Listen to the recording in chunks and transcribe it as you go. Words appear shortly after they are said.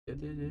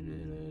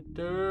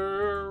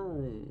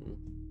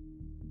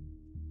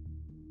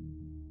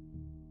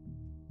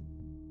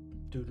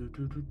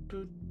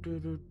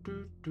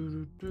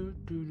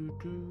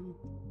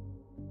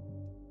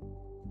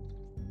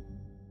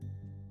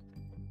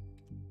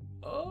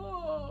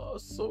Oh,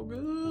 so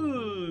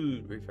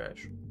good.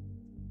 Refresh.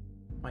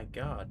 My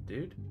God,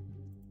 dude.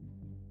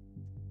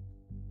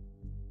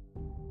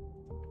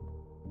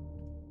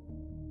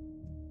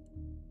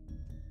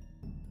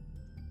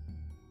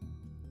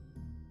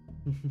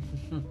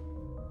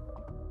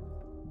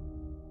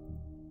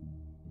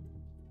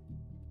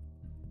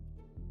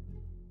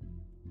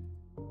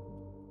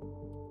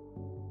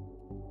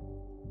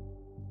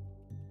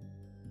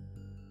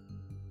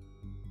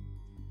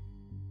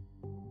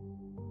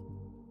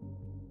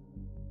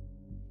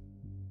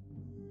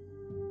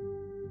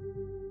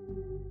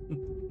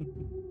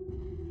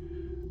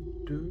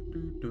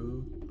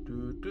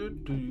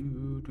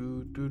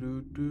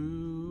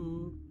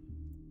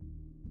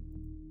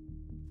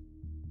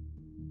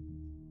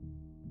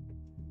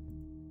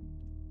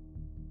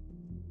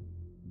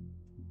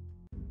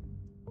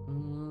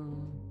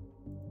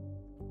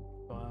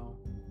 Wow.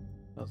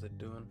 How's it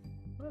doing?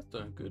 That's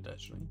doing good,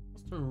 actually.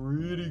 That's doing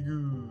really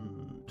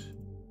good.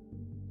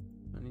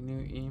 Any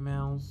new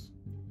emails?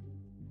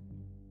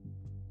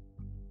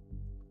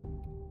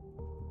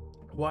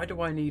 Why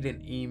do I need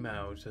an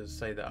email to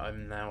say that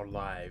I'm now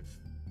live?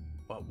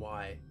 But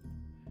why?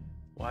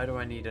 Why do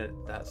I need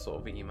that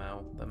sort of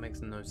email? That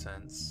makes no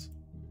sense.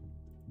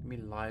 Give me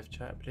live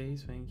chat,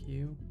 please. Thank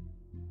you.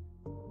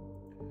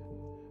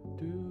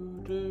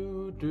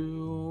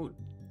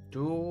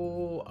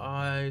 Do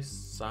I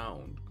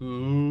sound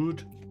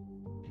good?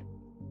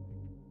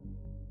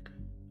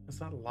 Is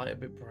that light a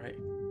bit bright?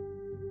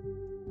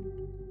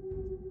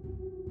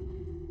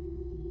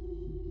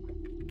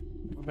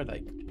 What about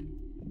like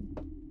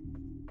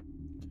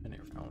turn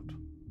it around?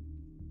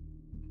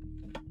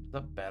 Is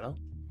that better?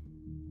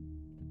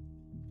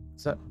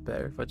 Is that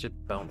better if I just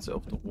bounce it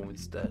off the wall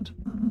instead?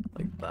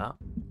 Like that?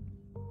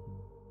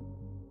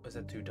 Or is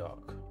that too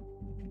dark?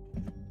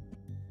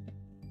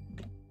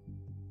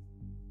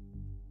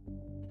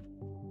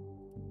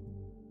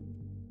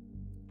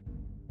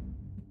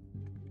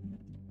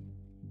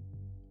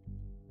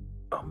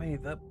 Oh man,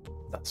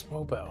 that's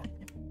well better.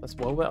 That's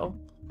well better.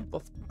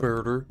 That's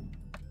better.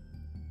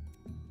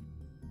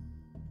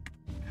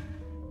 Like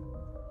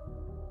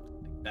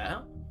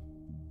that?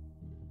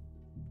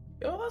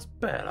 Yo, that's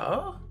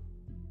better.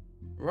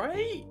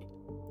 Right?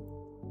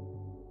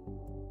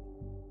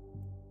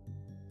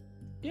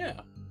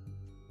 Yeah.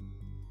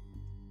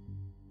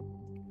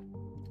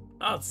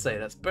 I'd say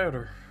that's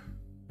better.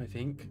 I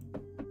think.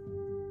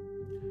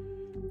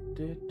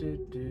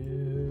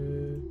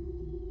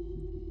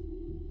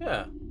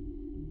 Yeah.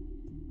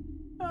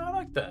 I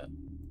like that.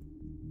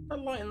 That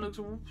lighting looks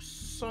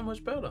so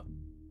much better.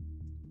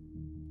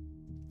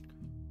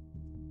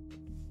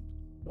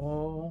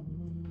 Oh,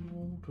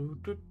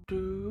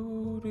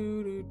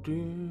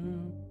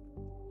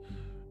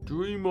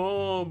 dream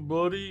on,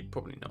 buddy.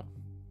 Probably not.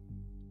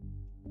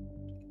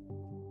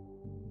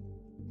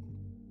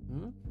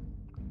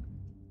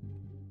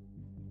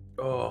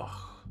 Oh,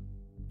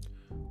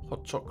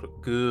 hot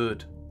chocolate,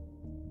 good.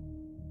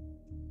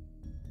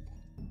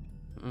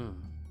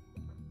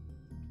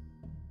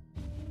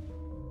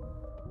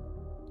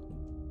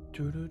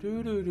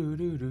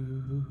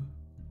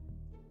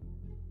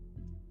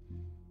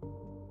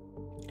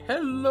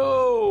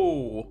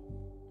 Hello.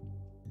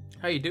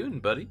 How you doing,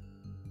 buddy?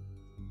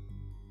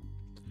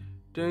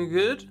 Doing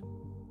good?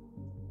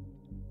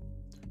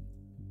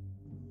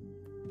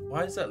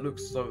 Why does that look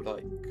so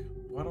like...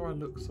 Why do I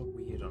look so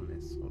weird on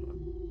this? Hold on.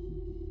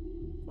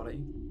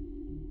 Quality.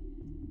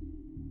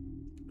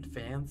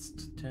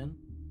 Advanced 10.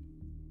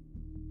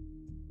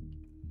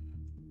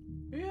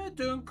 Yeah,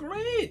 doing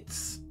great.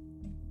 It's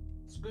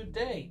a good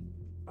day.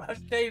 How's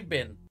your day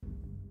been?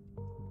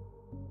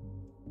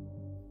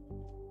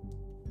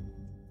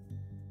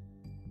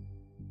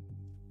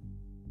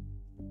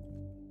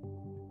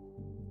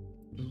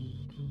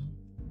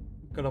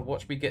 Gonna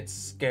watch me get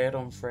scared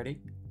on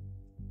Freddy?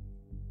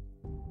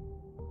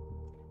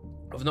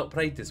 I've not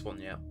played this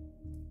one yet.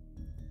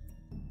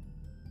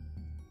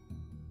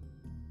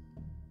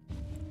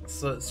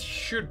 So it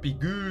should be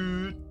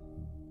good.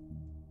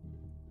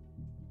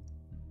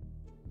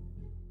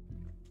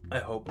 I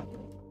hope.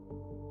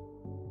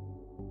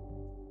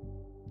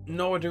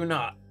 No, I do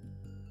not.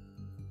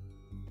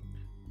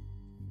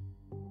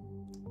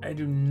 I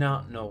do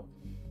not know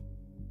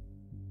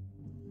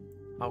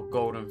how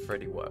Golden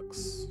Freddy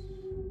works.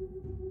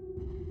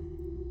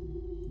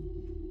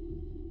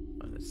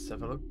 Let's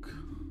have a look.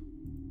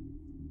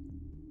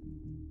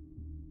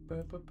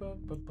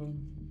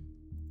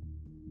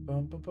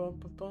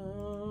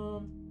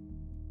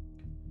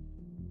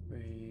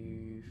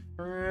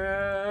 Refresh.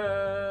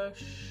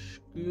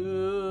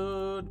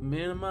 Good.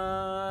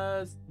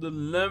 Minimize. The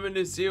lemon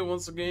is here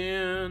once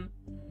again.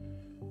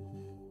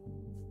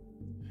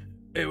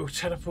 It will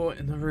teleport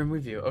in the room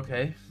with you.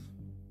 Okay.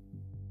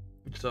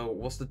 So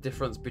what's the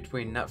difference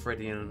between that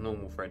Freddy and a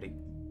normal Freddy?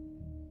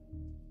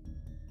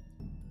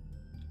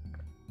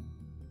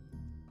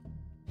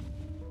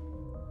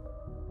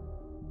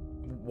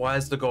 Why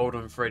is the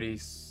Golden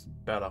Freddy's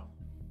better?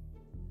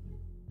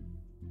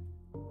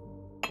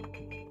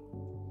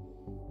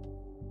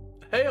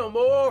 Hey,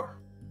 Amor!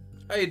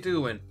 How you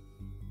doing?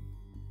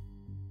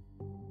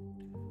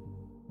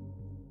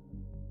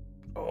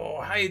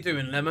 Oh, how you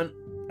doing, Lemon?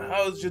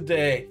 How's your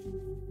day?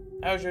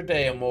 How's your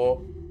day,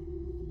 Amor?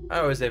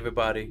 How is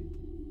everybody?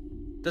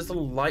 Does the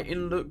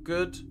lighting look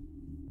good?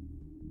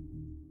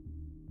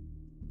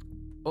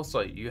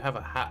 Also, you have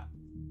a hat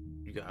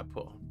you gotta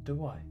put on.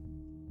 Do I?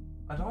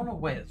 I don't know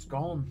where it's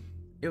gone.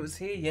 It was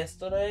here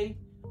yesterday,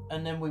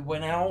 and then we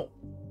went out,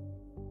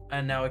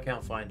 and now I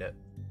can't find it.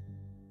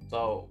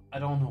 So, I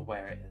don't know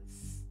where it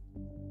is.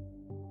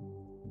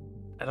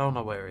 I don't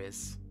know where it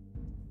is.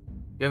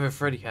 You have a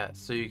Freddy hat,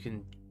 so you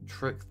can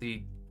trick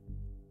the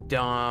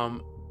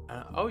dumb...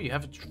 oh, you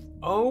have a...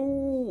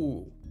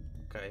 oh!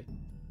 Okay.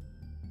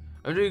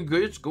 I'm doing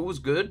good. School was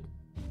good.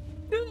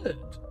 Good.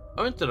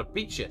 I went to the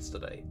beach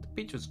yesterday. The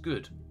beach was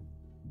good.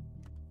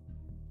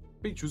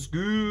 Beach was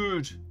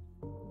good.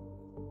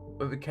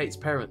 With Kate's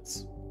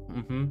parents.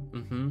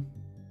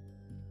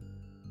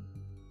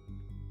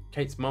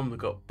 Kate's mum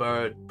got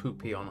bird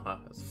poopy on her.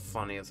 It's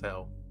funny as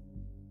hell.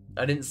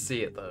 I didn't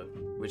see it though,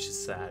 which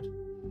is sad.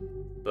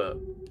 But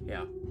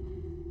yeah.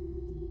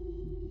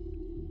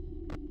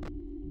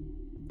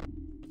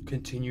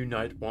 Continue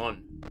night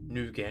 1.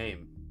 New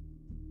game.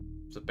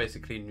 So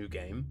basically new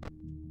game.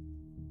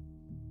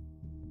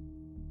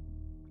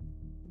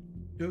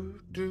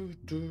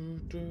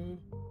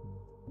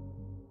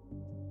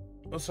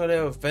 Also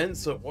there are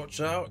vents, so watch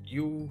out.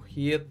 You'll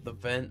hear the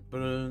vent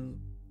button.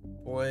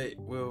 Boy,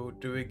 we'll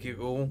do a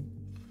giggle.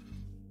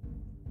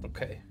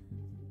 Okay.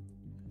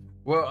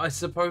 Well, I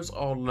suppose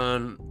I'll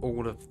learn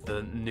all of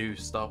the new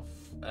stuff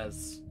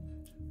as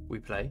we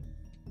play.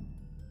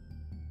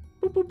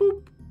 Boop, boop,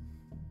 boop.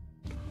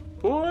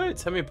 Boy,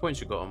 tell me how many points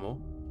you got, Amor.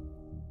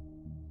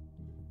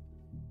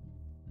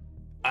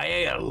 I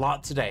ate a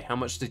lot today. How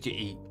much did you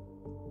eat?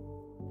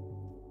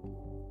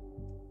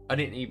 I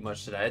didn't eat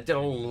much today. I did a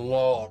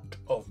lot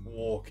of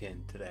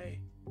walking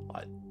today.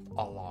 Like,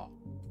 a lot.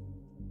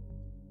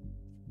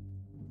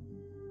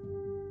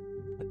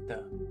 What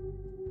the?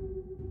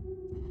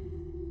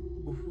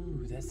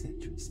 Ooh, that's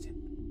interesting.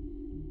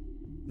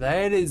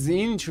 That is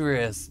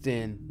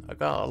interesting. I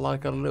got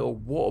like a little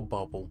water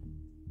bubble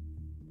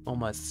on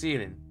my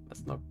ceiling.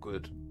 That's not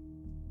good.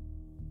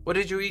 What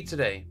did you eat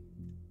today?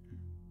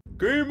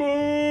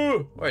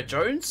 Gamer! Alright,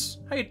 Jones.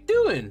 How you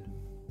doing?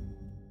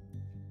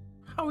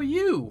 How are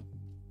you?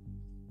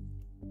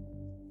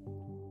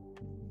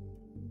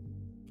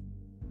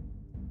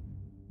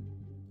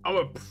 I'm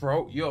a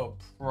pro. You're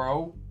a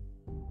pro?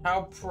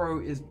 How pro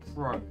is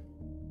pro?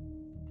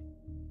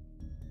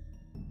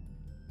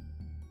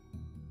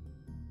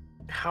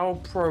 How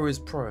pro is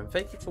pro? And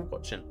thank you for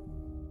watching.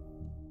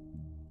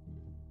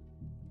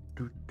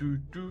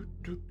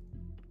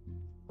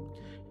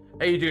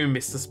 How you doing,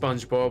 Mr.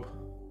 SpongeBob?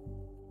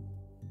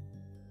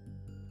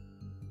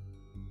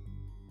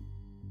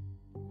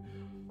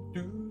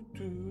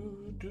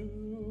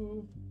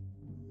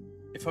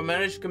 If I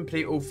manage to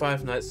complete all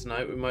 5 nights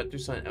tonight, we might do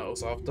something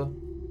else after.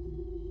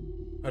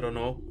 I don't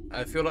know.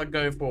 I feel like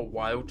going for a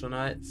while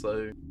tonight,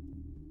 so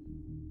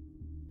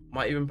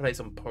might even play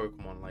some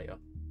Pokemon later,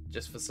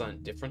 just for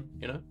something different,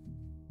 you know?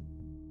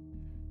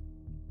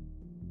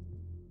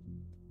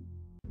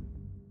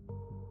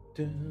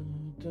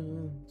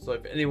 So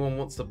if anyone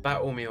wants to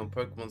battle me on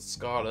Pokemon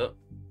Scarlet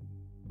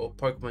or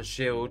Pokemon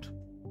Shield,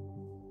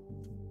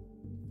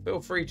 feel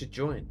free to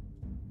join.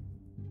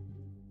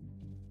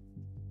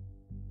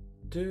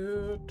 I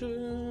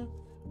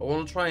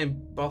want to try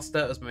and bust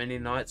out as many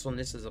nights on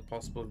this as I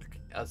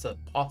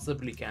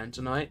possibly can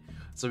tonight,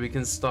 so we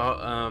can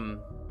start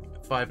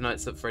 5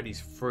 Nights at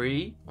Freddy's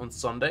free on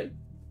Sunday.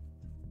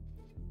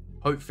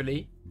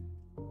 Hopefully.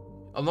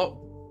 I'm not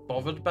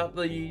bothered about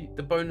the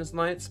bonus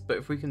nights, but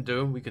if we can do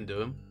them, we can do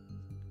them.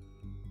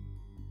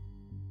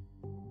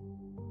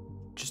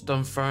 Just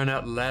done throwing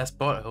out the last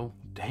body. Oh,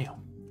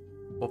 damn.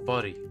 What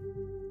body?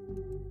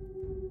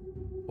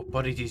 What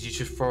body did you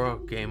just throw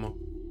out, gamer?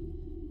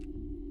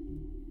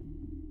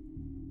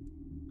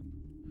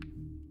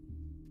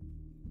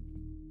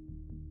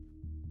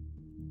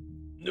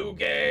 New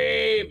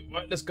game!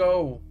 Right, let's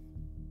go.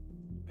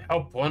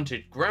 Help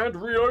wanted. Grand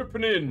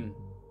reopening.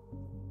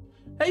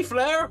 Hey,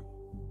 Flair.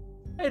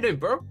 How you doing,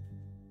 bro?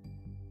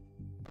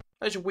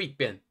 How's your week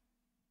been?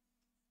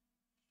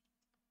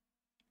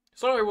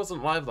 Sorry I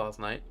wasn't live last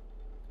night.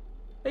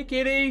 Hey,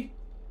 kitty.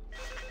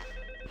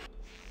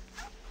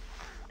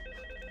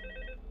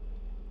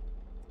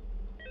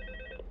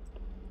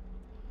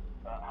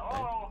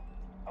 Hello,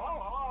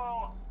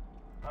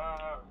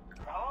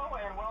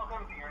 and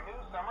welcome to your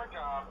new summer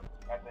job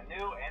at the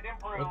new and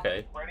improved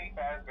Freddy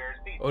Fazbear's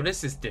Pizza. Oh,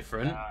 this is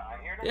different.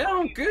 I'm here to Yeah,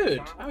 I'm good.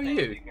 How are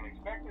you? can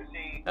expect to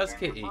see How's during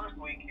Kitty? your first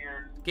week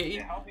here Kitty?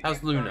 to help you How's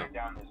get Luna? started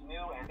down this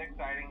new and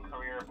exciting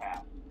career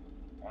path.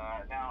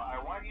 Now,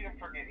 I want you to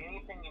forget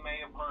anything you may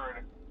have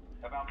heard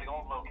about the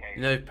old location.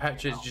 You know,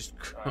 Patrick's just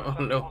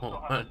a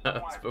little on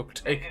that spell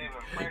take.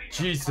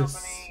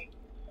 Jesus.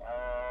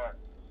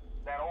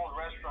 That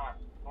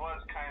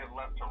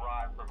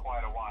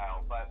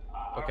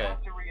Okay. I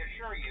want to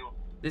reassure you,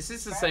 This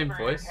is the same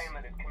voice.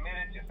 Entertainment is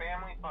committed to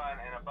family fun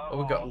and above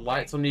Oh, we got all,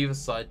 lights on either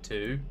side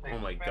too. they Oh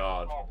my spend a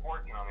god. small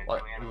fortune on these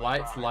Like new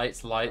lights, animatronics.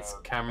 lights, lights,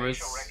 cameras.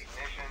 Facial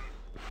recognition,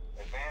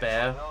 advanced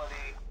Bear. mobility.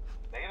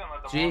 They even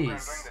let them walk around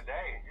Jeez. during the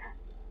day.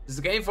 Is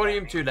the game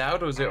volume too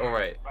loud or is it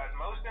alright? But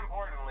most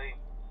importantly,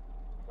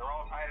 they're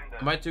all tied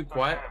into Am I too some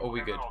quiet kind of or are we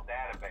good? criminal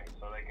database,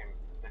 so they can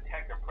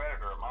detect a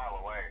predator a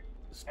mile away.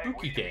 Hey, we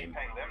Spooky should be game.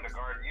 paying them to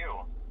guard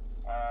you.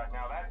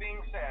 Now that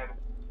being said,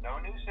 no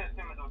new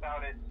system is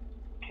without its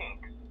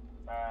kinks.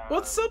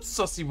 What's up,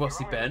 Sussy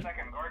Wussy You're only Ben? the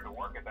second guard to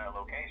work at that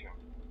location.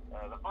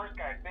 The first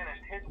guy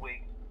finished his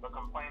week, but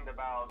complained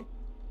about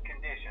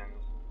conditions.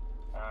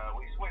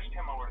 We switched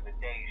him over to the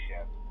day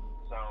shift.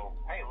 So,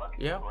 hey, look,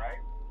 Yeah. right?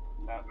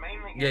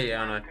 Mainly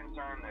Yeah, I know.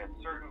 concerned that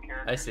certain I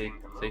characters see,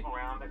 seem to move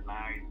around at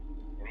night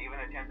and even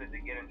attempted to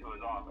get into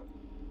his office.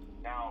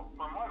 Now,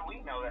 from what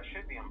we know, that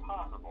should be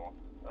impossible.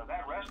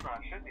 That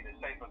restaurant should be the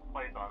safest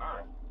place on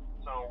Earth.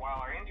 So while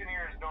our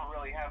engineers don't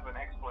really have an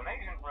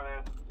explanation for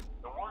this,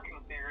 the working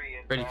theory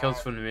is Freddy that comes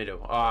from the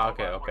middle. Ah,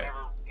 okay, robots were okay.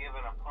 never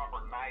given a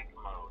proper night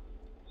mode.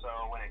 So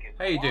when it gets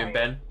How you doing,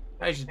 quiet, Ben?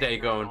 they How's your think day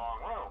you're in going? the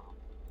wrong room.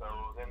 So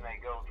then they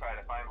go try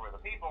to find where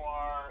the people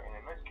are, and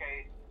in this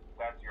case,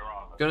 that's your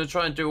office. Gonna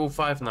try and do all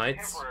 5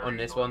 nights on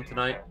this one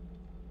tonight.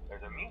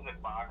 There's a music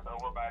box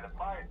over by the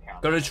prize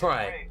counter. Gonna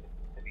try.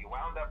 To be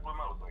wound up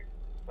remotely.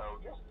 So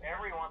just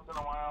every once in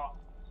a while,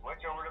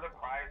 switch over to the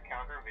prize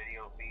counter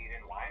video feed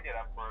and wind it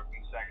up for a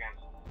few seconds.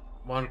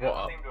 Wind It what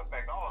doesn't up? seem to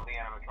affect all of the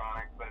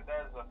animatronics, but it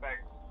does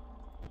affect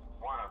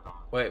one of them.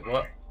 Wait,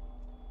 what?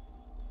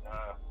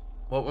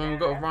 What one we And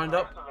got to as wind for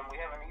the up? rest of them, we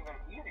have an even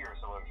easier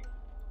solution.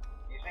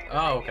 You see, the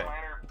Oh, baby okay.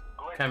 liner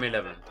glitch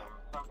Cam11. system,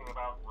 something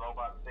about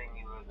robots seeing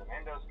you as an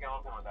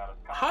endoskeleton without a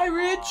Hi, costume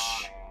Rich!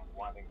 on and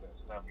wanting to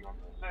stuff you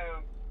into a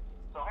suit.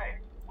 So hey,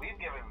 we've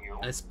given you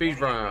And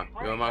speedrunner.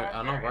 You're my,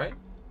 I know, right?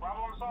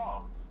 Problem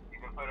solved. You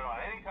can put it on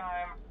any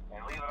time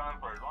and leave it on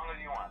for as long as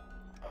you want.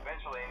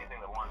 Eventually, anything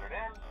that wandered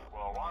in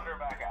will wander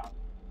back out.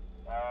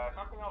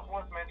 Something else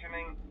worth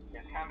mentioning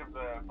is kind of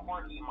the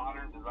quirky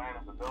modern design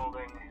of the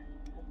building.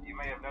 You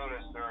may have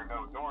noticed there are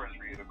no doors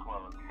for you to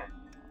close.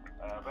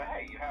 But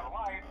hey, you have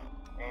light,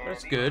 and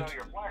That's even good. though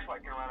your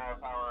flashlight can run out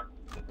of power,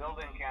 the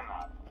building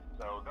cannot.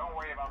 So don't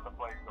worry about the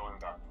place going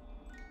dark.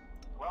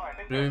 Well, I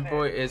think Balloon that's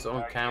Boy it. is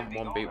on cam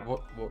You'll be 1B.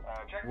 golden.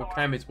 Check What the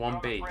cam lights. is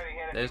 1B? Freddy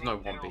headed There's to no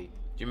meet 1B. you. Do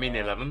you mean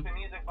Keep 11? the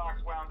music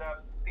box wound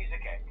up. Piece of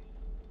cake.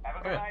 Have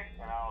a good Okay. night,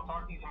 and I'll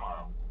talk to you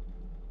tomorrow.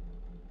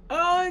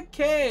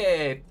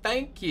 Okay,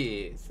 thank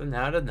you. So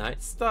now the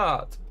night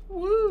starts.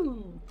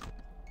 Woo!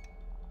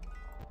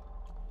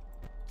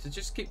 So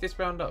just keep this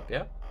round up,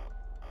 yeah?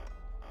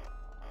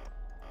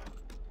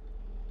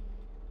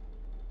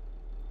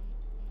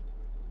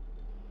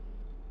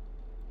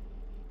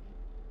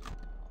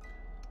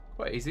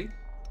 Quite easy.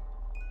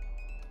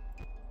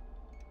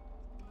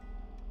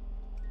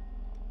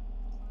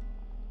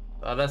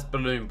 Oh, that's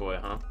Balloon Boy,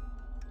 huh?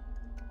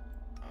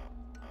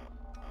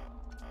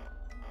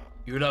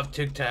 You love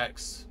Tic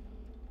Tacs.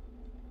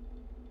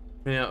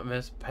 Yeah,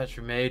 Miss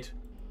Petri made.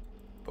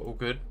 But all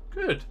good.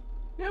 Good.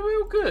 Yeah, we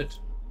all good.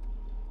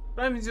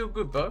 That means you're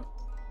good, bro.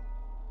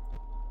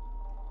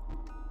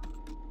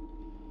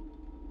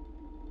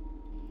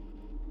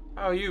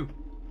 How are you?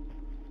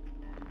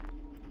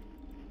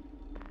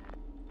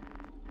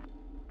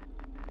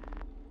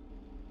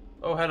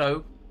 Oh,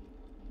 hello.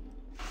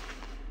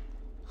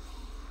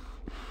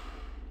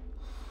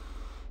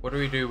 What do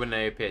we do when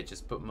they appear?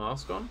 Just put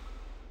mask on?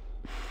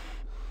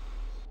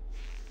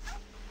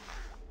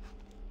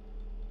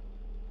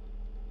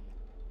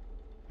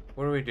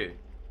 What do we do?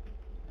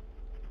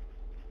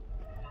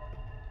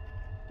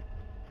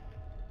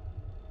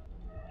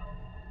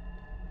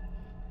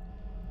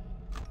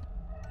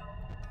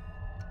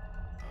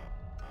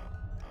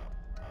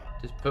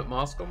 Just put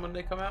mask on when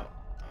they come out?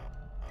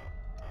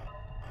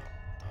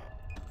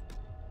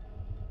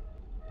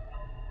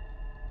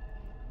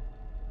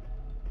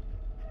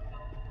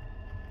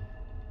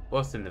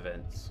 What's in the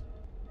vents?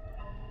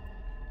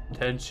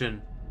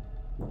 Tension.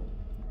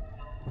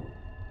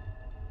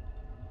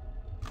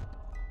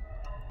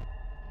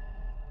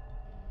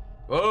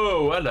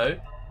 Whoa, hello.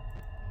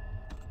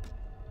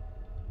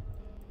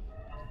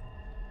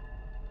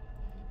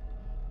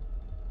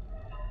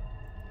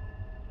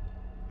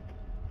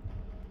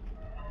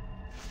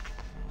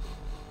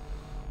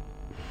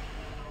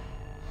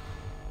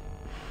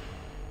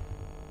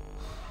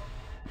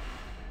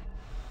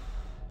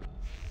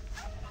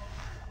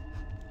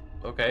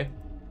 Okay.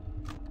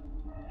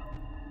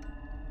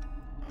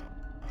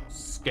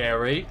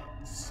 Scary.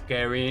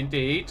 Scary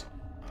indeed.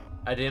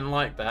 I didn't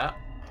like that.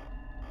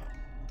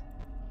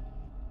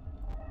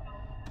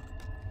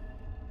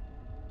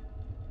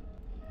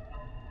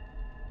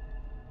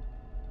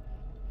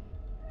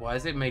 Why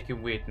is it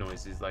making weird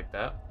noises like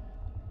that?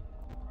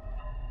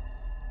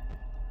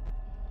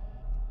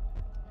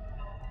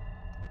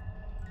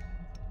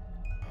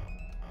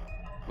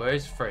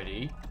 Where's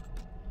Freddy?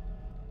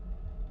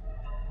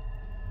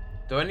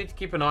 Do I need to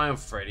keep an eye on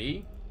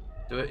Freddy?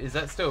 Is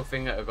that still a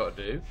thing that I've got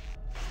to do?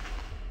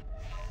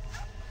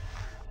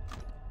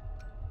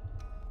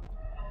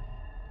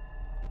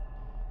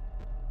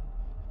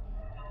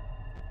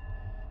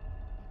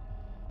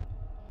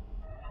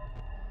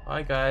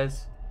 Hi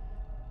guys.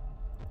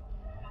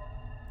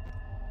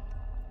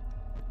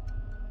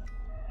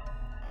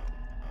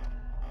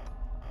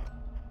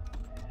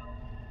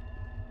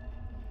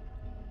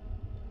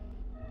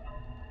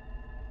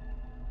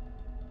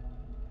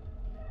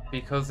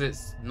 Because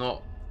it's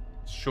not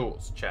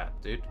shorts chat,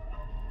 dude.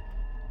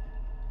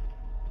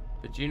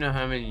 But do you know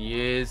how many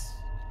years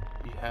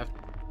you have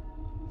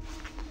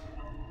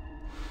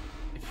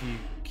if you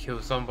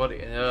kill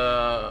somebody?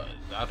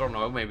 I don't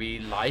know, maybe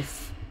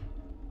life,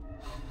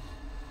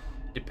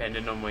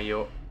 depending on where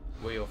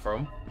you're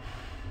from.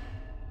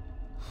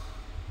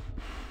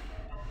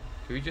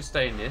 Can we just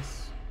stay in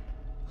this?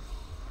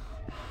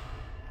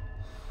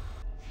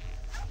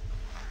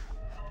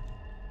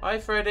 Hi,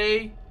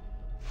 Freddy.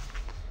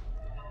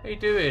 How you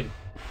doing?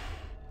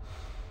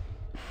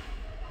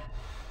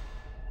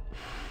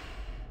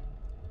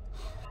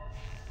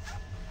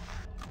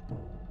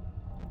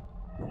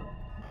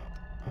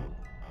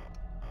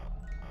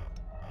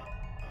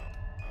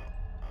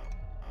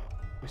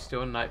 We're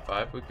still on night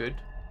 5. We're good.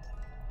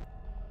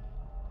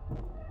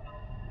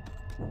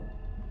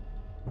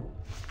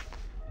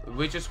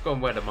 We're just gonna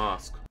wear the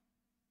mask.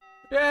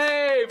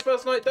 Yay!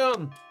 First night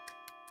done.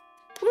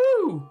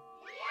 Woo!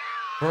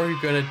 Bro,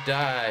 you're gonna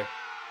die.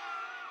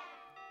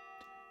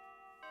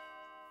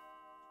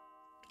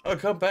 I'll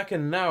come back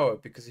in an hour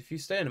because if you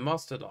stay in the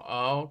master,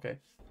 oh, okay.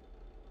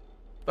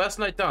 First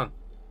night done.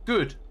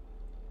 Good.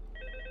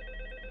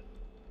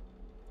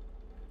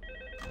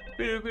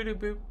 Boo, boo, boo,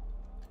 boo.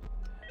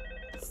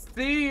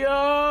 See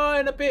ya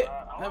in a bit,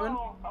 Evan.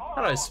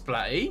 Hello,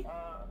 Splatty.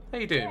 How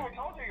you doing?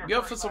 You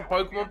up for some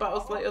Pokemon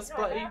battles later,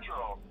 Splatty?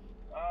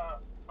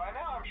 By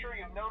now, I'm sure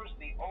you've noticed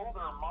the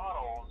older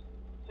models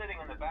sitting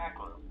in the back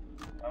room.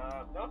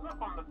 Those are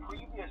from the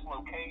previous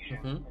location,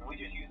 and we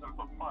just use them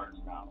for parts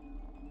now.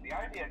 The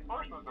idea at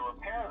first was to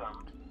repair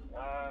them.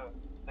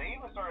 They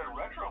even started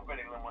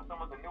retrofitting them with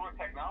some of the newer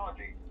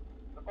technology,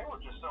 but they were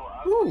just so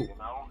ugly, you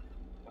know?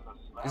 And the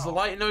smell. Is the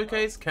lighting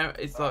okay?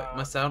 Is like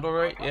my sound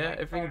alright? Yeah,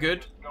 everything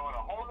good? Just go in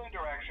a whole new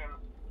direction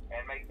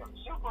and make them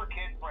super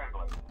kid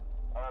friendly.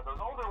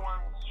 Those older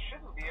ones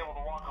shouldn't be able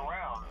to walk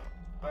around,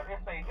 but if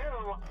they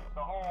do,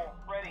 the whole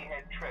Freddy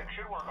head trick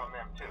should work on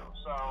them too.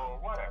 So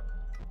whatever.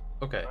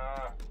 Okay.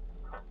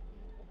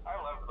 I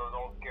love those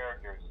old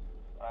characters.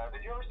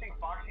 Did you ever see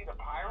Foxy the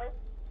Pirate?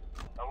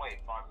 Oh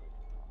wait, Foxy.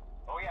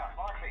 Oh yeah,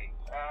 Foxy.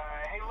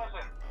 Hey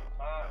listen,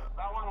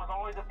 that one was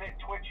always a bit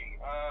twitchy.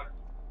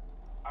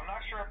 I'm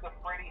not sure if the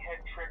Freddy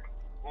head trick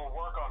will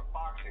work on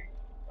Foxy.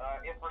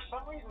 If for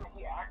some reason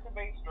he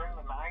activates during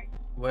the night,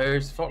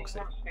 where's Foxy?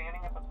 See him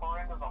standing at the far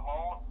end of the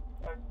hall,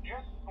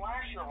 just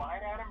flash your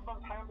light at him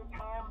from time to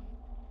time.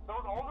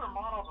 Those older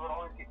models would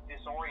always get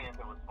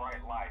disoriented with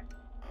bright light.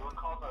 It would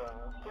cause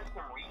a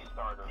system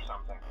restart or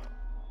something.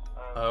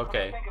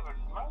 Okay. Think of it,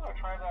 you might want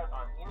to try that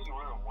on any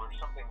room where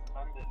something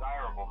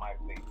undesirable might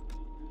be.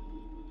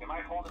 It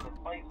might hold him in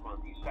place for a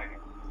few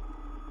seconds.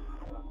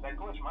 That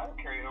glitch might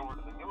have carried over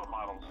to the newer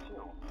models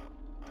too.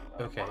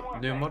 Okay,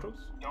 new models?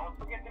 Don't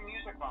forget the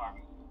music box.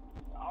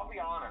 I'll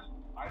be honest,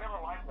 I never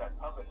liked that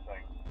puppet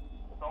thing.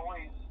 It's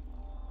always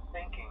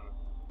thinking,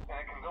 and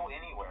it can go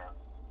anywhere.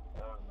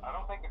 I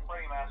don't think the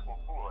Freddy mask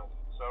will fool it,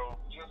 so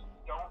just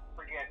don't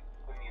forget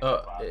the music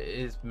box. It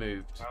is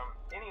moved.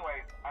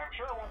 Anyway, I'm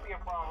sure it won't be a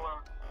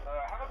problem.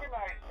 Have a good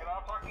night, and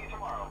I'll talk to you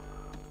tomorrow.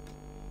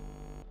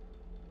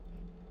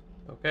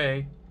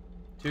 Okay.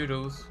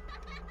 Toodles.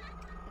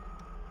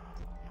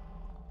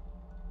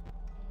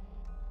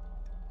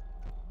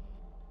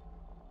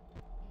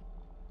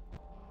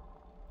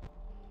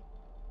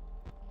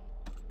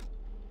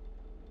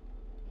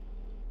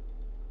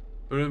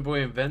 Balloon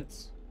Boy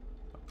invents.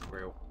 Oh,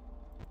 real.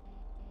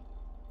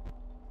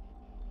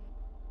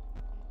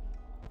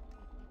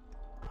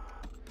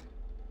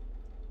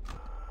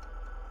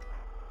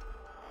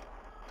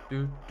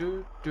 Do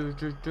do do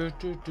do do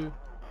do do.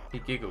 He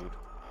giggled.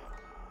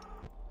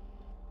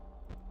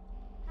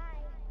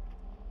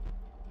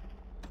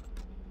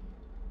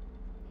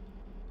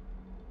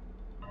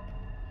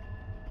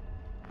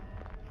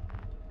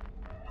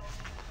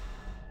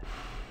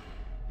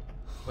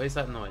 Where's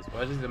that noise?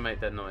 Why does it make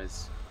that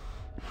noise?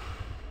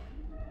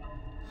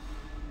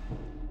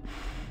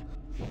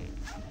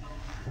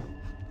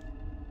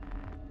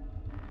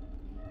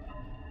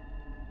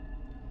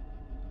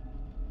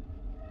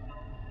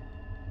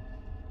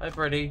 Hi,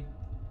 Freddy.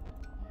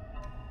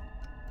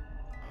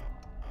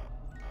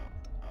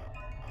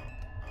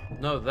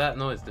 No, that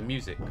noise, the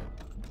music.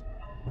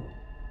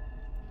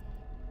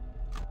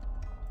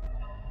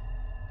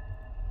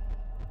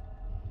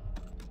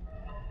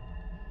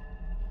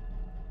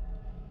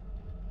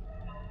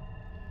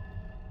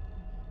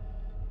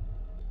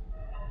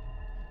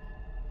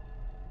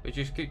 We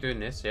just keep doing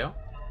this, yeah?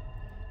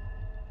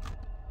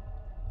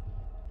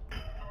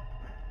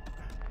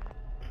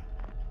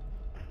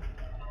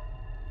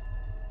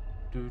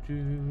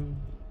 Doo-doo.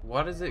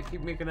 Why does it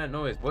keep making that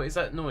noise? What is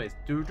that noise?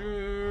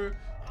 Doo-doo.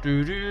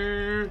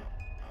 Doo-doo.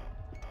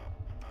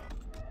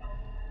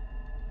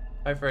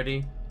 Hi,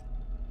 Freddy.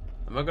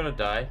 Am I gonna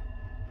die?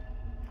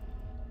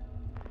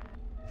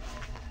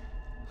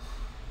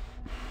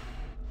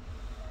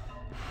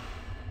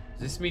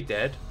 this me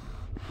dead?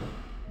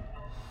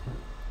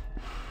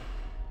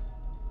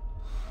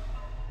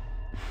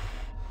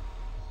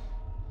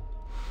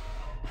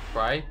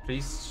 Fry,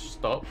 please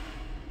stop.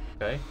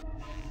 Okay.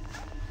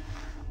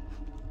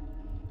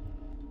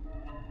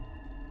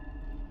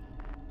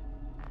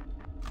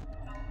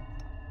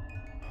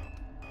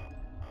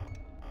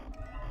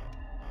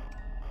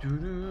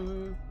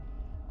 Doo-doo.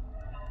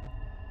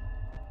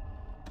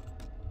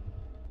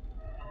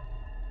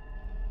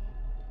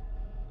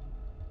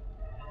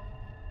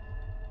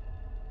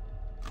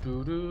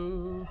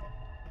 Doo-doo.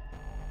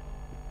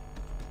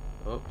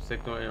 Oh,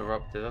 signal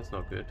interrupted. That's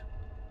not good.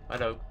 I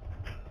know.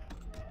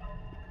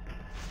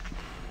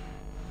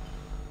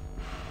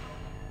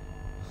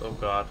 Oh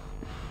god.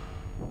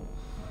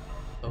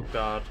 Oh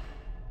god.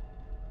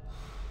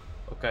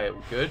 Okay,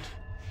 we're good.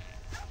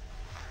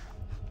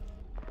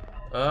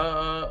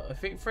 I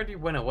think Freddy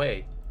went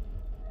away.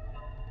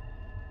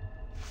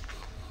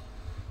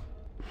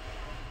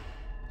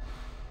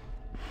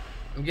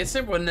 I'm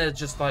guessing when they're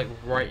just like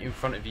right in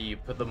front of you, you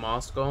put the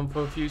mask on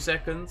for a few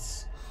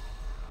seconds.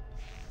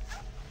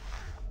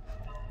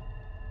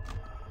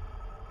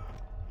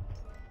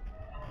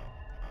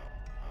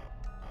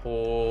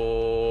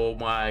 Oh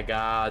my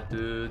god,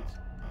 dude.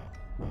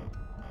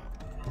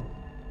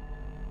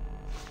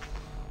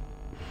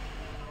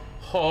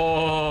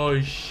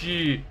 Oh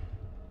shit.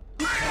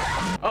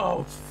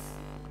 Oh.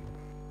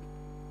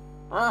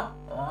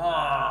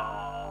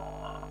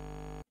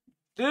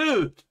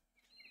 Dude.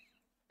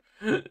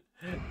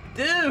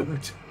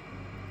 Dude.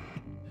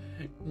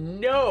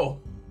 No.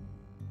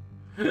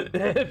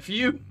 If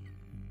you.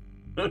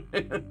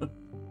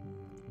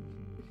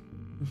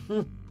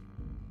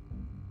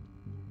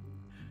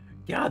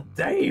 God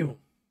damn.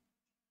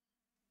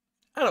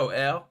 Hello,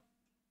 Al.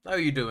 How are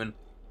you doing?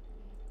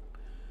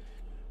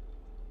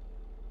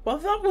 Well,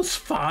 that was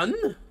fun.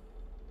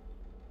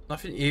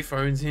 Nothing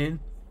earphones in.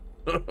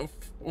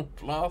 Full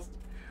blast.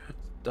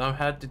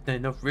 How did they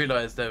not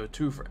realize there were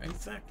two for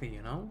exactly,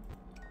 you know?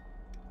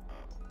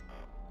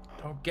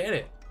 Don't get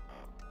it.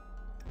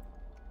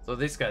 So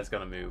this guy's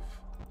gonna move.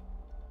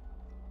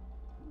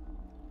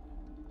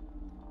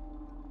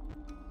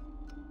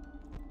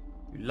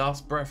 You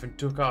lost breath and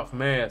took off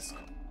mask.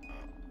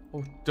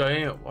 Oh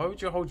damn, why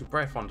would you hold your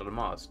breath under the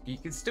mask? You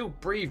can still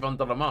breathe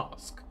under the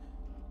mask.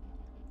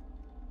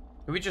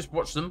 Can we just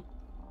watch them?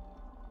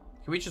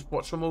 Can we just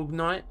watch them all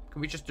night?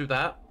 Can we just do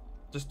that?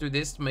 Just do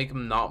this to make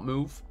them not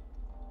move?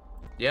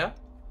 Yeah?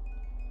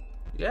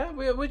 Yeah,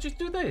 we just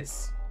do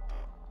this.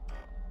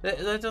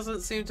 There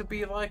doesn't seem to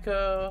be like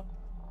a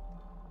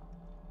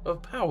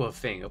power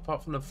thing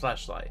apart from the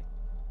flashlight.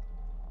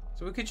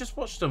 So we could just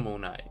watch them all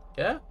night.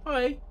 Yeah?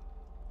 Hi.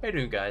 How you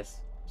doing,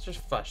 guys? Let's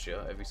just flash you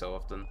every so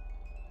often.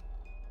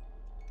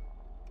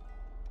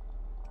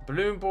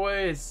 Balloon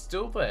Boy is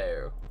still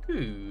there.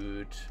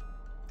 Good.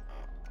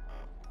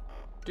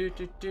 We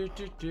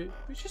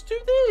just do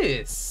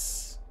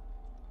this.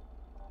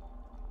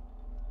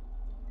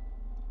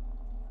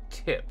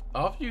 Tip: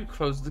 after you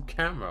close the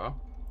camera,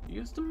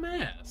 use the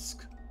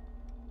mask.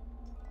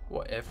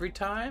 What, every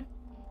time?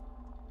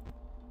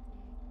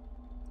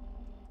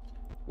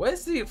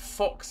 Where's the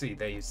Foxy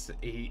that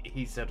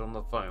he said on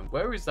the phone?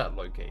 Where is that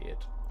located?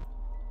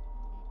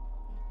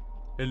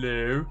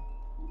 Hello?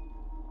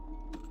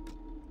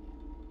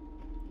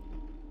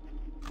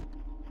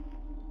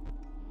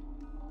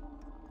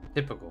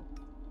 Typical.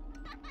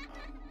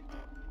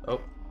 Oh,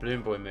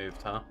 Balloon Boy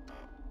moved, huh?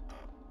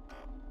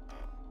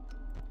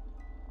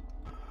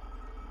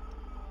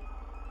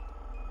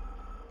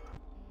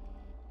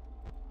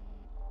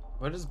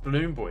 Where does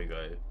Balloon Boy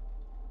go?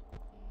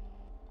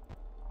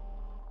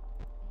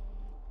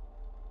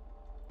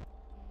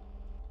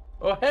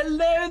 Oh,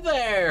 hello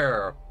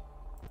there!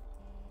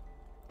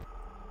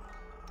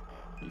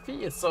 You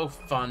think you're so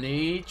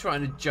funny,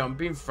 trying to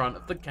jump in front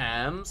of the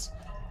cams?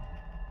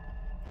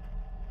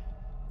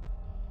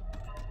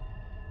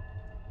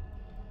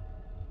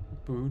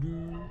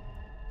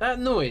 That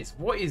noise,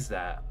 what is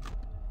that?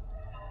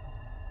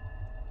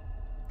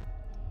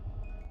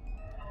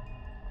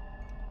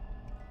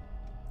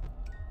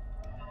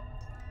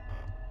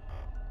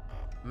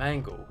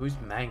 Mangle, who's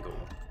Mangle?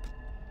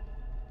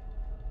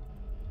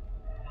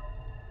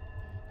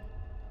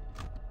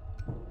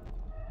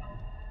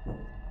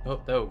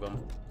 Oh, there we go.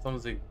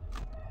 Someone's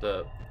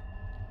the.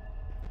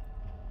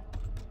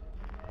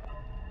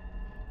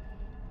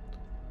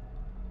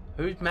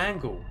 Who's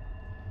Mangle?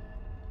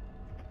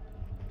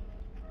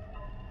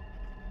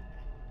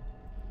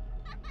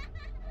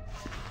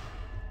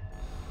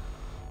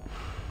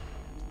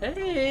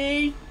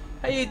 Hey,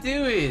 how you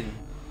doing?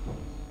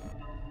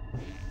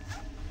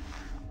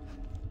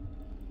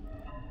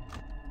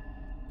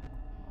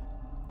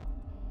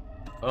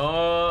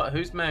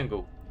 Who's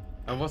Mangle?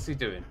 And what's he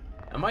doing?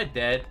 Am I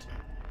dead?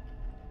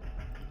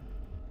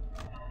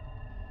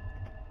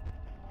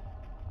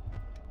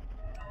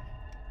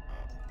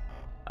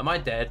 Am I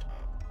dead?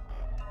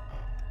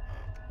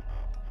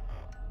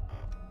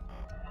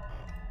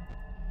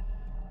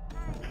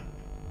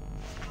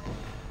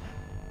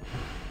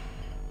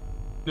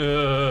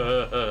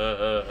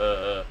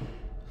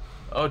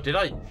 Oh, did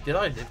I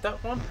live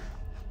that one?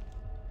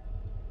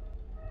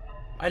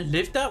 I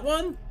lived that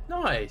one?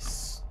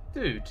 Nice.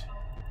 Dude.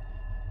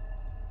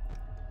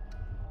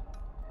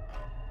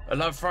 I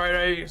love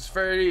Fridays,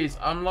 Freddy's.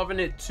 I'm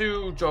loving it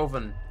too,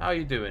 Jovan. How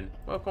you doing?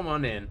 Welcome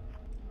on in.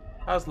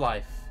 How's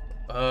life?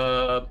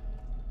 Oh,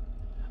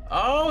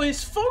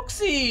 it's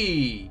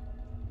Foxy!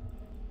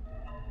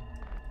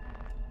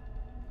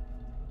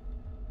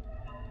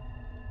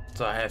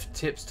 So I have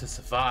tips to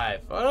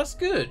survive. Oh, that's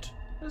good.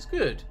 That's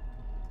good.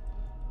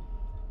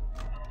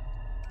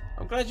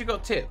 I'm glad you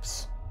got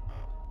tips.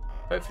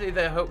 Hopefully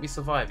they'll help me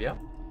survive, yeah?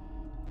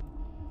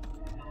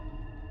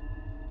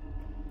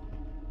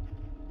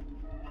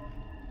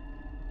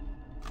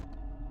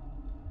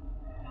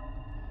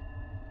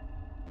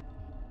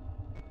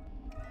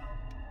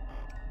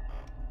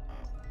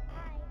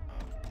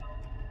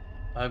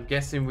 I'm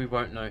guessing we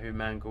won't know who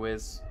Mango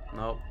is.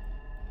 Nope.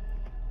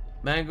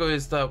 Mango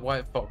is the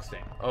white fox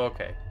thing. Oh,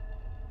 okay.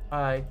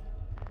 Hi.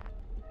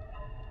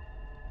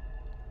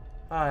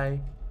 Hi.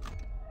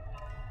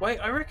 Wait,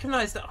 I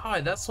recognize that.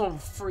 Hi, that's on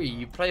 3.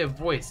 You play a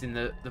voice in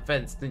the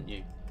vents, didn't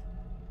you?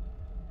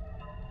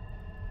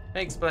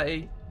 Thanks,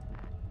 Blatty.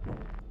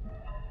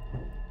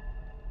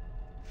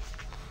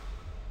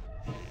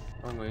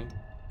 Wrong way.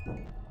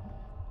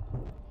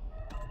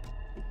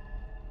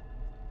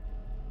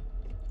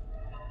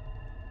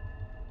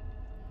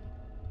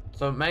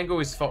 So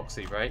Mango is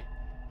Foxy, right?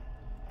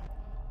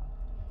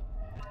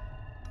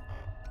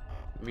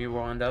 Let me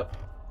wind up.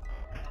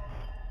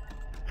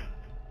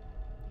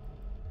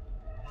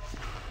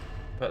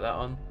 Put that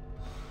on.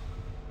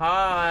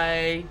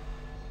 Hi.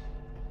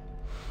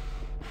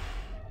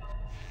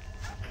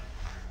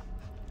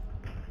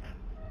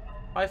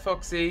 Hi,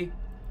 Foxy.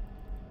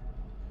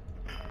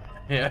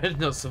 Yeah, I'm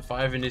not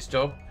surviving this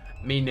job.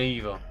 Me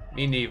neither.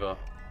 Me neither.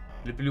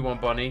 The blue one,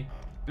 Bonnie.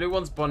 Blue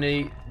one's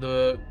Bonnie.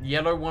 The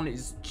yellow one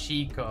is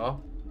Chica.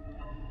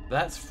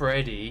 That's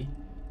Freddy.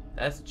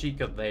 That's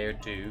Chica there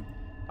too.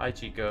 Hi,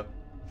 Chica.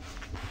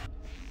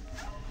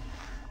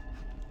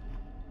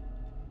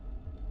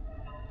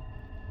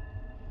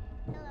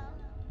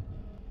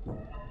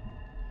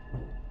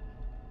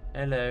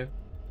 Hello.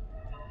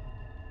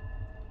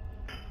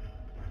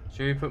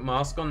 Should we put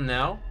mask on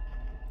now?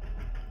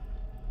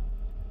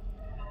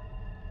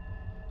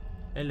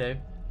 Hello.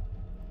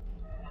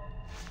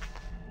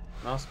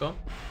 Mask on.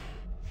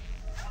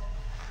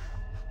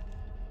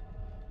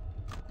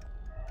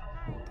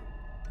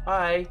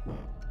 Hi.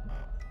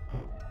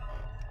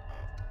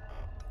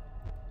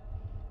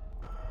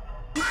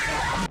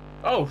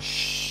 Oh,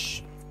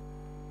 shh.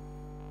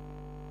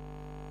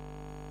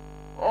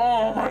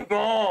 Oh my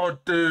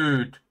god,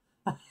 dude.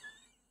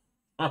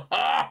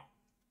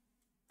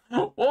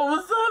 What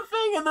was that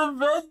thing in the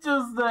vent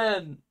just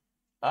then?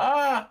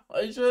 Ah,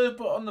 I should have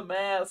put on the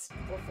mask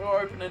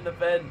before opening the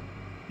vent.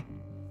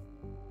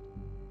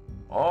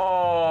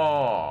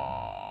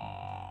 Oh,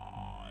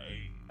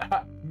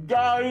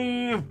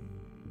 Dave!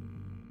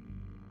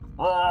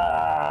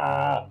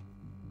 Oh.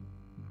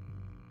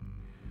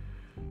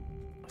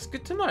 That's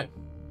good to know.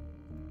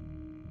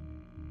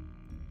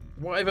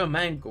 Whatever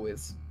Mango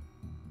is.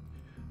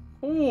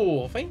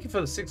 Oh, thank you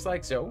for the 6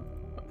 likes, yo.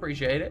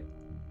 Appreciate it.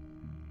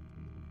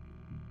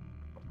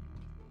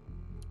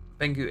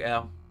 Thank you,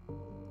 Al.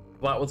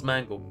 That was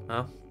Mango,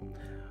 huh?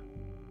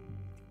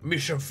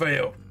 Mission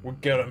failed. We'll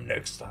get him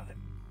next time.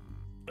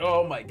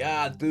 Oh my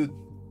god, dude.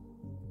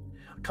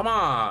 Come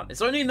on.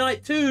 It's only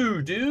night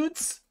 2,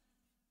 dudes.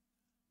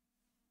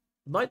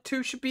 Night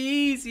 2 should be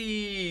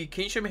easy.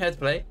 Can you show me how to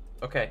play?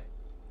 Okay.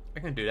 I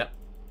can do that.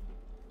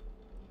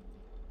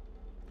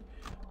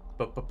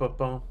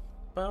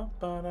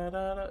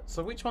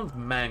 So which one's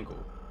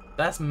Mango?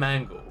 That's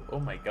Mango. Oh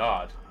my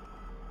god.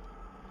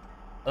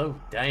 Oh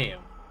damn.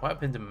 What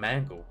happened to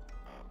Mango?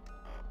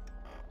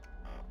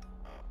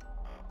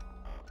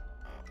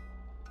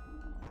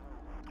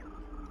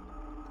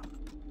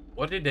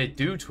 What did they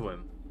do to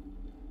him?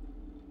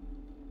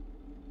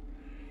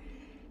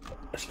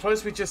 I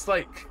suppose we just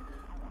like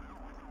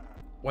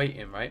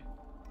waiting, right?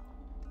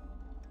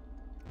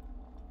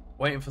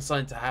 Waiting for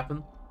something to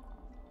happen.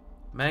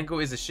 Mango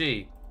is a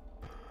she.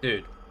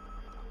 Dude.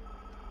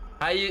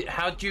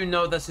 How do you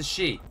know that's a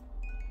she?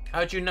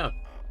 How do you know?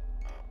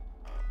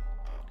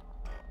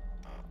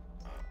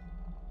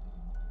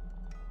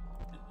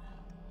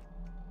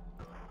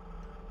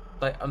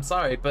 Like, I'm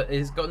sorry, but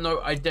it's got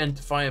no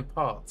identifying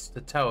parts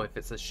to tell if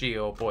it's a she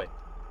or a boy.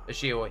 A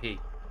she or a he.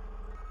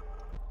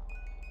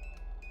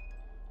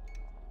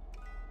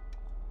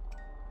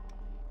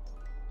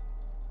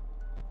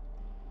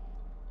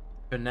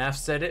 Fnaf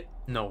said it?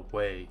 No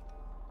way.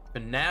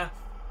 Fnaf?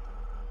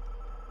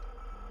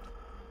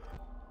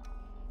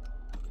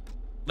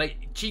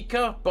 Like,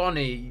 Chica,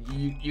 Bonnie,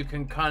 you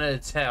can kind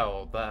of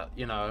tell that,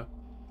 you know,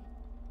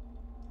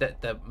 that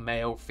the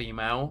male,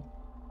 female.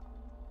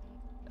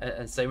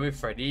 And same with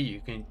Freddy, you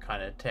can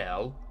kind of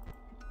tell.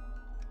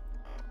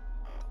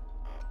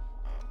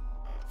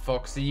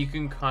 Foxy, you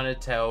can kind of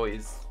tell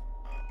is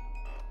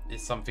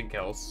something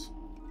else.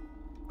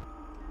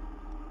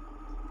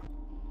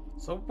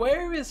 So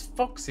where is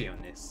Foxy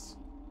on this?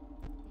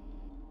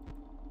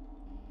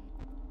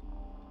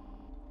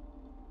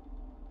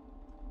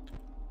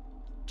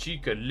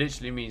 Chica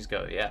literally means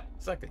go. Yeah,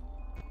 exactly.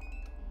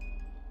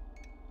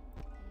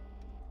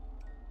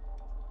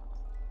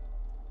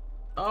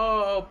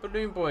 Oh,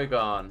 Balloon Boy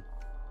gone.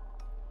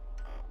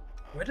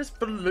 Where does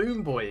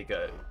Balloon Boy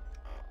go?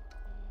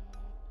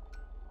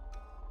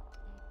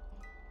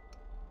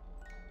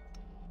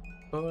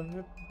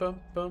 Bum, bum,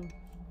 bum.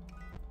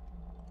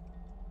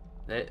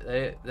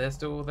 They're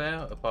still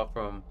there, apart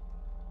from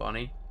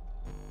Bonnie.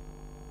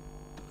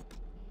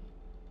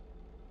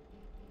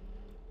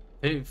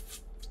 Who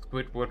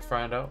Squidward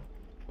found out?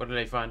 What did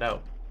they find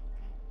out?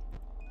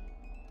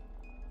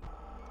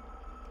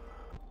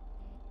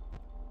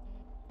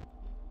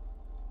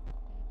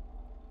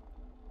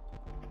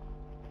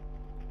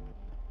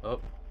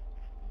 Oh.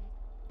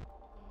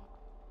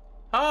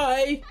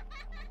 Hi!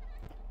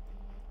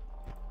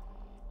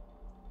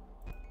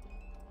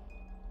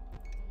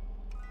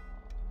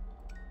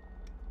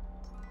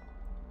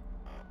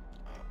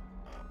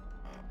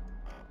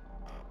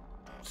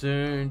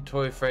 Soon,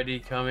 Toy Freddy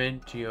coming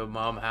to your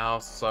mom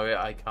house. Sorry,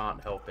 I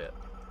can't help it.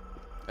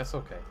 That's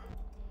okay.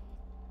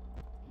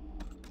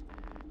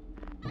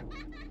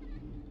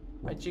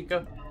 Hi,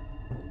 Chica.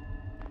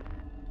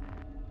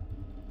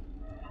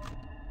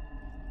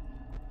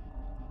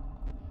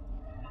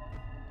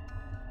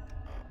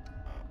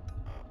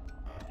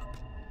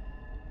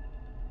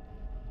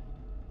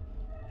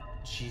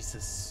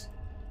 Jesus.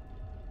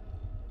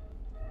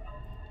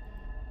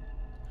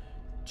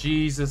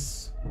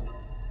 Jesus.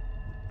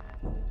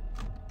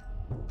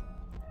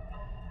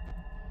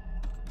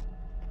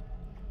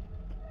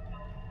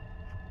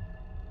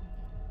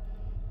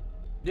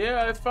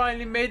 Yeah, I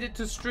finally made it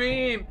to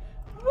stream.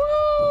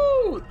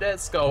 Woo!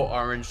 Let's go,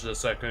 Orange the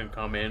second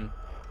come in.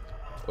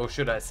 Or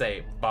should I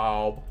say,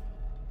 Bob.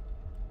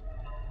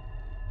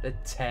 The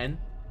 10?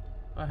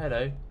 Oh,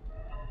 hello.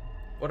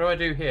 What do I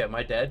do here? Am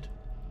I dead?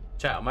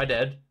 Chat, am I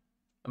dead?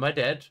 Am I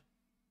dead?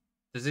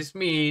 Does this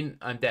mean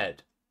I'm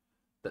dead?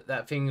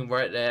 That thing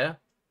right there?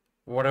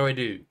 What do I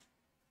do?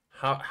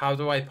 How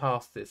do I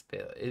pass this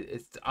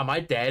bit? Am I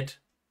dead?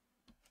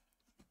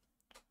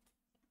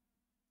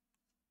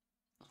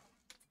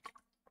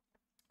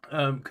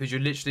 Could you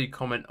literally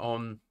comment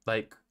on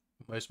like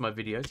most of my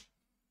videos?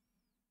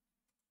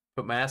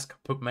 Put mask.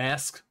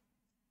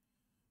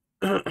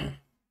 Not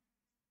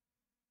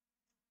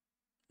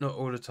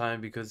all the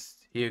time because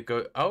here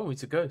go. Oh,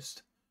 it's a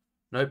ghost.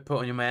 Nope. Put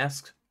on your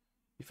mask.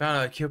 You found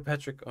out I killed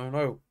Patrick. Oh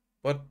no!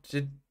 What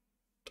did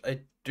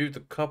I do?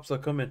 The cops are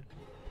coming.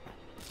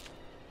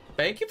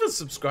 Thank you for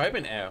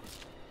subscribing, Air.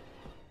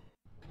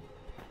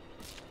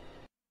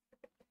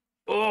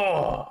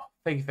 Oh,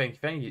 thank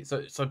you.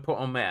 So put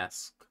on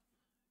mask.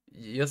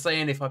 You're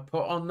saying if I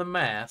put on the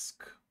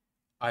mask,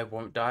 I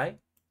won't die?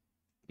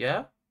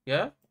 Yeah?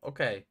 Yeah?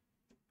 Okay.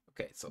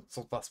 Okay, so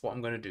that's what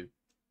I'm gonna do.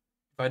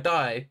 If I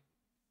die,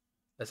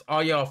 that's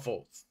all your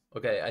fault.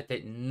 Okay, I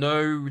take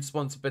no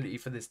responsibility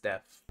for this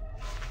death.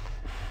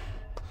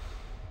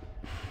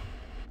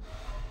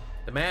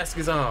 The mask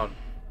is on.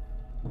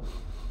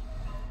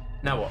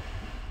 Now what?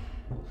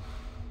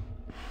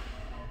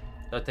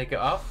 Do I take it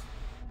off?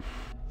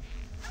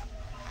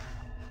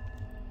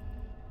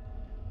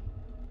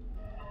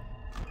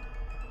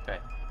 Okay.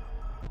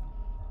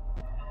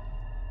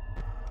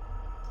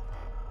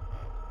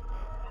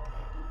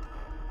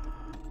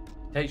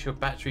 Takes your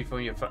battery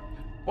from your phone.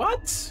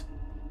 What?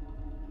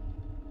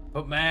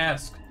 Put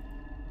mask.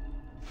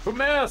 Put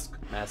mask.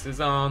 Mask is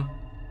on.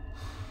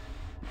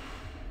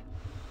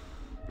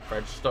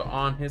 Register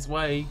on his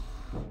way.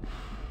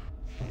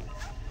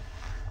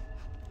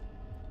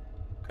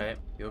 Okay,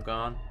 you're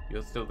gone.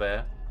 You're still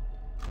there.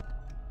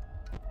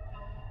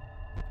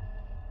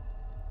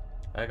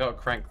 I gotta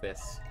crank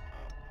this.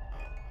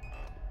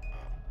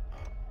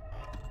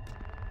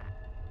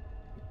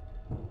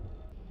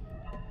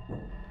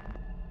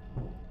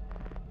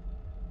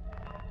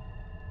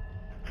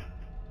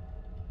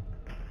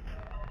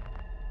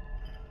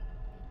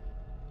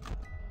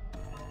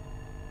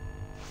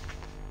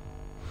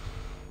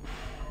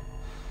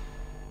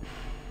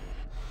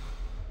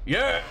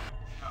 Yeah.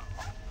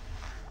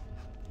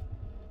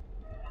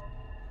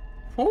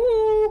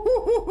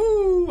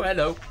 Ooh,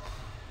 hello.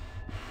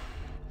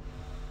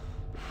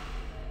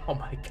 Oh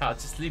my god,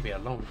 just leave me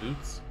alone,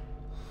 dudes.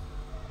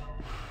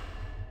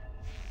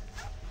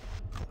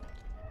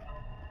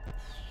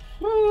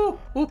 Ooh,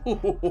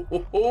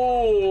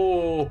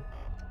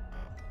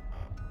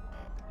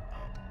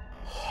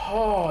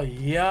 oh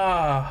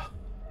yeah.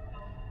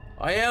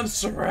 I am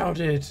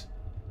surrounded.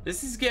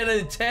 This is getting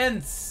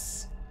intense.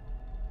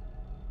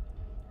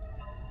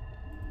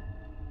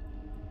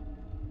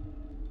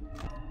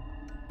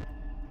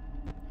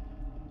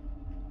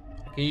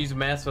 I can use a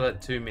mask for like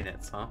 2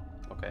 minutes, huh?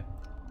 Okay.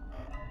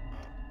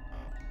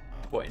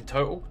 What, in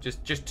total?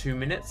 Just 2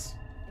 minutes?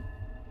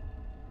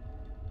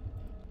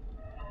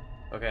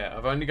 Okay,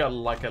 I've only got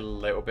like a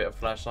little bit of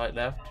flashlight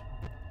left.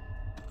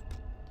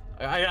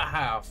 I got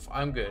half.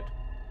 I'm good.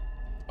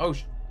 Oh,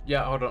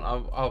 Yeah, hold on.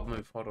 I'll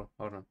move. Hold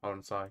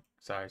on. Sorry.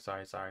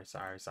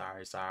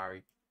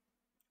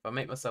 If I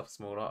make myself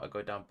smaller, I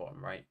go down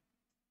bottom right.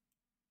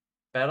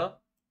 Better?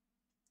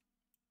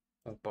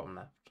 Or bottom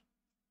left?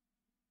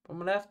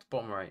 Bottom left,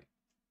 bottom right.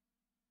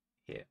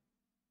 Here.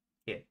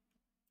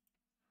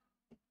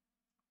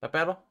 That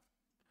better?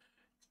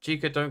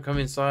 Chica, don't come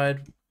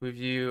inside with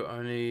you.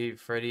 Only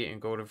Freddy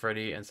and Golden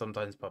Freddy and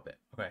sometimes Puppet.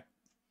 Okay.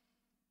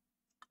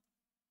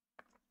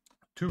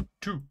 Two.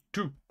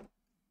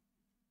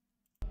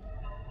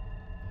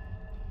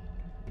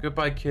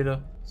 Goodbye,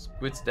 killer.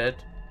 Squid's dead.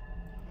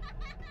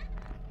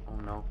 Oh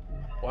no.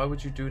 Why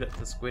would you do that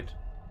to Squid?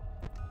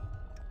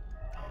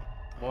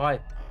 Why?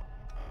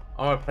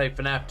 I want to play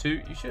Fnaf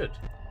 2. You should.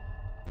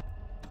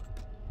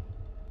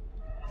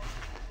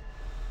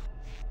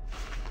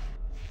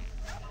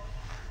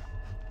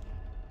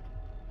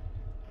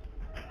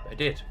 I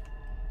did.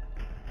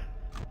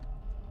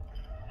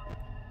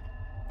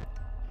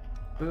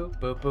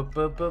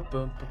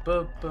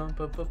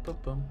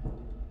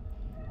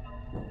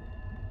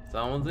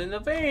 Someone's in the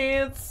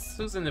vents.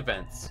 Who's in the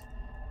vents?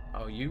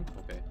 Oh, you?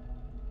 Okay.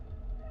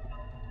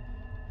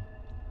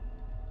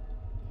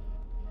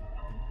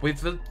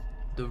 With the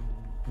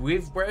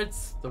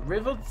rivers? The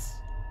rivers?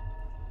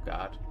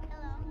 God.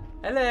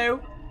 Hello.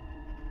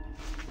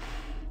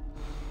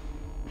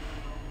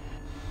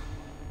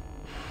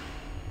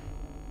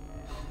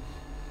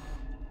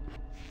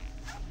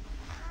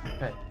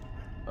 Okay.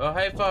 Oh,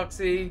 hey,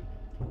 Foxy.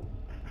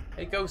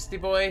 Hey, Ghosty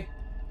boy.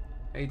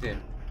 How you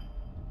doing?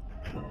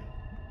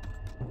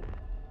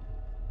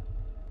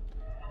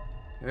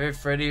 Hey,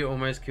 Freddy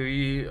almost killed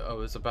you. I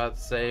was about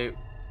to say.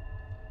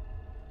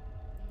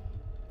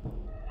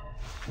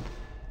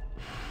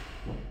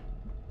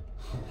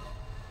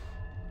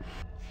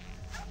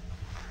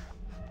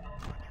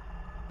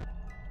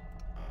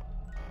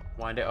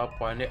 Wind it up,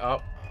 wind it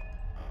up.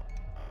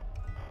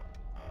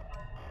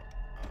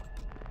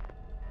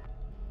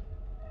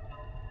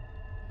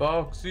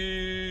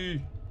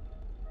 Foxy!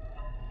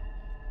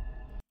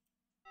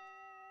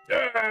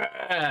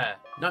 Yeah!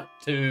 Not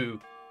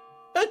two.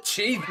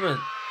 Achievement!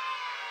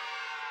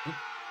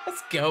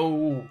 Let's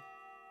go!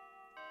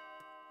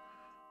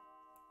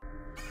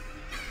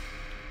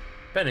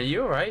 Ben, are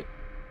you alright?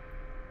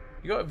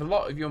 You got a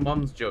lot of your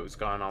mum's jokes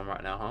going on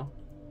right now, huh?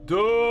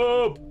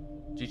 Dub!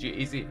 GG,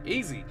 easy,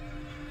 easy!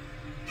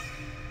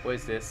 What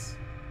is this?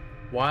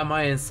 Why am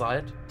I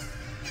inside?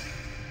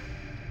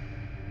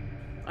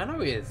 I know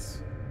he is.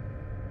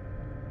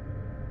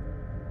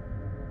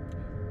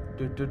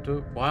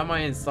 Why am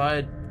I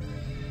inside?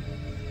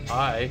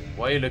 Hi,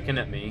 why are you looking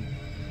at me?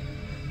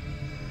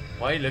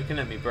 Why are you looking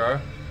at me, bro?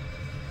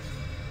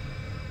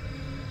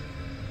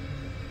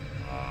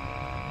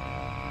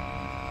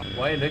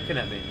 Why are you looking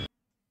at me?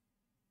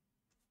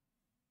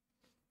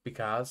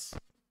 Because.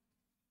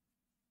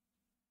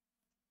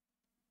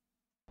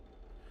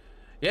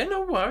 Yeah,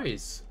 no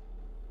worries.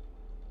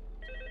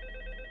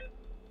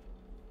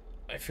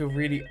 I feel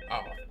really.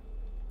 Oh,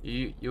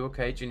 you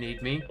okay? Do you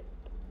need me?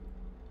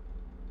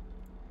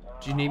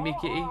 Do you need me,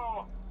 Kitty?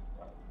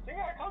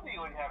 Yeah, I told you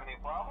wouldn't have any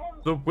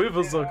problems. The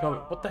withers are coming.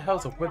 What the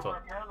hell's a wither?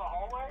 Repair the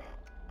hallway?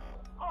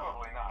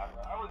 Probably not.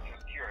 I was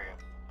just curious.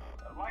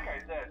 Like I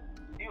said,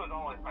 he was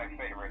always my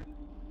favorite.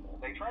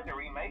 They tried to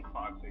remake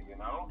Foxy, you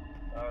know?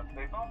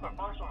 They thought the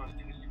first one was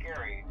too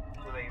scary,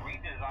 so they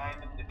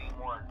redesigned him to be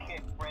more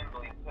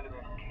kid-friendly and put him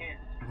in kids.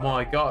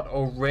 My God,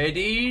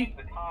 already?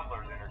 The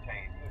toddlers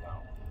entertained, you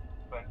know.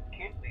 But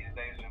kids these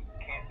days just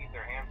can't keep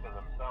their hands to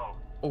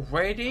themselves.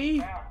 Already?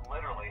 Staff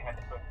literally had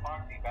to put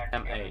Foxy back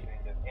together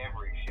into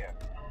every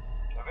shift.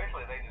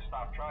 Eventually, they just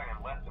stopped trying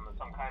and left him as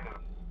some kind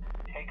of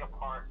take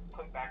apart,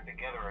 put back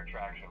together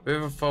attraction.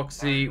 With a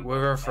Foxy,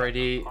 with a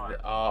Freddy.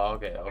 Oh,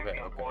 okay.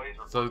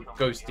 So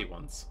ghosty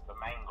ones. The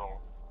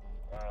Mangle.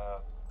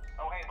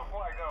 Oh, hey,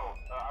 before I go,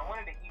 I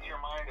wanted to ease your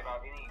mind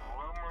about any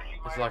rumors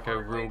you might It's like have a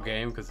heard real lately.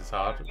 game because it's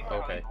hard. You know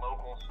how Okay. these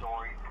local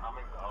stories come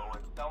and go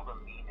and seldom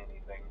mean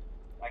anything.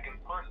 I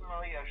can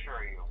personally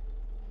assure you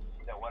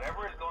that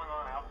whatever is going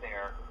on out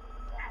there,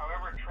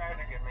 however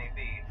tragic it may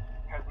be,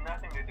 has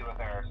nothing to do with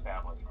our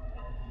establishment.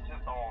 It's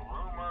just all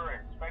rumor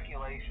and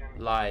speculation.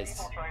 Lies.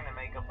 People trying to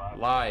make a buck.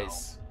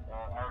 Lies.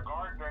 Our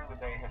guard during the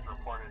day has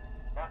reported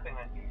nothing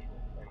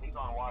unusual, and he's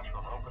on watch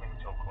from opening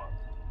till close.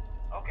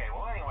 Okay,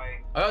 well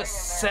anyway. I got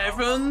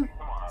 7?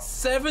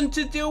 7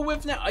 to deal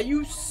with now? Are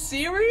you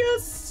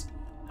serious?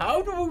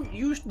 How do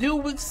you deal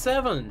with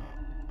 7?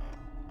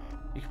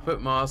 You can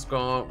put mask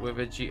on with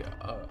a G.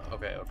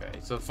 Okay.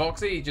 So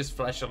Foxy, you just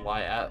flash a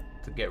light at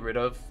to get rid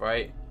of,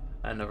 right?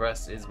 And the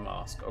rest is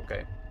mask.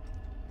 Okay.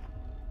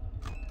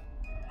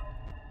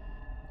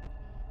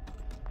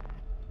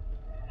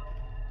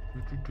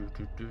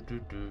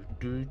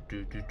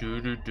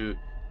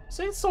 This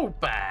ain't so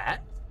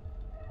bad,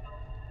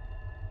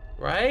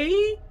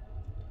 right?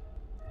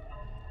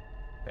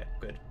 Okay,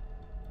 good.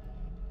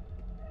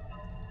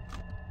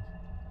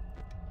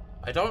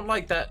 I don't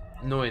like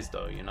that noise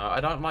though, you know?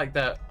 I don't like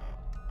that.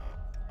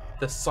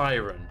 The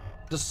siren.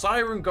 The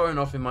siren going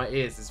off in my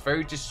ears is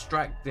very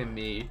distracting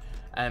me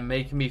and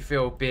making me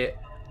feel a bit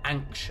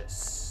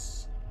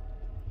anxious?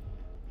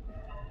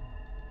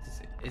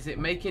 Is it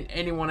making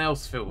anyone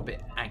else feel a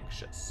bit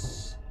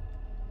anxious?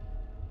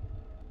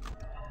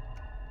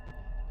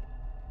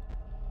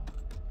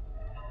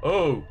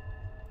 Oh.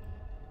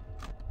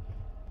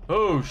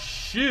 Oh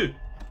shit.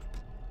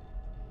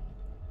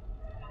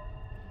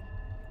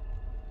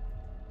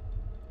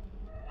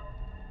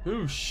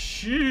 Oh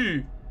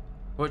shit.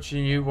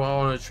 Watching you while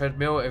on a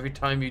treadmill every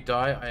time you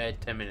die, I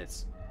had 10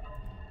 minutes.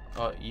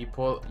 Oh, you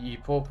poor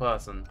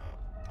person.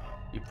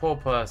 You poor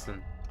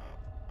person.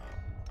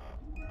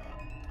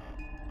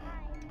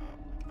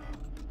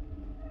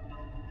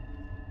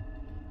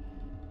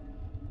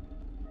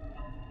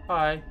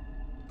 Hi.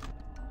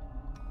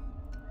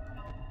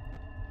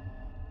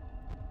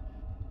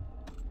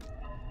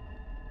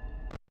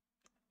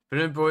 If an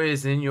employee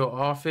is in your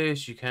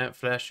office, you can't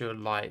flash your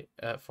light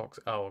at Fox.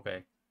 Oh,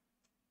 okay.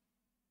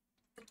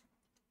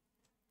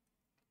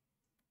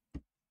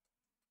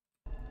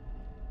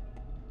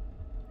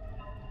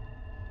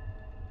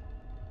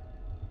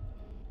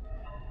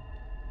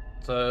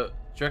 So, do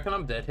you reckon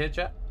I'm dead here,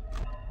 chat?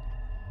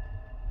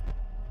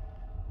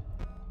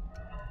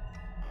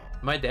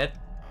 Am I dead?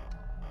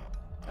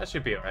 That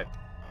should be alright.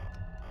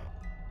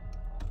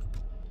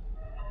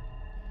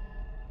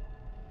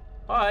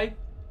 Hi.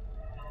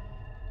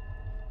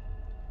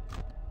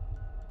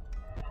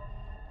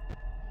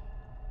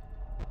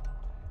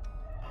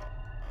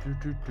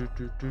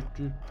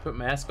 Put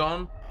mask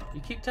on?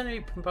 You keep telling me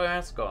to put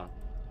mask on,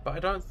 but I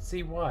don't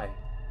see why.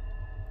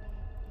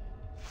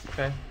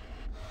 Okay.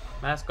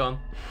 Mask on.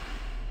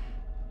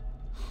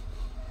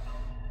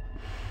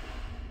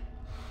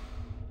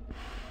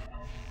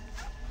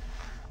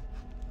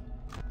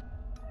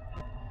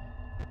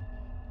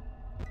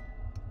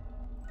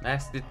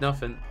 Mask did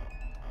nothing.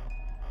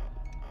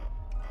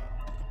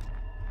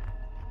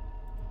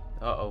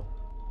 Uh-oh.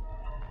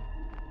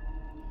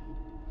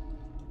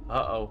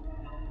 Uh-oh.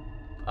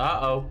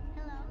 Uh-oh.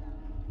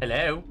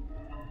 Hello.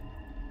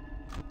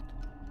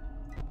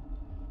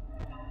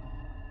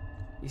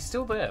 He's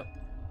still there.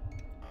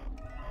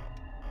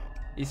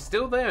 He's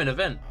still there in a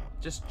vent.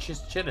 Just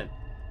chilling.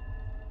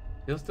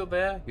 You're still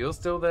there? You're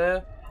still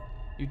there?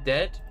 You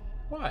dead?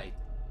 Why?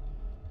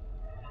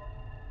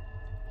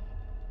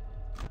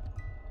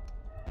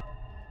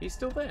 He's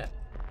still there.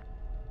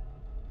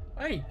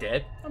 I ain't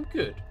dead. I'm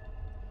good.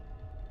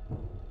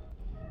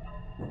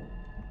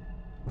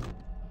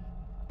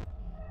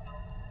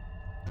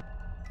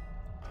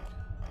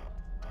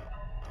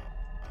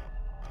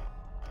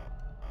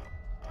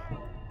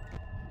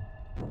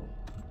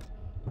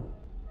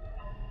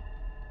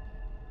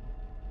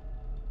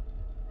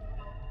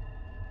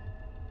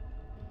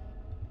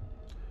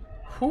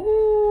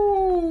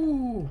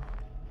 Whoo!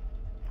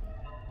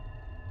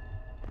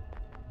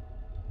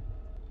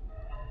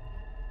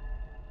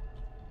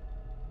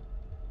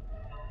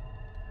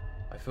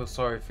 I feel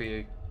sorry for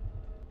you.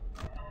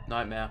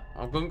 Nightmare.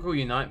 I'm gonna call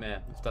you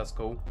Nightmare, if that's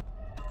cool.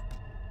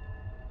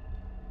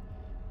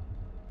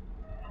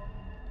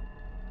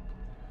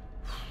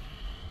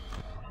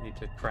 Need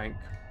to crank.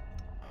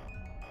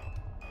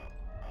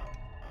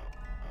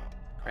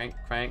 Crank,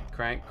 crank,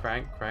 crank,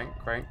 crank, crank,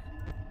 crank.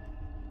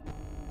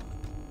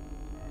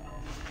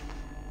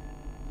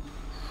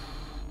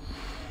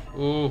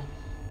 Ooh.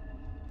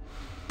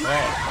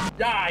 Oh.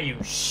 Ah, you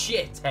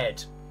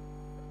shithead.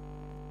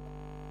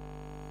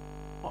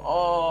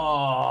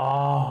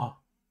 Oh.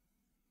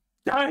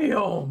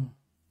 Damn.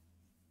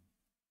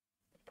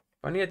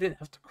 If only I didn't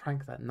have to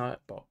crank that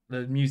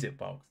the music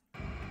box.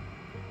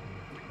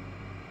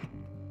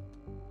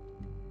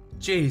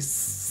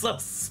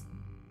 Jesus.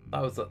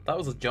 That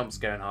was a jump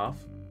scare and a half.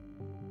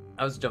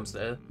 That was a jump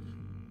scare.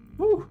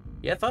 Woo.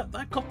 Yeah,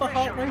 that got the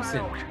heart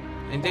racing.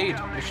 Indeed,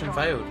 mission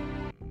failed.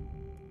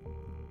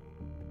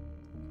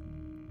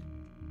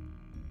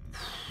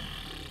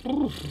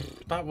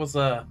 That was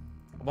a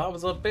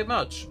bit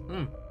much.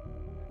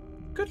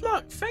 Good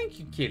luck. Thank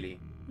you, Killy.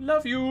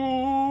 Love you.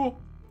 Oh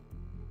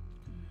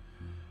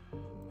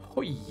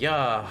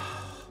yeah.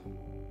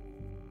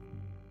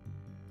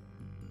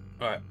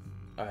 Alright.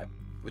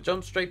 We'll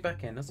jump straight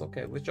back in. That's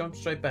okay. We'll jump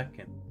straight back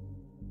in.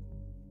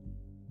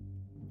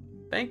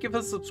 Thank you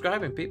for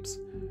subscribing, peeps.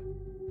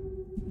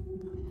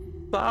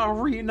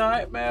 Sorry,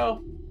 Nightmare.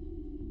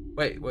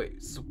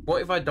 Wait. So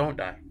what if I don't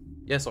die?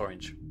 Yes,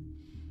 Orange.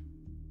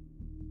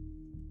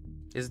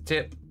 Here's a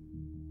tip.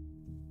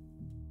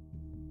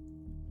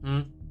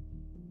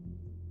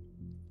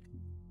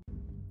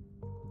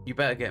 You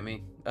better get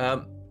me.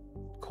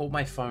 Call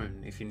my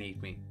phone if you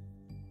need me.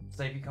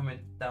 Say if you're coming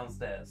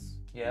downstairs.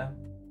 Yeah?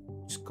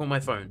 Just call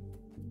my phone.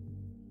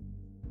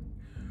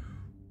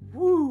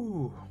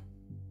 Woo!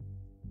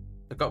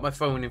 I got my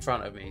phone in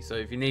front of me, so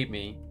if you need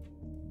me.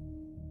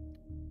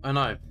 I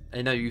know,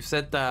 you've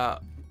said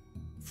that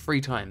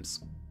 3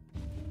 times.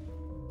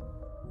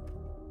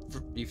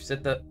 You've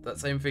said that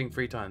same thing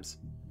 3 times.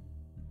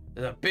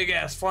 There's a big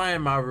ass fly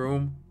in my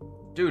room.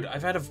 Dude,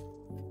 I've had a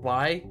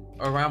fly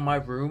around my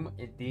room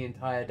the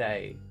entire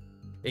day.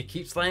 It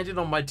keeps landing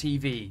on my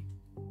TV.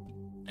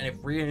 And it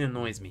really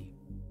annoys me.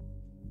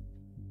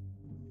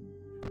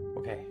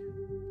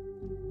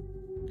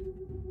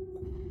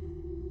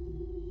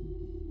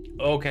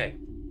 Okay.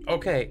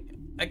 Okay.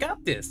 I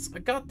got this. I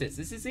got this.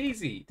 This is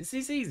easy. This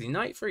is easy.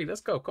 Night 3.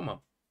 Let's go. Come on.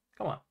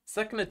 Come on.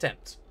 Second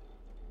attempt.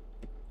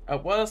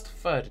 At worst,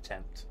 third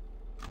attempt.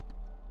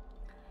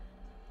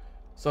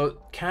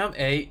 So, Cam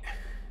 8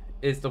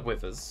 is the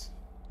Withers,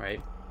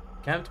 right?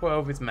 Cam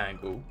 12 is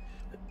Mangle.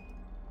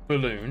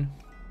 Balloon.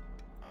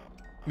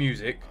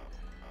 Music.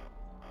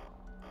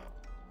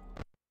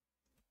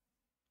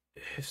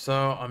 If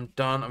so, I'm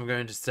done. I'm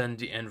going to send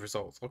the end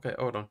results. Okay,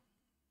 hold on.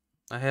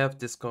 I have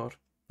Discord.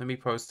 Let me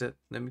post it.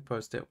 Let me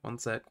post it. One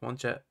sec. One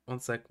chat.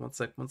 One sec. One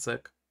sec. One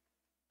sec.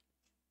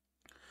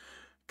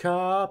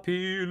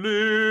 Copy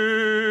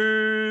link.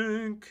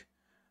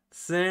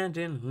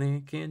 Sending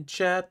link in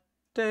chat.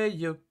 There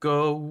you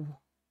go.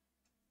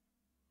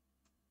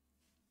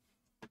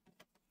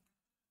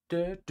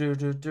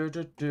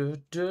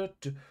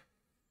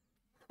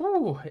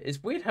 Ooh,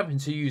 it's weird having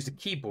to use the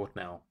keyboard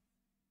now.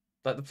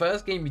 Like the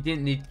first game you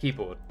didn't need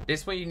keyboard.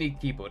 This one you need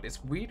keyboard.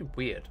 It's weird.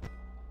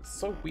 It's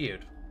so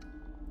weird.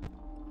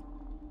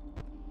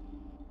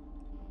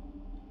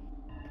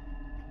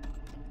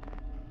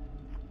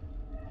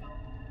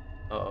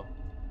 Uh-oh.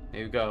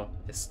 Here we go.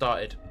 It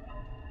started.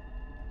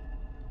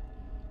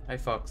 Hey,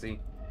 Foxy.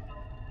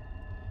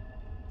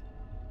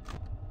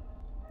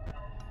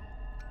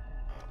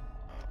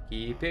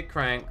 Keep it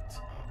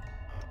cranked.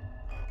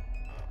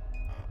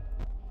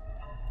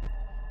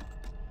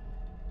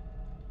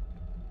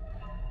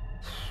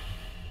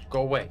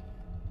 Go away.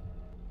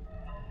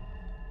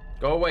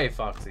 Go away,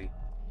 Foxy.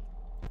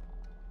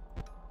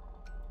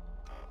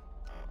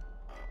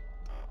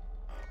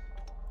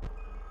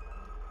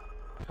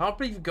 I can't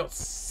believe you've got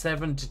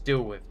 7 to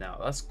deal with now.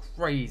 That's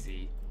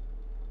crazy.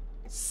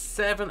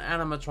 7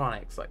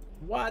 animatronics. Like,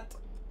 what?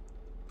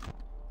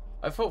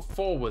 I thought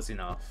 4 was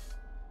enough.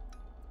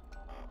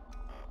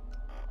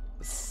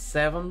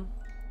 7?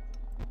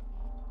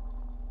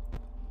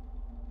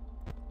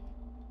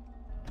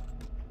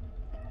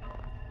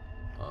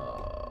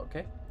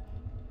 Okay.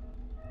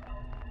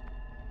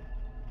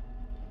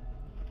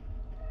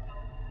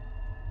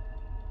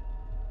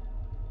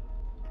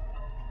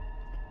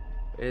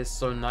 It's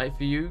so night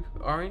for you,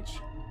 Orange?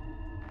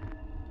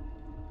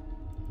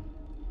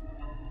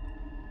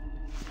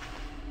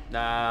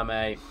 Nah,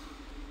 mate.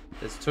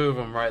 There's 2 of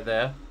them right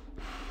there.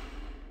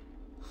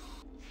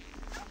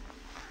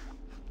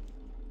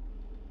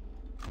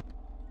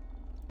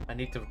 I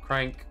need to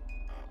crank.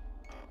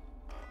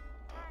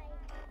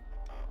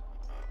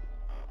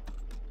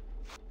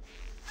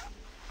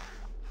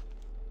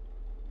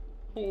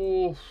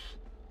 Oof.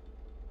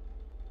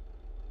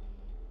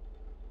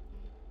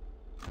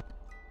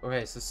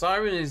 Okay, so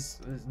siren is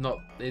not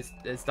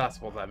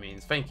that's what that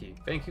means. Thank you.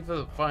 Thank you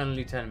for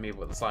finally telling me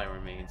what the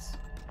siren means.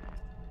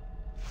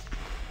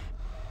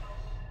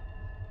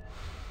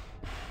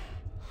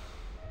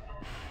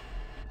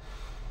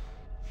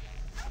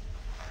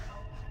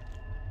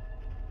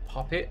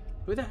 Puppet?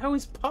 Who the hell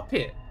is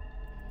Puppet?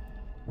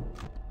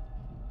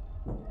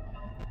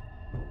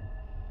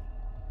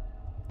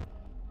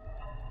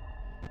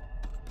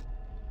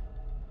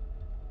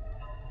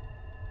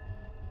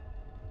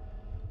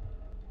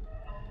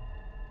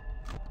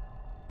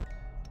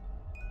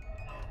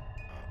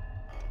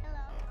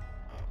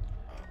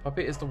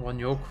 Puppet is the one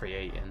you're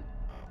creating.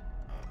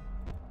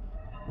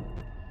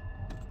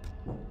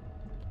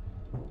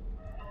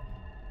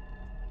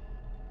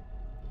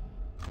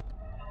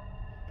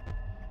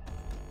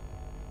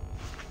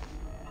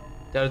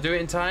 Did I do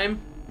it in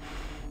time?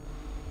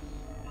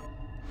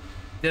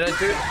 Did I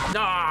do it?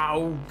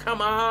 No!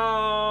 Come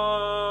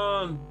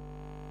on!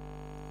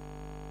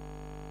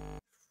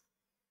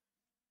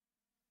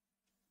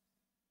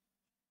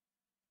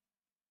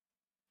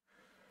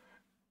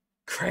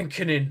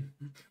 Cranking in.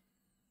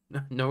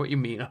 I know what you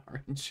mean,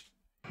 Orange.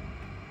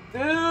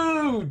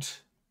 Dude!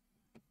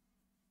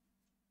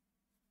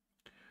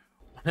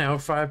 1 hour,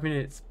 5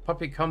 minutes.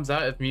 Puppet comes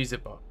out of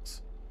music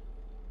box.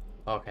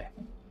 Okay.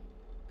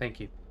 Thank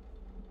you.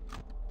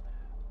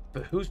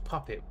 But who's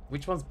Puppet?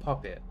 Which one's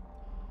Puppet?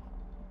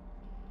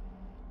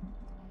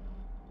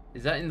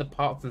 Is that in the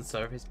parts and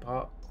service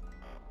part?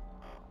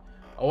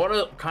 I want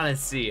to kind of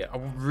see it. I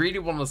really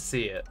want to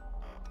see it.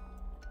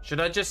 Should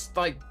I just,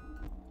 like,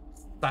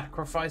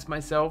 sacrifice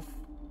myself?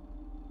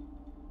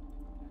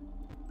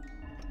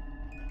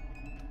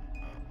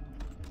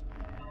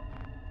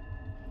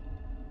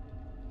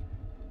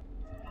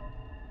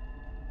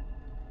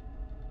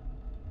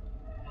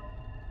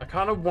 I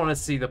kind of want to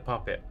see the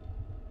puppet.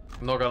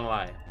 I'm not gonna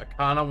lie. I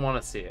kind of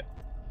want to see it.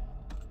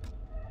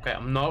 Okay,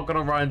 I'm not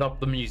gonna round up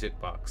the music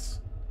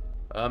box.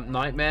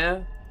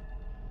 Nightmare,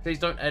 please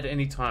don't add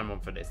any time on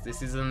for this.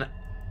 This is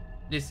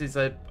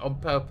a on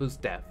purpose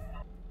death.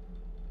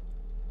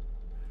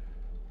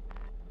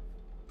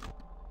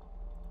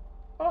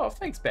 Oh,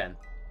 thanks, Ben.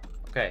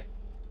 Okay,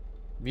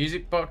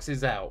 music box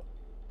is out.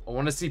 I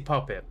want to see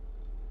puppet.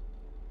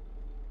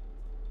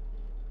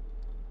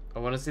 I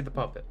want to see the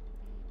puppet.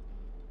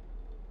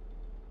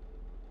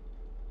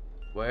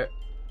 Where?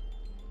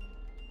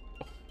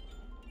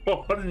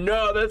 Oh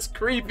no, that's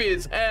creepy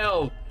as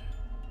hell.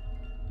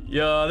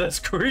 Yeah, that's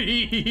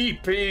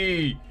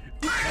creepy.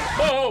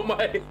 Oh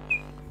my.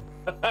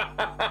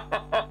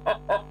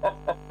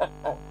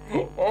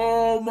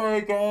 Oh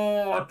my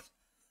god.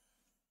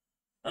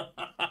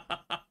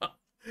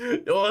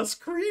 Oh, that's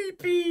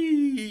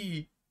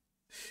creepy.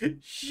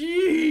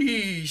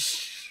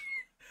 Sheesh.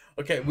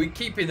 Okay, we're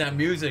keeping that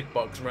music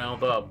box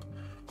round up.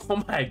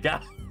 Oh my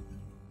god.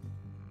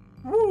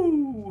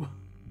 Woo.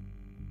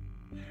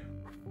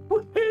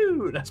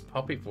 Woohoo. That's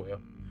Poppy for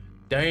you.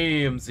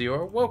 Damn,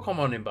 Zero. Welcome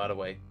on in, by the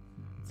way.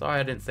 Sorry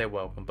I didn't say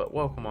welcome, but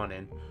welcome on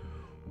in.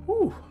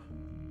 Whew.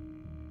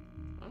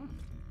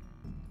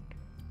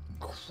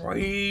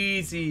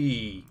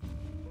 Crazy.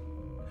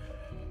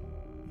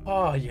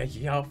 Oh,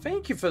 yeah.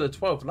 Thank you for the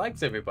 12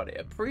 likes, everybody.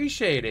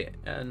 Appreciate it.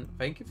 And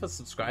thank you for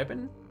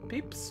subscribing,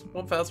 peeps.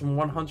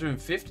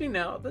 1,150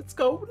 now. Let's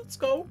go.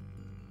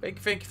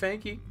 Thank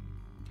you.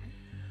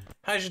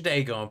 How's your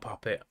day going,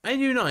 Puppet?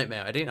 And you,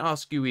 Nightmare. I didn't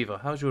ask you either.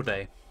 How's your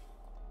day?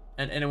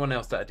 And anyone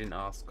else that I didn't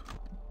ask.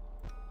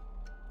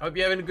 Hope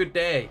you're having a good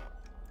day.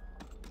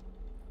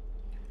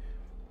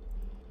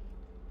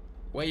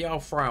 Where y'all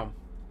from?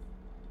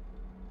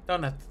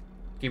 Don't have to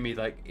give me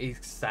like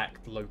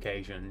exact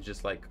location,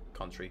 just like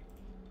country.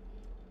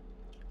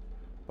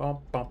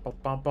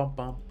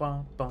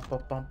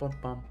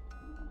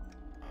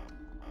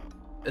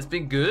 It's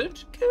been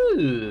good?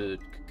 Good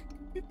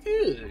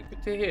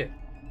to hear.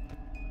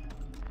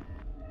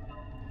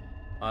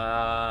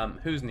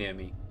 Who's near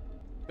me?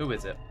 Who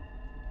is it?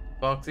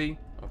 Foxy?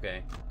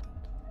 Okay.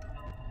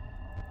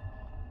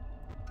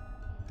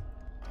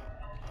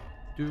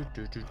 Do.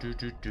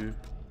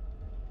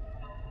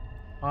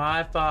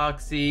 Hi,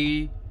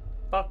 Foxy.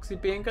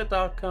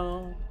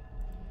 FoxyBingo.com.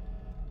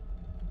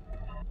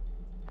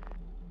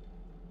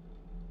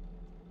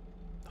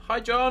 Hi,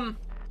 John.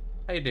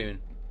 How you doing?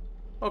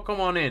 Oh,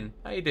 come on in.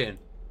 How you doing?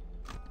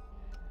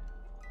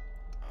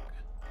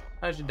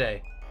 How's your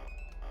day?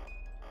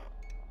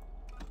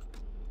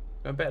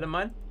 Going better than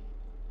mine?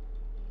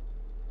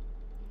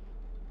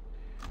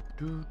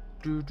 Do.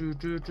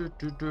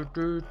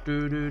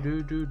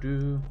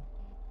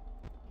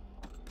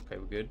 Okay,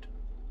 we're good.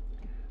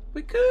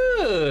 We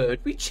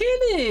good. We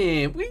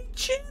chilling.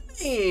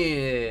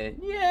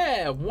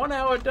 Yeah, 1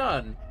 hour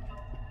done.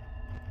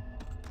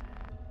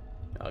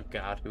 Oh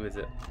God, who is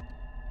it? I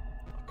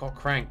got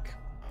Crank.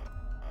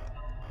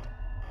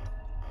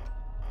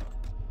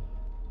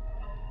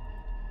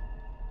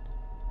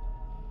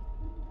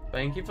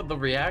 Thank you for the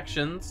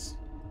reactions.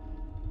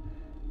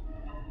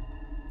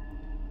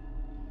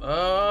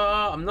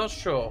 I'm not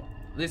sure.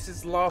 This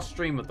is the last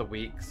stream of the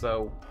week,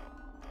 so.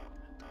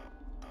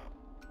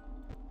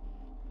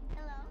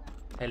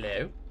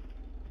 Hello.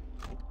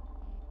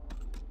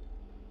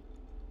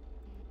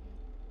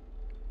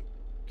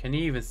 Can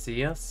you even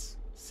see us?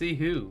 See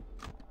who?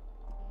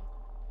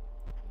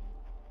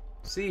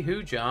 See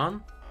who,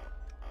 John?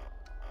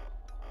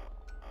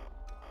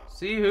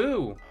 See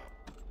who?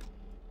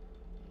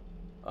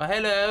 Oh,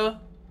 hello.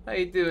 How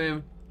you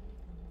doing?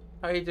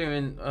 How you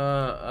doing?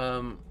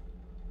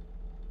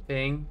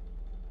 Thing.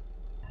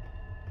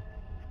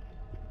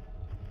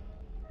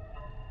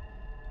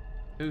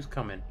 Who's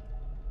coming?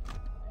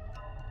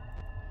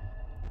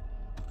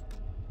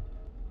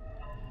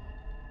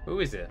 Who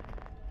is it?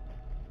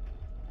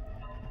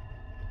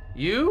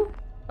 You?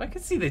 I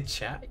can see the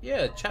chat.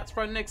 Yeah, chat's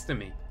right next to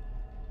me.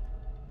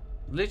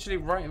 Literally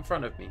right in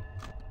front of me.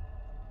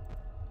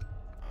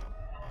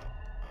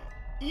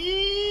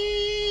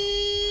 Eeeeee!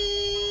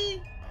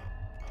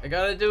 I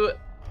gotta do it.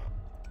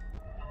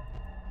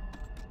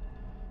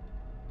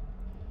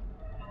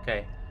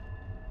 Okay.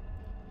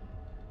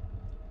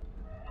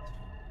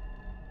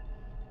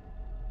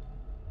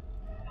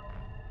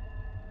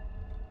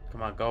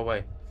 Come on, go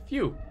away.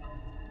 Phew.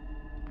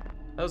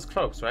 That was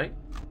close, right?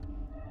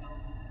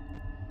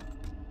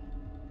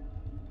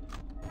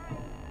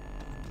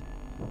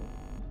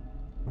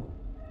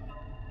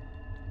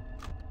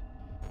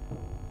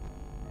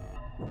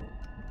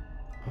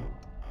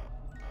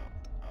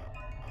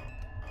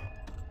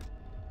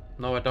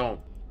 No, I don't.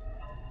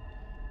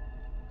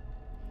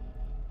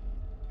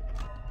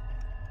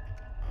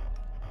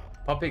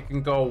 Puppet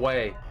can go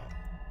away.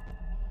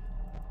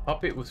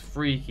 Puppet was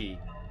freaky.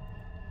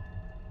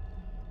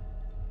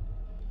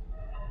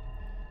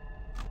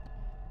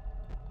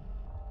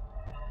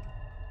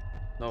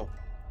 No.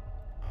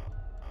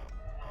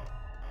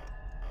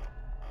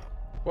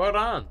 Well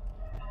done.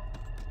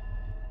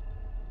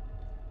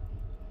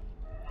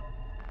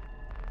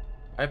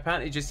 I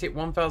apparently just hit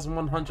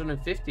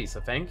 1,150, so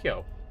thank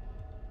you.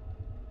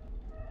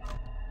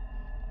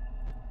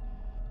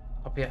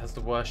 Puppet has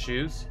the worst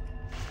shoes.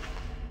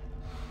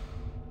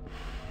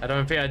 I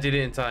don't think I did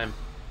it in time.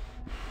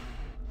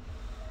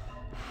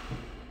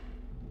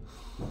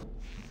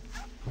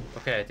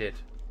 Okay, I did.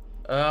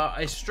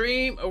 I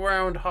stream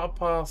around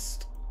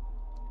 8:30.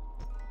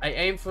 I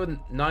aim for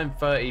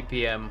 9:30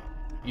 p.m.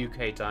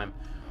 UK time,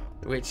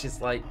 which is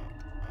like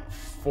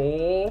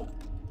 4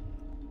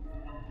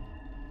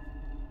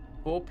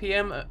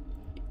 p.m.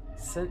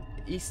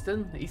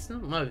 Eastern?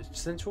 No,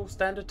 Central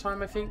Standard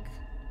Time, I think.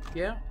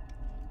 Yeah,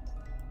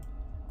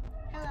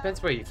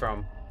 Depends where you're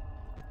from.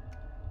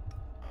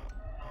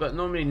 But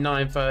normally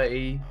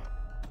 9:30,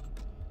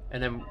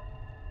 and then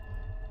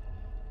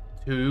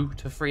 2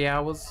 to 3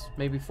 hours,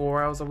 maybe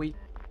 4 hours a week,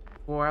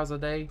 4 hours a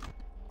day.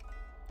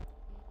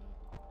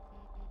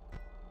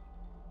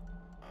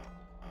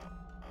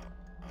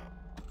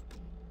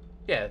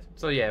 Yeah,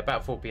 so yeah,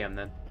 about 4 p.m.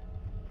 then.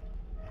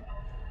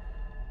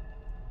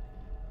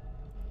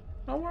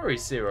 No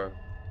worries, Zero.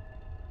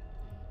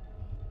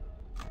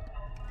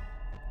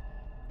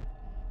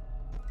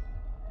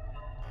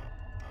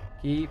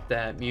 Keep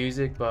that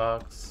music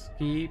box.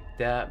 Keep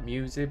that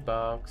music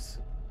box.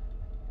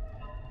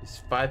 It's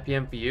 5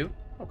 p.m. for you?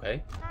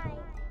 Okay. Hi.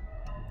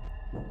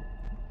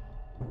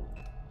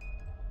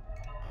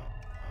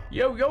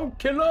 Yo, yo,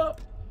 killer!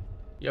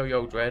 Yo,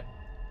 yo, Dread.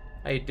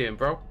 How you doing,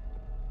 bro?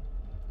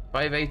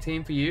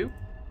 5:18 for you?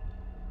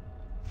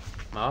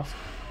 Mask.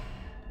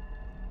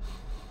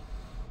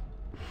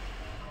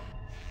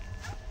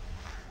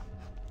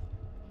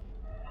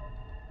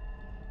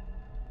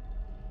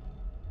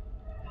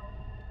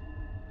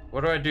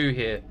 What do I do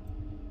here?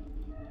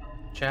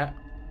 Chat?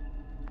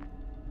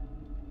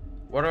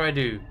 What do I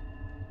do?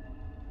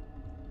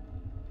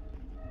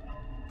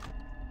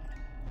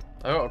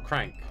 I got a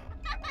crank.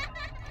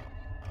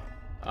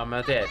 Am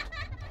I dead?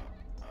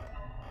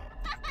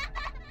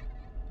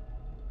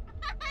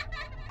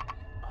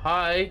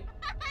 Hi?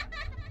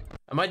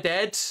 Am I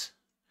dead?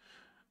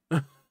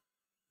 Am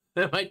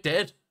I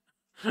dead?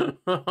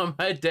 Am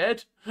I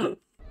dead?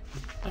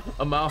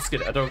 I'm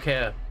asking, I don't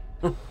care.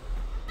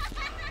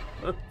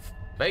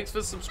 Thanks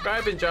for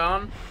subscribing,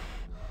 John.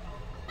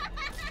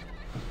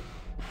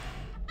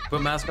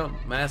 Put mask on.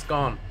 Mask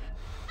on.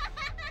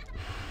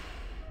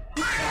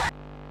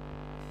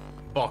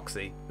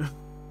 Boxy.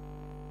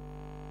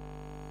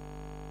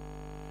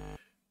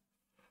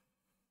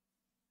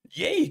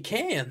 Yeah, you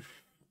can.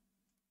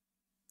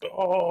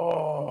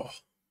 Oh.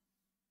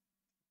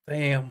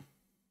 Damn.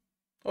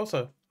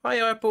 Also, hi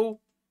Apple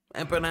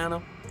and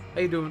Banana.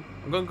 How you doing?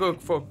 I'm gonna go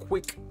for a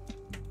quick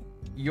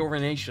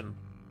urination.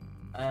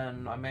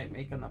 And I might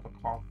make another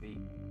coffee.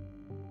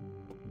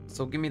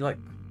 So give me like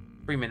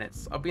 3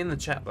 minutes. I'll be in the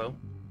chat though.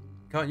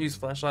 Can't use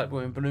flashlight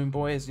when Balloon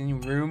Boy is in your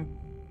room.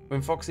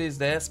 When Foxy is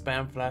there,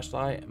 spam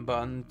flashlight and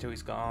button until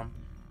he's gone.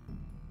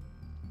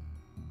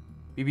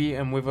 BB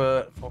and with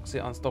a Foxy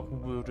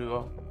unstoppable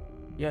duo.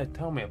 Yeah,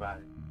 tell me about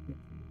it.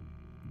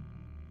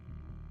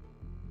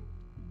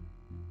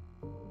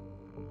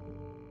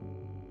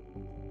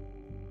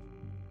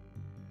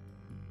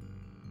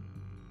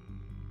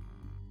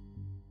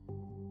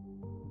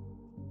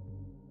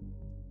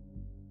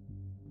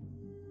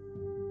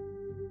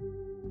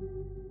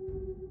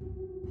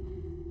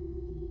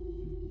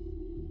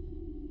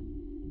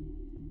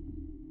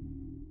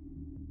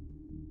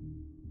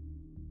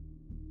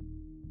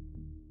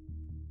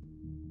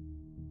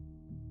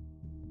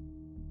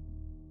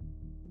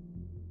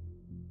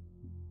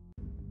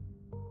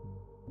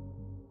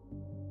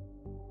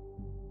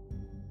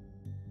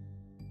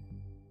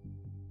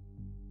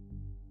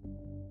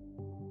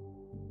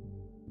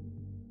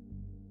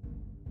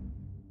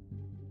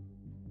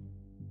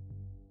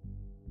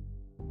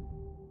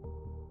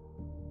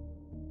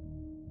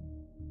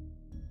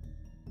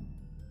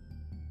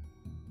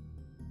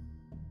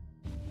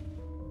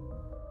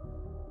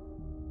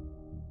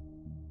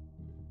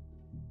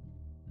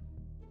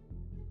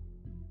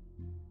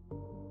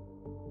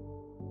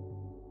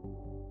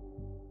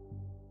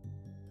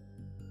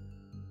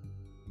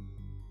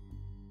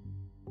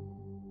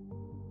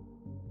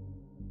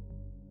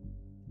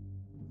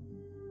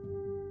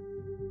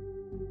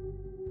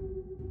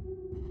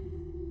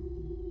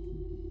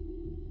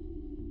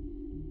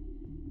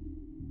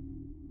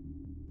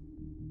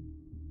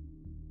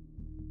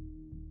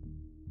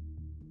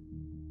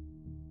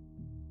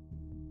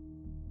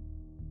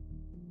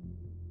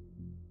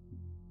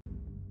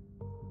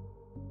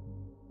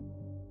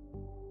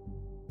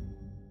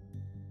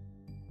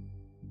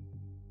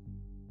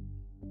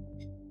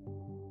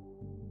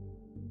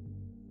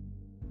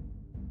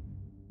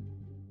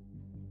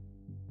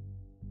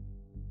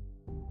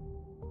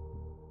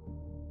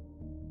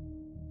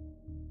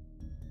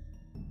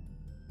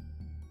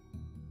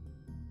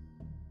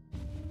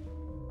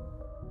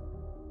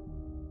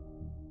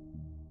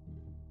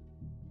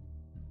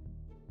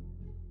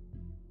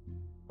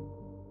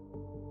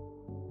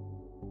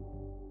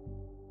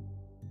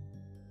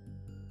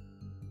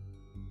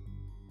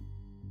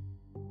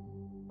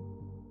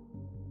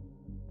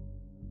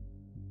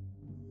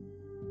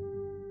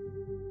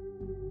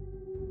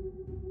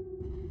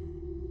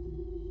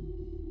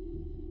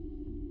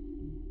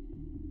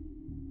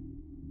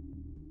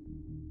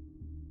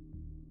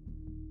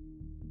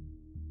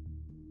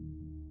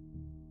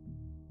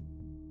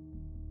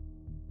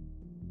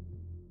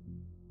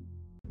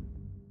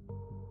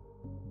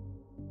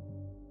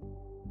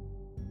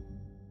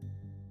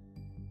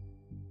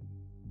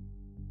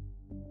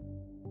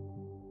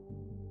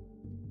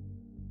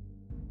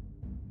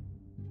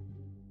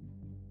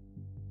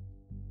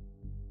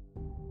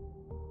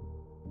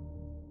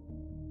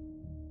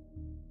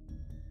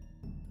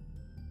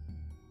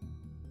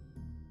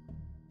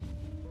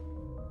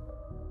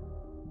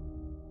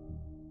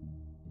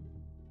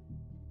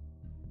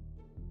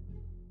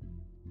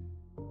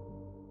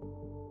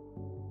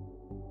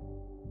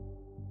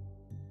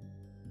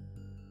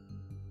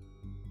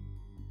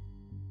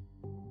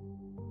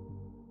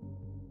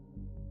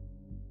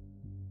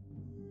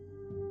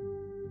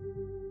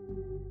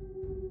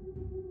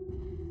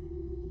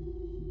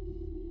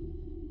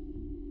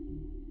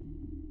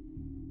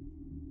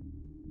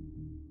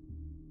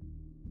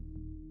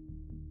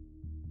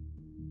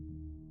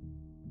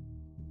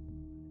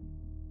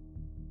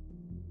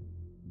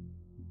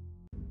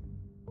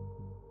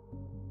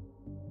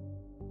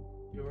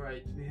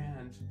 right to the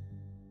hand.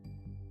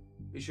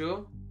 You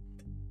sure?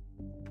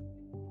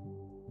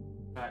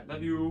 Right,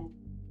 love you.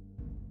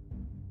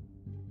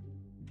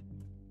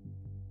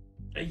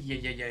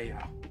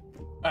 Yeah.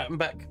 Alright, I'm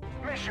back.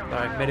 Mission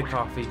Alright, made a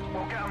coffee.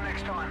 We'll get them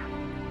next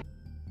time.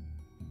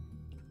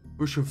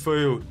 Mission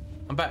failed.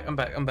 I'm back.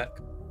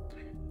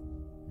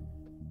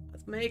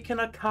 Let's making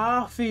a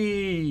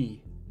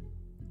coffee.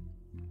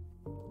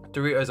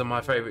 Doritos are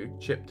my favorite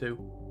chip too.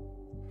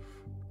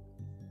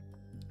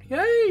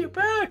 Yay, you're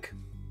back.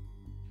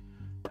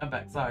 I'm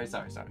back. Sorry.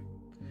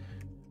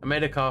 I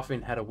made a coffee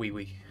and had a wee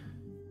wee.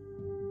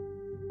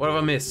 What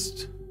have I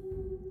missed?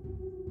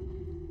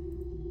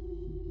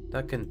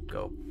 That can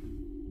go.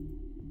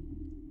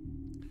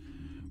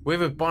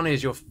 Wither Bonnie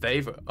is your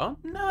favorite. Oh,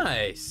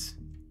 nice.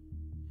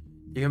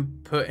 You can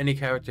put any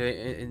character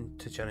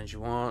into challenge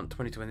you want.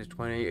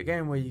 2020.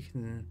 Again, where you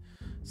can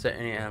set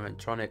any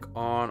animatronic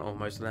on or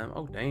most of them.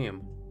 Oh,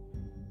 damn.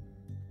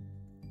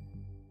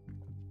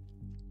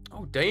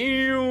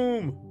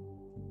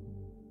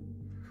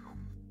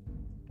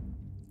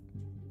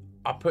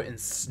 I put in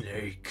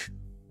Snake.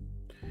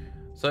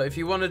 So if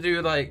you want to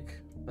do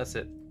like, that's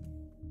it.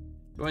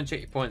 If you want to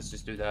check your points,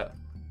 just do that.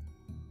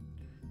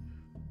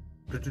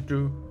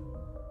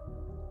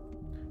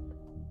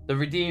 The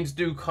redeems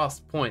do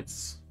cost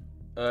points.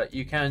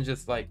 You can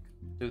just like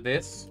do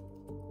this.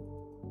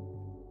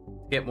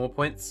 Get more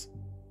points.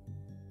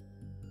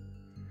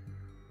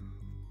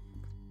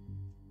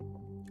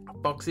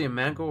 Foxy and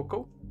Mango are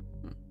cool.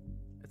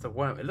 It's a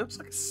worm. It looks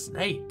like a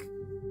snake.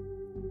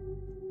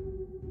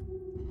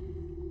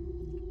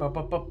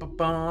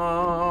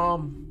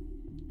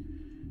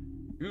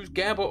 Use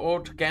gamble or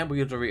to gamble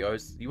your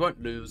Doritos. You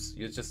won't lose.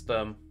 You're just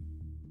you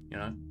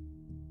know.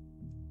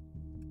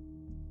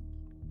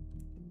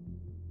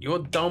 You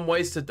want dumb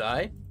ways to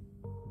die?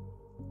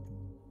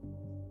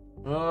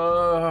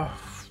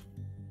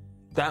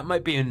 That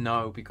might be a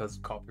no because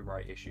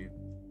copyright issue.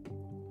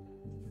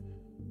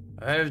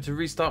 I have to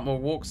restart my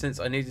walk since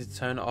I needed to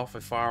turn off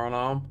a fire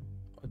alarm.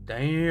 Oh,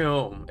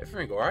 damn.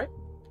 Everything alright?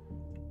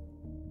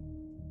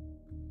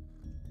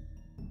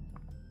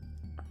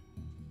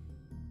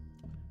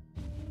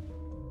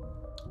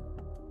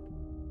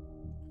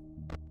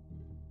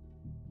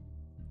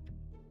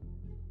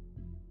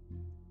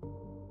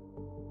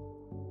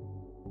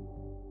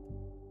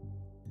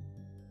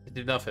 It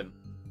did nothing.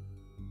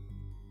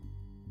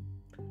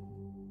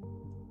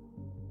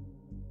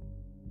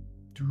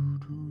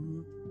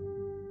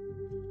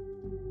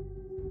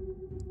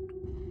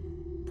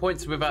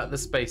 Points without the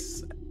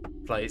space,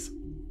 please.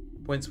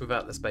 Points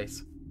without the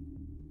space.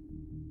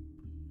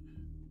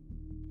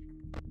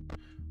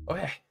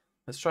 Okay,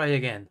 let's try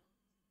again.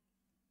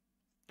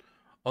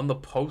 On the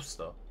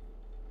poster.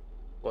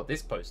 What,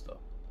 this poster?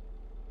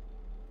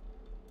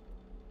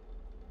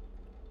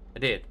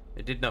 It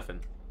did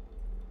nothing.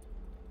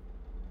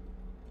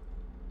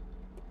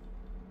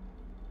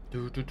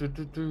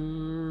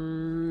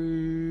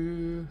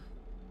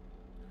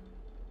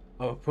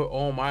 Oh, put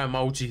all my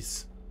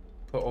emojis.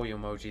 Put all your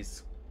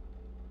emojis.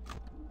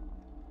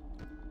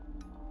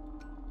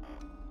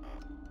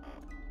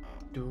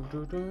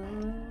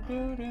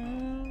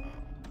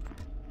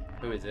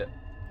 Who is it?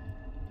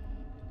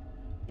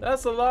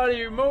 That's a lot of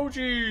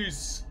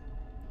emojis.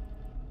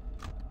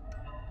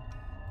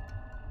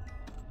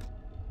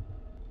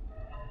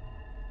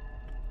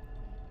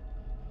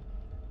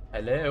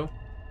 Hello.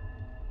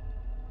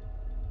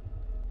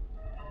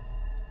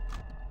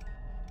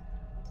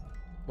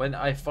 When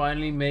I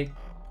finally make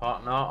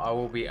partner, I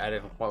will be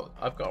adding. Well,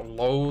 I've got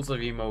loads of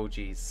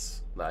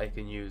emojis that I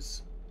can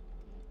use.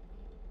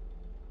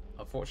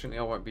 Unfortunately,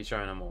 I won't be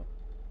showing them all.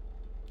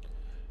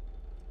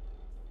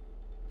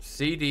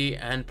 CD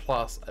and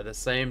plus at the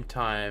same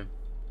time.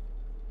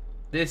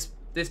 This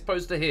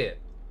poster here,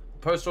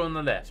 poster on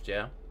the left,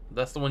 yeah,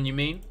 that's the one you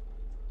mean.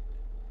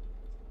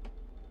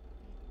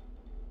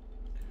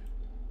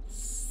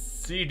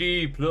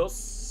 CD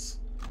plus.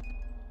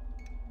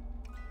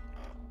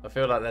 I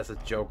feel like that's a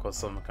joke of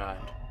some kind.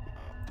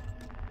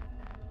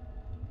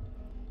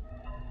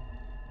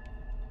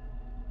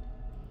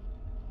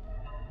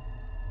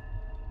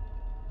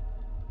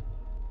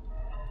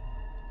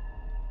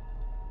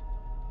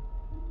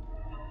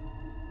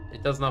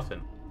 It does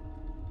nothing.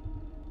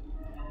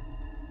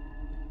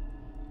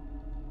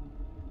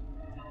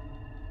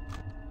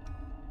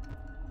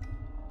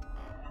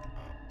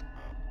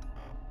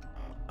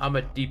 I'm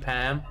a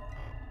D-Pam.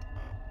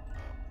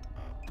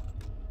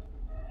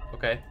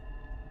 Okay.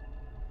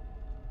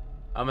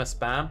 I'm a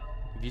spam.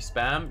 If you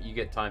spam, you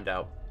get timed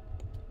out.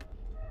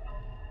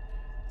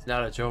 It's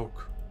not a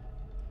joke.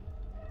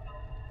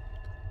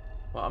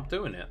 Well, I'm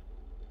doing it.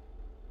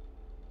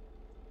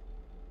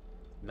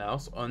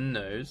 Mouse on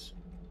nose.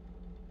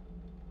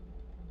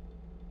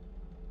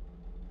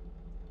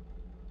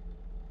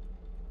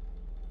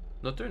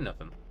 Not doing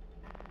nothing.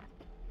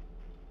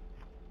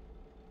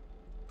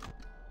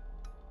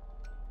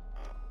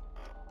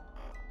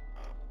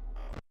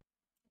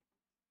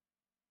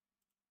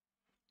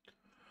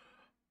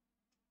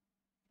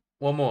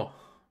 One more.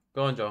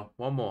 Go on, Joe.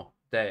 One more.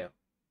 There.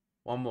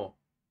 One more.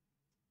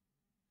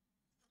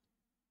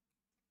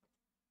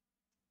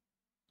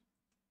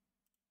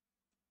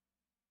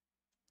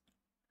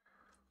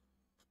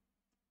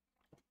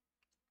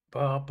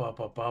 Ba ba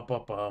ba ba ba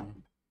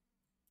bum.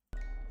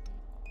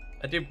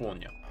 I did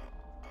warn you.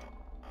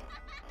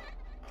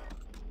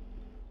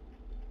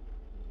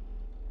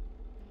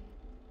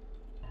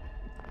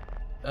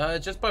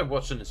 Just by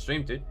watching the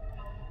stream, dude.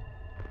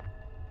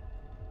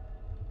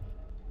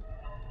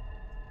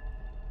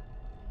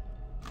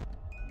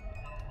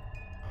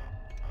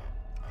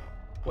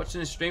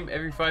 Watching the stream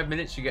every 5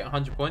 minutes, you get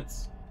 100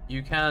 points.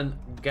 You can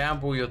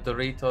gamble your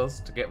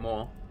Doritos to get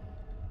more.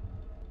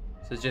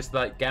 So just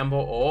like gamble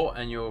all,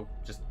 and you'll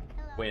just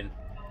win.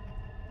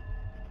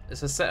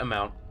 It's a set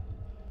amount.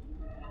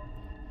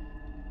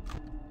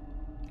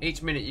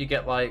 Each minute you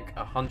get like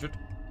 100.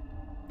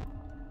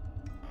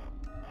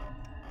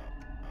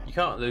 You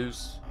can't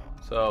lose,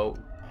 so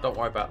don't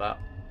worry about that.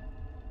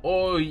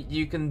 Or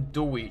you can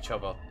duel each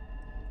other.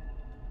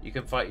 You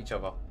can fight each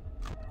other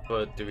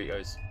for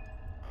Doritos.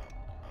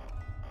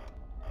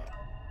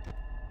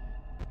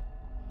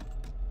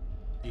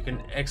 You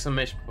can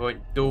exclamation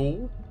point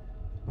duel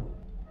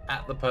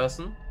at the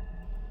person,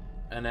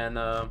 and then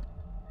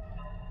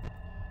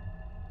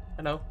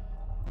hello.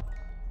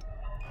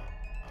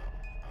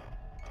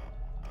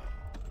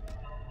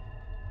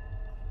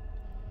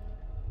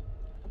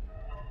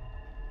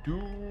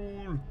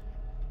 Duel.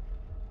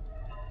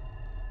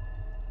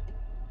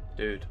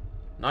 Dude,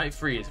 Night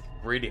 3 is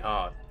really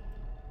hard.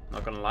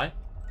 Not gonna lie.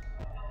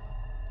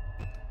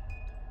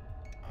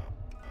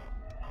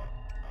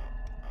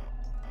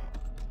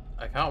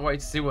 I can't wait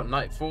to see what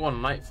Night 4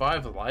 and Night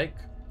 5 are like.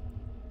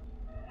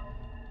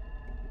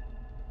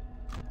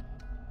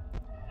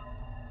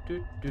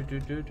 Did I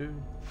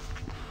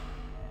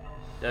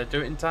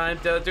do it in time?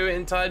 Did I do it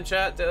in time,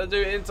 chat? Did I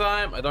do it in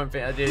time? I don't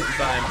think I did it in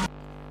time.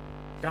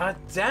 God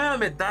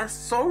damn it, that's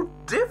so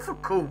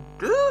difficult,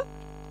 dude.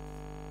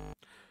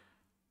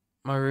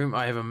 My room,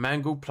 I have a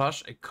Mangle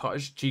plush, a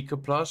Cottage Chica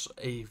plush,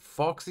 a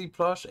Foxy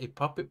plush, a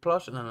Puppet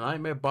plush, and a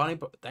Nightmare Bonnie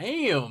plush.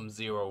 Damn,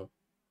 Zero.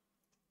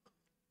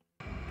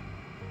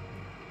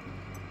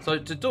 So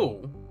to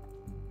duel,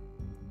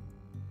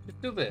 let's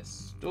do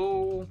this.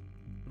 Duel,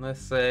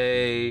 let's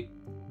say,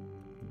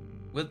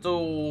 we'll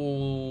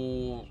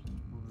duel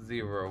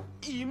 0.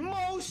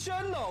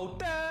 Emotional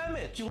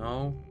damage.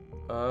 No,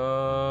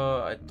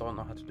 I don't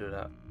know how to do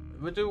that.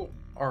 We'll do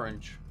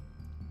orange.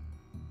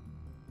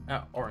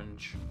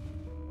 Orange.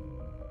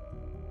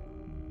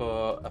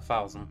 For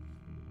 1,000.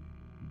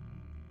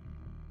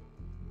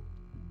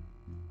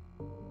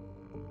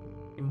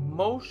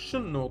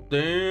 Emotional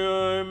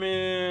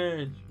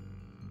damage.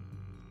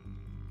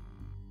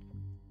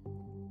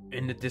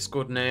 In the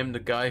Discord name, the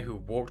guy who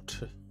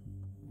walked.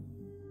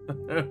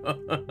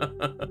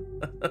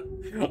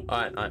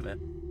 Alright, Nightmare.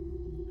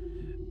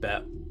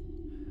 Bet.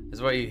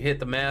 That's why you hit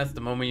the mask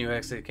the moment you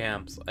exit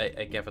camps.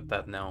 I get it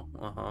that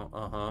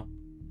now.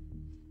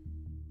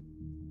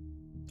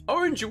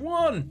 Orange, you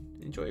won!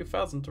 Enjoy your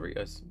 1,000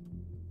 Doritos.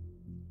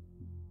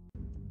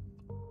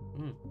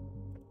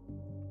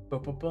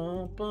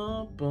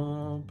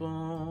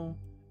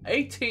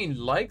 18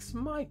 likes?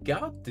 My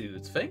god,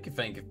 dudes. Thank you,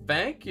 thank you,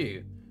 thank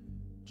you.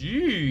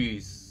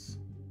 Jeez.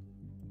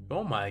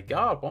 Oh my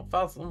god,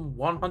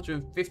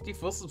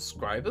 1,154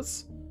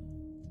 subscribers?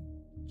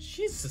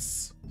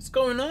 Jesus. What's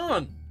going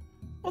on?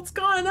 What's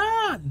going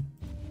on?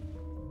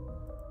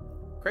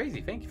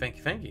 Crazy. Thank you, thank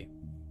you, thank you.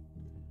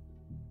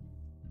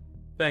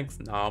 Thanks.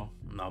 Nom.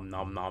 Nom,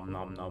 nom, nom,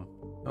 nom, nom.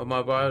 Oh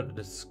my god,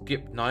 the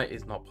skip night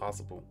is not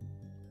possible.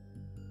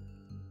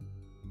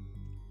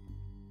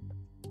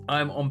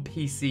 I'm on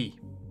PC.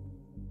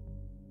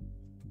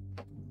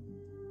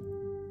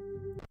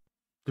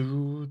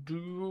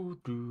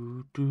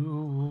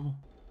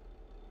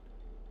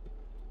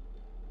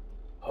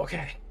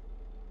 Okay.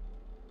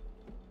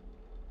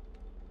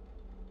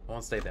 I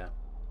won't stay there.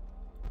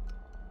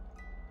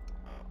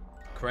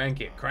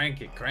 Crank it,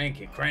 crank it, crank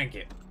it, crank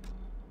it.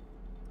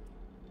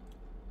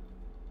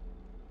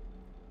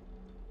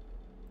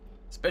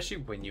 Especially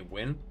when you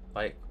win.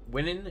 Like,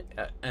 winning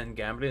and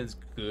gambling is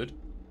good.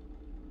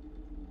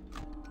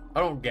 I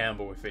don't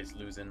gamble if it's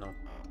losing though.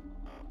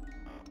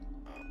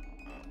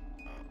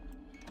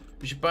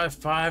 We should buy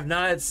 5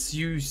 Nights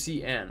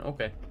UCN.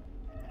 Okay.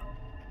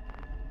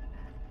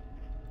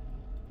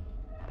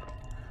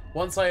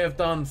 Once I have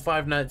done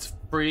 5 Nights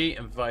 3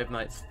 and 5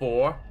 Nights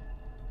 4.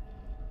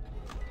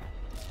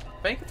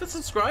 Thank you for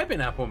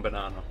subscribing, Apple and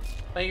Banana.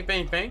 Thank you,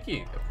 thank you, thank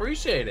you.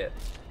 Appreciate it.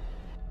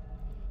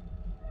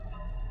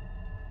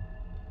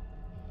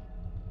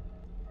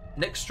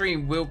 Next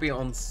stream will be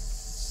on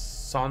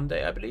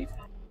Sunday, I believe.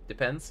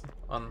 Depends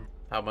on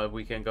how my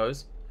weekend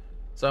goes.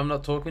 So I'm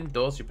not talking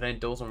doors. You're playing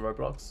doors on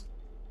Roblox.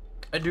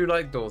 I do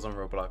like doors on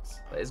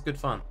Roblox. That is good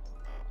fun.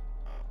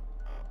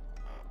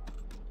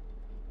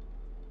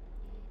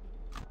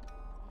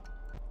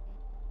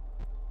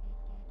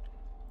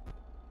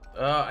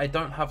 I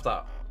don't have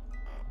that,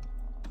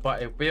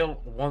 but I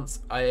will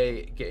once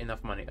I get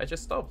enough money. I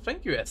just stopped.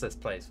 Thank you, SS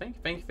Plays. Thank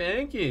you, thank you,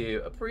 thank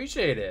you.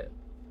 Appreciate it.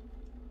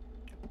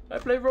 I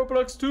play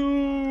Roblox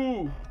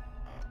too!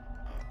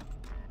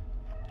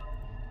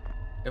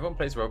 Everyone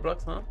plays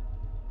Roblox, huh?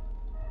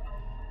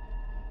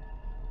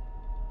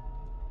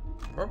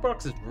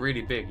 Roblox is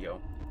really big,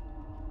 yo.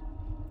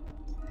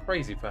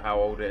 Crazy for how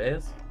old it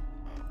is.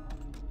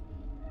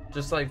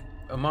 Just like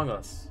Among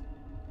Us.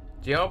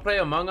 Do y'all play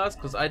Among Us?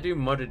 Because I do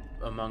modded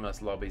Among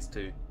Us lobbies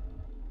too.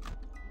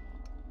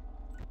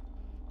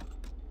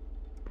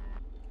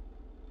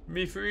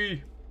 Me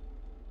free.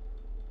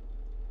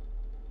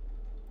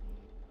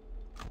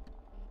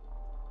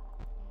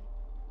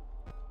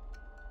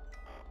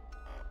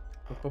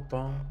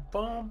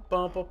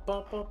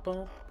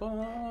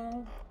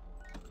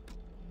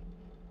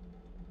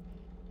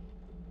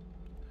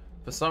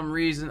 For some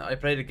reason, I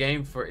played a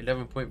game for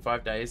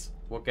 11.5 days.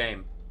 What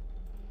game?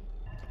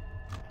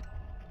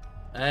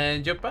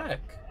 And you're back.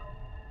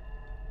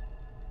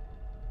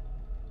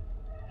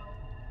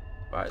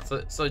 Right,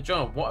 so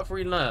John, what have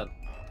we learned?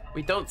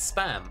 We don't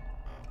spam.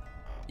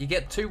 You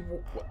get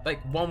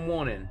one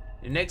warning.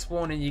 The next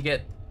warning you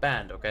get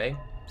banned, okay?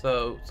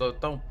 So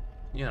don't,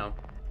 you know,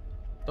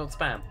 don't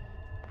spam.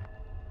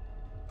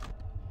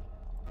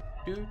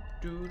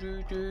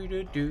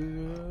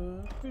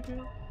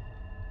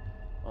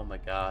 Oh my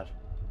god.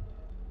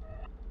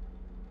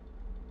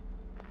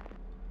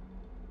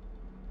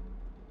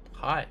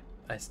 Hi.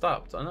 I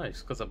stopped. I know, it's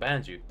because I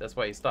banned you. That's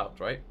why you stopped,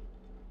 right?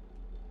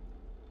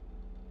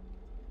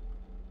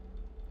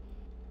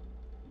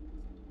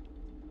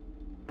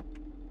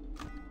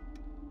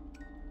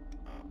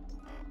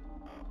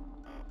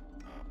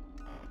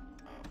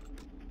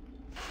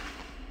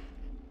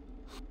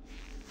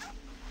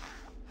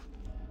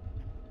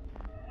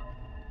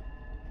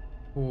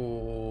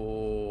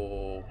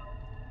 Oh.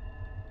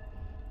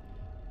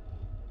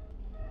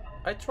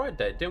 I tried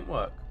that, it didn't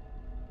work.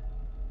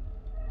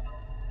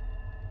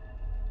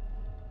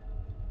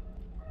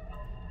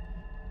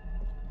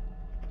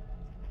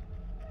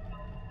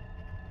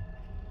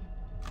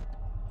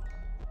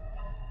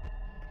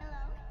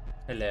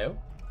 Hello?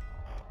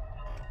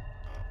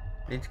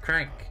 Need to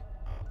crank.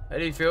 How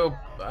do you feel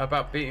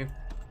about beating?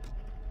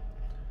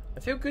 I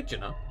feel good, you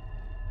know.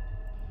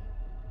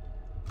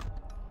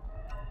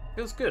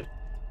 Feels good.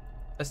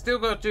 I still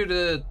got to do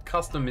the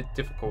custom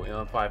difficulty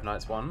on Five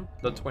Nights 1,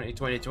 the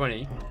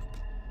 2020.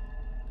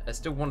 I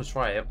still want to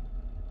try it.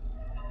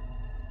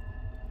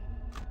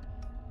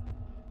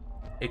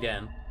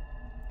 Again.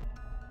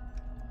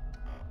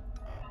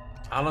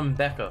 Alan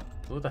Becker.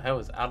 Who the hell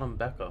is Alan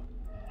Becker?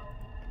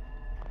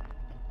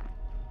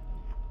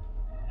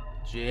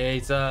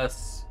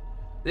 Jesus.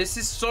 This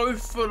is so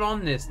full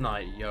on this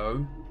night,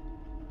 yo.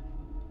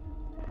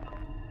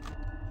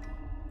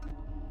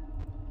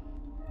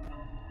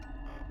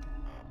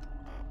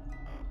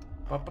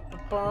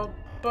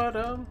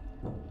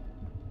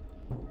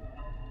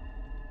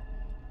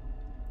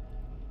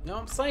 You know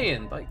what I'm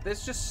saying? Like,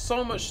 there's just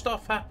so much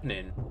stuff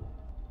happening.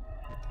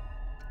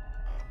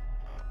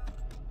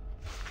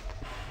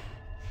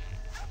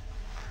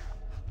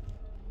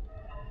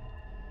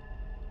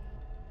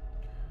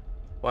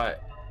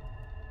 What?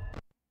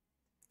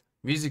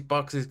 Music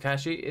box is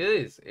catchy? It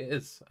is. It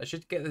is. I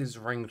should get this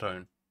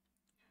ringtone.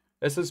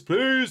 It says,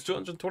 please,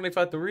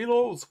 225 the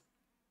reloads.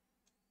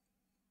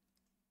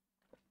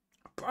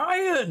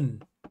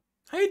 Brian!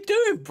 How you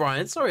doing,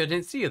 Brian? Sorry, I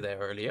didn't see you there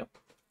earlier.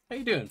 How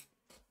you doing?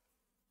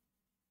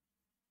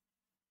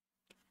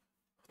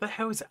 What the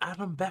hell is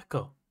Adam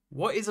Becker?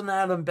 What is an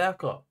Adam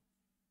Becker?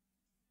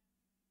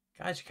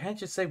 Guys, you can't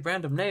just say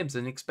random names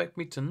and expect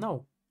me to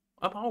know.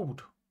 I'm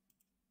old.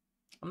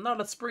 I'm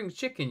not a spring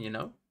chicken, you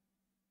know.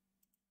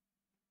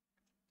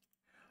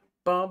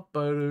 Bum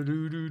ba do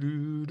do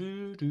do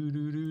do do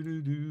do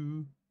do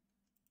do.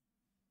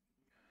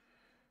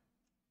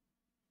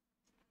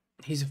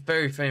 He's a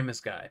very famous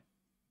guy.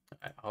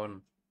 Hold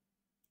on.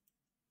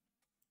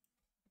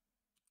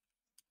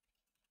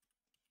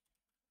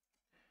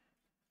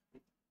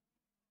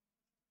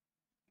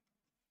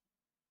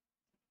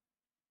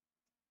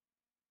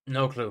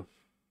 No clue.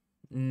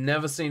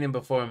 Never seen him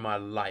before in my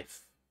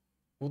life.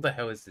 Who the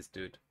hell is this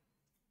dude?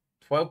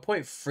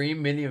 12.3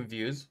 million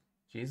views.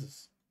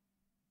 Jesus.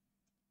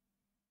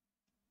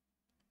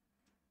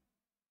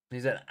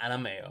 He's an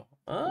anime.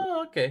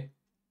 Oh, okay.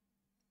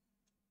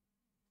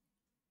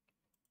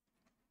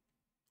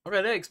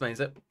 Okay, that explains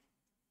it.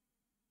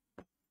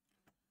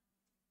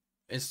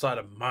 Inside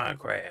of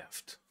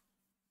Minecraft.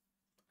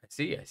 I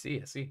see.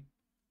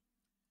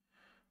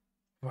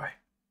 Right.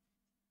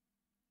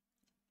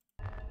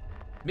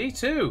 Me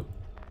too.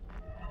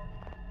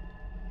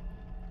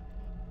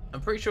 I'm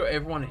pretty sure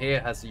everyone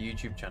here has a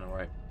YouTube channel,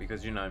 right?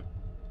 Because, you know,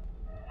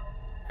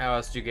 how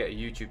else do you get a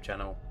YouTube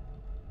channel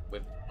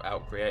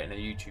without creating a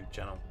YouTube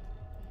channel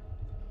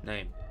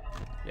name?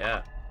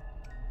 Yeah.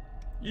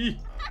 Yee.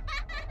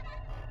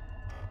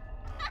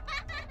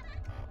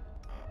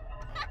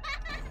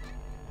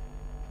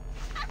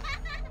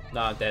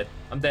 Nah, I'm dead.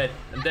 I'm dead.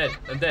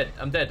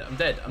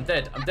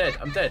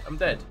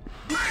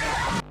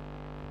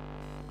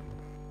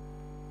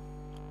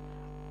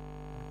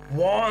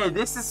 Whoa,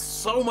 this is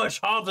so much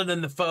harder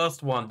than the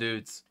first one,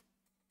 dudes.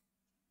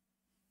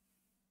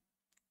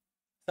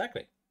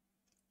 Exactly.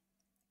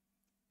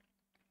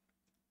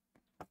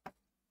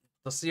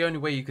 That's the only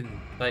way you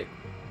can, like,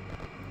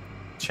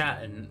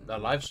 chat in a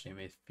live stream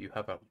if you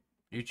have a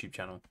YouTube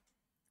channel.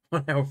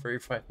 1 hour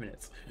 35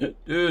 minutes.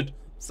 Dude,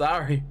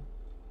 sorry.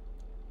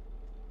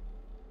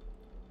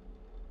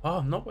 Oh,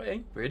 I'm not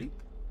waiting. Really?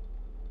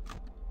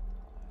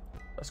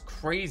 That's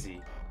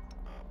crazy.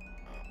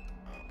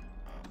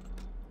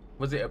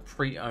 Was it a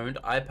pre-owned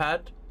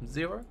iPad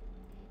 0?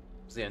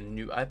 Was it a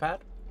new iPad?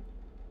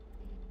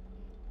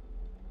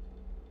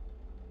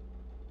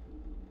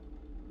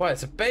 Right,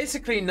 so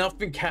basically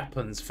nothing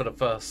happens for the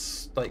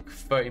first, like,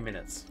 30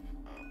 minutes.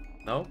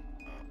 No?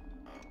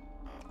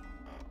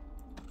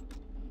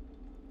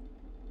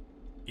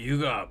 You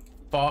got a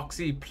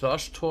Foxy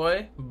plush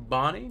toy,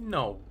 Bonnie?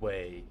 No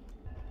way.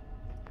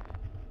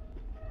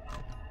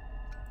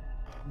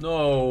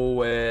 No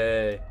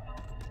way.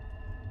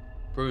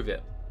 Prove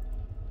it.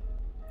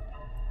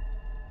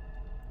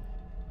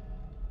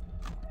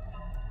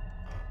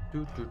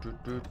 Do, do, do,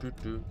 do, do,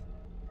 do.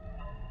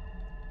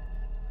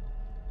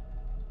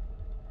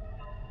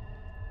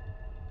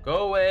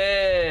 Go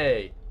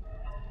away!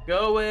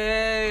 Go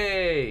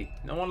away!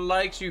 No one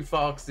likes you,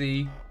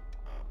 Foxy.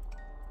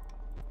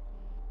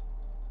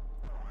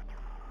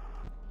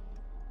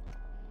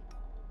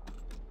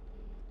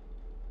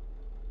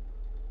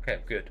 Okay,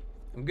 I'm good.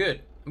 I'm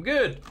good. I'm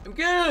good. I'm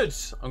good!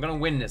 I'm gonna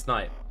win this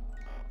night.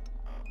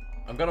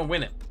 I'm gonna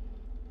win it.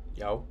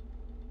 Yo.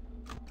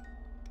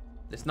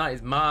 This night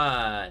is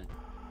mine.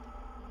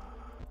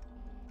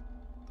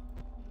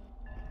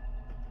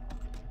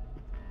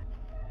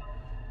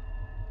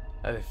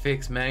 I have a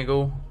fix,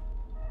 Mangle.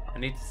 I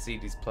need to see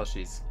these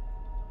plushies.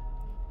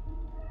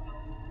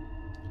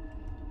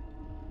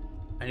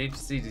 I need to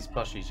see these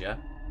plushies, yeah?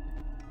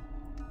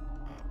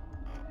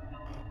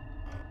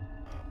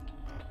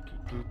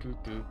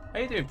 How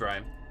you doing,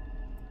 Brian?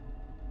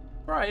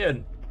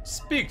 Brian,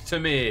 speak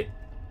to me!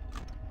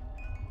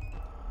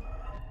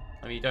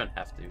 I mean, you don't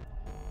have to.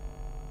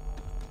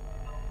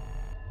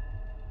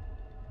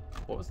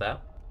 What was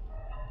that?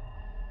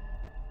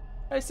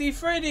 I see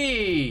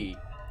Freddy!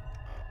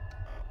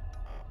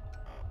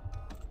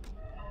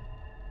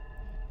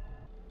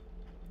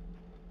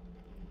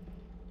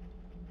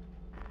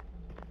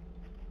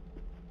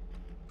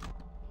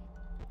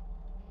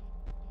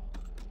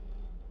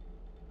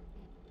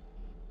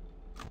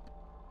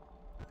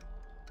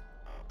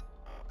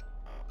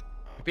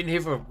 You've been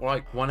here for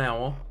like 1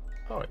 hour.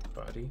 Sorry,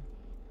 buddy.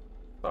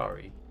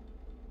 Sorry.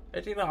 I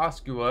didn't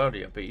ask you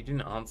earlier, but you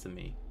didn't answer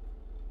me.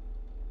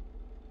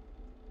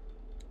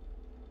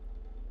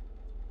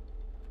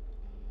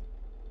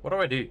 What do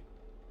I do?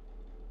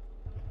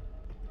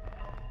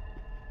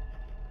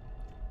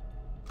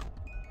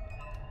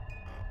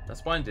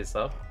 Let's wind this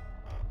up.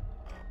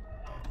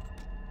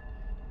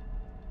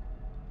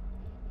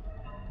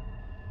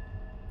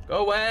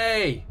 Go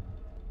away!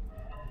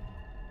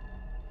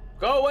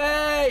 Go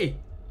away!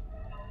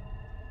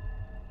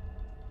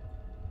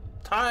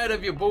 Tired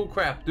of your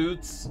bullcrap,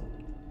 dudes.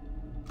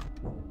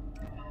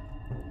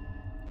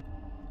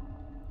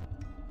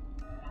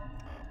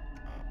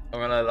 I'm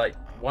gonna like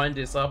wind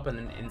this up and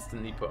then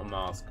instantly put a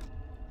mask.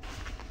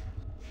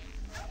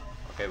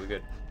 Okay, we're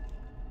good.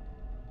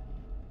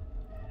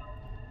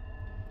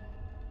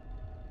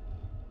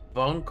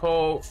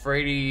 Bunko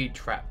Freddy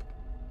trap.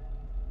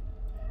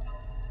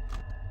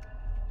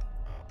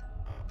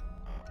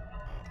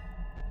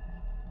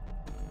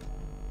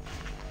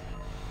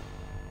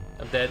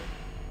 I'm dead.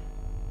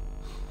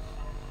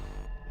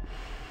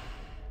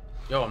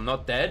 Yo, I'm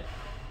not dead.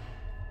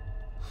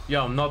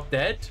 Yo, I'm not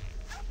dead.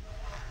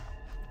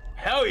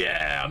 Hell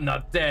yeah, I'm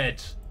not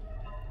dead.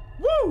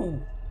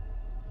 Woo!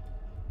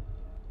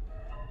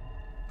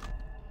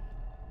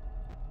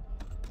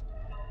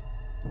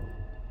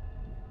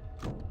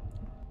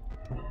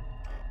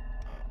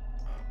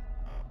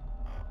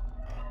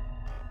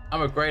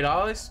 I'm a great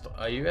artist.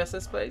 Are you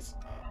SS Space?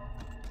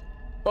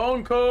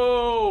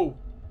 Bunko!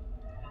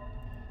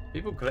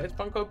 People collect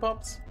Funko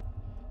Pops?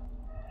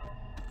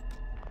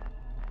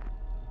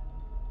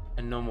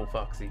 And normal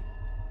Foxy.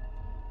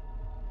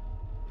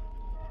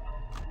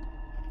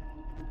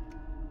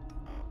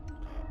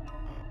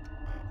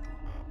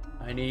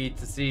 I need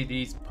to see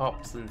these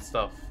pops and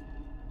stuff.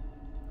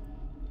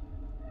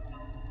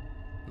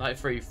 Night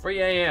 3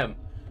 AM.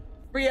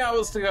 3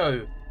 hours to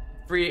go.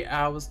 3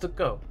 hours to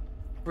go.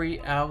 3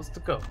 hours to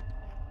go.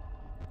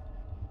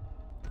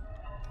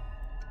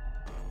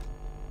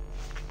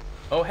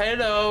 Oh,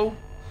 hello.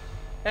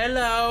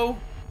 Hello.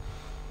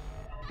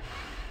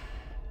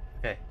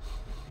 Okay.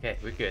 Okay,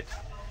 we're good.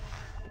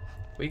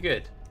 We're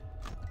good.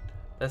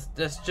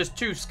 That's just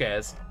 2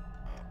 scares.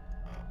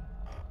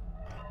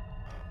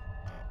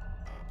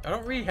 I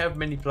don't really have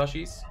many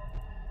plushies.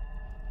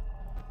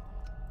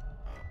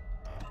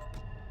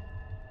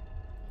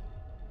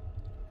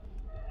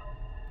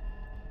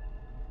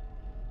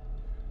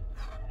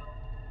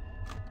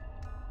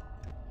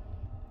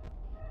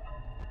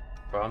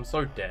 Bro, I'm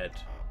so dead.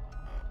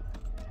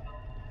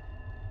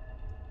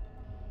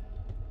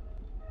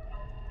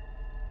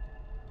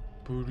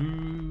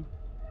 Boo-doo.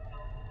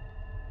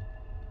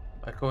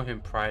 I call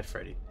him Pride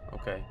Freddy.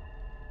 Okay.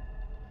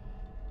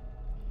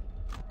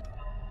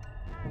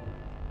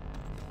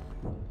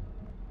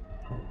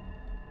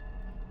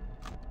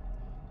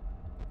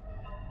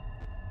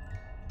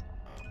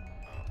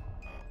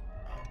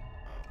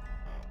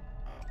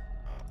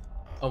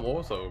 I'm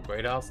also a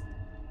great ass.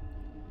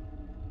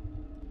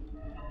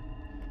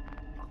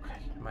 Okay,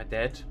 am I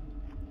dead?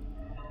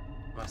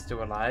 Am I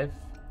still alive?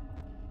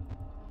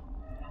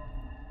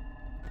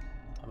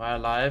 Am I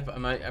alive?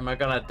 Am I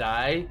gonna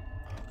die?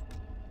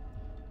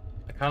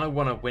 I kind of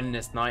want to win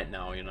this night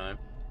now, you know.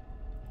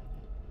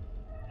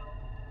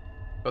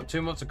 Got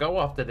 2 more to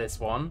go after this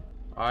one.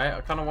 Alright,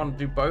 I kind of want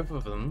to do both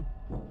of them.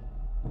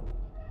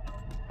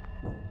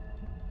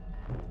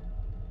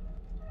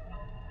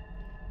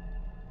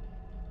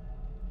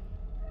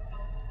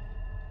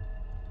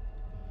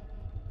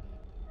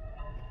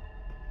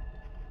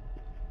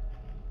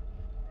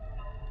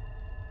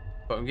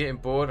 But I'm getting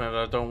bored and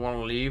I don't want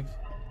to leave.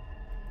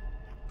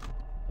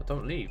 I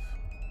don't leave.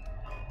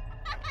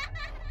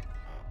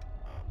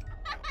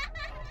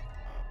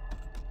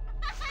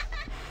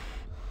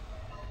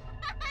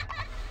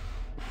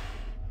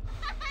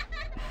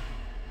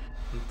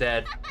 I'm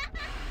dead.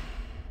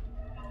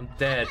 I'm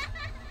dead.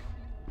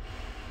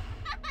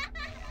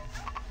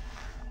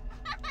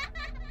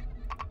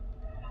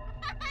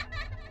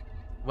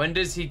 When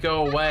does he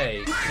go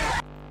away?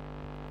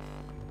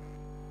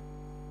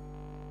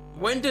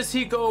 When does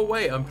he go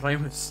away? I'm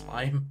playing with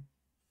slime.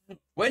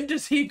 When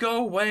does he go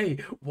away?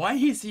 Why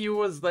is he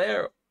always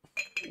there?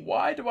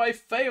 Why do I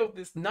fail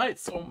this night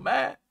so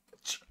much?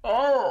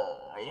 Oh,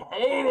 I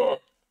hate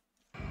it.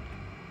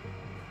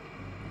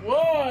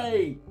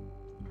 Why?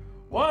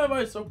 Why am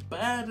I so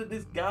bad at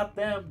this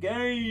goddamn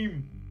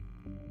game?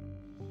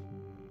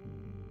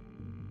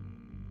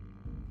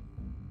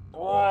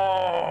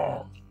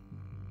 Oh.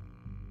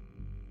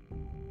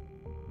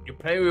 You're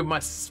playing with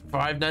my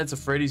Five Nights at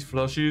Freddy's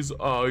plushies,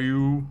 are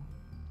you?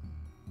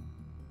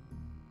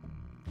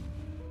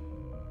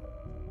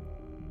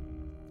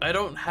 I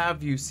don't have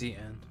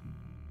UCN.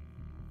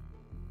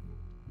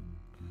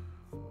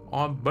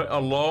 I'm Better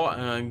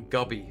and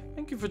Gubby.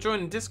 Thank you for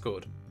joining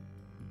Discord.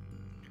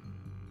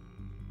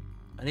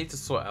 I need to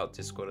sort out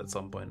Discord at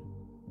some point.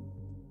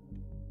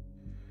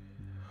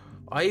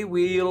 I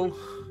will.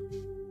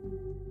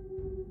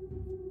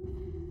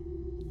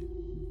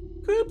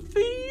 Good for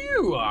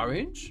you,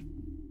 Orange.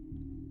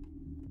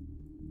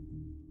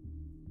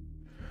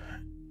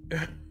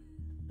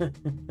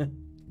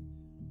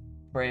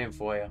 Praying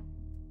for you.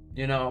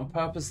 You know, I'm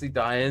purposely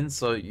dying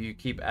so you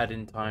keep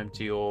adding time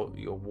to your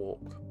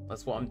walk.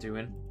 That's what I'm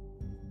doing.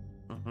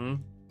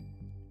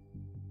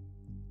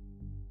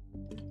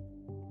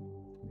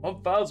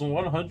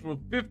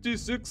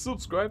 1,156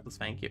 subscribers.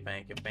 Thank you,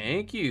 thank you,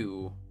 thank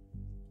you.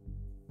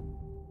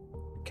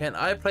 Can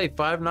I play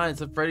Five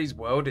Nights at Freddy's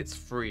World? It's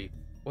free.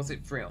 Was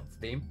it free on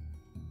Steam?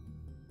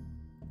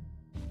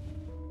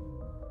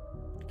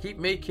 Keep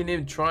making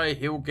him try,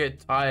 he'll get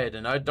tired,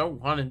 and I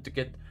don't want him to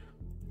get...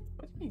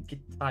 What do you mean, get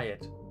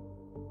tired?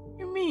 What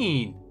do you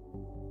mean?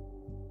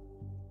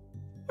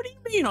 What do you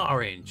mean,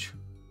 Orange?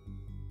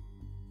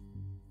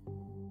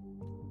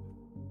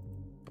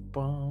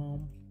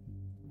 Bomb.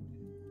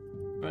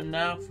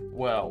 Fnaf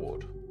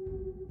World.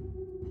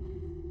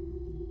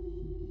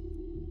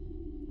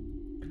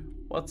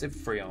 What's it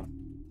free on?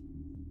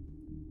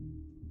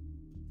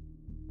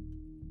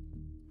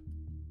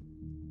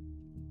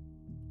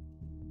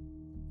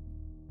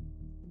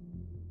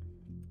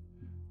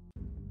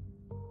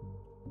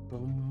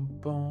 Boom,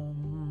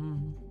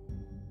 boom.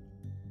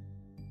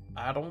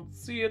 I don't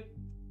see it.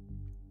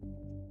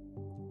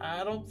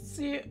 I don't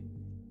see it.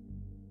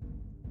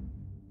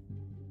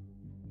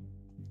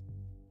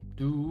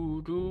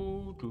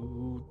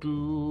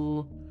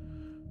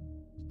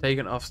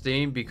 Taken off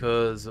Steam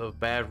because of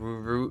bad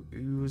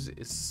reviews.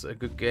 It's a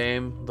good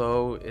game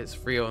though. It's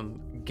free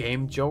on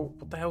Game Jolt.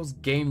 What the hell's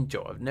Game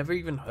Jolt? I've never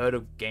even heard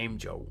of Game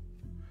Jolt.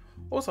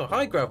 Also,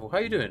 hi Gravel, how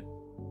you doing?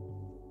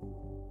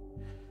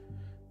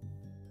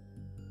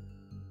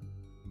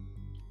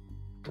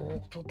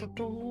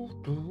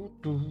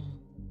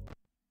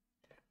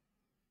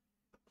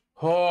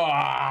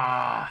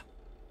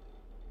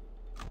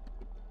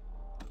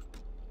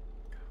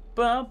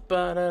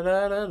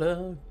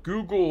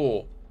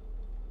 Google.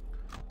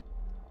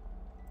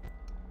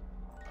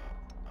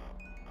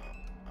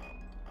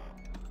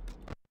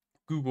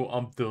 Google,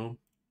 I'm dumb.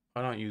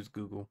 I don't use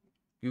Google.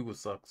 Google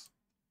sucks.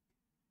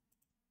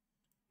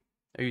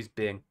 I use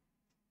Bing.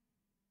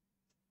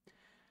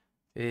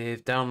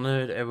 If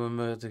download error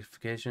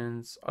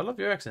notifications. I love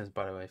your accents,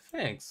 by the way.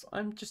 Thanks.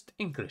 I'm just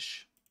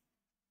English.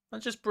 I'm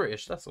just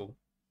British, that's all.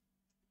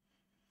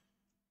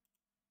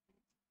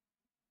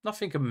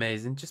 Nothing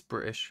amazing, just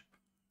British.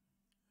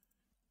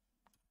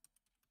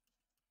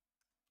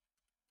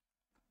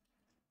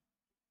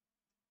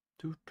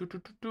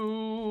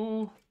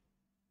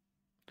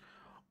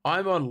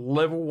 I'm on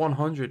level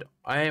 100.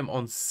 I am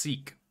on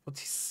Seek. What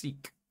is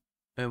Seek?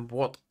 And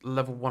what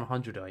level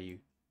 100 are you?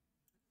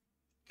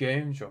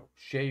 Game Jolt.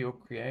 Share your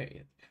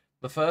creative.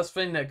 The first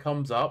thing that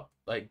comes up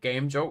like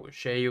Game Jolt,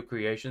 share your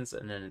creations,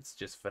 and then it's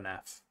just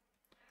Fnaf.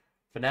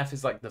 Fnaf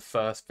is like the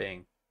first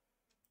thing.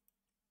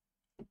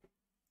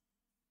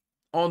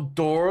 On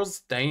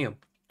doors, damn,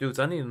 dudes,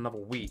 I need another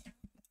week.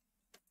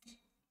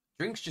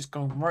 Drinks just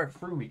going right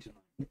through me tonight.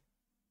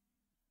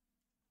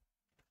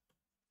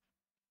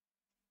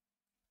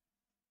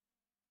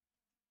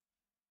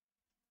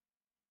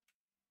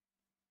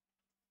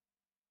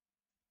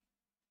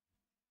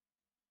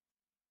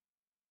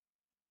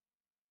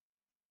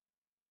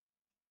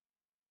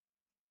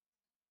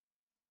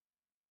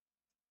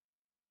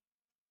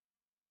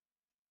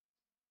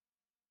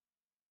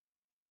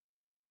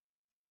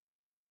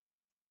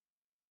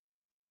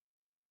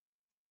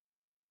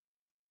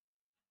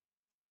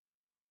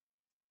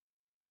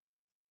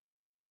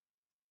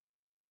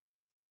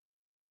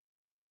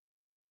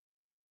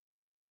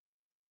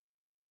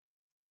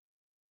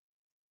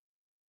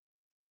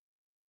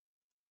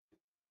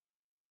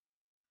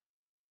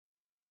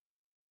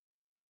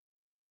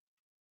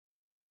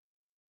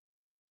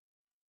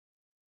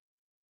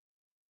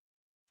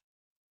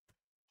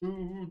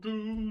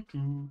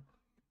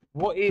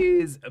 What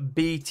is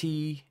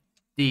BTD6?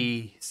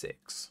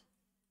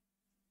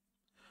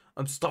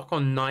 I'm stuck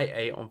on night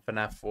 8 on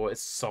FNAF 4.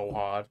 It's so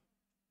hard.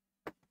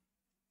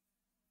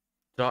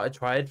 I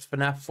tried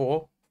FNAF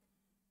 4.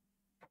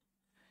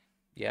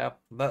 Yeah,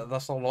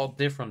 that's a lot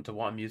different to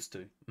what I'm used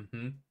to.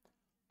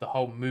 The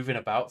whole moving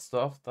about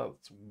stuff,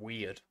 that's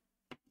weird.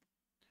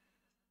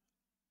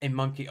 A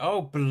monkey.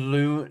 Oh,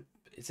 balloon.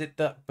 Is it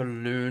that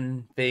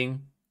balloon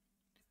thing?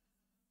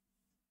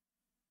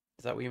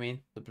 Is that what you mean?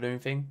 The balloon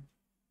thing?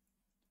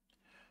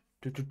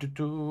 Now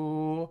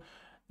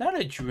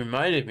that you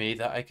reminded me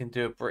that I can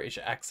do a British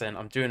accent,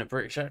 I'm doing a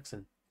British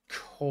accent.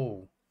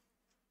 Cool.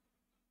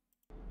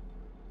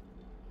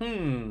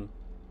 Balloons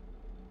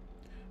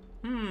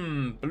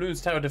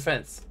tower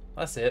defense.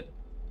 That's it.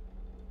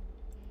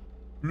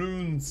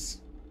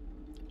 Balloons.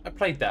 I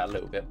played that a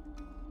little bit.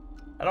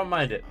 I don't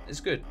mind it.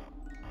 It's good.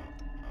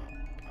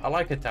 I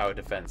like a tower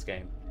defense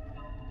game.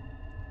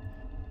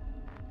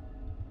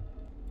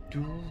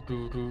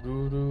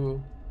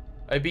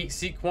 I beat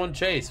Seek 1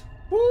 Chase.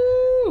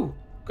 Woo!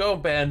 Go,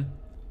 Ben.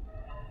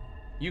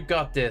 You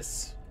got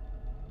this.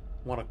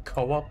 Want a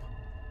co-op?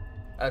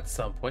 At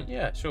some point,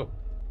 yeah, sure.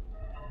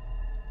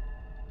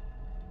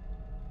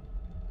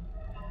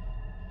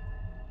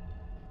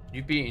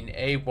 You beat an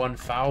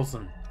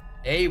A1000.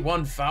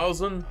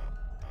 A1000?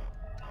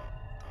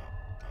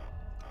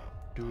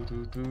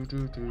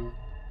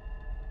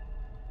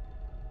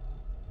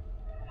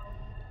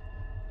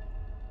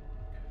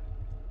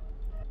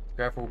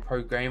 Gravel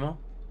pro gamer?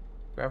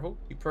 Gravel?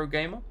 You pro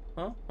gamer?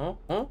 Huh? Huh?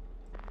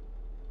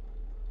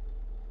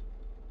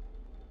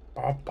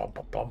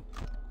 Bum.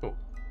 Cool.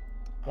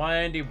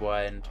 Windy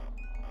wind.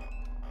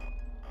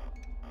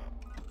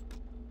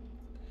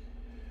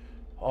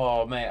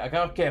 Oh, mate, I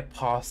gotta get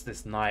past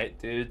this night,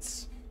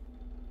 dudes.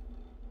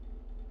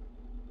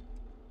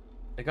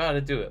 I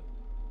gotta do it.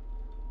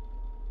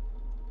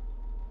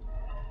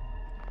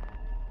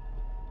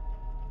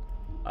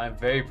 I'm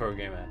very pro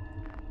gamer.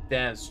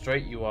 Damn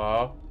straight you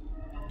are.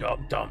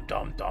 Dum.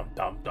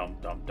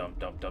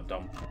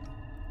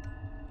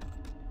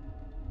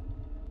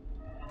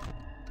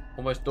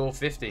 Almost door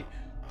 50.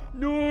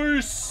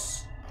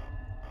 Nice!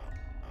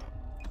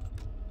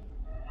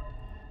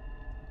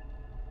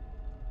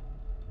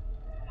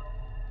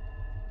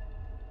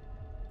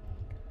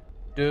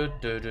 Do.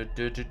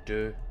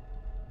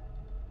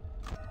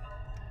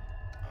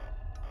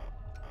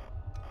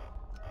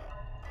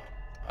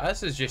 I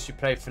suggest you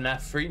play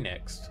FNAF 3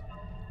 next.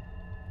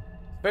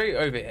 Very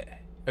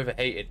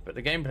overhated, but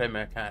the gameplay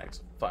mechanics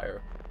are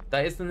fire.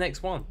 That is the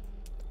next one.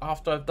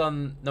 After I've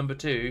done number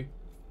 2,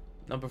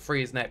 number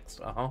 3 is next.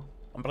 I'm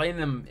playing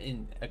them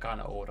in a kind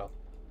of order.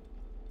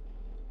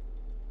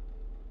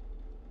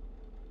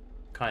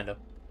 Kind of.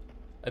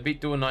 I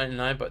beat Duel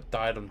 99, but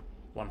died on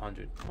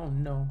 100. Oh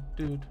no,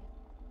 dude.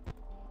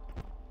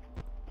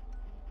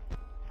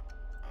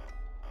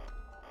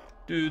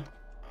 Dude.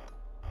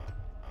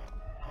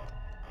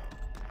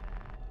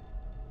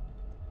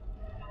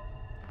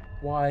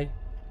 Why?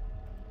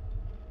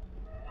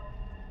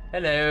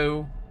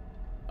 Hello.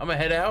 I'm gonna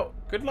head out.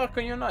 Good luck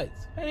on your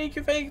nights. Thank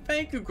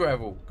you,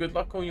 Gravel. Good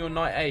luck on your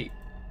night 8.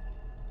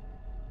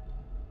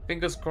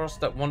 Fingers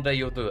crossed that one day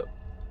you'll do it.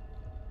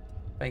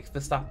 Thanks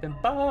for stopping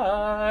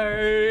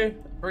by.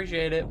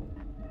 Appreciate it.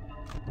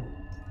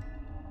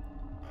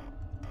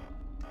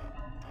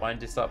 Wind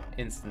this up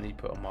instantly,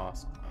 put a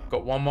mask.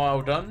 Got 1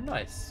 mile done.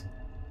 Nice.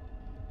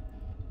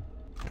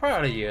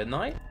 Proud of you, at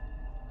night.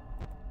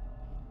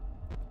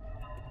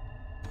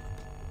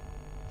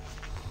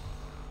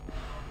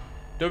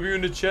 W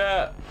in the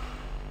chat.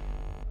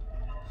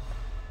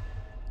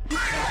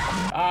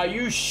 Ah,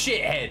 you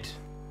shithead.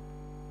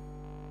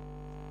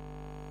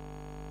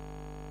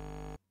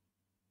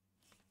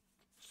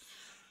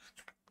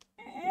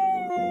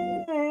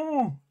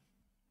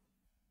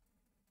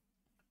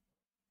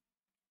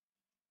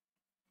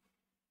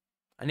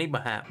 I need my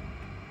hat.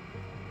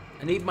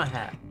 I need my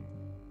hat.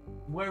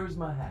 Where is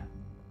my hat?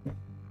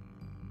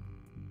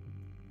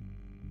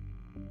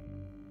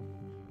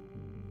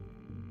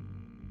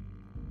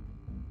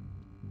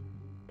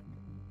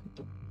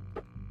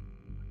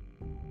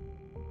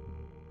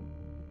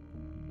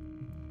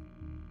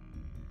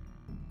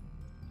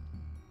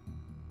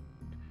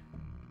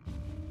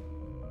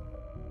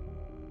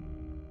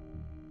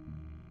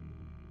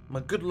 My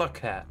good luck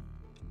hat.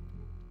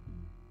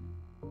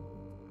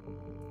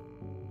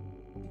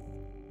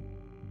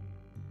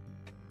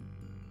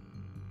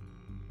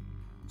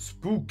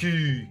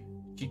 Spooky.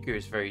 Chica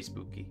is very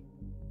spooky.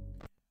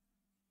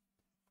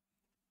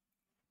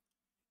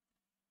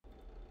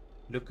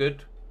 Look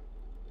good?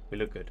 We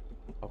look good.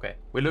 Okay,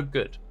 we look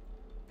good.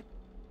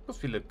 Of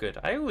course we look good.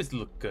 I always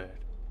look good.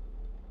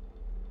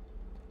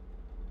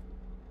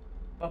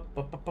 Up,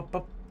 up, up, up,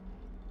 up.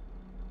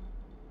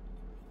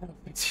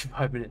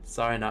 55 minutes.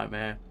 Sorry,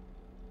 Nightmare.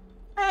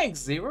 Thanks,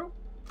 Zero.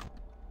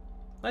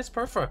 Nice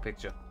profile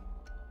picture.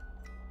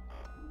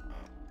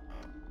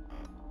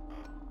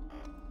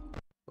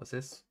 What's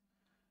this?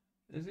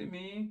 Is it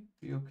me?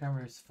 Your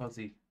camera is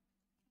fuzzy.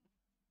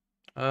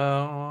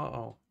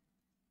 Oh.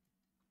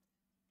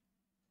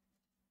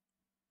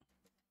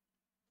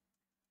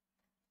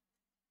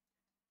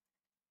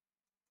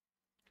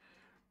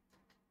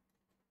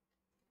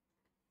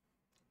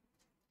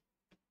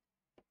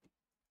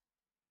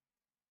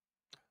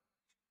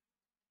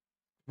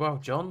 Well,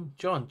 John,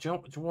 do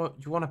you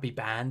want to be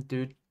banned,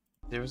 dude?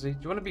 Seriously, do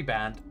you want to be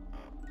banned?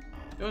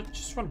 You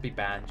just want to be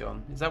banned,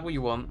 John? Is that what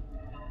you want?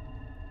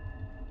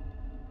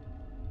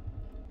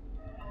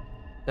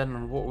 Then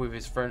on what with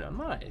his friend? Oh,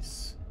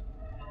 nice.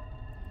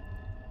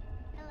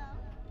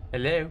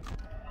 Hello.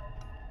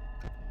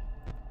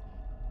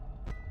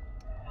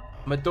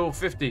 I'm at door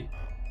 50.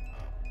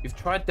 You've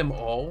tried them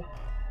all.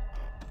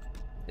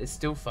 It's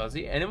still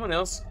fuzzy. Anyone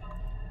else?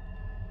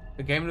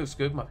 The game looks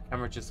good. My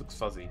camera just looks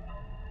fuzzy.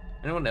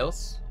 Anyone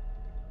else?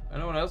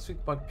 Anyone else think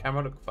my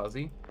camera look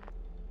fuzzy?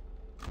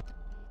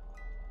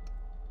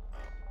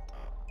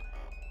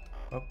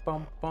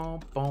 Bum, bum,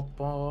 bum,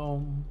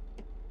 bum.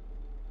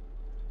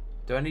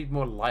 Do I need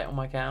more light on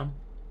my cam?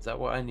 Is that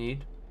what I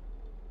need?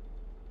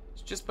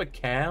 It's just my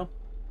cam.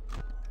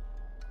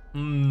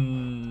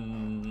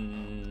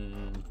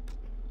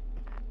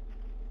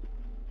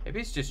 Maybe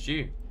it's just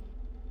you.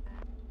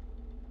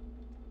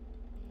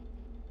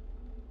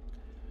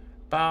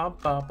 Ba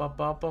ba ba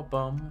ba ba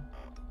bum.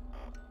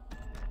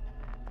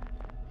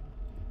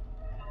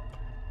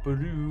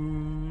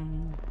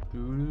 I'm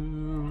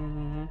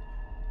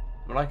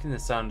liking the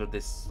sound of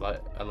this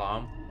like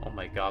alarm. Oh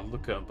my god,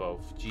 look at them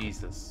both.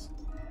 Jesus.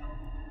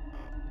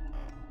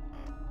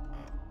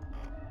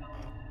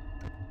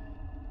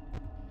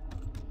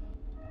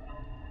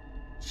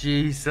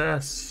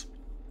 Jesus.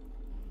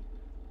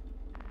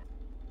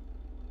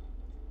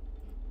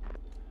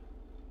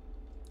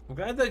 I'm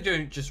glad they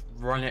don't just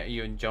run at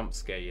you and jump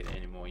scare you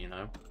anymore, you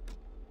know?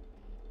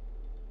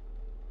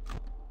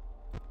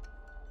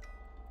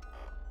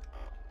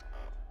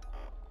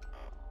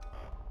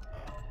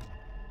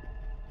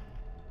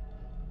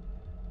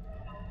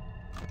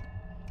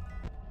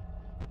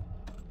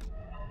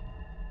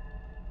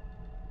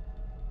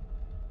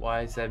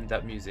 Why is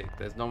that music?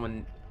 There's no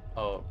one...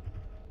 Oh.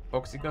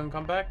 Foxy gonna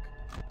come back?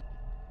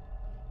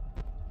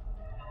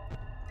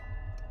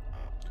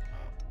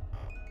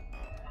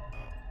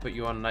 Put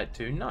you on night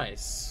 2.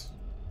 Nice.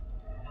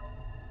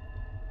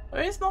 I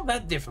mean, it's not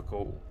that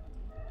difficult.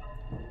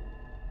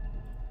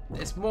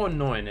 It's more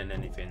annoying than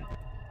anything.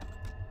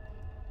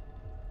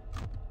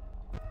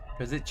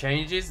 Because it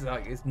changes,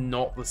 like, it's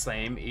not the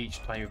same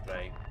each time you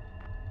play.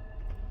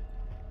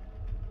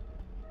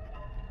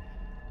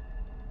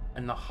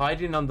 And the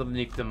hiding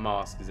underneath the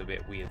mask is a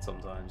bit weird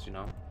sometimes, you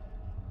know?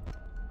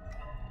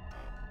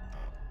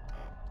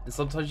 And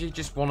sometimes you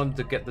just want them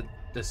to get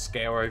the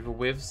scare over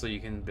with so you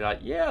can be like,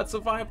 yeah, I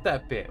survived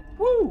that bit.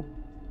 Woo!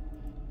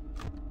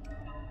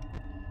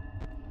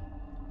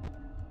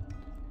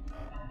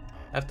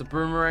 Have the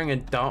boomerang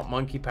and dart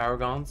monkey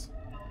paragons.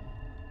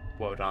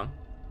 Well done.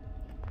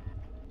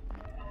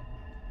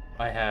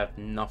 I have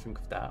nothing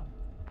of that.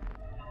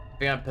 I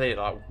think I played it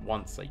like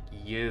once, like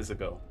years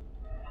ago.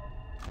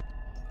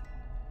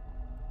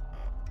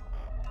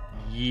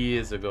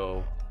 Years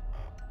ago.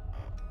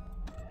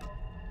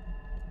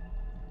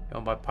 Oh,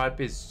 my pipe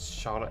is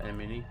Charlotte and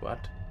Minnie.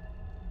 What?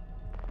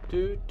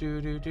 Do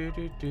do do do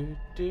do do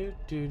do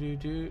do do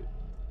do.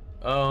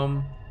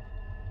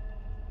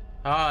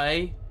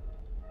 Hi.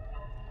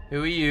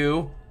 Who are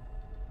you?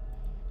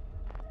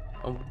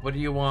 What do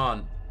you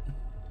want?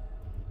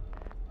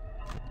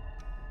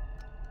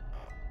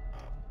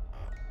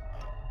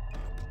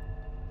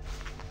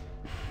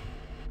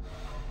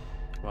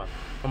 Come on.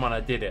 Come on, I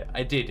did it.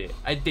 I did it.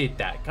 I did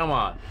that. Come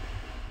on.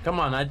 Come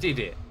on, I did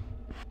it.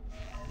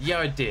 Yeah,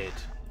 I did.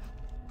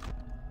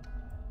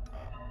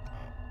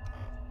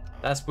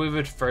 That's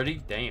Withered Freddy?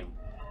 Damn.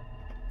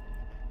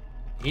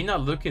 He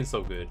not looking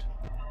so good.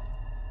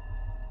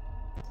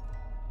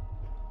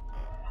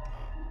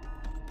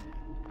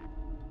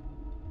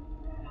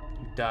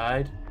 You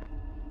died?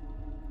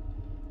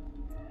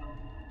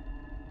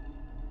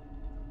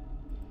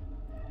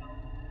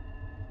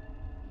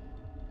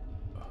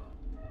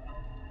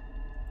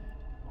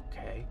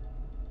 Okay.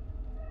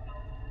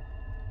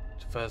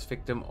 The first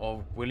victim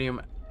of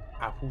William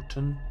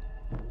Appleton.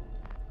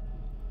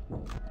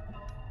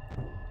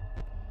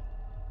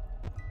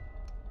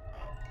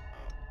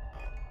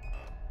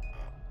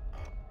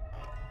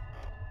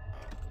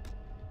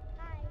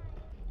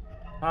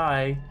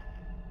 Hi.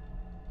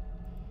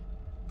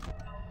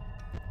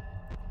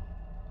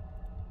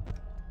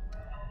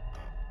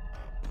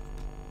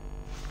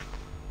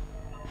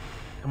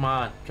 Come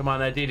on, come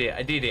on, I did it,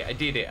 I did it, I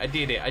did it, I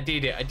did it, I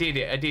did it, I did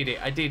it, I did it,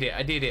 I did it,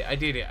 I did it, I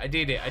did it, I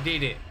did it, I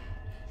did it.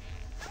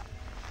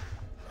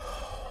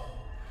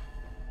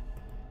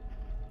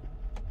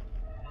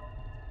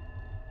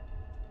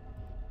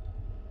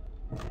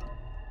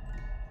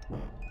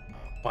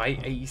 By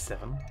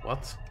 87,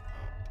 what?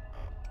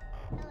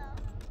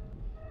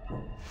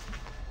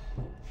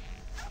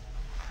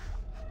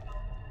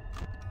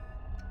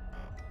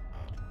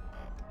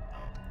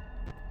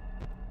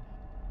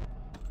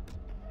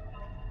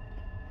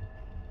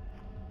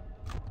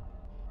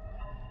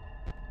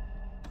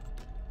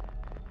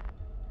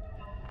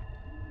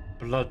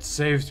 Blood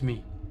saved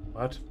me.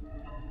 What?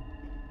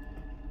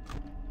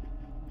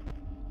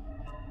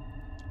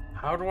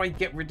 How do I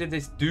get rid of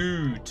this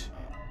dude?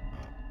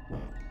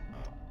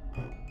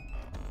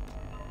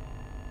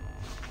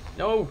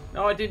 No,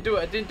 no, I didn't do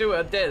it. I didn't do it.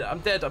 I'm dead. I'm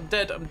dead. I'm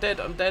dead. I'm dead.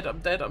 I'm dead. I'm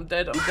dead. I'm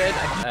dead. I'm dead.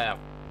 Ow.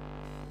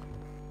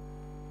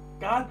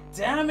 God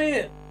damn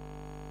it.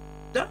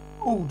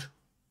 Dude.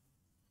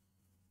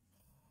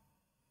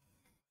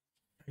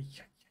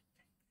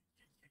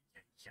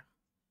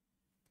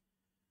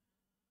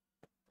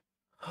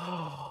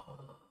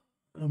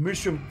 A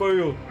mission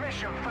failed.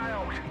 Mission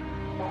failed.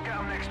 We'll get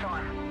them next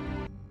time.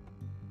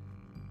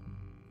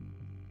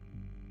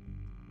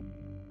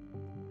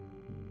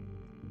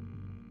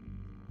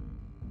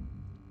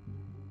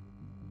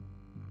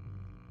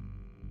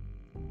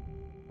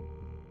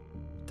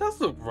 It does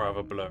look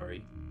rather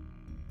blurry.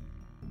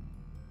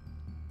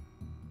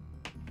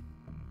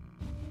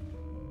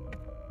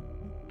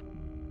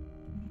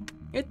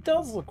 It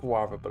does look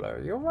rather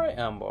blurry. You're right,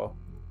 Amber.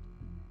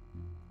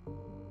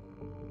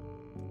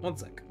 One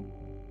sec.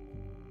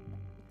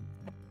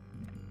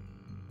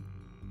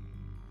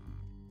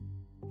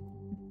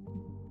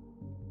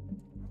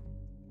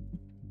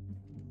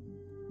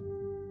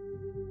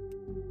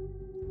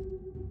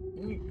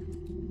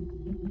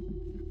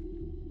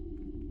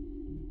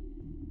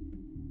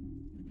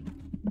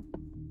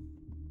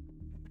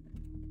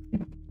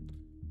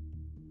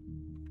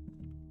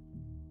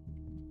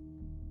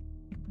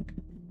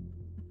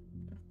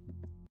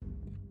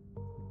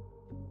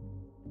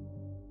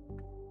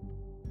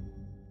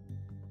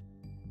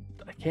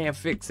 I can't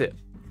fix it.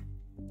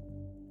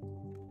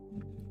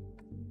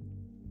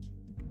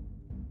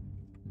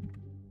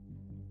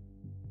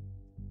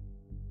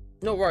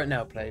 Not right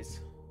now, please.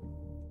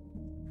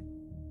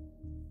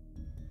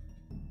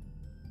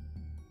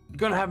 You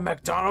gonna have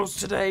McDonald's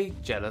today?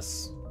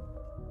 Jealous.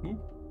 Ooh.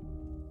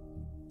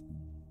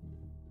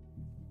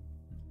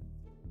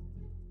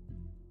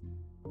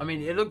 I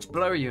mean, it looks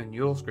blurry on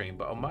your screen,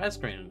 but on my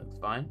screen it looks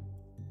fine.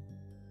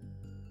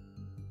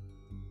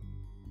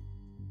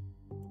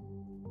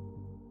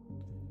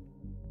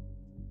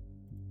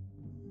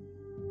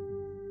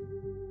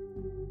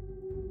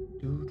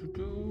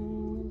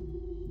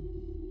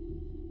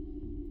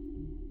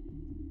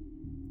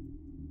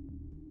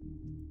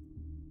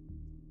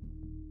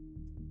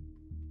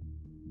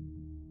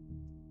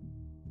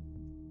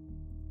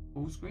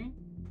 Full screen?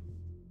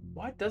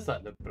 Why does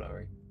that look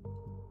blurry?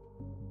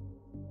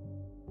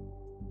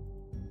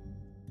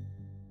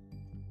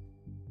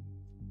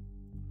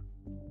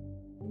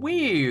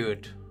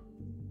 Weird.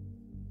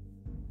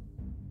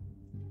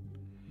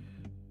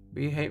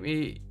 Will you hate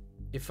me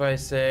if I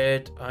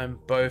said I'm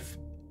both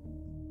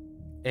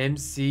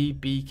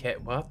MCBK?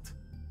 What?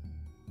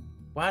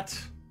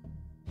 What?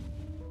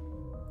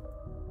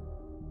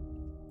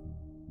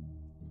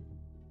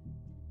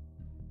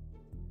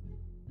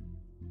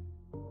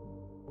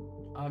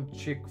 I'm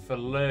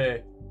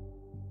Chick-fil-A.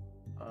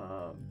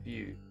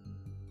 View.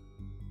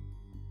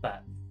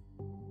 That.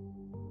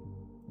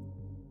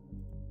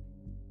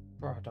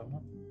 Bro, I don't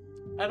know.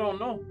 I don't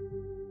know.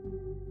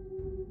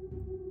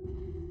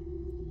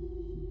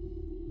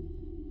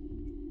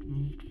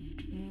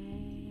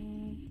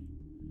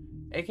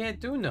 I can't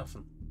do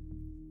nothing.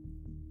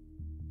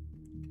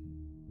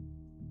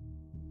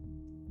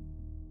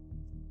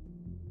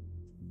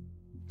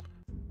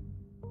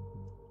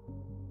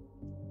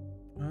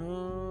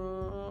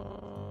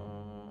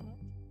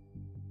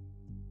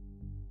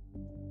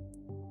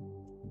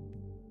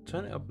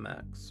 Turn it up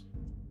max.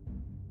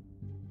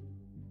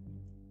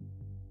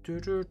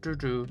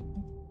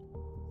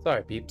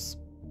 Sorry, peeps.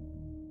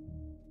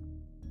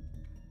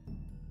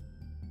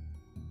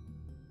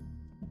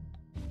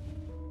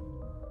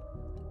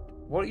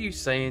 What are you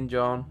saying,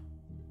 John?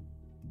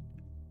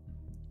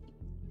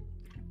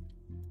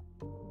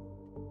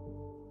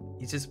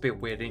 You're just a bit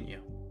weird, ain't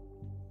you?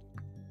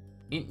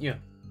 Ain't you?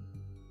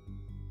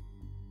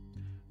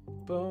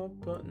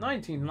 But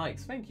 19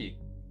 likes, thank you.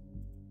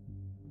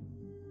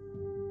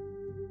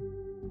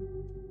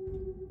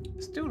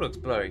 It still looks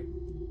blurry.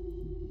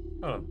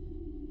 Hold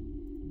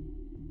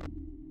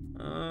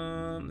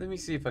on. Let me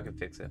see if I can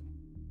fix it.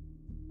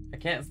 I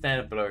can't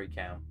stand a blurry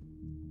cam.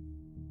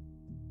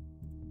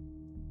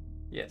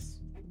 Yes.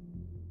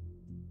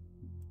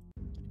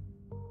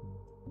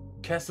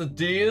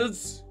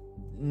 Quesadillas?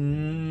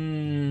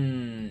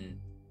 Mmm.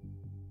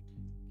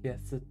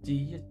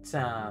 Quesadilla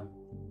time.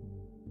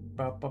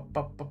 Ba ba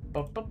ba ba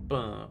ba ba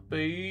ba.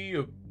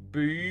 Beep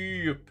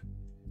beep.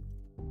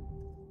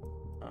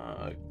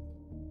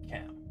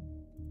 Cam.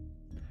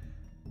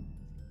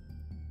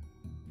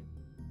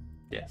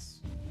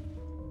 Yes.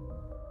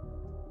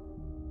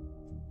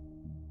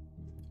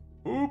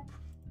 Oop.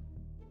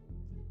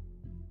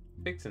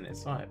 Fixing it,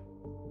 side.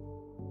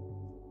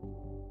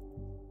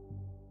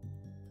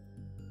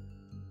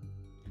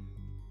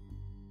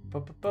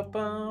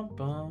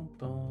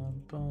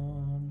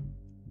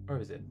 Where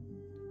is it?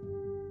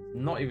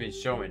 Not even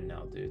showing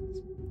now,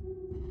 dude.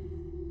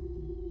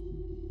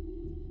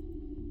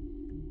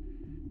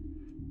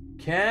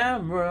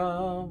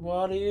 Camera,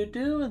 what are you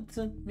doing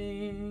to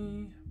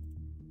me?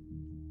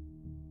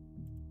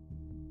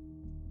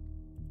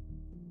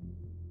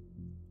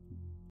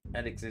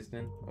 And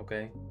existing,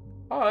 okay.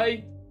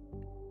 Hi!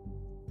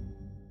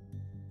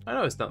 I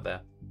know it's not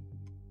there.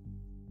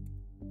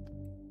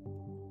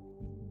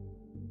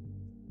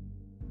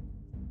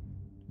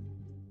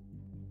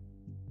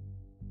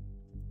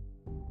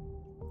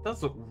 It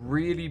does look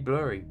really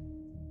blurry.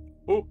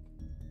 Oh!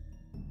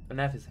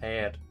 Fnaf is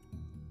head.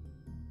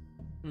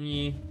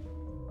 Yeah.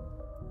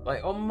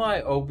 Like on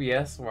my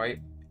OBS, right?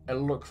 It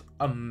looks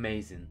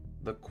amazing.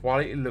 The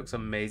quality looks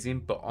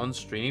amazing, but on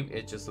stream,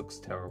 it just looks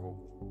terrible.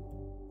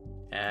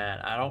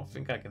 And I don't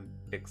think I can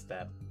fix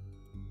that.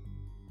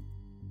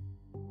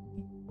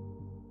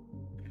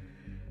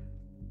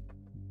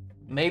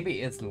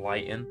 Maybe it's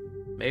lighting.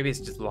 Maybe it's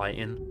just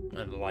lighting,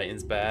 and the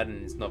lighting's bad,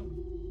 and it's not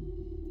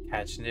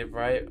catching it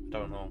right. I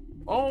don't know.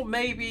 Or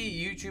maybe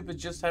YouTube is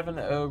just having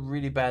a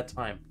really bad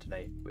time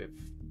today with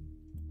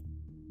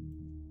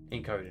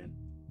encoding.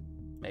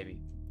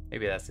 Maybe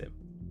that's it.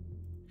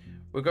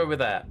 We'll go with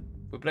that.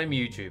 We'll blame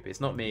YouTube.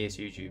 It's not me, it's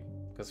YouTube.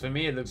 Because for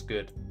me, it looks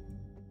good.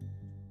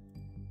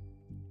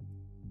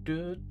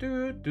 You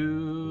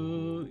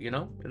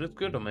know, it looks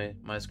good on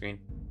my screen.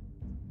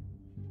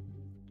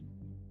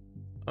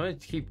 I'm going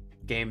to keep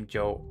Game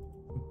Jolt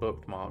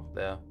bookmarked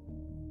there.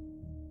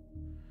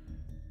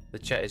 The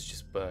chat is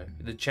just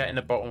the chat in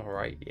the bottom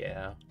right,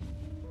 yeah.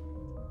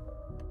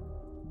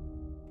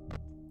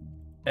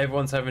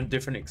 Everyone's having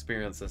different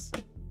experiences.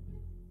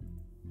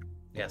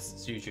 Yes,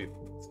 it's YouTube.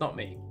 It's not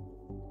me.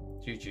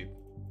 It's YouTube.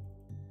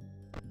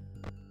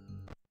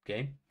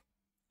 Game.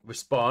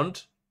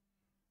 Respond.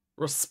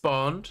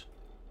 Respond.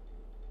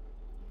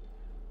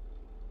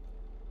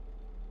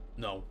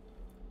 No.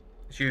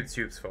 It's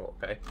YouTube's fault,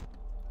 okay?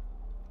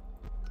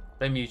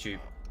 Blame YouTube.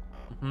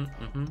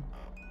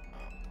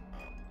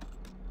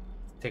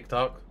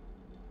 TikTok.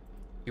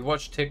 You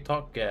watch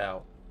TikTok? Get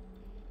out.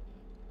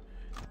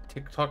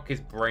 TikTok is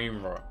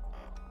brain rot.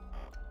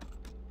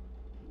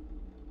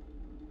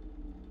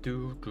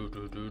 Do.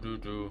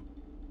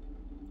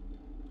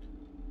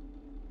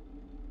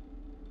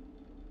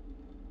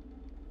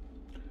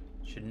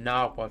 Should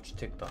not watch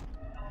TikTok.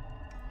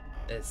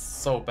 It's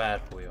so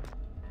bad for you.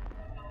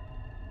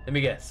 Let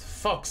me guess.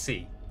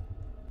 Foxy.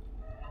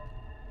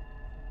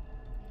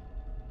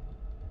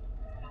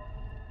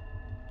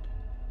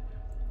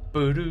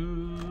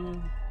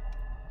 Boo-doo.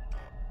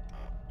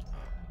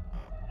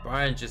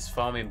 Brian just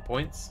farming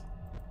points.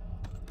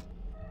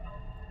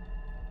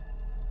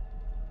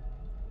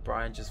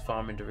 Brian just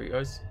farming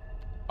Doritos.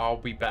 I'll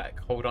be back.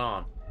 Hold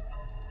on.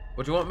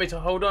 What do you want me to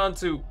hold on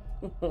to?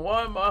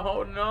 What am I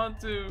holding on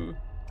to?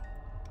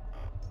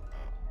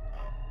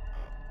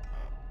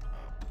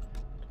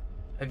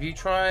 Have you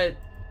tried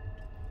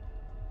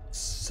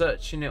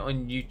searching it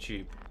on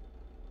YouTube,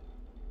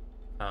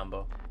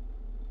 Amber?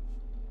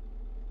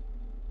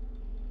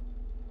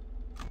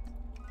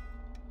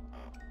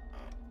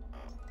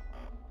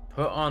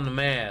 Put on the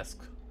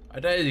mask. I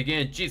did it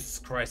again. Jesus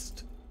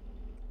Christ.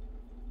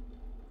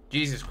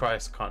 Jesus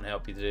Christ can't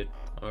help you, dude.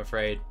 I'm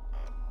afraid.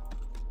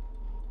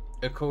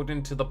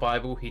 According to the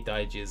Bible, he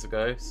died years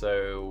ago,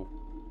 so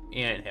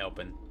he ain't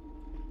helping.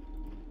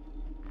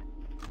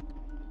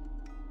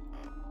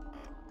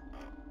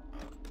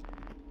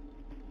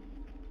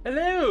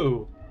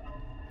 Hello!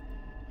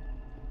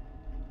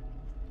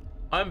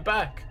 I'm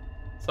back.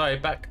 Sorry,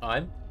 back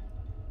I'm.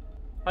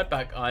 Hi,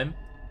 back I'm.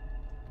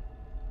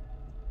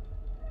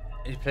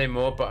 You play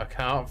more, but I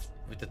can't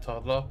with the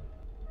toddler.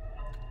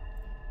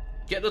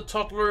 Get the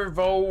toddler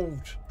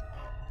involved.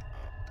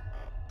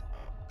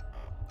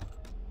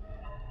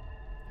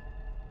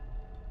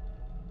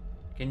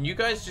 Can you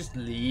guys just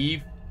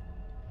leave?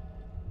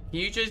 Can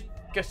you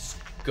just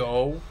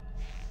go?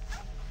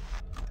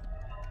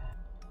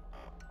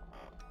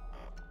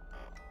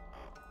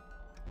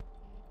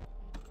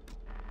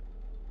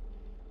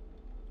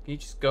 Can you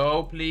just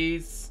go,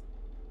 please?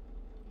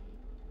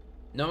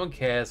 No one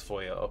cares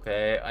for you,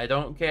 okay? I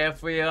don't care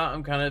for you.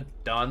 I'm kind of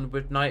done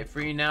with Night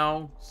 3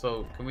 now.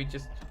 So can we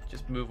just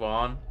move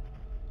on?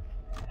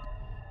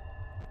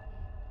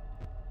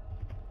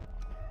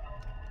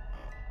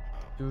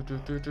 Do.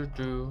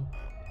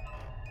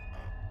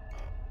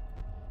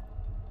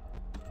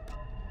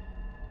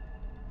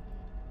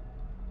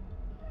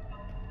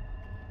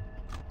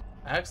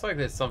 Acts like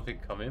there's something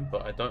coming,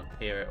 but I don't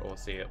hear it or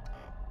see it.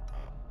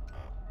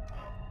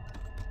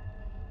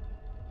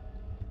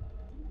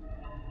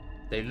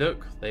 They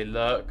look, they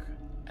lurk,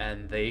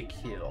 and they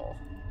kill.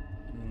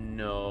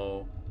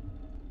 No.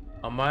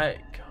 I might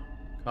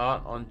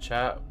can't on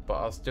chat, but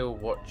I'll still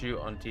watch you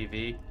on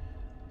TV.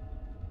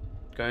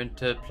 Going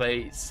to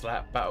play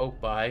Slap Battle.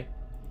 Bye.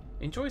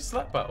 Enjoy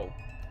Slap Battle.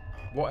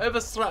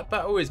 Whatever Slap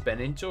Battle is, Ben,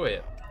 enjoy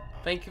it.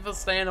 Thank you for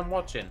staying and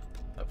watching.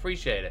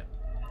 Appreciate it.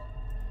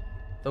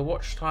 The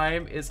watch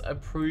time is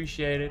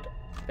appreciated.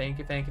 Thank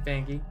you, thank you,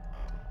 thank you.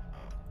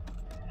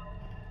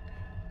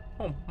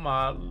 Oh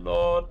my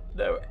lord,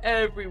 they're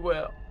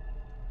everywhere.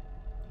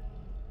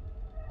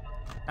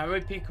 How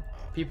many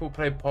people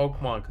play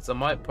Pokemon? Because I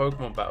might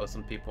Pokemon battle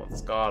some people on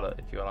Scarlet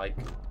if you like.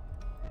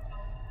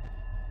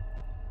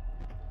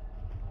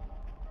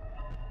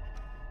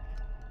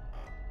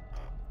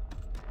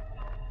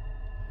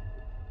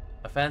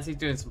 I fancy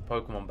doing some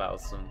Pokemon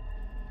battles soon.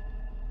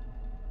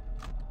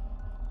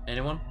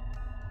 Anyone?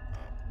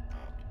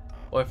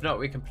 Or if not,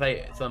 we can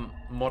play some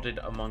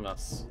modded Among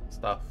Us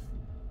stuff.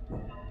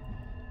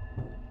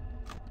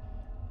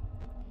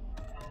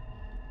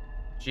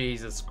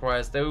 Jesus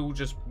Christ, they're all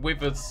just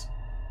withers.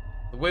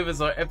 The withers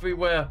are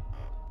everywhere.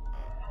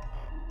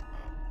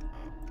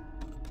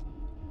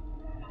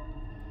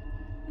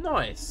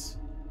 Nice.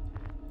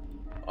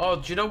 Oh,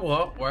 do you know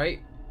what?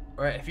 Right?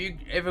 Right, have you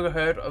ever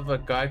heard of a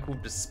guy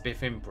called the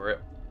Spiffing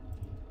Brit?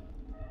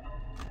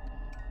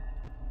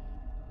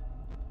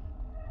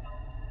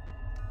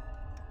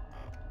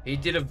 He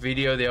did a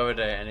video the other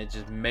day and it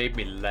just made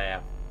me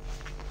laugh.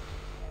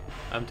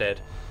 I'm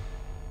dead.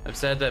 I'm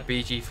sad that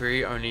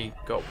BG3 only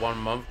got 1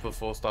 month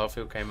before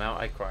Starfield came out.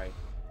 I cried.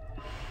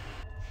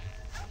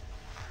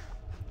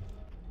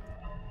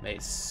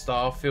 Mate,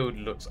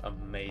 Starfield looks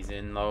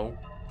amazing though.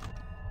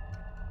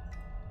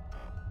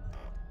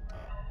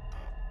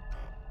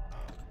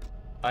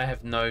 I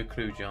have no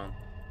clue, John.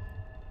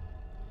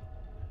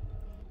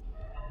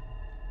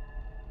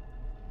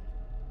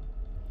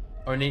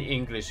 Only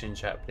English in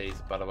chat, please,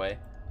 by the way.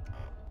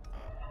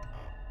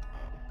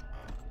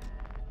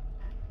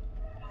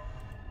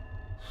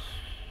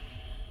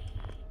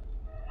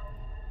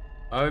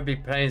 I will be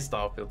playing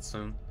Starfield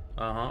soon.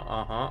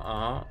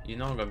 You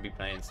know I'm gonna be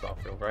playing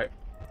Starfield, right?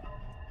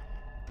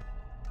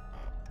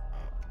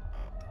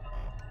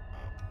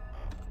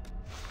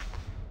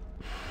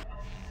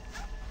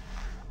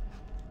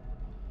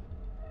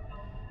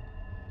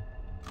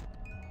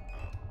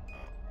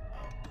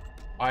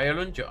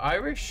 Ireland, you're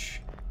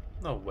Irish?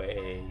 No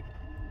way.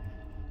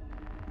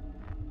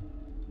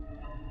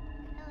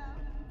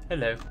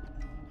 Hello. Hello.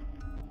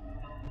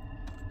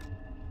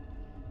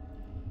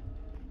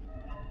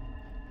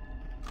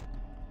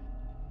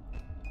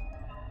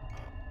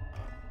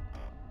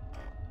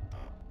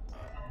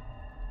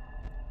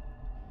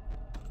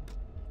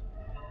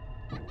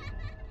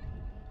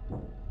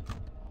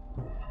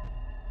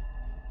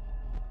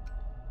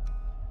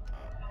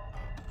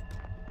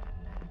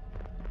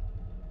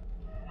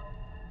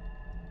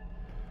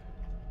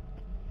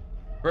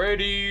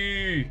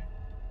 Freddy!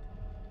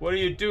 What are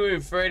you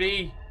doing,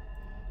 Freddy?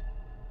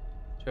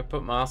 Should I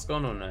put mask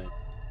on or no?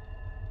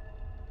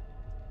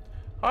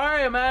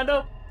 Hi,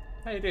 Amanda!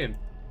 How you doing?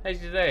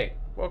 How's your day?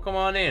 Welcome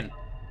on in.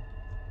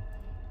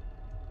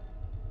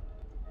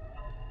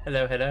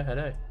 Hello, hello,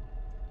 hello.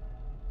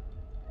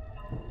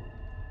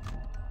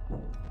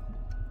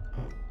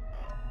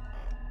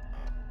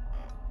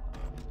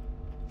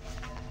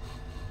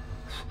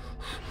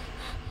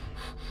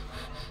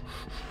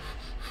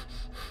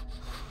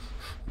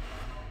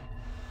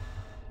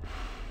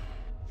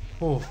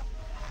 Oh.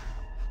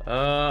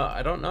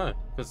 I don't know,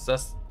 because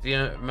that's the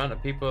amount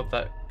of people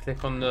that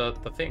click on the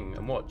thing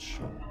and watch.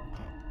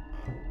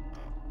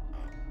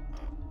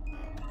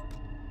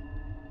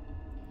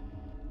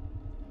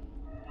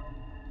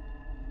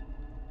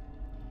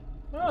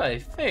 Hey,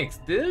 thanks,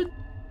 dude.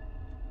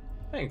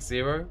 Thanks,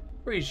 Zero.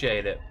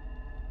 Appreciate it.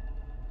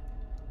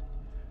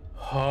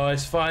 Oh,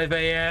 it's 5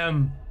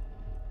 AM.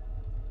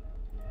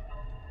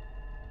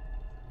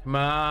 Come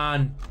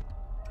on.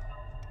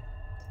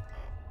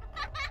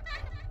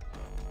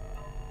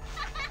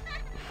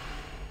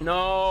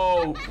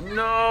 No,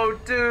 no,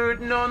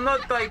 dude, no,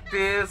 not like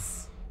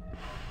this.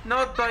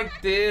 Not like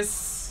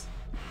this.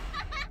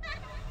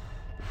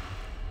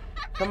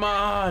 Come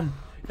on,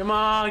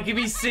 give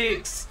me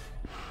 6.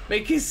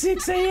 Make it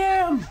 6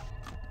 AM.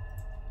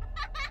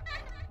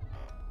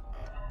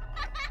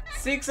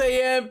 6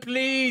 AM,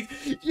 please.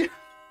 Yes,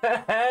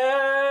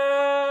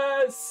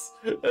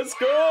 let's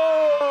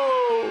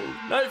go.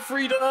 Night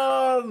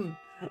freedom.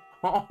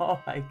 Oh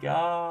my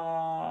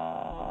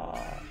god.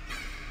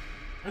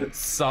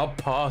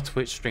 Subpar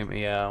Twitch streamer,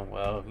 yeah,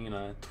 well, you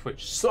know,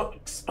 Twitch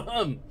sucks.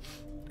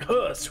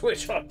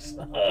 Twitch sucks.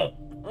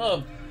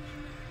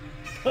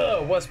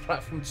 Worst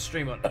platform to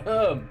stream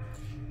on.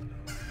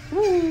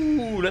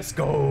 Woo, let's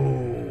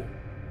go.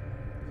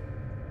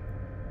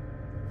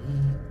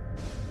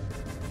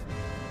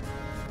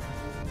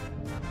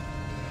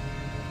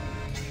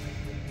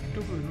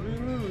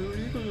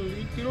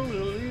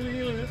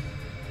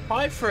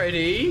 Hi,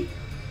 Freddy.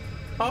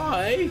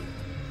 Hi.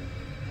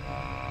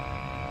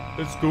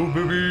 Let's go,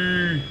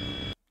 baby.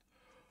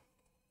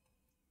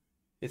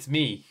 It's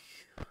me.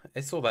 I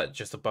saw that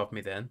just above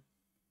me then.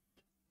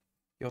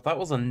 Yo, that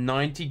was a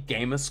 90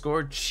 gamer score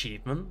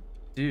achievement?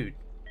 Dude.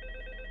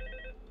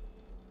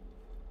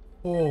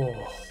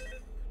 Oh.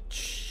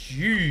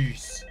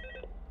 Jeez.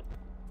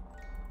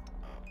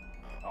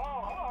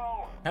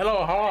 Hello.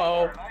 Hello,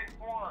 hello. Night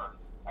 4.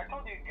 I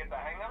told you to get the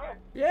hang of it.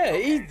 Yeah,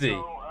 Okay, easy.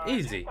 so,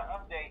 Easy. Just to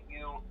update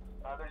you,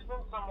 there's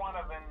been somewhat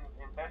of an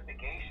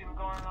investigation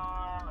going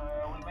on.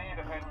 We may end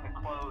up having to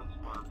close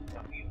for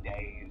a few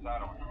days. I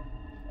don't know.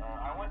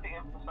 I want to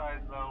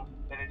emphasize, though,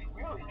 that it's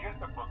really just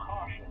a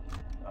precaution.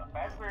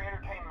 Fazbear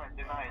Entertainment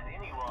denies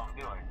any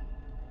wrongdoing.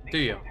 Do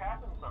you? These things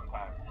happen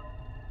sometimes.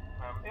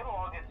 It'll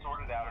all get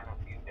sorted out in a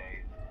few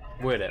days.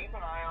 Would it? Keep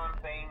an eye on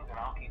things, and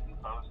I'll keep you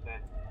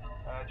posted.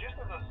 Just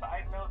as a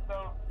side note,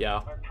 though,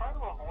 Yeah. try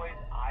to avoid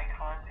eye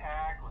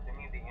contact with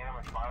any of the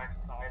animatronics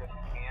inside if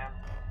you can.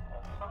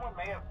 Someone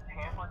may have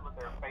tampered with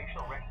their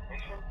facial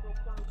recognition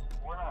systems.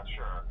 We're not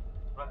sure.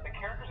 But the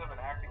characters have been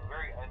acting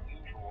very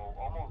unusual,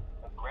 almost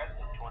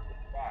aggressive toward the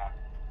staff.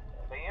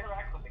 They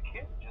interact with the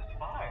kids just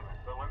fine,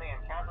 but when they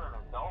encounter an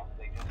adult,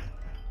 they just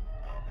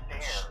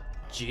stare.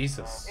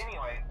 Jesus.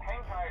 Anyway,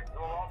 hang tight,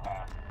 it'll all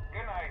pass.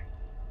 Good night.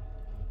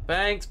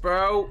 Thanks,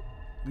 bro.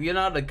 You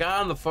know, the guy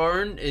on the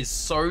phone is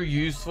so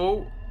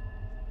useful.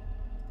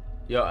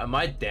 Yo, am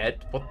I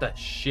dead? What the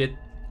shit?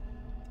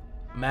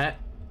 Matt,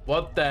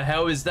 what the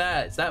hell is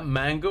that? Is that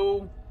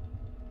Mangle?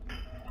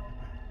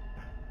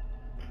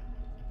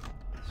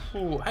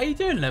 Ooh, how you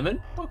doing,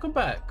 Lemon? Welcome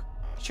back.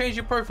 Change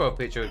your profile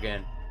picture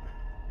again.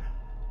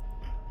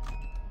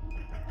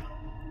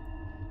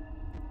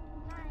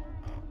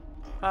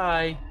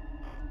 Hi.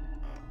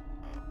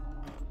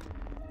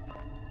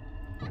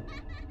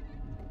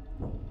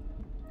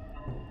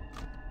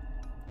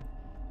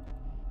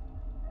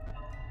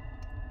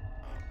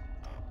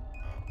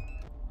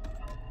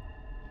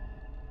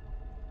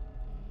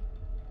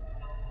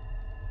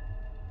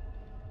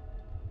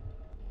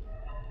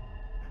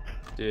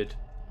 Dude.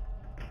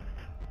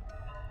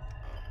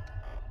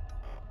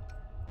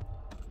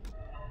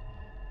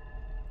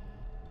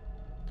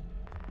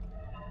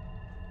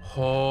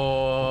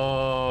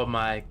 Oh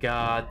my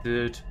god,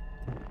 dude.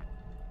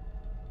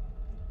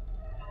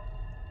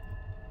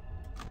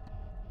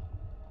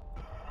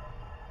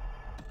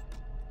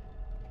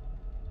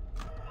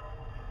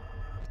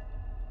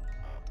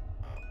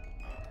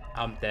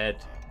 I'm dead.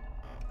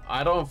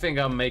 I don't think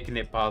I'm making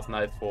it past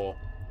night 4.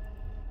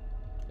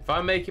 If I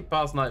make it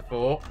past night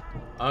 4,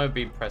 I'm gonna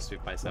be impressed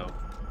with myself.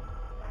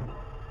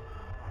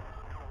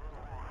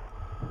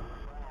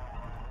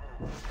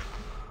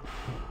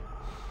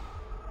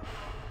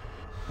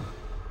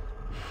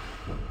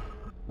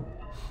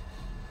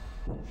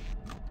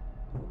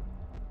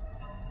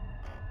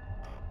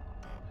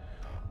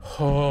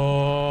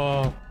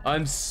 Oh,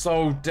 I'm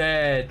so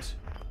dead.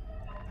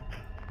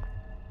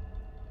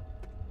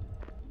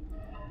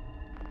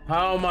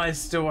 How am I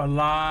still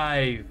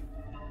alive?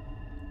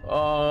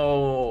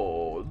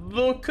 Oh,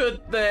 look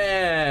at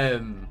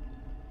them.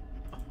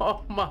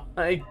 Oh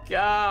my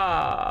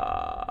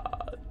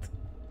god.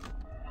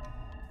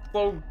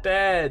 So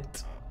dead.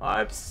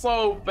 I'm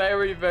so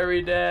very,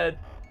 very dead.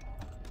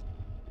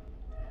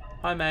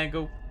 Hi,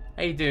 Mangle.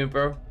 How you doing,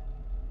 bro?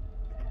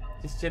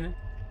 Just chilling?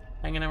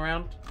 Hanging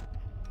around?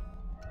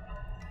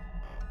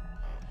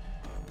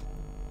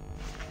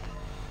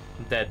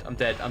 I'm dead, I'm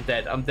dead, I'm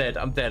dead, I'm dead,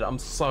 I'm dead, I'm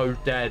so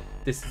dead.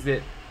 This is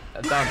it.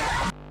 I'm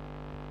done.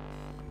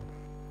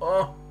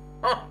 Oh.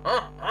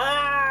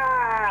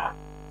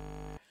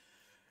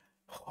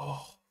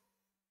 Oh.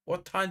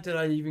 What time did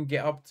I even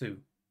get up to?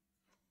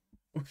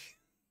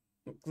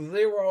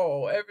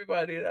 0.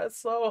 Everybody, that's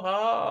so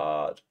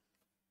hard.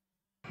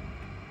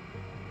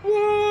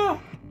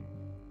 Whoa.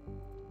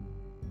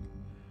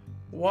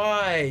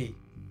 Why?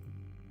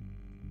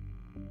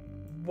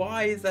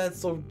 Why is that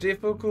so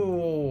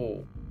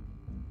difficult?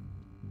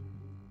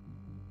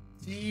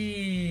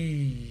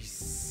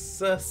 Jesus.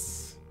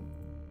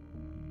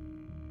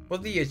 What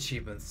are the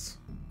achievements?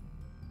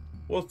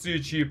 What's the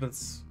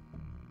achievements?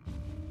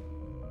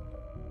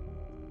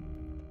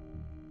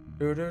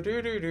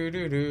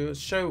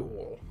 Show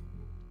all.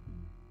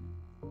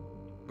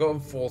 Gotten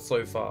 4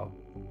 so far.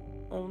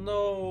 Oh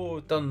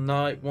no, done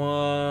night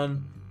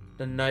 1,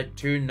 done night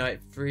 2,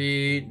 night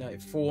 3,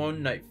 night 4,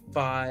 night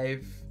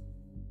 5.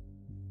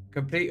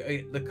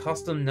 Complete the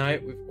custom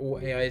night with all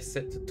AI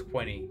set to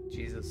 20.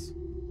 Jesus.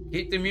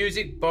 Keep the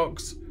music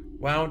box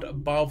wound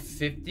above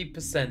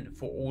 50%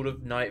 for all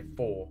of night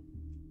 4.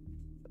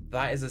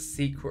 That is a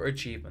secret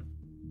achievement.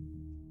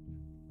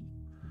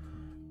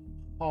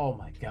 Oh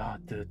my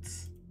god,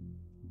 dudes.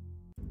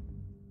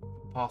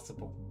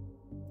 Impossible.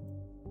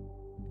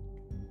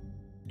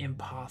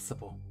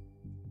 Impossible.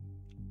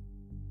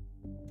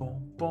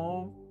 Boom,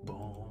 boom,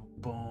 boom,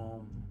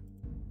 boom.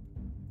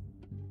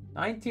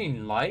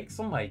 19 likes?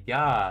 Oh my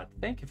god.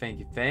 Thank you, thank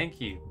you,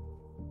 thank you.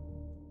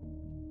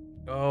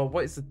 Oh,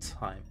 what is the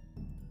time?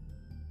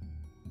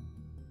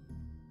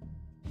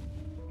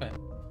 Okay.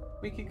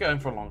 We keep going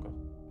for longer.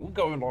 We're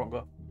going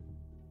longer.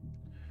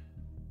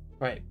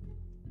 Right.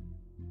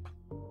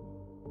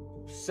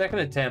 Second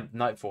attempt,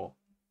 night 4.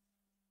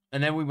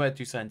 And then we might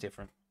do something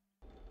different.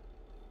 Do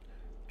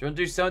you want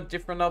to do something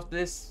different after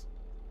this,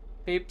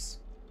 peeps?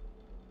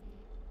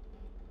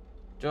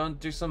 Do you want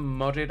to do some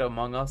modded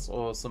Among Us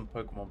or some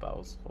Pokemon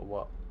battles or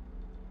what?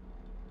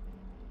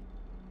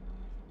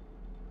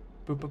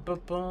 So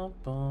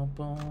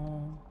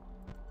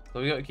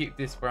we gotta keep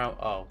this round.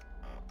 Oh,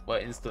 well,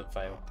 instant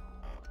fail.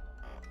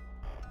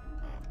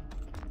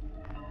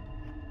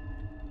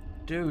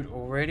 Dude,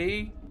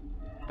 already?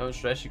 Don't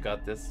stress, you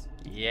got this.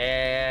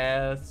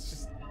 Yeah, it's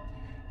just,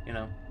 you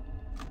know.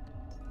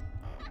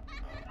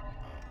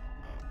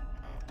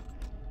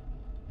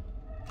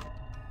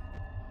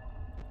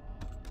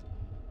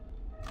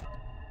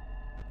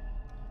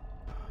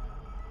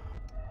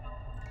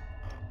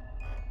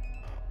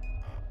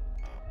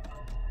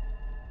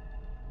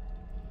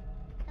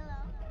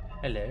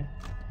 Hello.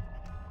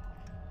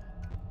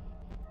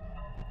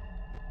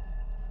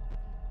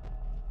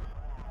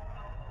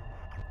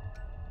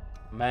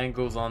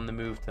 Mangle's on the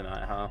move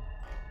tonight, huh?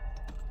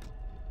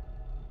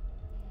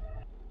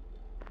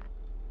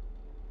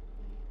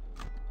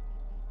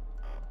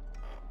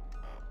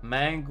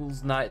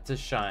 Mangle's night to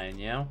shine,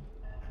 yeah?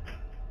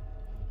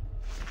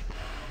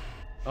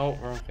 Oh,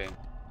 wrong thing.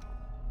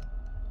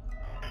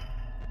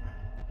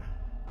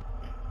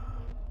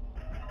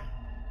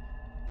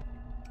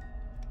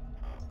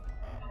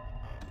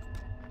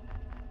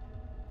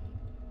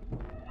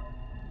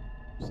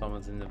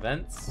 Someone's in the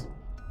vents.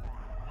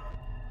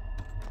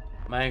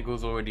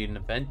 Mangle's already in the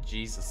vent.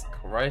 Jesus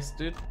Christ,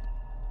 dude.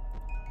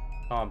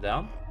 Calm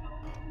down.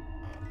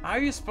 How are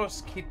you supposed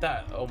to keep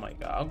that? Oh my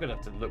god, I'm gonna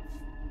have to look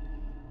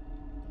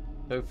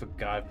for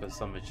Guy for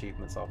some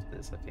achievements after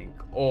this, I think.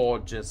 Or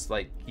just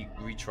like keep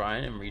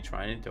retrying and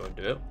retrying until I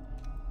do it.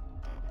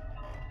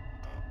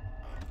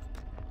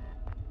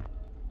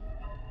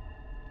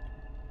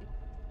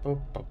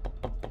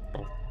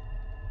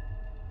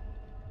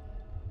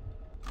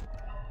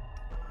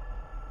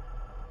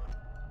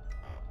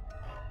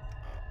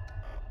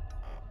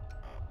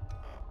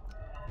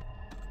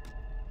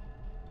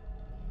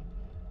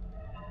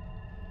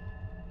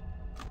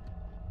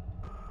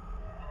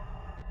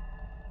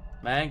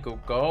 Mangle,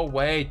 go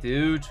away,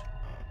 dude.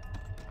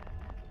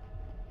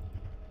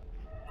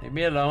 Leave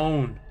me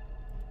alone.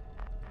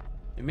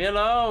 Leave me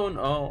alone.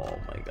 Oh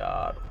my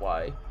god,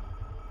 why?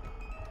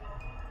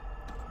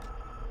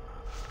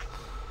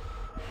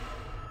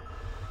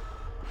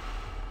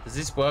 Does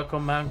this work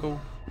on Mangle?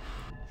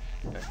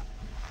 Okay.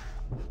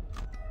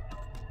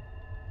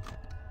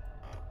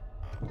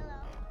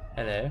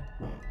 Hello.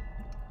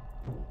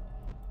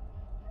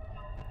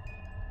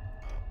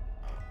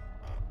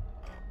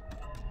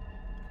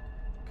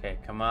 Okay,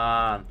 come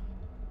on.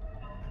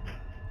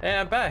 Hey,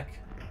 I'm back.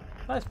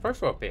 Nice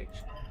profile pic.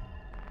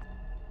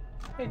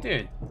 Hey,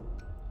 dude.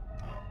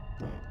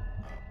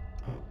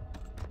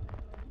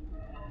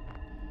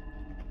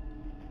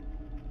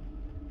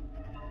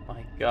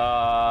 My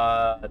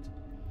god.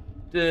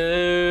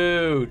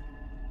 Dude.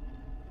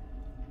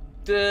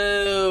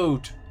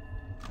 Dude.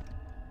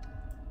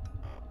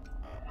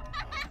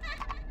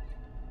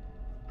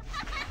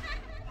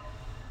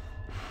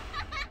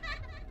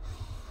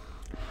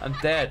 I'm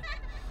dead.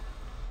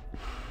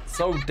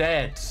 So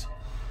dead.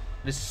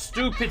 This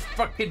stupid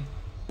fucking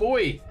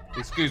boy.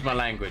 Excuse my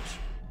language.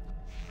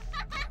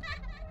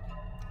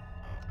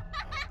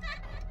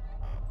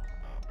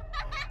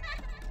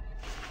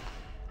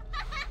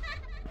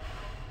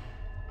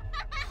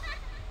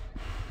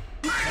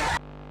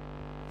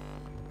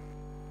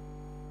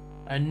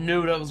 I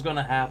knew that was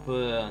gonna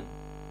happen.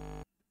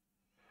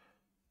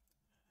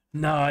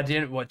 No, I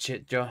didn't watch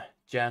it, John.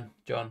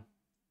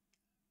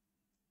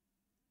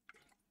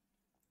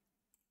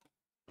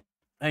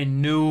 I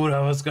knew that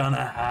was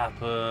gonna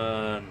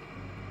happen.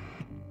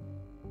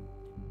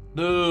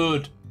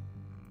 Dude.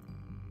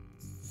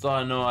 So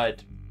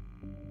annoyed.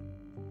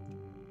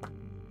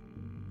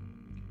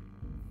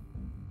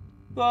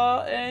 So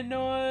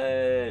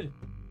annoyed.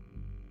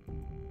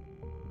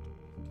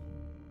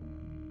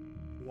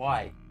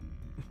 Why?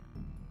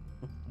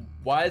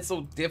 Why it's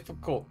so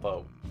difficult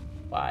though?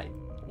 Why?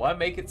 Why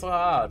make it so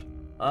hard?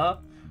 Huh?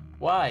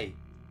 Why?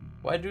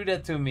 Why do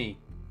that to me?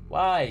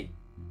 Why?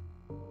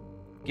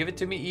 Give it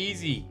to me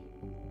easy.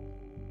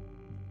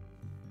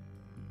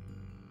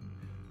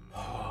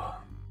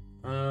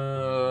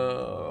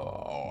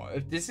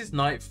 If this is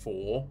night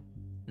 4,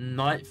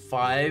 night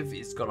 5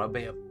 is gonna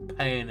be a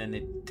pain in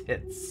the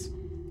tits.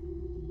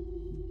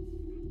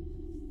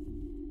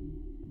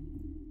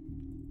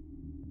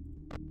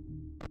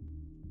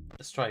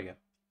 Let's try again.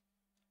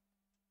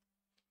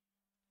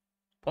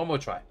 One more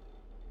try.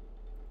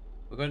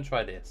 We're gonna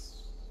try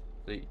this.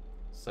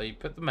 So you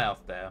put the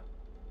mouth there.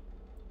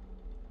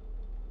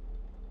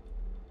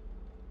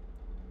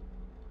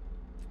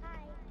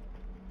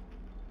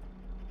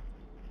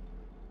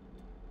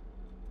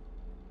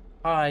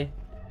 Hi.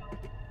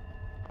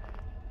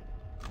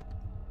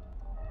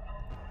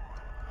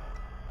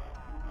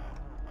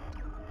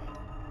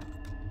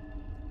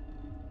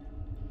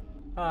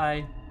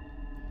 Hi.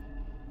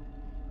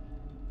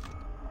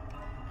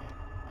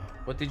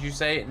 What did you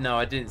say? No,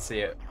 I didn't see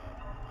it.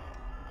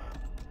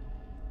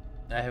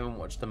 I haven't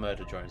watched the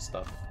murder drone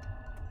stuff.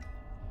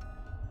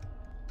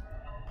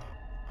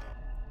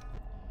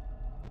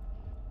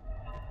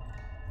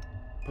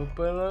 I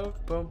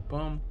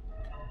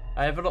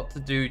have a lot to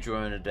do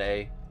during the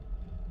day.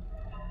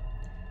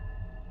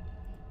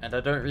 And I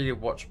don't really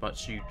watch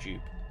much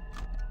YouTube.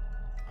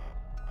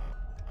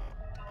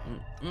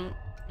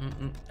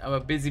 I'm a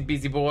busy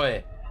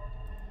boy.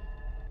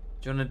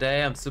 During the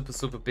day, I'm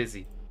super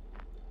busy.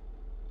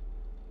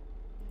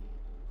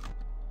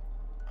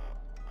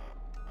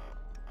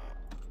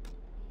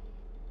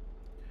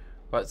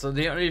 Right, so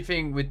the only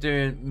thing we're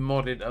doing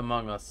modded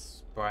Among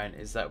Us, Brian,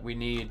 is that we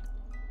need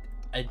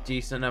a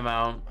decent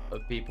amount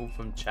of people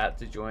from chat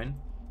to join.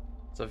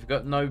 So if you've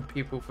got no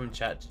people from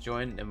chat to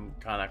join, then we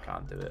kinda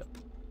can't do it.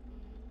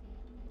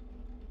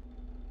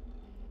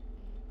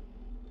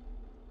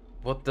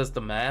 What does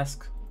the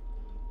mask?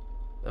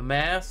 The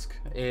mask,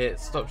 it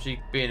stops you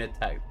being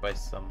attacked by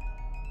some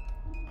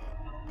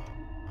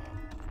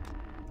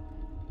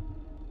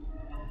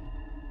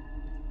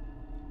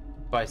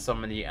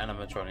of the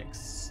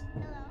animatronics.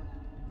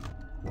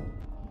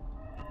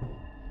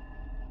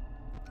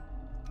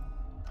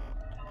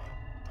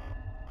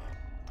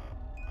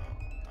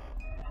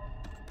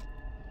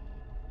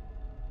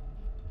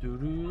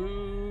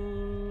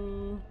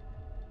 Doo-doo.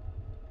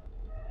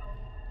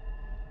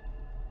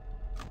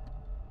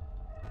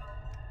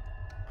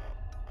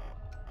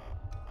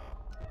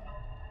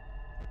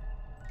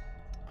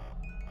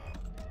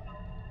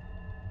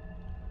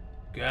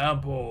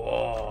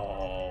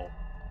 Gamble.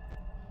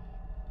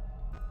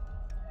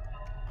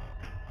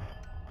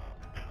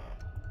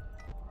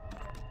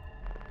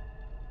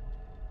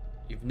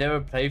 You've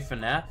never played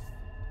Fnaf?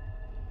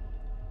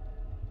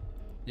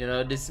 You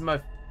know, this is my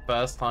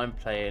first time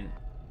playing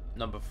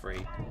number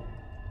 3.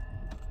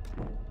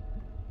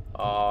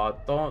 Oh,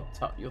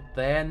 you're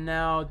there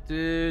now,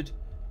 dude.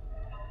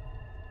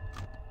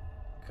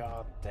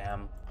 God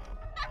damn.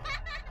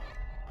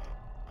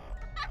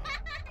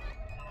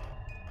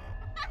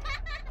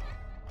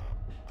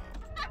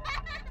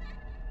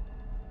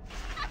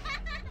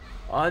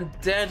 I'm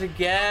dead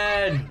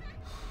again.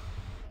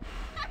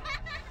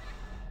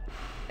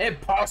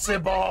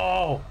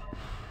 Impossible.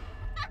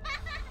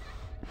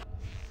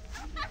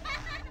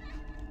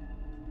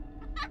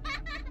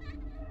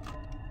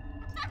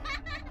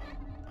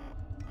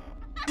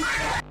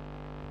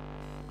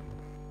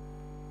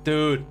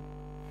 Dude.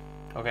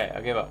 Okay,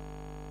 I give up.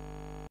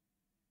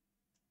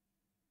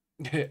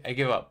 I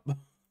give up.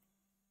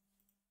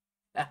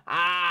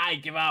 I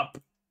give up.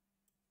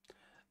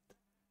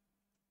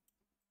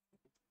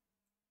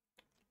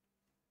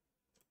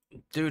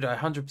 Dude, I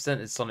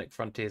 100%ed Sonic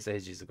Frontiers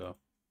ages ago.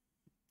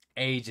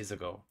 Ages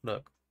ago.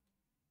 Look.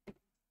 Let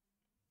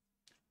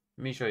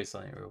me show you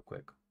something real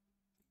quick.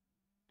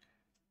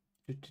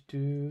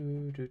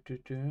 View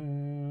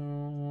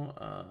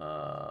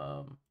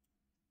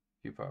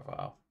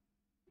profile.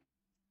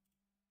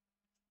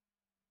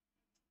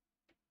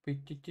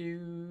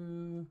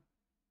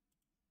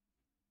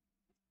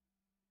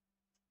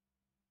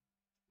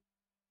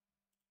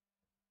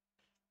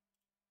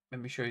 Let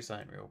me show you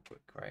something real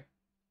quick, right?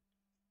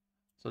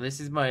 So this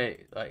is my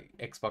like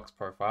Xbox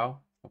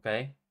profile,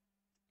 okay?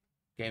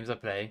 Games I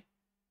play.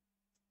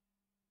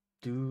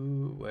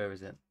 Where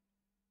is it?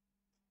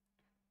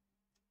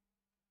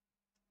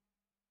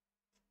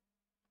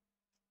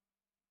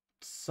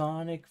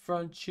 Sonic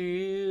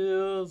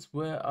Frontiers,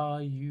 where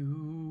are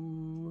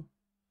you?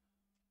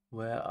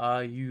 Where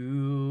are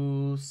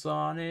you,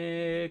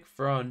 Sonic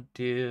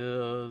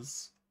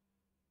Frontiers?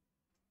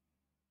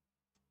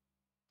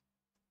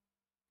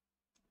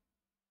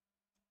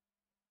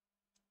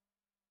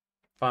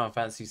 Final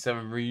Fantasy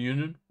VII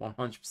Reunion,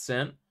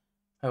 100%.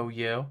 Hell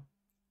yeah.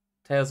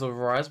 Tales of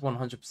Arise,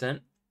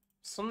 100%.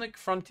 Sonic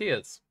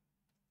Frontiers,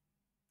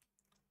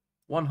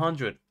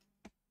 100.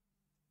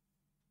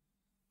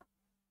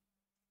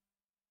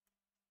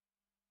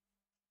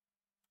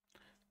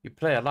 You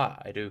play a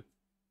lot, I do.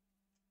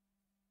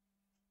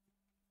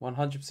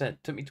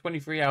 100%. Took me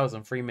 23 hours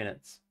and 3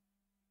 minutes.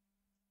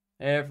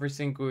 Every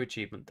single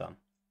achievement done.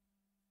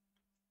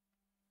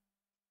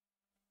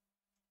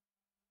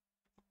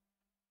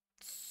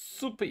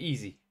 Super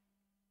easy.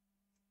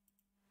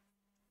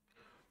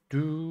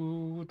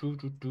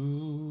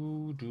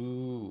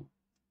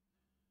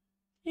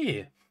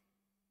 Yeah.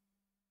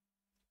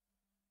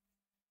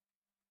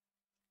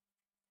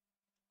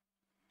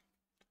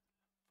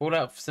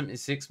 Fallout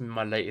 76 is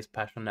my latest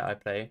passion that I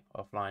play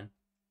offline.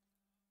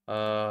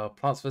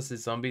 Plants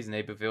vs Zombies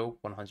Neighborville,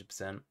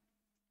 100%.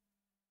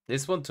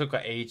 This one took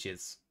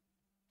ages.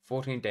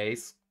 14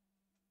 days.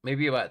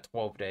 Maybe about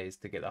 12 days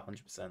to get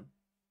 100%.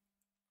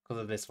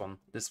 Because of this one.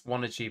 This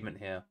one achievement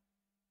here.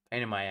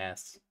 Pain in my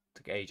ass.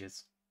 Took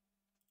ages.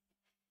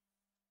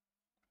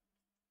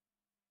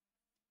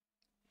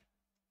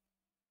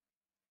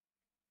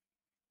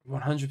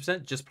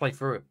 100%. Just play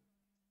through it.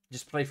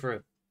 Just play through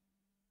it.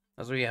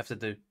 That's all you have to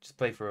do. Just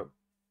play through it.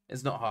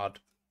 It's not hard.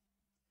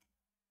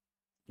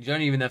 You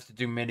don't even have to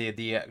do many of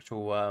the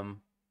actual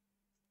what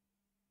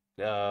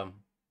are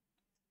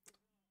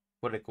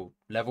they called?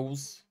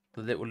 Levels?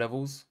 The little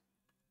levels.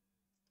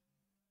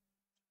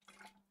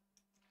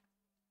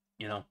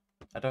 You know,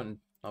 I don't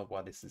know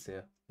why this is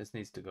here. This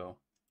needs to go.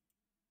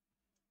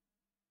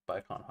 But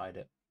I can't hide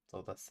it,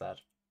 so that's sad.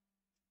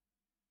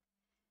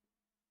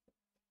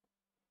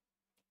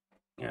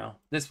 You know,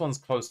 this one's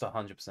close to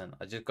 100%.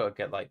 I just gotta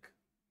get like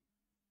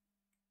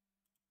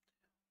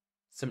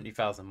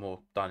 70,000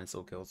 more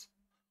dinosaur kills.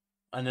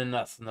 And then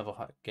that's another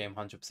game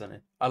 100%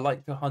 in. I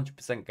like the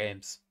 100%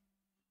 games.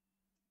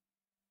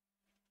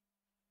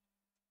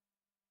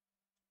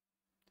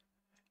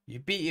 You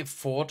beat it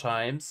 4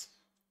 times.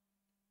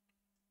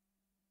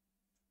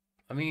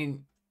 I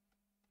mean,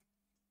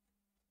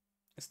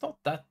 it's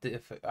not that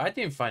difficult. I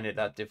didn't find it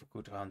that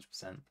difficult to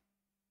 100%.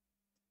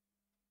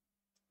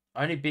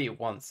 I only beat it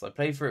once. I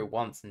played through it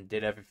once and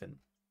did everything.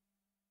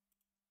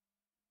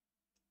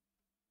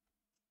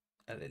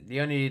 The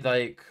only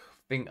like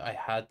thing I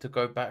had to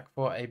go back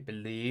for, I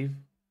believe,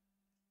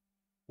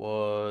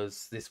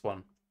 was this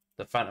one,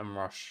 the Phantom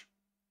Rush.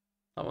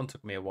 That one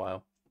took me a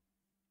while.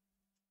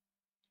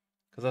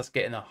 Because that's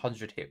getting a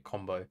 100-hit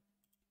combo.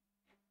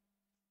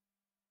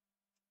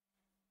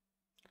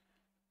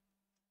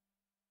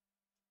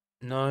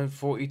 No,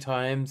 40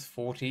 times.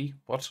 40?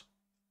 What?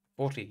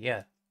 40,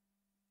 yeah.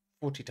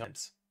 40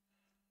 times.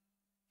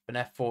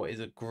 Fnaf 4 is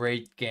a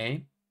great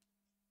game.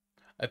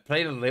 I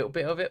played a little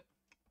bit of it.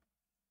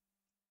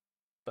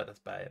 But that's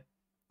about it.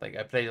 Like,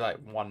 I played like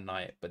one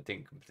night, but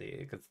didn't complete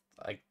it because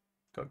I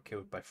got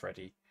killed by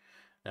Freddy.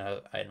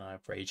 And I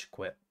rage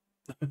quit.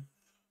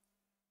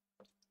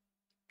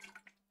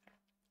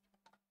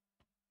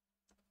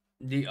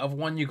 The other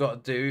one you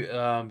got to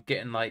do,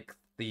 getting like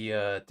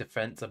the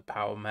defense and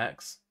power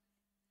max.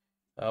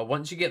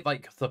 Once you get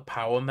like the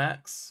power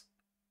max,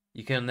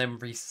 you can then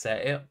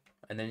reset it,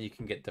 and then you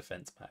can get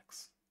defense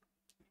max.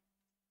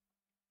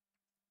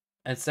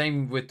 And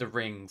same with the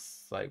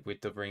rings, like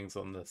with the rings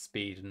on the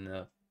speed and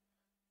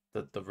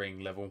the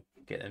ring level,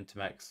 get them to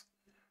max.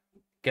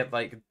 Get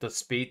like the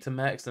speed to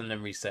max, and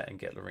then reset and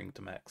get the ring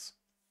to max.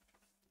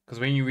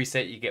 Because when you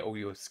reset, you get all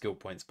your skill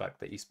points back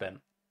that you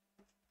spent.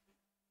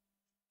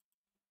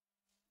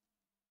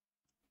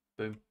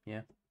 Boom.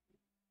 Yeah.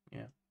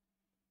 Yeah.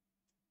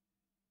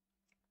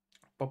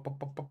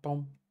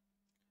 Boom.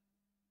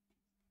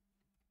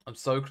 I'm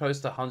so close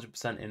to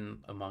 100% in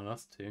Among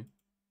Us too.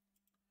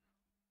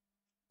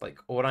 Like,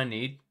 all I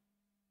need.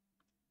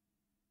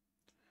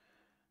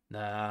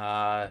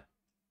 Nah.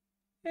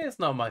 It's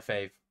not my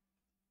fave.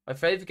 My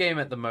fave game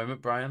at the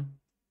moment, Brian,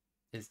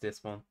 is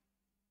this one.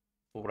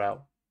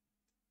 Fallout.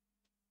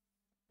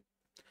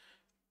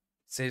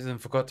 Saves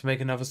and forgot to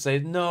make another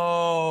save.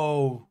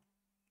 No!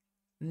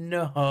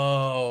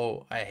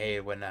 No! I hate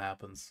it when that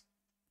happens.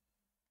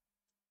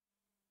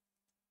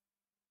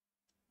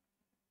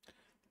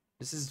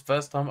 This is the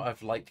first time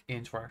I've like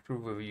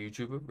interacted with a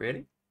YouTuber,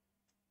 really?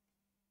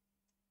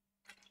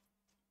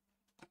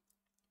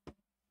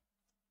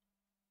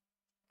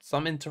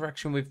 Some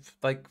interaction with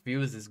like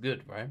viewers is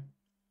good, right?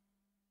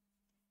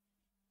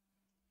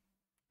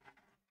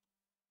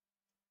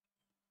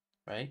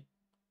 Right?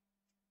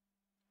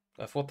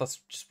 I thought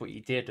that's just what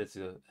you did as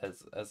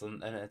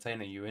an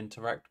entertainer. You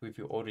interact with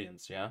your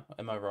audience, yeah?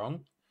 Am I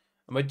wrong?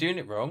 Am I doing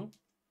it wrong?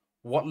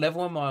 What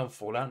level am I on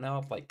Fallout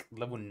now? Like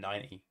level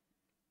 90.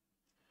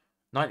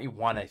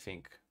 91, I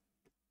think.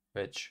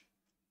 Rich.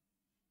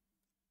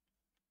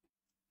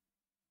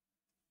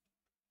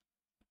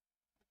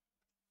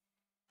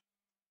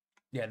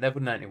 Yeah,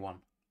 level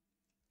 91.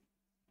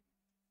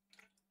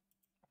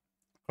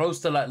 Close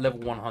to like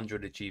level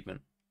 100 achievement.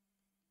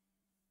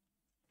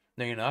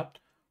 No, you're not?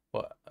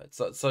 What?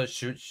 So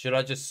should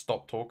I just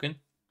stop talking?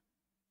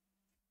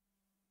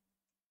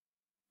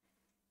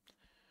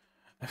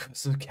 I've got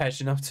some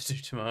catching up to do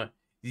tomorrow.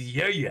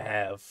 Yeah, you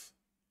have.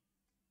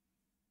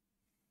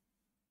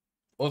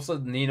 Also,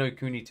 Ni no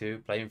Kuni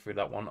 2, playing through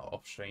that one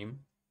off stream.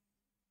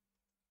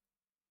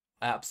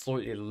 I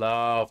absolutely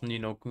love Ni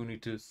no Kuni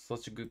 2.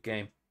 Such a good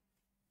game.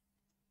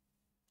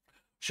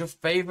 What's your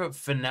favorite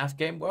FNAF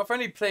game? Well, I've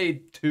only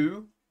played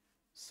 2.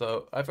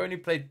 So, I've only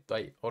played,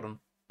 like, hold on,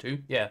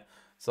 2? Yeah.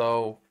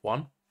 So,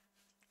 1.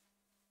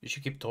 You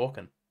should keep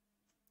talking.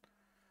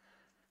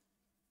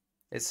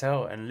 It's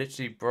hell, and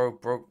literally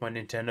broke my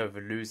Nintendo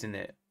over losing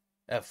it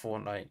at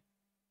Fortnite.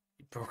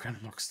 It broke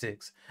analog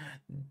sticks.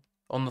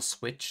 On the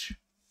Switch.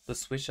 The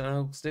Switch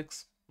analog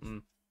sticks?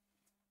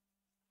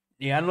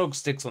 The analog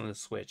sticks on the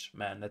Switch,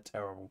 man, they're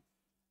terrible.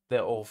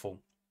 They're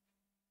awful.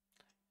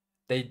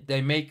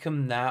 They make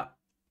them that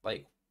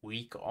like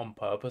weak on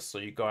purpose, so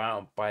you go out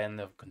and buy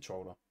another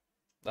controller.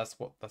 That's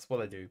what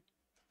they do.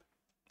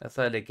 That's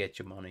how they get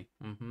your money.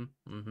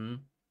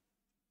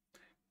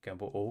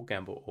 Gamble all,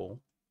 gamble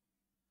all.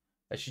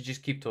 I should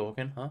just keep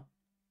talking, huh?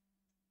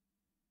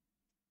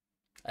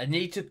 I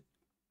need to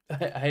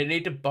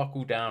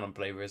buckle down and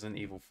play Resident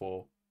Evil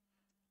 4.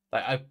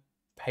 Like, I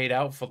paid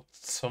out for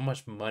so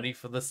much money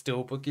for the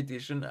Steelbook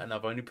edition, and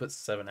I've only put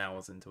 7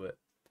 hours into it.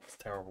 It's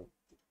terrible.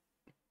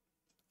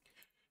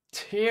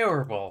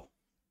 terrible.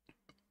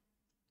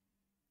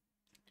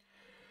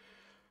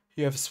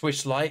 You have a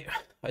Switch Lite?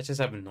 I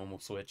just have a normal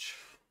Switch.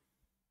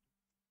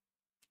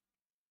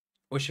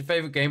 What's your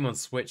favorite game on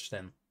Switch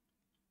then?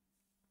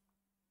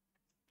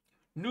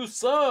 New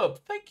sub!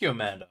 Thank you,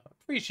 Amanda.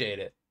 Appreciate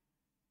it.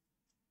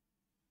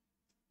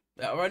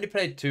 I've only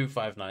played 2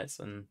 Five Nights,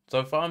 and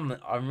so far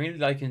I'm really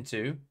liking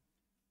 2.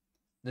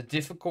 The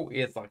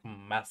difficulty is like a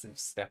massive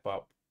step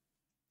up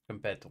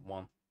compared to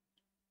 1.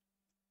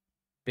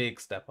 Big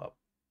step up.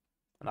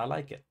 And I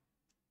like it.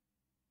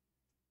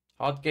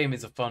 Hard game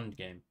is a fun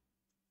game.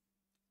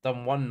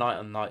 Done 1 night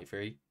on night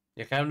 3.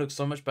 Your camera looks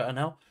so much better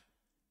now.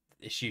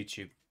 It's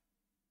YouTube.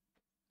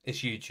 It's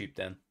YouTube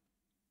then.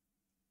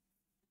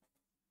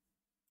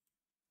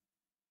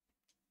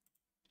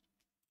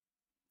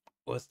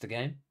 What's the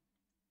game?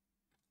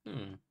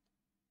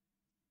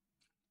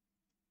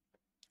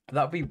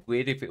 That'd be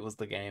weird if it was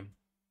the game.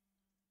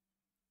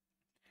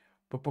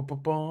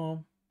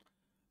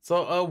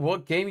 So,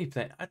 what game you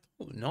playing? I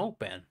don't know,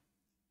 Ben.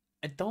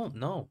 I don't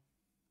know.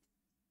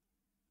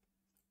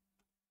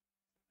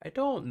 I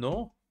don't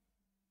know.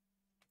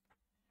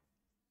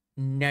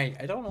 Nah,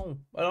 I don't know.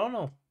 I don't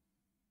know.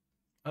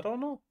 I don't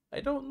know.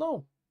 I don't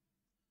know.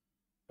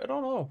 I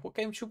don't know. What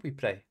game should we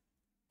play?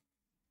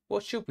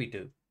 What should we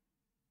do?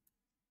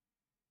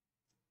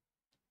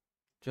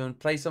 Do you want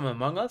to play some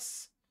Among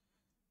Us?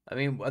 I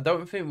mean, I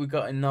don't think we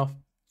got enough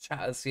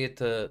chatters here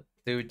to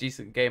do a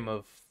decent game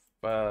of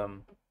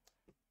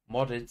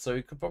modded, so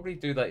we could probably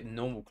do like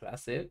normal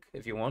classic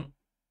if you want. Do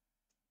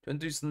you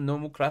want to do some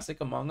normal classic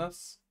Among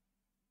Us?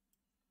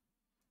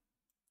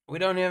 We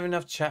don't have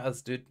enough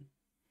chatters, dude.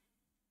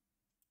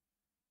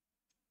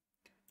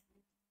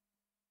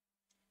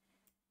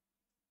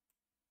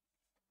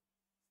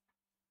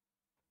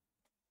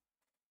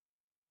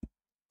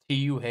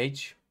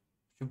 TUH.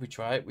 Should we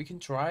try it? We can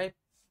try.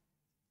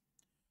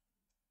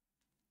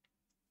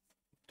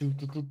 I'm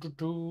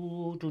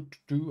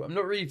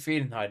not really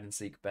feeling hide and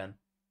seek, Ben.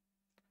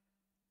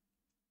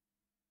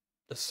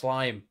 The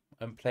slime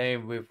I'm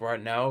playing with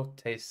right now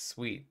tastes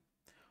sweet.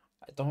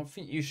 I don't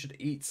think you should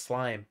eat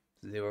slime,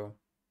 Zero.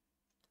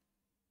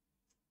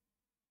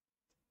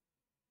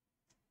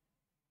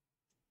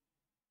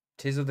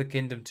 Tears of the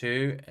Kingdom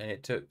 2, and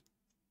it took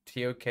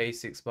TOK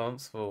 6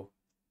 months for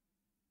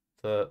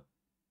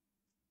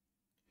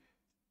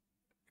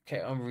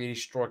Okay, I'm really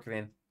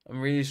struggling.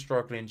 I'm really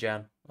struggling,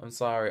 Jan. I'm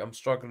sorry. I'm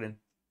struggling.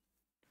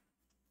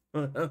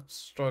 I'm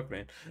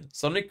struggling.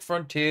 Sonic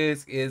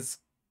Frontiers is...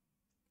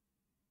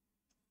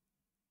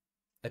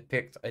 I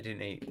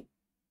didn't eat.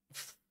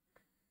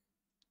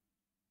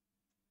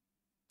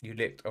 You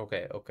licked.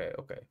 Okay.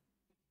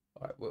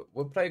 Alright,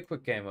 we'll play a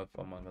quick game of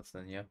Among Us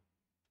then, yeah?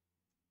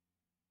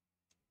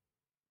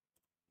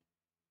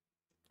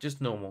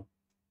 Just normal.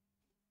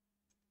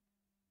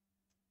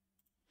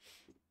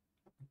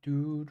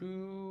 Do.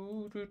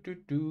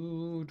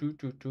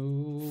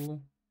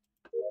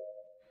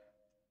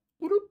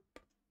 Whoop.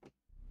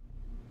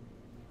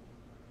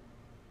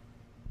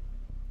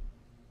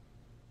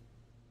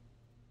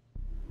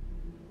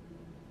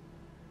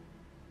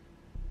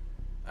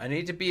 I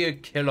need to be a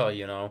killer,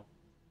 you know.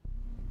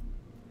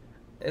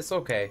 It's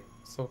okay.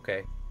 It's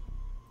okay.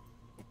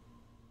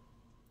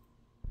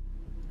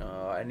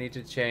 I need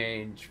to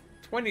change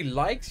 20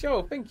 likes.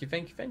 Yo, thank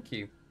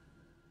you.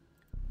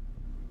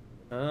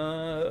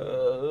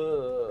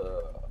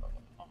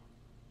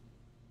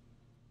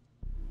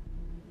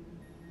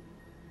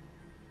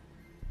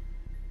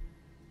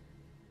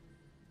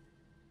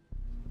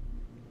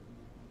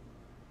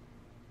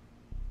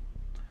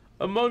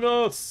 Among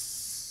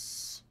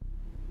Us.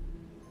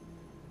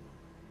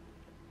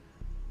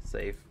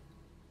 Save.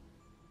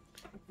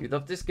 You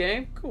love this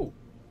game? Cool.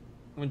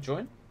 Want to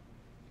join?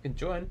 You can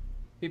join.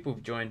 People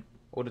join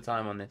all the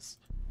time on this.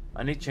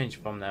 I need to change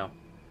from now.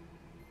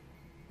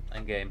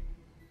 And game.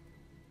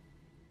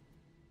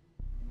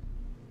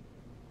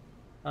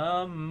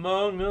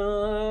 Among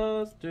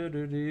Us.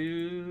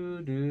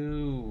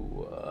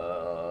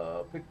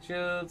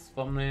 Pictures,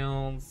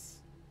 thumbnails.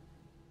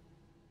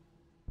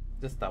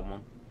 Just that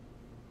one.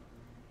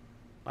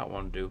 That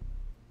one do.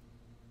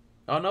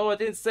 Oh no, I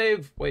didn't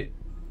save. Wait.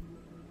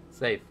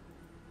 Save.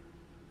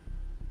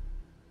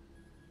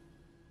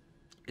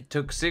 It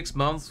took 6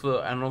 months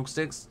for analog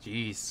sticks.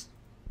 Jeez.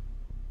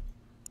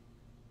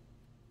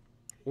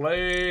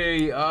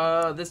 Play.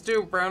 Let's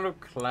do a round of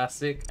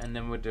classic, and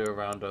then we'll do a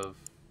round of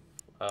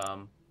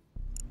hide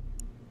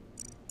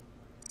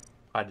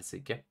and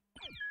seek. Yeah.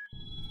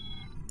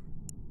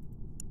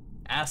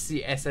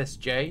 ASCII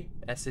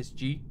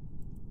SSG.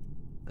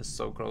 That's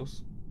so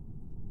close.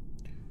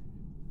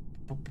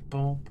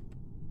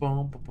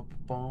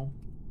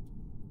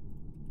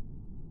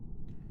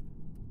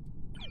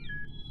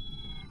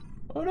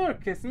 Oh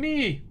look, it's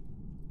me!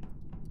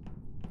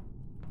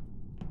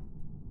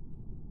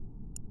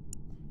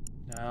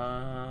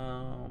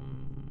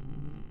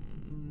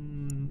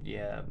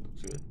 Yeah,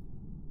 looks good.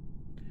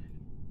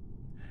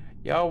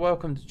 Y'all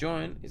welcome to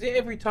join. Is it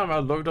every time I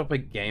load up a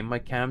game my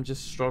cam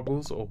just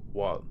struggles or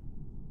what?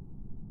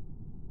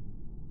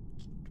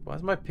 Why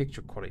is my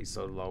picture quality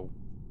so low?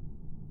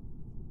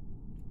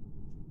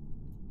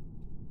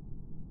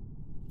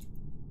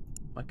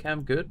 My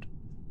cam good?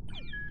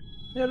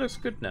 Yeah, it looks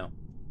good now.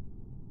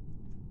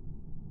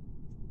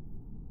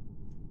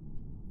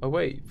 Oh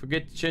wait,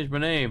 forget to change my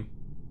name.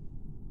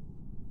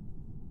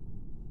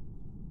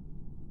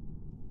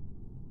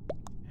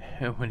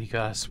 And when you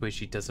gotta switch,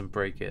 he doesn't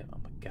break it. Oh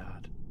my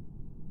god.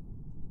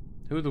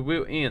 Who the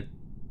real Ian?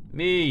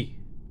 Me!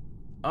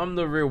 I'm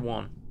the real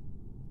one.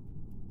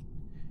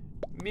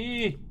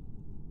 Me!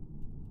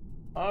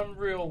 I'm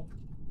real.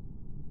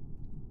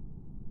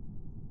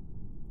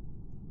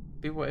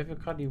 Be whatever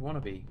kind you wanna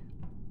be.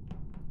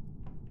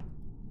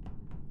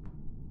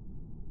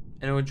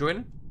 Anyone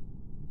joining?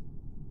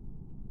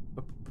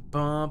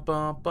 Bum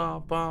bum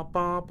bum bum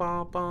bum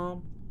bum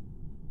bum.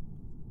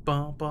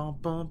 Bum bum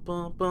bum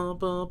bum bum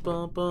bum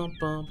bum bum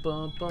bum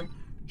bum bum.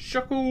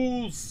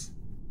 Shuckles!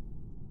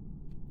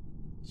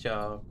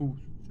 Shuckles,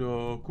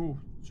 shuckles,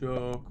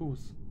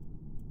 shuckles.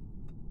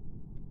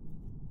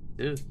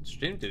 Dude,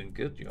 stream doing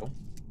good, yo.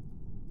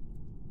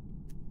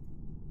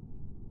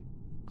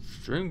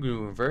 Stream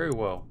doing very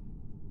well.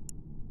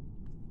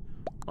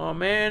 Oh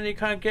man, you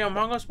can't get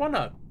Among Us? Why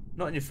not?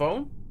 Not on your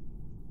phone?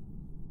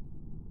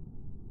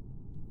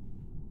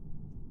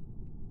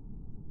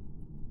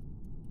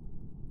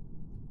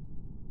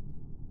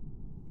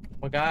 Oh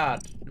my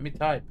god, let me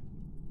type.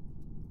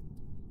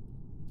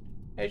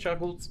 Hey,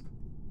 Chuckles.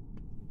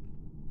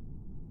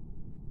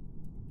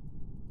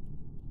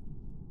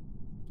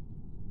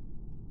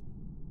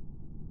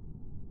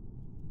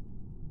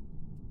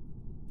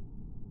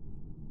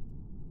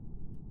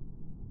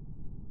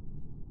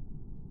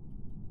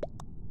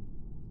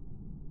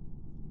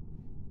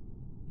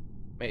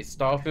 Mate,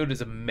 Starfield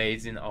is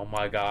amazing. Oh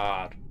my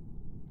god.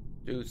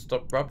 Dude,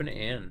 stop rubbing it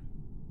in.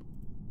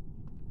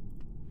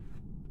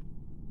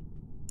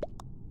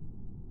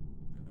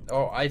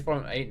 Oh,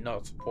 iPhone 8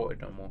 not supported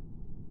no more.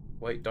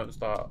 Wait, don't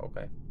start.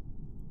 Okay.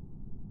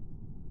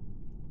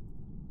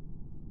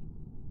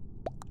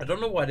 I don't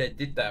know why they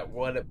did that.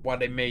 Why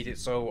they made it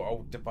so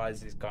old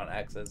devices can't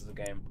access the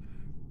game.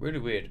 Really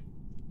weird.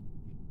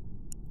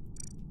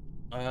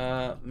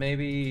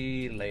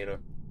 Maybe later.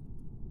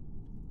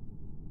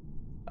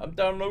 I'm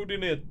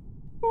downloading it.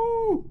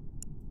 Woo!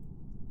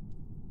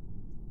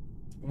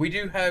 We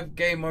do have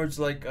game modes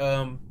like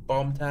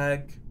bomb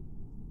tag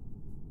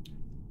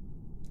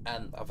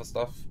and other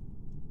stuff.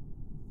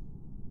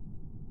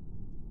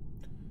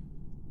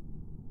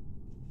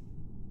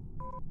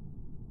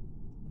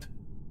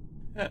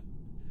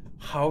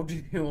 How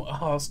do you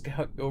ask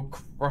out your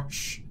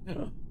crush?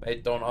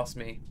 Mate, don't ask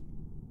me.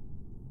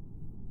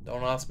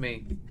 Don't ask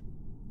me.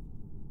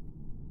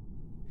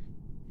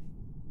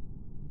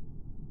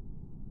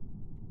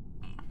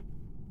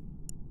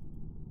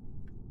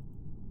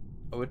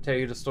 I would tell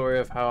you the story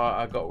of how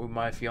I got with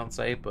my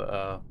fiance,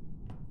 but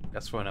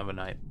that's for another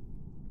night.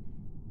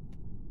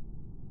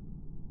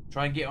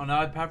 Try and get on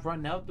an iPad right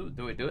now.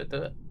 Do it.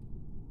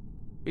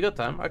 You got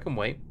time. I can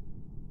wait.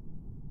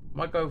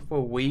 Might go for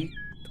a wee,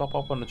 top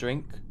up on a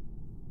drink,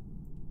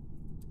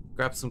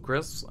 grab some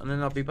crisps, and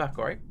then I'll be back,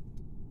 alright?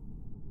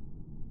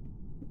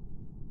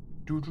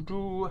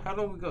 How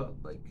long we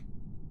got? Like,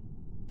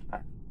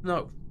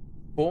 no,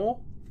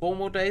 4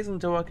 more days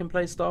until I can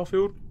play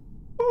Starfield.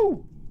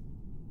 Woo!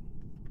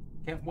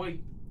 Can't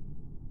wait.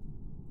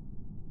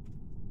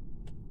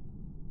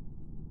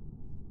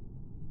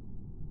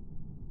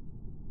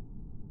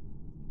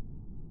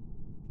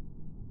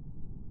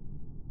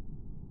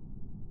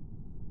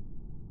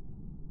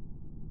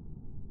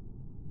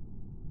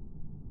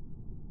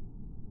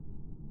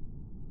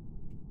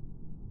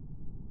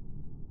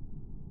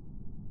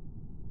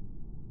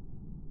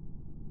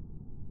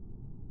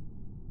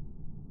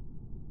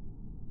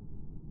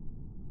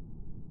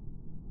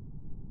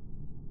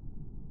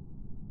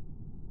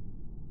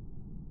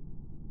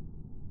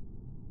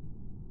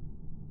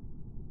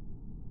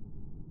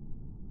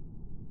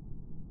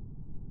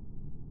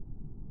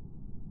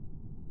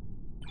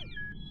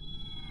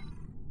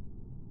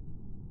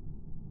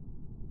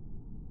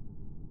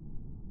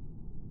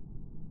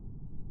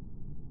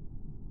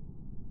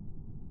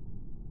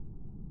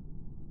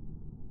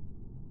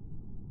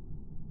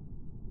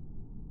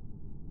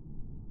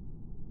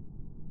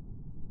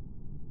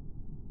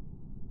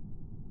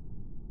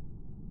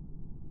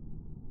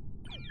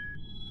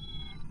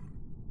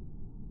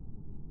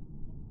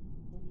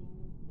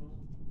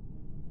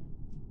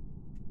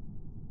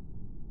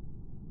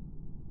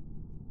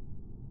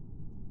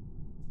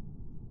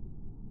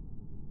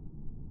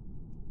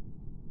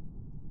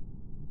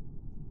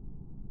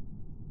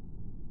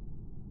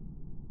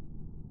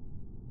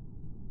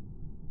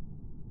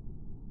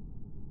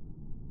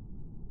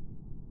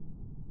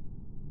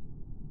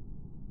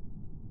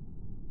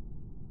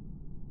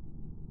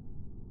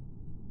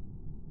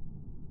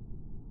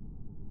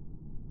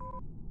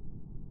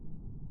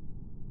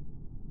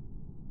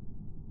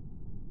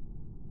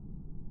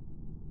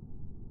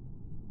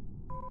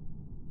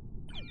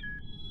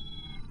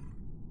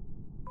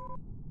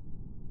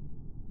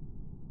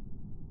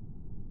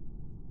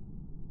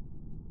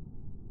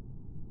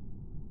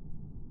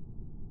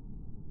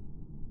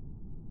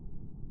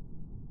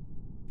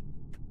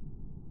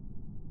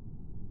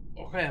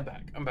 Okay, I'm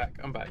back. I'm back.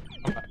 I'm back.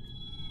 I'm back.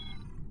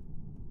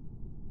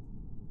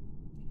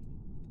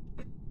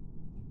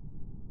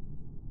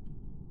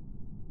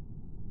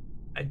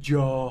 A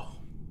jaw.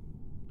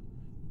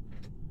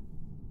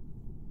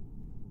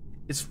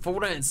 It's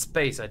Fallout in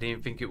space. I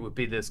didn't think it would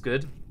be this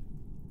good.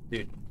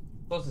 Dude,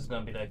 of course it's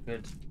gonna be that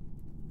good.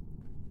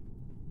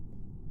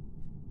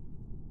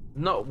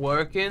 Not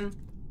working.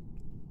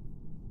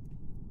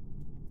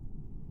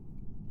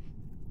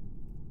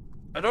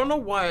 I don't know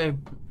why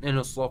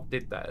Innersloth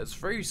did that. It's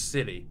very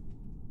silly.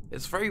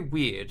 It's very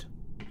weird.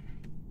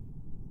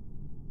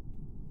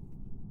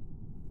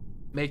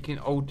 Making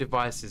old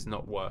devices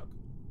not work.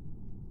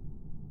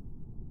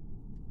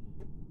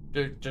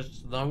 Dude,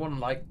 just no one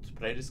like to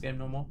play this game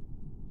no more?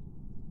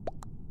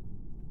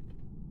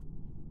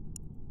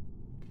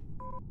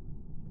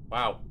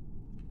 Wow.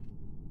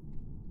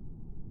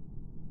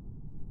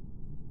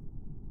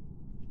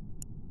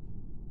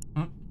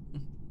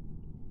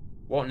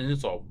 What an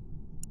insult.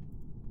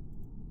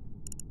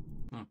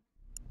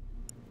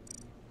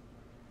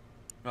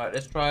 Right,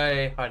 let's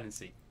try hide and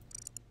seek.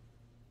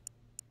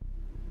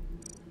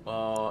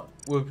 We'll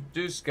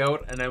do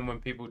skilled, and then when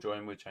people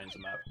join, we'll change the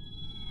map.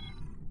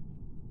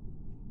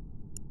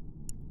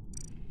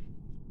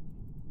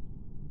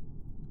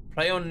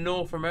 Play on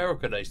North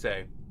America, they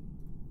say.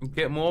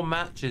 Get more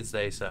matches,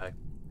 they say.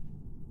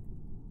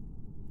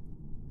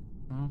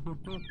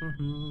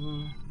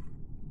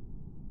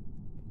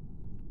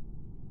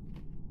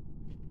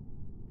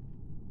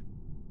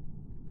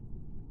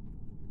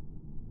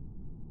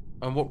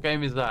 And what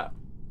game is that?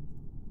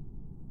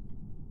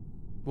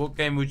 What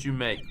game would you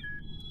make?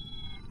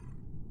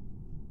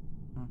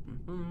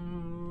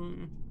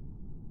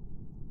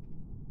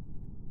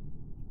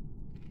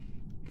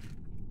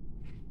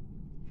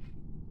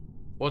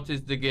 What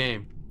is the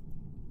game?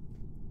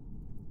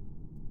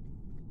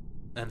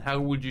 And how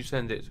would you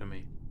send it to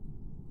me?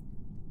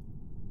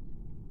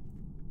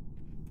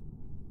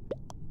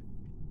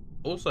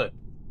 Also,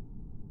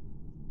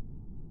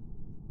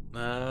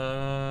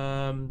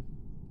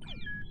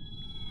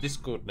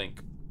 Discord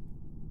link.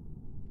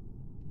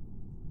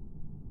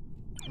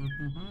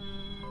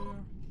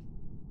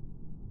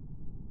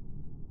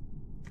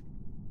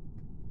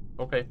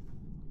 Okay.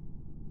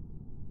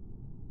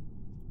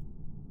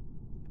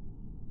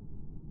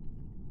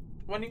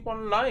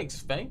 21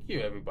 likes. Thank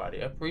you,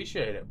 everybody. I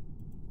appreciate it.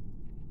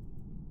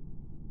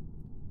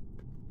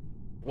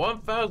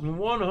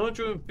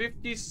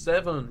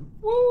 1,157.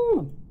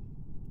 Woo!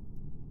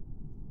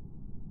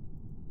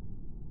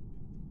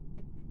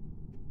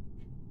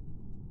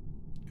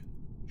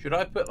 Should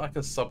I put like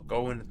a sub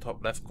goal in the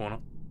top left corner?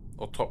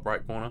 Or top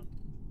right corner?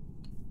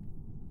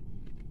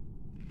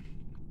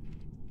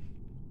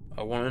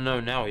 I want to know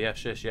now.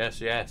 Yes, yes,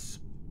 yes, yes.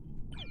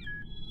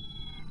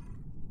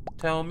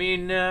 Tell me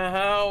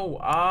now.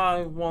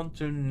 I want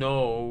to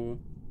know.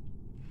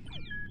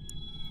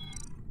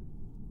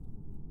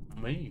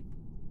 Me.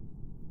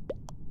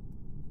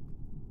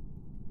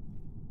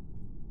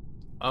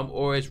 I'm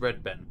always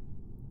Red Ben.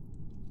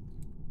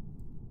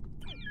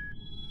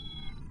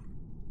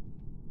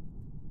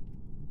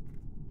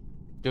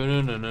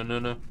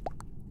 No.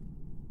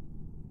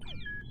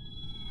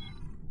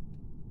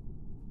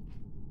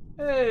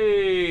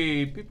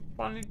 Hey, people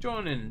finally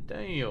joining.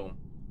 Damn.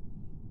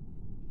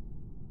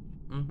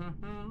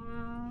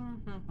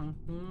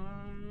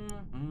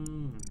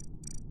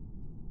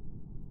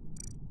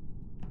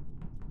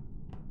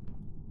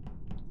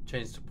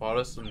 Change to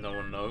polish so no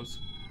one knows.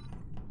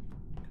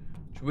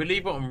 Should we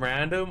leave it on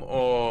random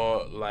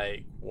or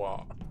like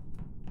what?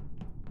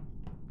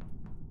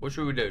 What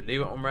should we do?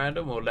 Leave it on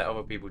random or let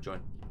other people join?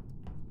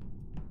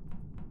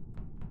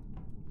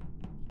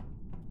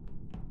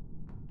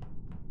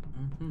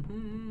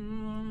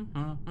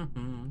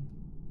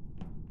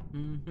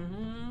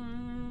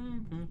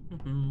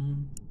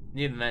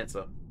 Need an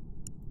answer.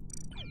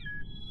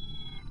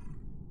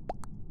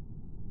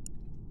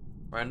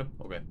 Random?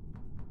 Okay.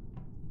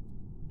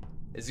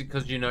 Is it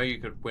because you know you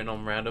could win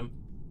on random?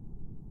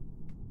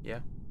 Yeah.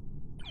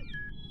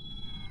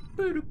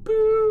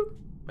 Boo-doo-boo.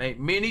 Mate,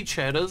 mini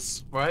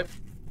cheddars, right?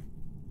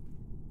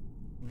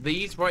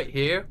 These right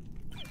here,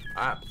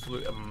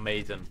 absolutely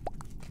amazing.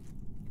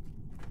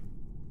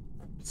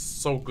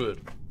 So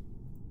good.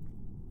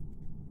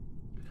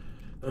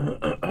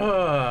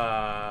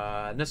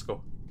 Let's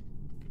go.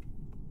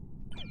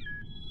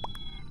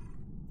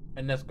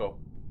 And let's go.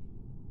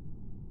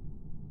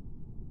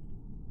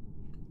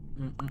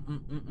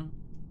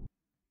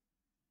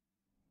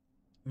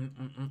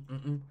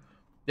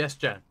 Yes,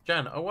 Jan.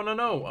 Jan, I wanna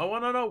know. I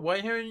wanna know.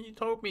 Why haven't you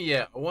told me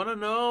yet? I wanna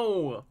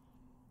know.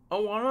 I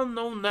wanna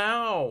know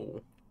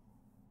now.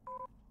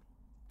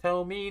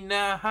 Tell me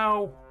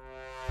now.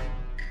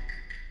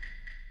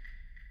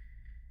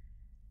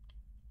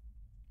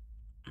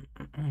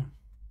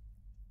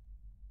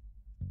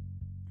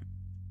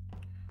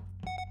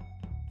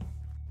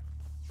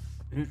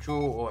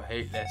 Neutral or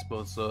hate less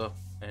sponsor,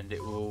 and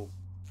it will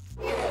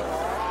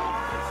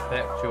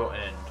affect your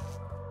end.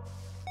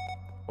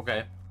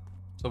 Okay.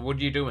 So what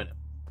do you do in it?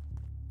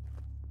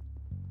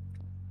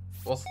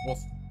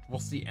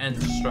 What's the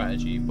end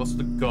strategy? What's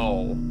the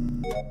goal?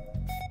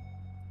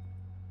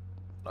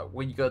 Like,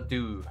 what you gotta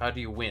do? How do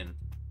you win?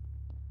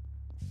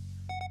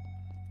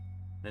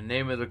 The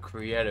name of the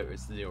creator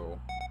is Zero.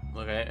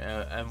 Okay,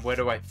 and where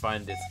do I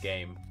find this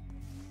game?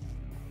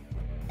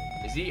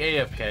 Is he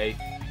AFK?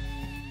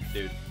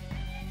 Dude.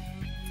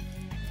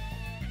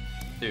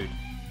 Dude.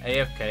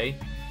 AFK?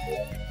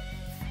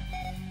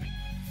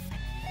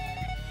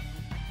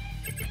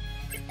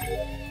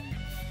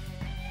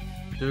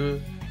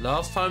 Dude,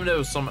 last time there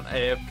was someone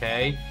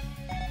AFK,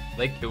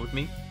 they killed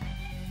me.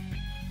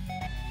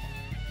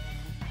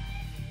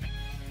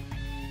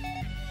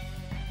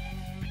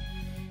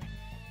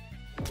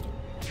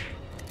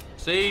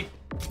 See?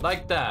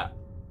 Like that.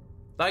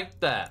 Like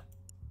that.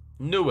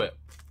 Knew it.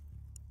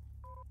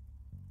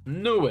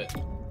 Knew it.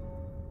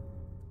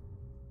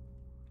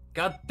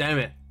 God damn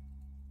it.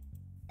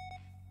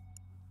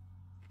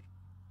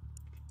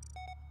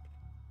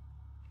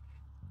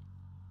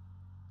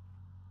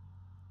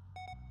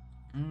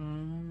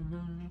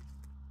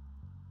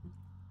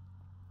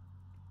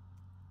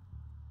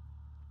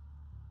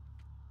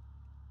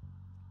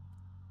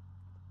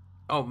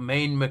 Oh,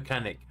 main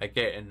mechanic. I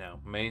get it now.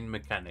 Main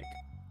mechanic.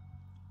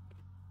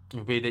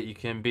 It'll be that you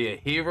can be a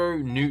hero,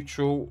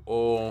 neutral,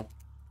 or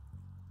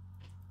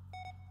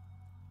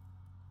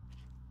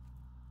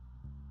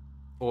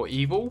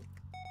evil.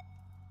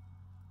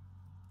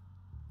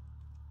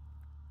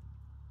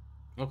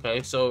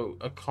 Okay, so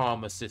a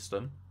karma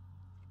system.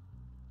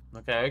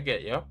 Okay, I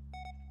get you.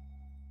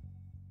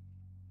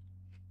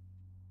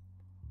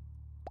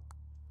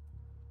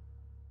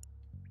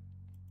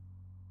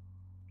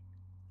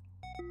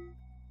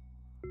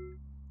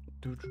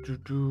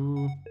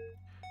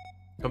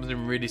 Comes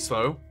in really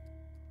slow.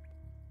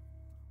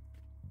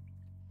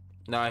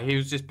 Nah, he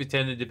was just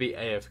pretending to be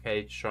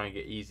AFK to try and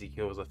get easy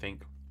kills, I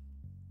think.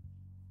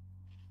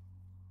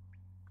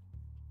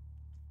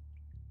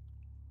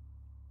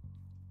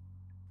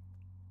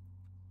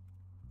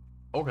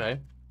 Okay.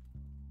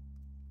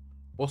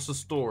 What's the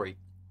story?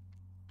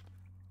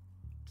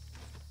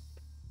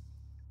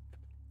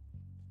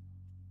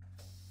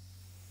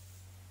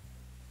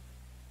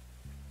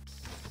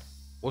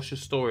 What's your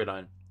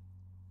storyline?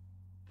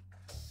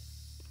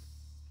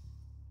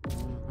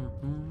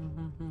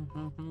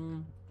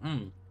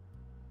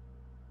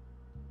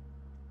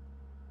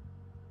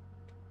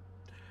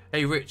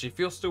 Hey, Rich, if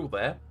you're still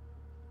there,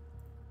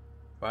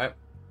 right,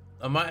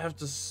 I might have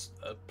to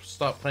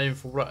start playing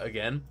Full Rut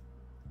again,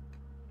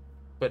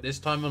 but this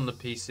time on the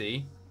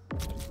PC,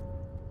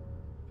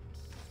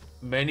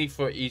 mainly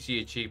for easy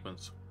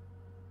achievements.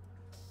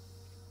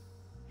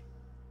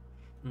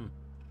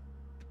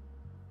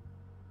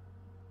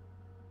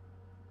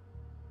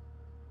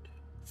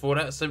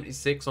 Fallout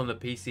 76 on the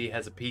PC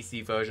has a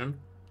PC version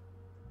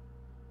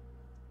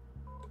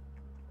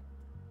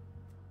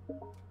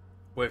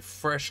with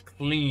fresh,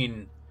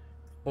 clean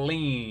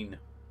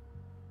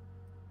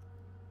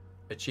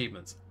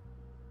achievements.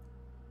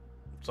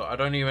 So I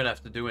don't even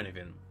have to do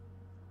anything.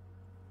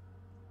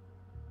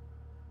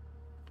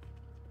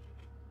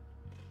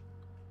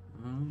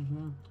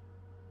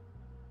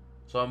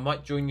 So I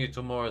might join you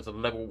tomorrow as a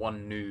level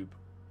 1 noob.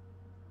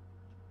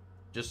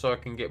 Just so I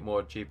can get more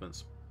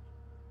achievements.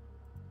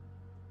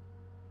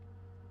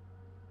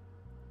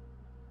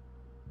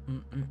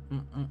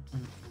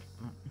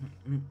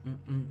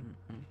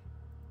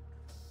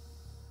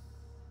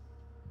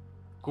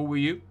 Cool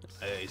with you?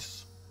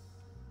 Ace.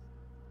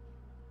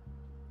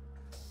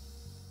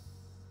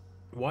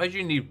 Why do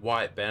you need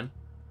white, Ben?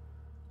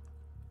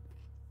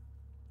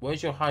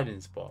 Where's your hiding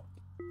spot?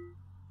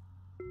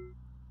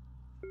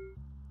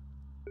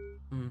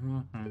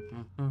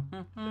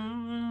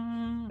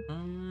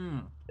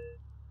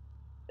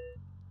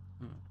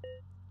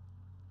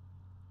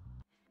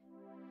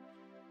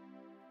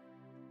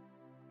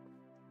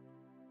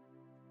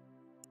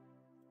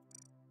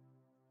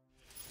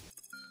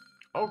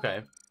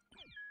 Okay.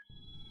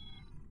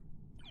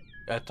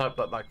 I typed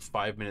that like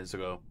 5 minutes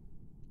ago.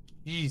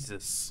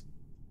 Jesus.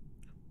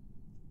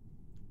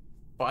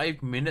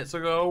 5 minutes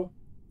ago?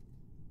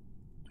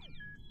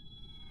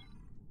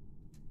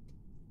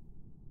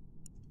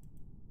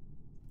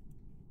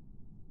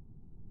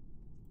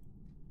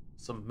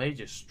 Some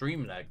major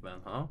stream lag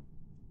then, huh?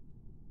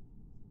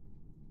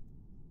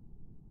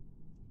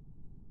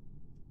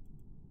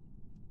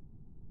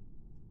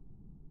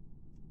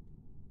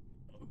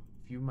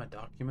 View my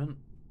document?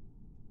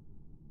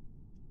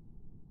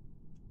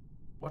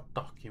 What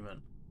document?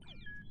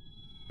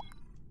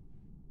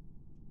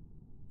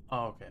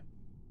 Oh, okay.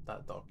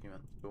 That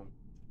document. Cool.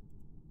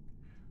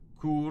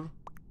 Cool.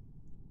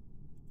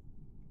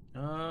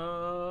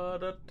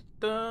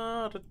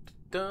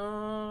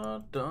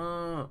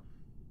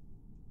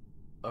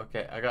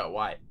 Okay, I got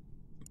white.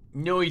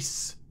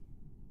 Nice.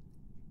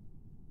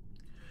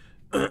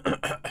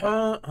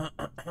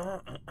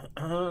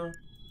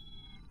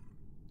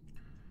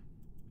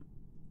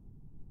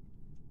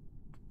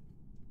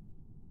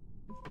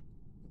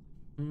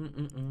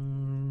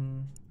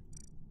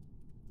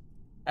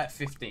 At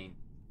 15.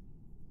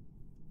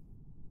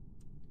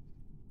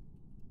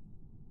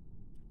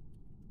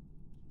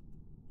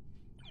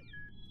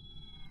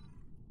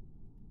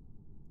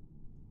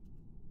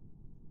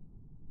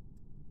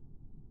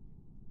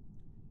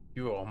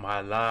 You are my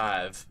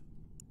life.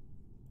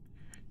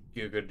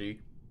 Giggity.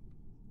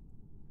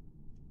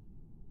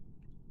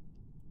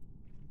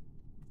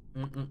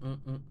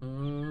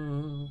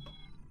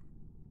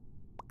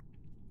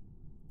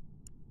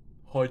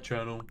 Hi,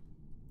 channel.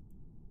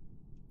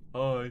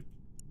 Hi.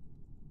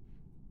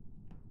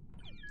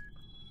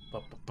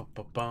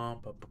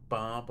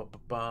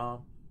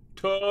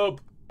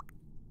 Tub.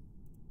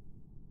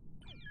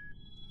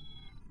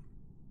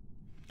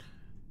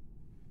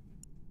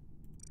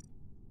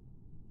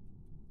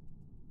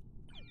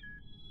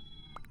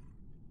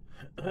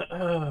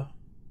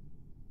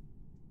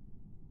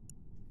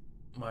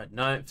 My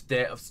 9th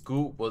day of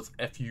school was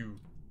FU.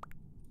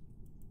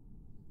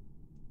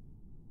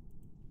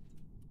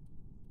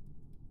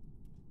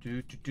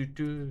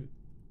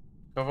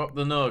 Cover up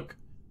the nug.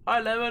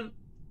 Hi, Lemon.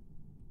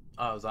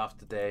 I was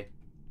after day.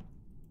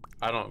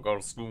 I don't go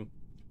to school.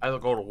 I gotta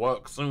go to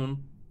work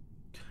soon.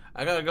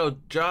 I gotta go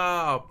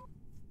job.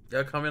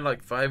 They'll come in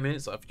like 5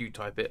 minutes after you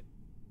type it.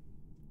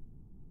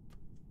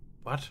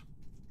 What?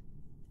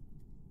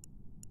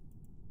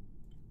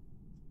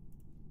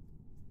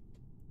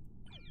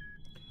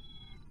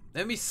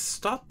 Let me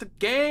start the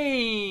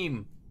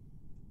game.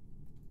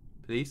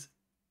 Please.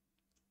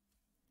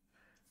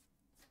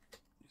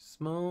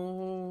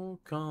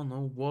 Smoke on the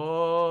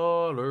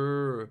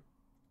water.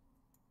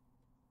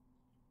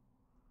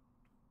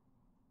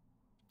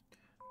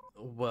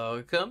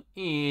 Welcome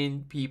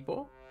in,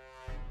 people.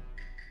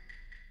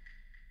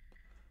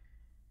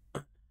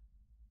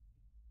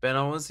 Ben,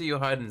 I want to see your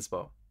hiding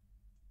spot.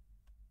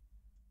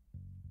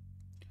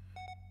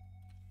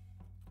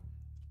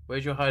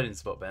 Where's your hiding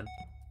spot, Ben?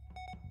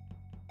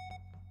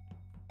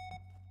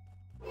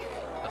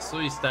 I saw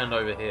you stand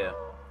over here.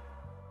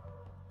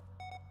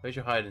 Where's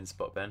your hiding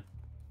spot, Ben?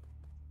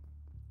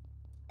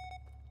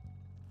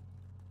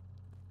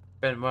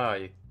 Ben, where are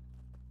you?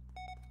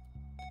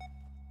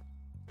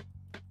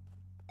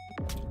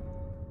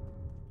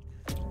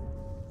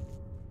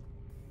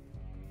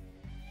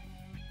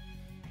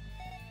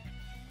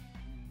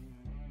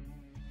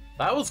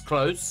 That was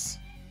close.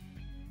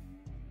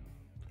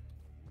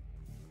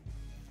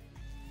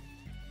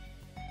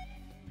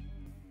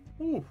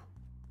 Ooh.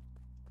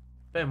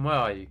 Ben, where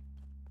are you?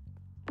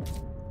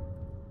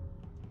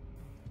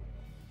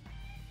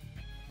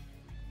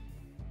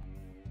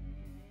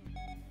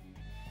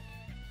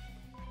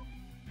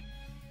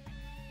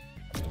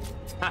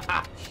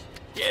 Haha!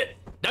 Yeah!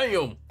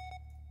 Damn!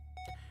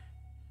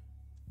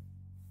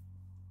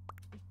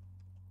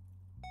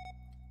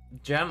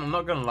 Jan, I'm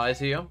not gonna lie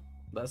to you.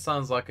 That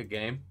sounds like a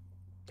game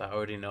that I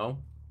already know.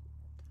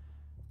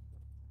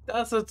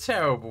 That's a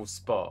terrible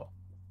spot.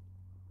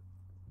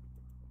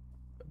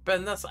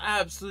 Ben, that's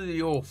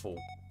absolutely awful.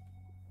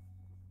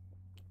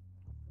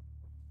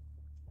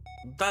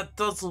 That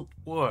doesn't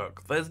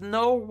work. There's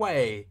no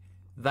way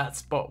that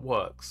spot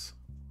works.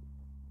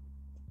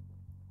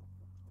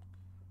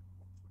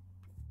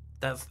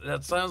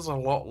 That sounds a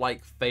lot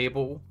like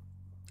Fable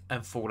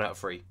and Fallout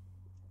 3.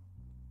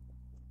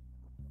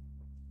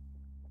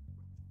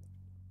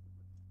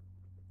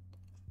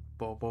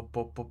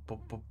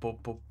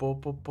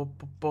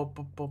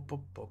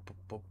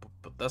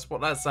 That's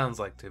what that sounds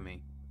like to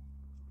me.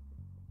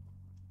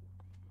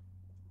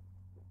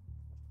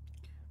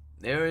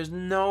 There is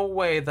no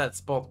way that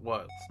spot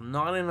works.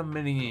 Not in a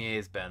million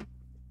years, Ben.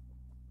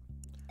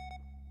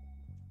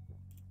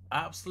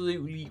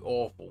 Absolutely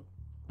awful.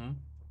 Hmm?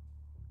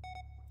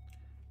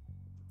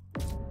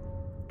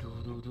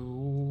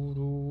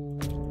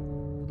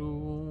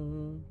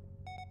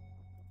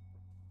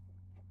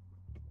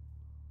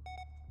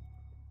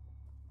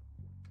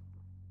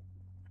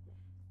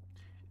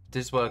 If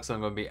this works,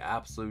 I'm going to be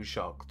absolutely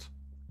shocked.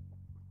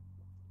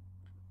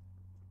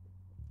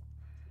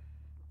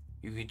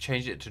 You can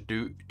change it to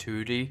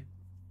 2D.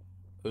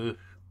 Ugh.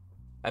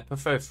 I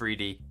prefer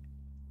 3D.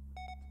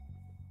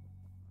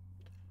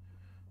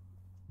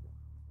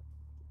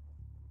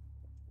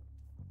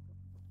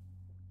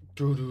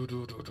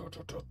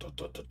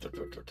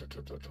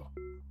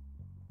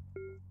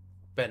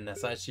 Ben,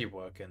 that's actually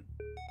working.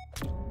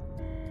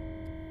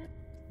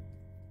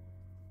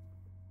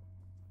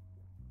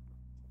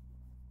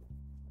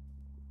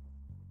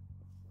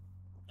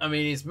 I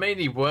mean, it's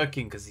mainly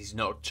working because he's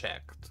not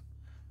checked.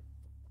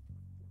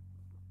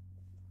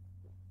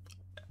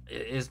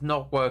 It's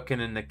not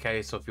working in the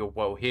case of you're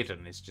well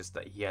hidden. It's just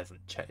that he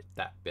hasn't checked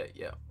that bit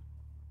yet.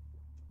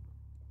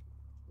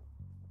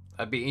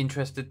 I'd be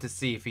interested to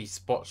see if he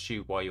spots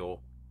you while you're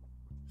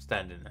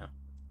standing there.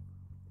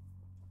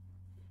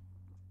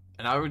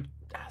 And I would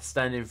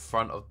stand in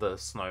front of the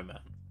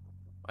snowman,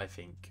 I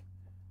think.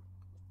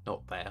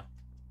 Not there.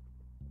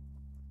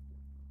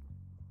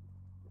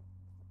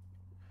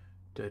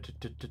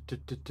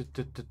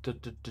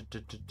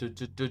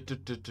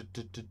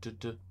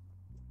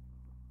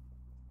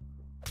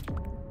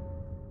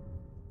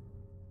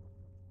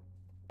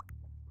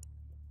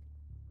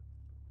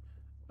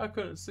 I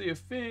couldn't see a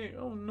thing.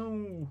 Oh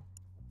no.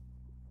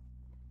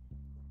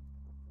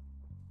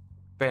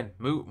 Ben,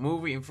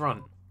 move it in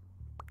front.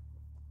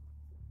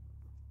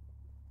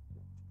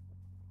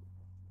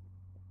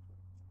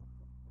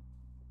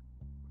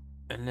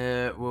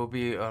 will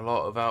be a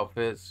lot of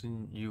outfits,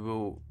 and you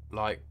will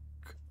like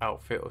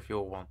outfit of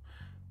your one.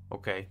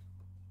 Okay.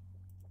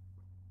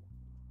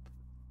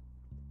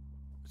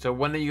 So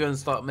when are you gonna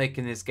start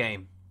making this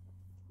game?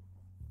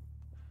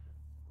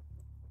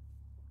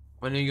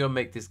 When are you gonna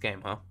make this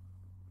game, huh?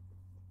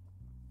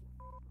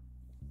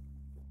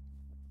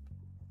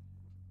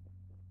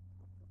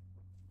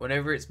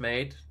 Whenever it's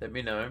made, let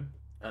me know,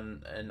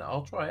 and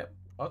I'll try it.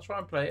 I'll try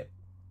and play it.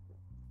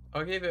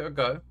 I'll give it a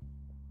go.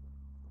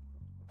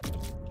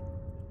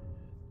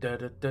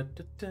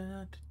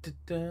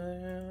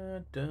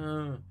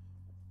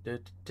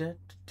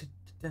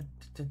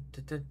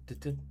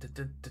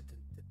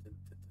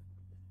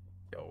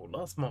 Yo,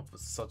 last month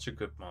was such a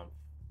good month.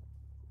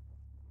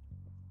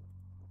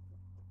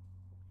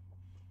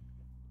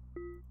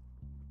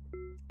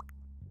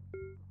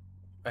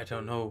 I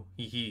don't know.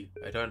 Hee.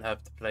 I don't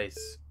have the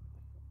place.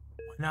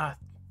 Why not?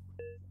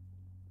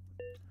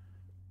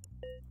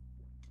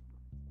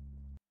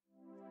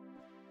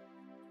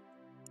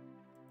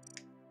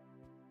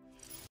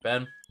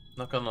 Ben,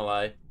 not gonna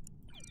lie.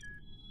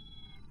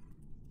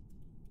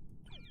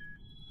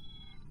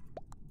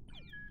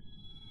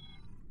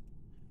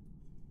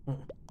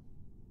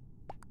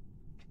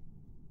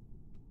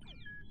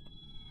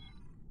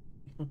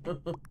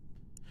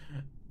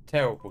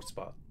 Terrible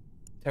spot.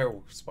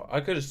 Terrible spot.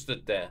 I could have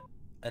stood there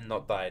and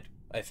not died,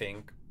 I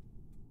think.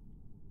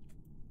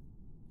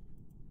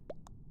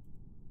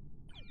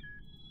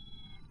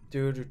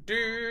 Do do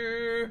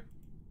do.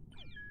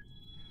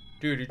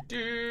 Do do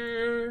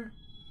do.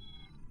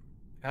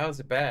 How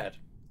is it bad?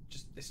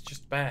 It's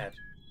just bad.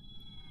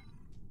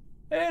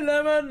 Hey,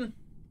 Lemon!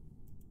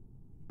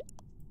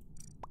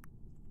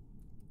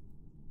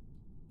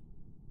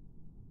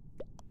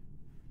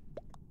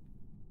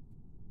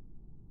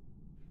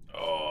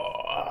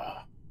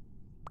 Oh.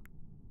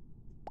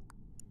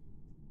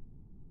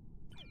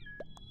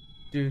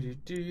 Do do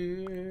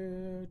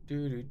do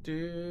do do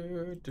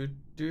do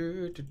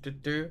do do do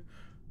do.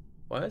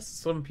 Why are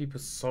some people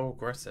so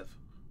aggressive?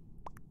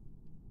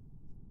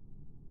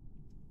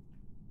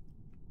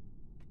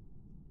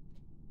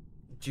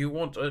 Do you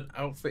want an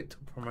outfit to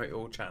promote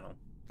your channel?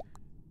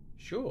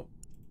 Sure.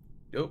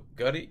 Oh,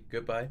 got it.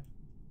 Goodbye.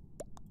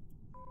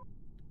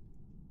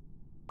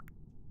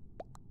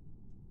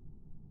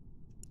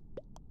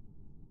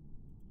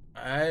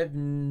 I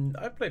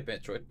played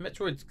Metroid.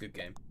 Metroid's a good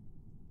game.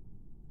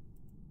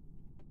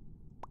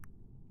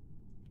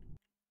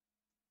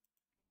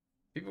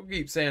 People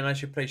keep saying I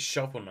should play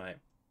Shovel Knight,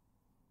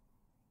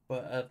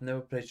 but I've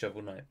never played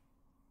Shovel Knight.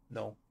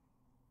 No.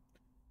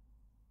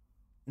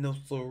 No,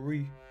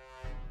 sorry.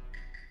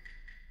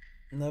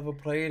 Never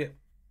played it.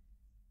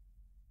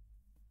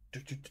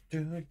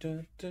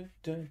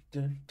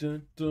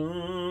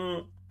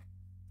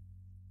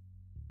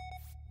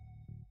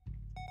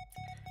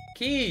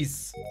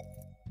 Keys!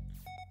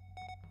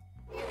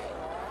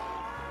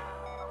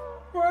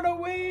 Run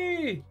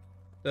away!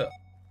 Look,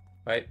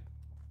 right?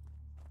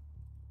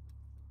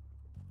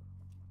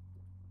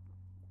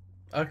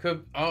 I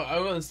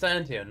want to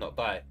stand here and not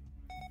die.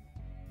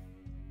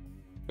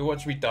 But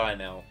watch me die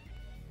now.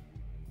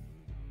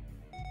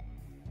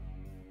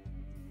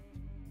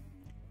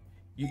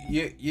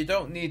 You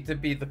don't need to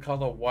be the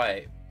color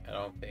white, I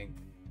don't think.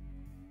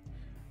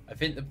 I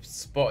think the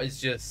spot is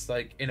just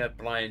like in a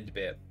blind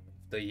bit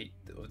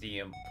of the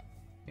imp,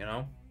 you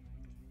know?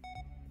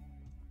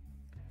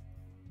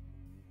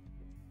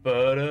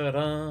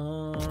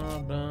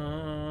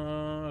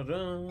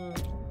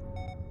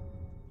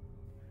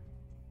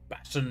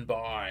 Battened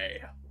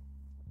by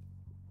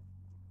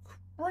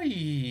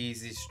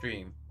crazy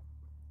stream.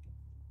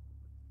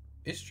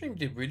 This stream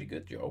did really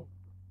good, yo.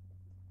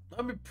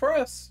 I'm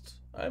impressed.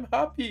 I'm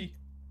happy.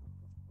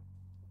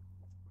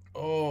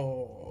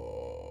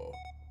 Oh.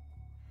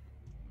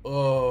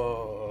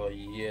 Oh,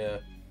 yeah.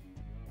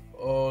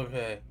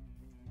 Okay.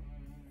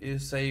 You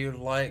say you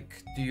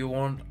like, do you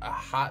want a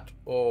hat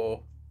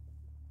or...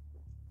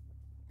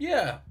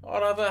 Yeah,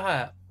 I'll have a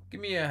hat. Give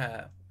me a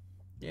hat.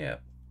 Yeah.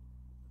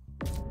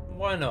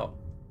 Why not?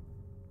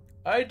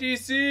 I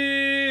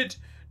DC'd!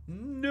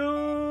 No!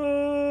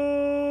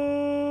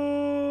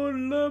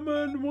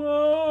 Lemon,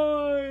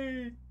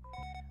 why?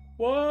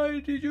 Why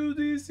did you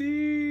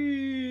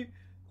DC?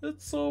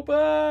 That's so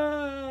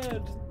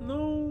bad.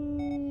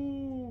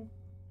 No.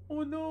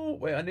 Oh no.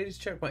 Wait, I need to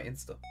check my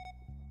Insta.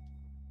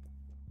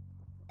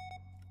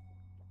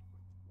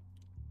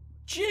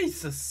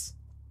 Jesus.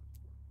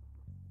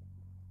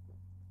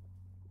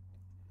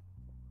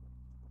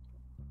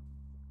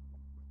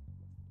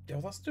 Yo,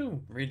 that's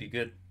doing really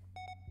good.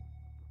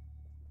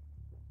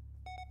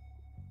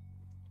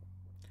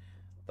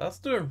 That's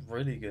doing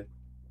really good.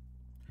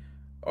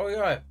 Oh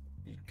yeah,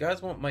 you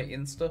guys want my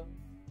Insta?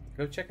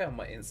 Go check out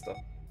my Insta.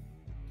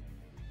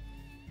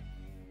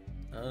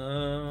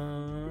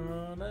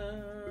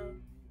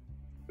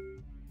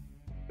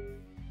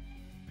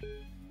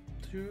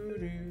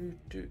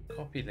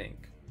 Copy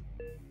link.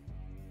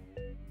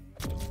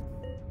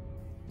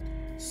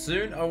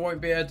 Soon I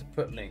won't be able to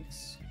put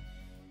links.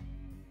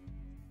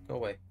 Go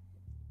away.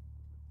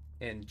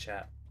 in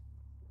chat.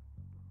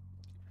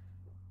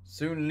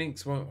 Soon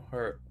links won't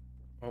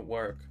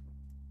work.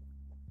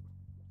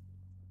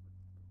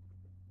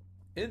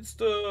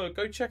 Insta,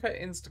 go check out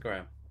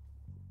Instagram.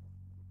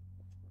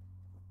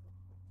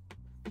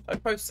 I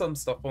post some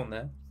stuff on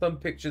there. Some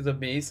pictures of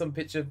me, some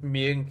pictures of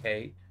me and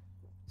Kate.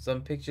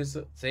 Some pictures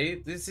of,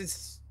 see,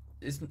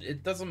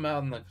 it doesn't matter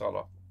in the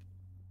color.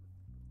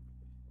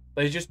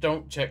 They just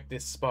don't check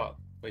this spot,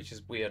 which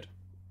is weird.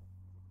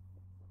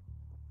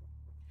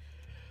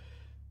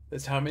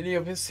 There's how many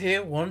of us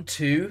here? 1,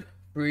 2,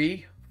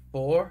 3,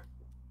 4.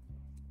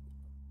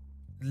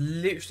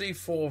 Literally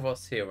 4 of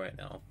us here right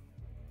now.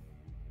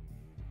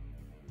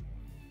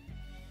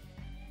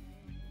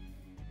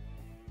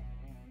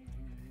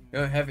 You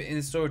don't have it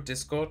installed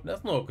Discord?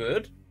 That's not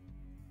good.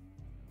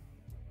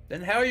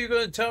 Then how are you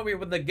going to tell me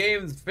when the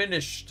game's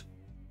finished?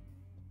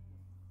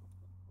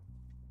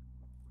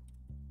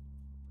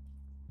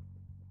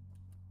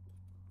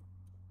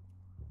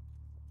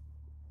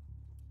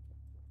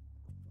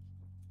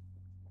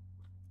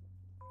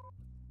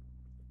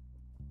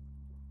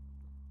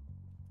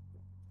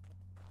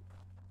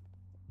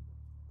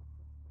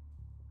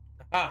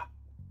 Ah.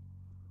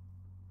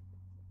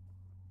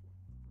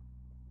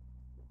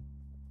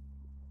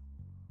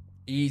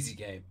 Easy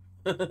game.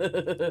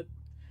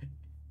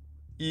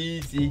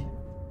 Easy.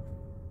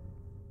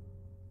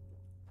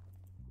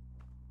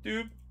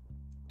 Doop.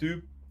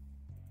 Doop.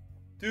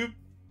 Doop.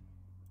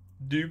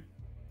 Doop.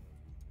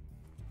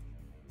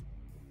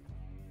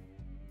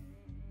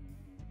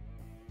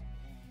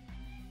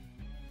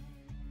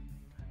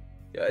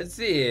 Yeah, I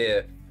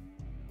see.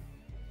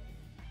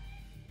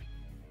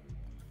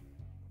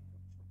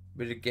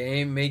 With a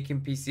game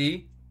making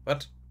PC?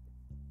 What?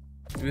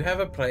 Do you have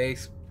a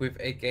place with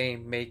a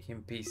game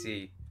making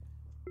PC?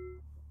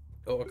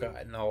 Oh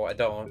god, no, I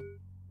don't.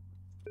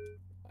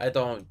 I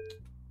don't.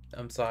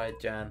 I'm sorry,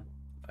 Jan.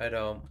 I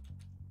don't.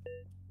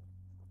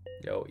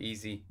 Yo,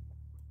 easy.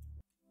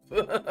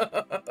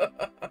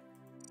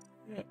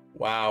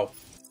 Wow.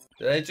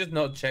 Did I just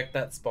not check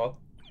that spot?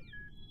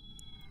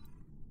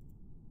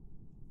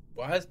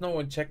 Why has no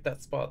one checked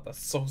that spot?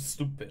 That's so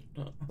stupid.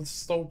 That's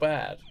so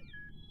bad.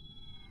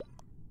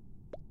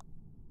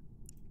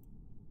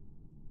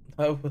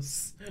 That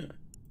was...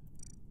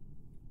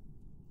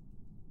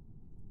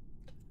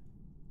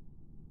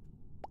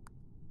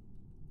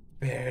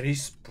 Very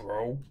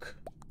broke.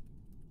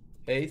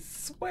 A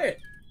sweat.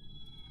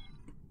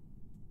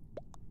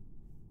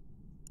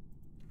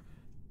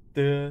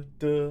 Da,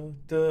 da,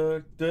 da,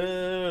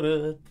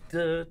 da,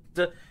 da,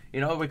 da.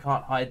 You know we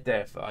can't hide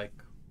death like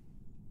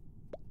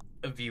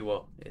a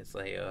viewer. It's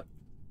a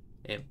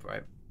imp,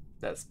 right?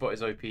 That spot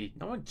is OP.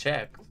 No one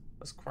checked.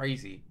 That's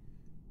crazy.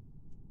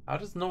 How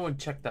does no one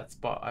check that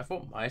spot? I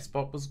thought my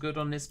spot was good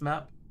on this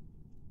map.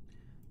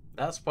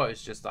 That spot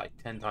is just like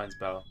 10 times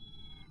better.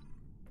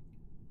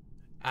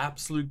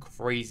 Absolute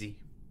crazy.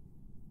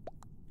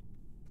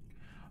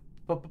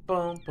 The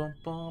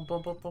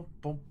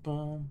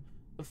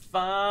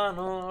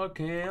final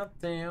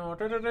countdown.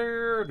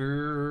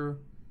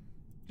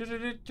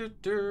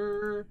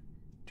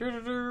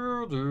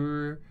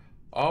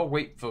 I'll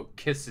wait for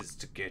kisses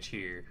to get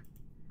here.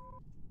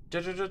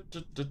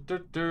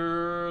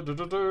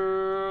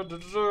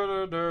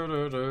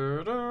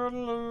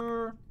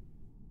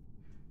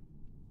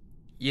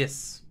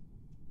 Yes.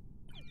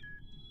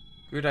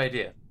 Good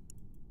idea.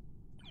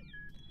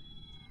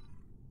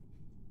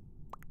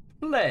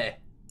 Play.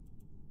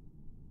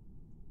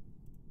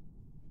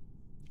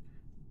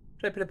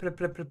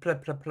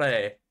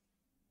 Play.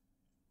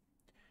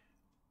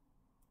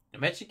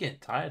 I'm actually getting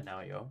tired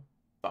now, yo.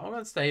 But I'm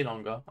gonna stay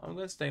longer. I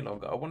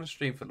want to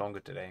stream for longer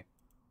today.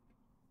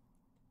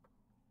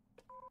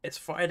 It's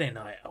Friday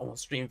night. I want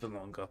to stream for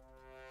longer.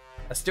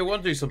 I still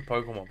want to do some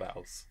Pokemon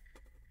battles.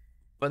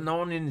 But no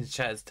one in the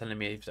chat is telling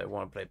me if they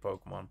want to play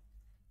Pokemon.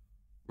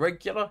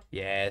 Regular?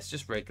 Yeah, it's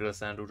just regular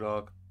Sandal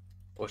Dog.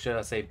 Or should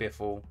I say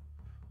Biffle?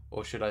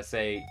 Or should I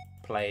say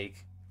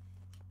Plague?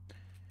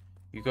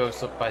 You go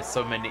by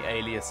so many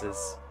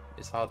aliases.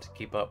 It's hard to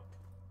keep up.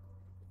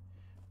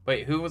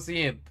 Wait, who was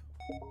the imp?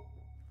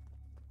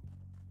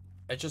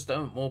 I just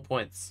earned more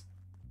points.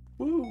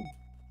 Woo!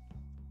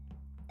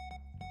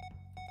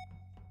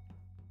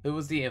 Who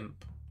was the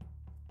imp?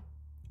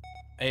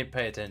 I didn't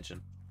pay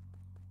attention.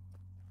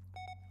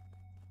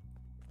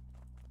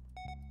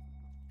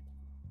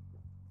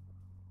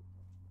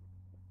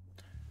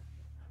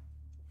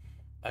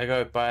 I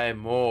go buy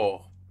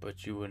more,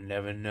 but you will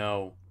never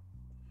know.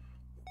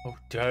 Oh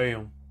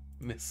damn,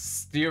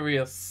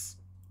 mysterious.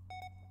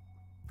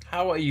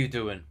 How are you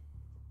doing?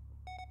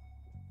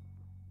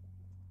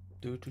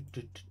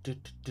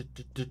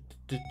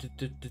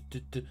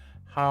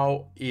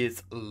 How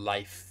is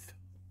life?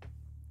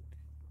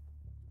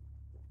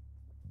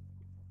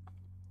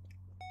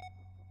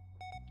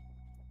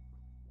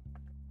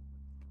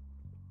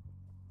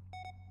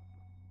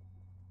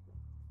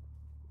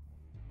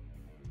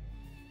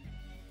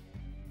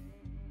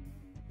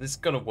 This is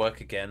gonna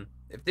work again.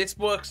 If this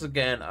works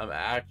again, I'm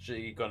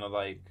actually gonna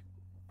like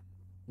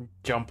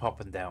jump up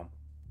and down.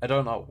 I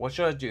don't know. What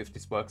should I do if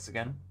this works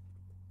again?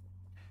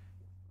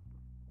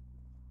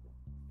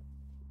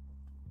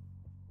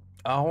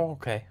 Oh,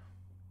 okay.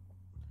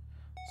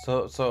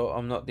 So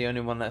I'm not the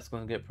only one that's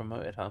gonna get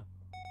promoted, huh?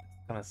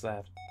 Kind of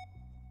sad.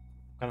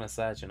 Kind of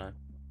sad, you know.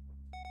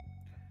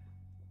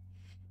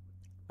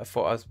 I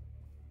thought I was,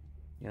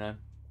 you know,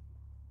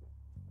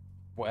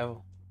 whatever.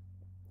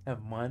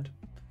 Never mind.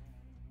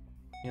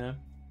 You know.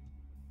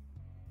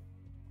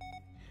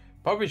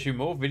 Publishing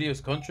more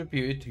videos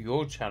contributed to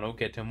your channel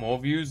getting more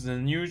views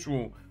than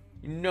usual.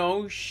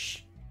 No,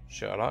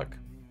 Sherlock.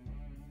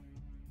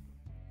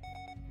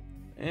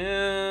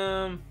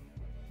 Yeah,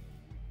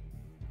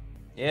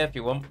 if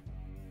you want.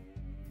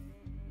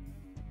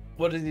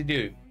 What did he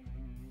do?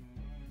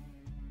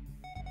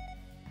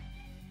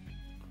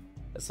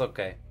 It's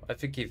okay. I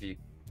forgive you.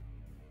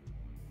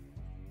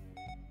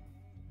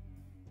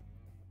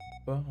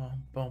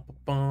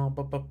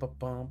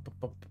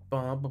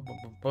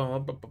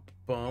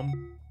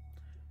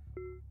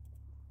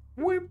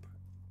 Whip,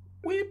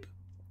 whip,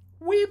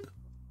 whip,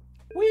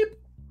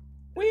 whip,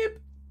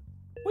 whip,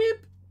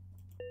 whip.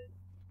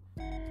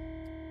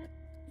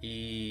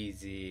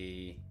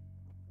 Easy.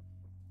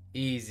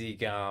 Easy,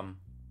 gum.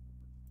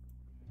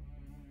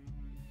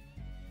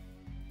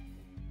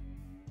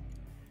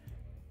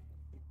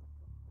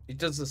 He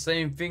does the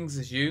same things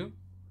as you.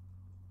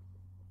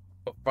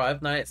 But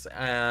Five Nights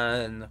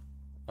and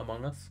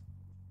Among Us.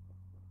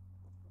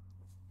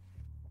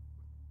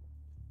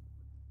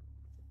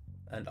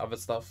 And other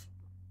stuff.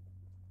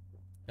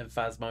 And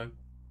Phasmo.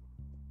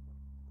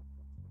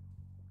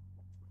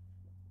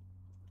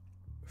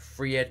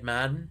 Three-headed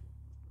man.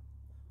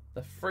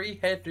 The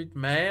three-headed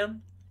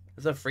man?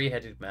 There's a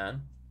three-headed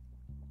man.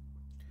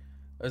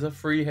 There's a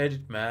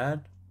three-headed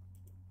man.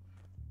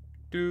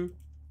 Do,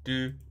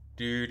 do,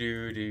 do,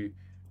 do, do.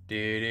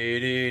 Do, do,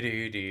 do,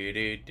 do, do,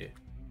 do, do.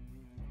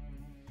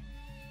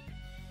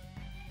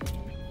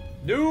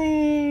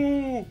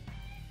 No!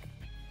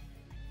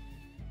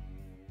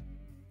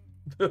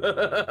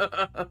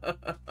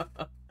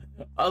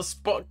 Our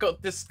spot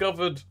got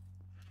discovered.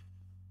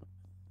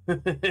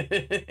 I'm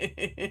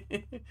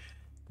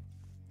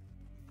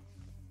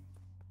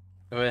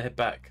gonna head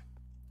back.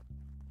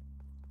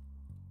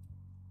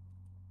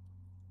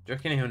 Do you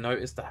reckon he'll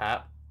notice the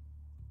hat?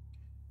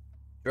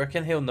 Do you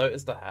reckon he'll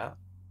notice the hat?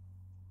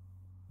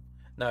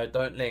 No,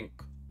 don't link.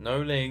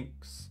 No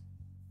links.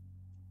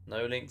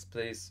 No links,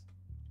 please.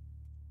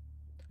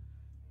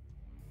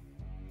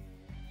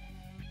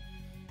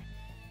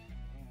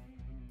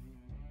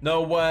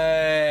 No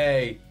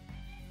way!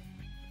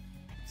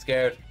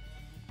 Scared.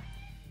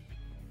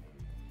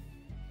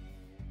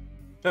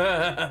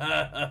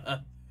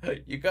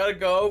 You gotta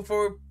go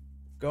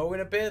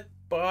in a bit.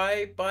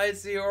 Bye. Bye,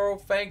 Zero.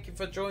 Thank you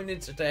for joining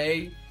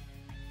today.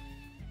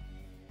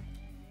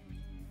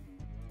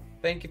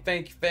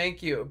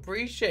 Thank you.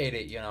 Appreciate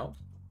it, you know.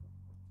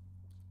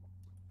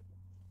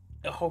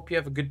 I hope you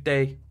have a good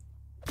day.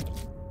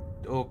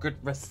 Or good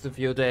rest of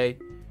your day.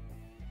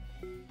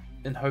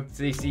 And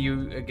hopefully see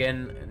you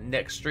again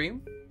next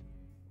stream.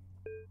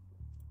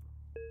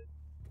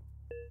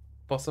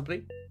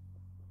 Possibly.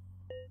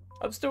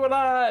 I'm still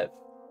alive.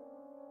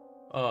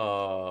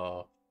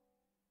 Oh.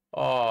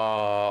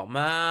 Oh,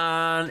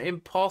 man.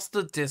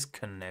 Imposter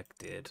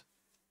disconnected.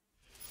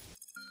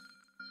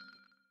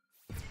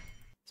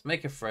 Let's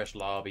make a fresh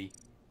lobby.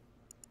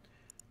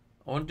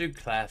 I want to do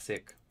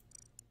classic.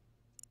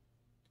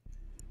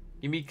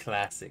 Give me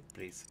classic,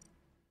 please.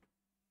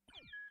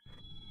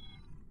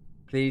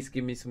 Please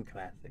give me some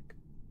classic.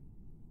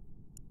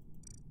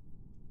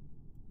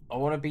 I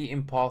want to be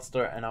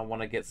imposter and I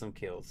want to get some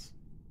kills.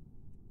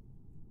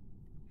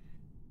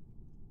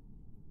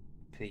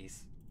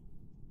 Please.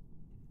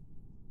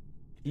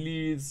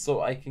 Please,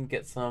 so I can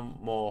get some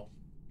more,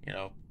 you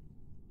know.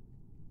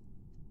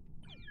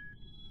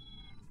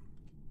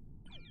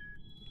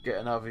 Get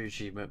another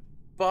achievement.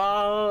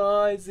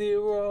 Bye,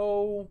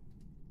 Zero.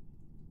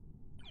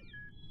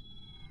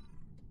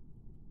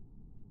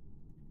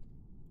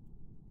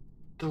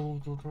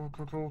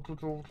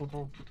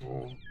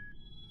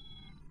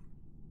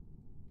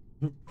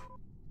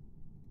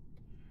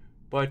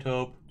 Bye,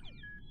 Tub.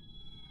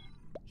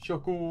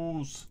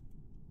 Chuckles.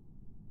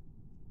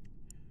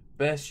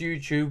 Best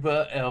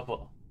YouTuber ever.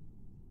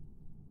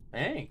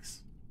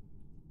 Thanks.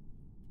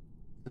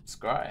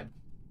 Subscribe.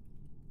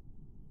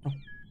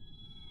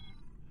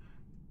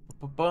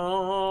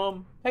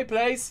 Hey,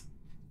 Blaze.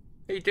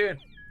 How you doing?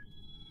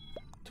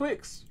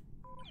 Twix.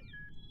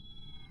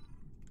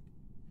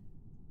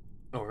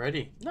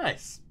 Already?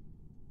 Nice.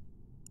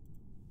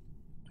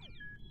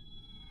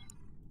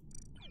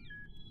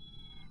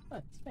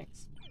 Nice,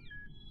 thanks.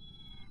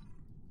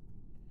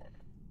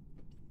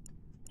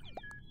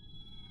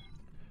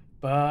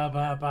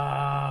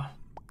 Ba.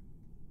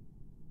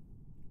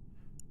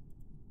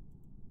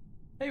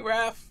 Hey,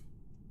 Raph.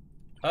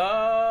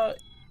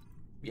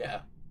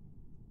 Yeah.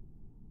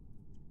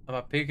 My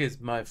pig is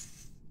my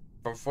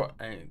there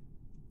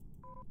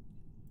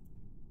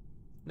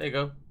you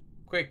go.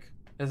 Quick,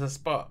 there's a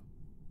spot.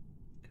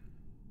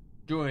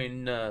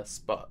 Join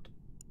spot.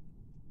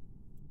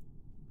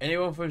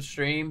 Anyone from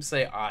stream,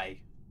 say I.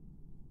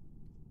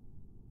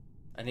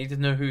 I need to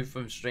know who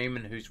from stream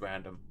and who's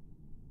random.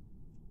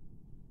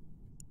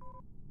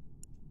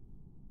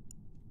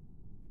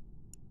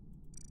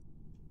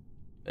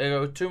 There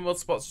you go. 2 more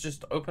spots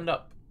just opened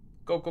up.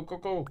 Go, go, go,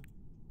 go.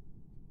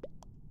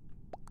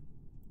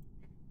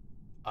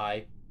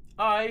 I.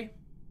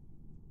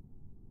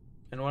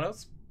 Anyone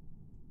else?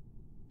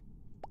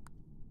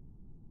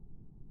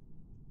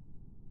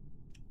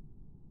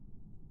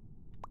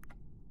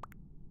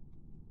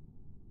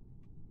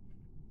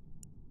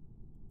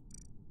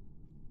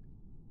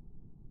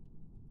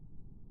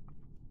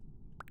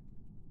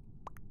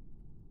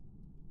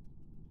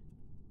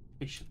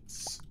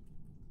 Patience.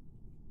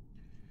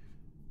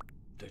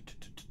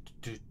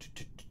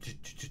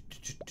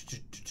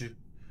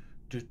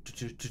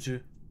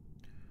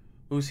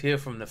 Who's here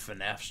from the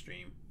Fnaf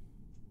stream?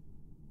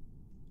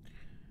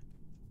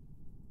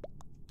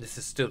 This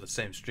is still the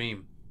same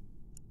stream.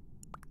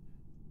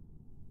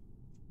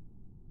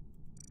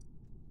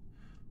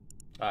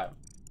 Alright.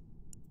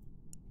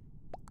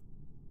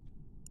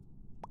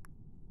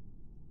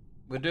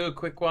 We'll do a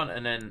quick one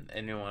and then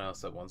anyone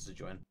else that wants to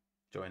join.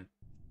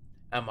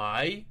 Am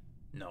I?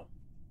 No.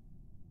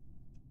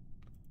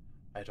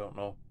 I don't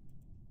know.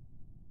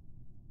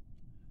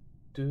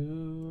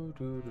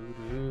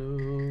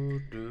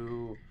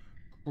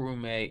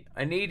 Crewmate.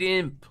 I need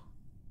imp.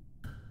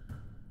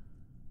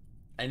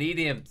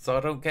 So I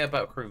don't care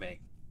about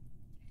crewmate.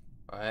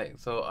 Alright,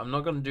 so I'm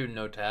not gonna do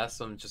no tasks,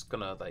 I'm just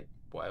gonna like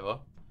whatever.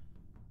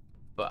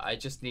 But I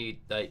just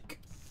need like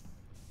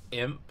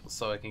imp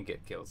so I can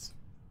get kills.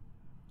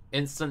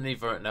 Instantly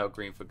vote now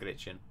green for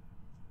glitching.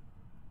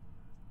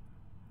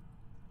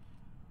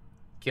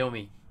 Kill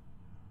me.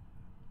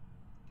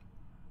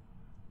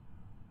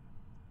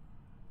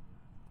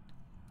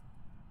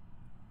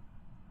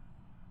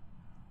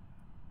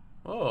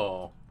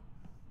 Oh.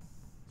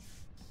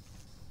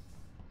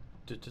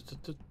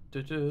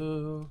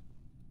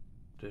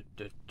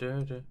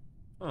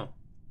 Oh.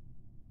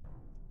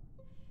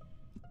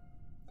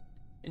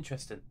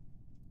 Interesting.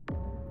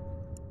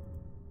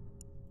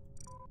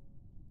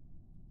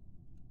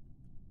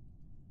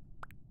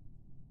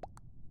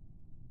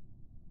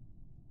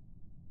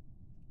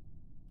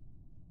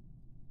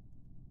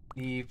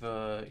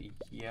 Either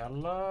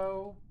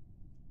yellow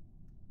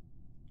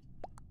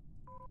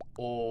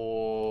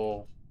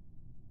or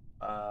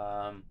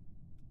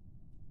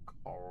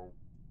coral.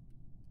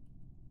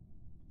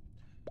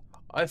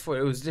 I thought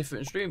it was a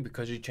different stream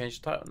because you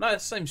changed the title. No,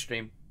 it's the same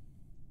stream.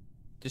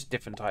 Just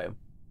different title.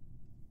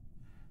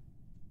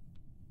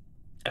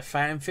 A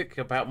fanfic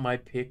about my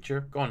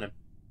picture? Go on then.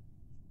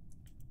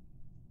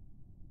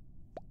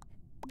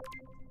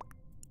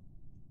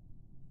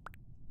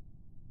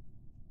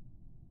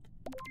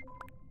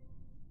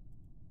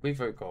 We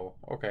vote goal.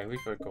 Okay, we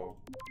vote goal.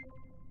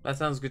 That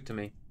sounds good to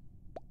me.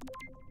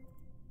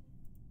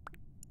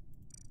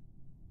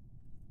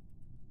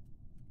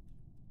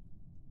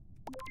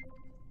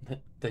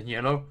 Then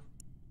yellow.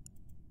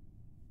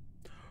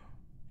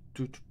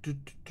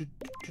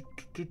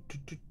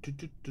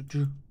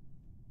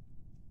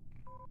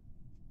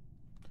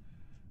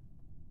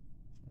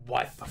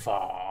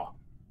 Wipe-a-faw!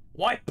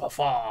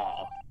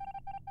 Wipe-a-faw!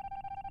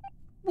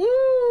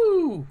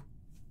 Woo!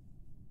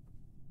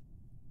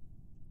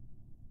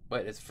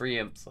 Wait, there's 3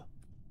 imps.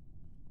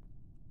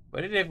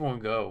 Where did everyone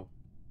go?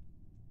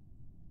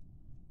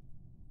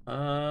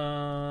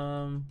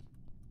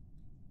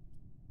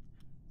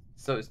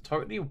 So it's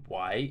totally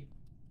white.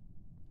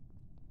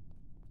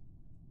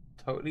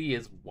 Totally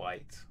is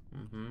white.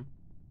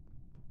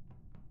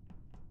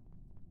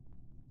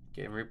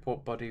 Game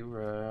report buddy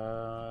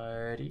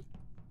ready.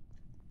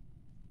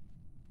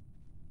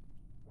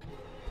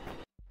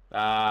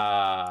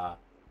 I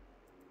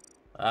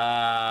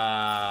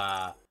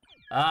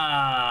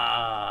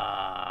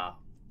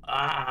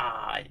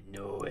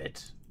knew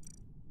it.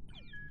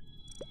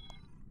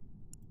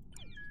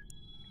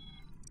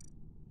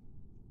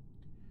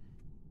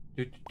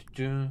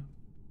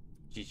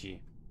 GG.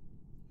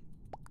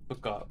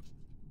 Forgot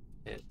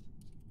it.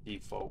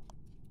 Default.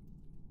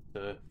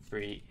 The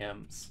 3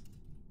 imps.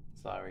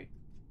 Sorry.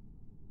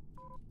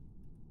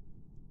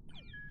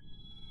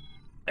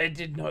 I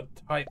did not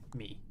type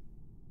me.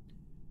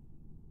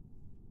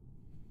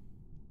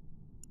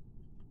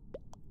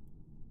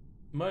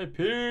 My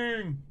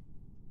ping!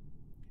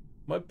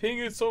 My ping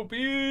is so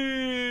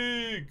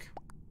big!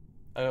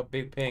 I got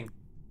big ping.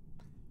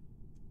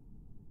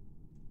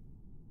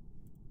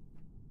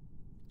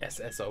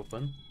 SS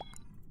open.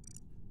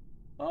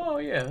 Oh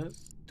yeah,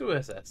 let's do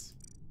SS.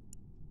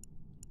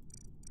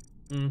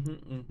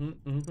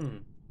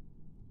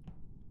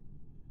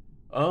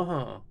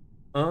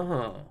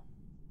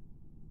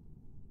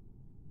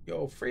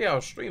 Yo,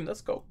 3-hour stream,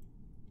 let's go.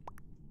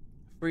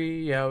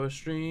 3-hour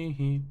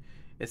stream.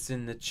 It's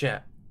in the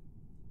chat.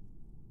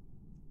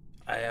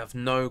 I have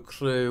no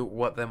clue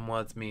what them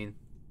words mean.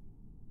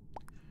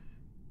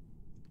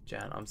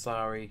 Jan, I'm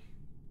sorry.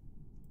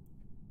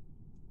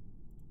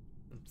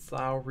 I'm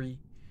sorry.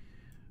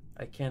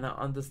 I cannot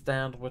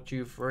understand what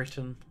you've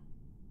written.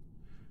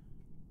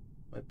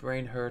 My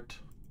brain hurt.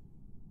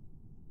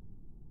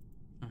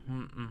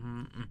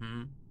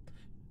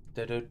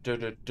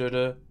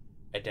 Da-da-da-da-da-da.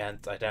 I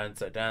dance, I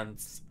dance, I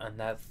dance, and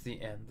that's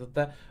the end of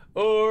that.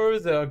 Or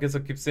is it? I guess I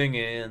keep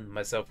singing.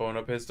 My cell phone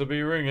appears to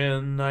be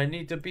ringing. I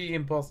need to be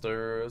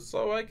imposter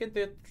so I can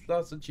get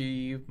last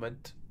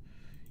achievement.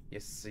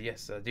 Yes,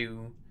 yes, I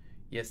do.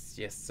 Yes,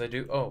 yes, I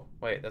do. Oh,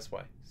 wait, that's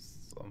why.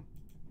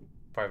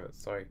 Private,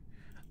 sorry.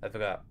 I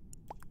forgot.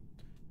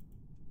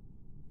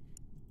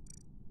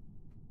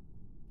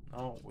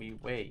 Oh, we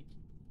wait.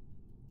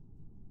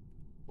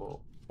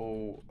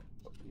 Full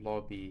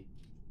lobby.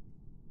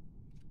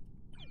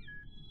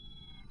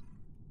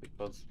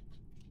 Because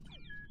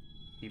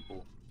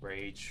people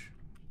rage.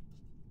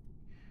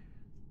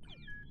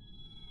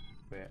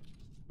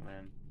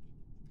 When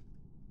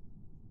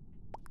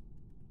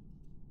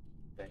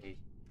they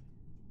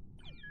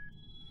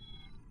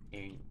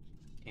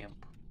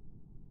imp.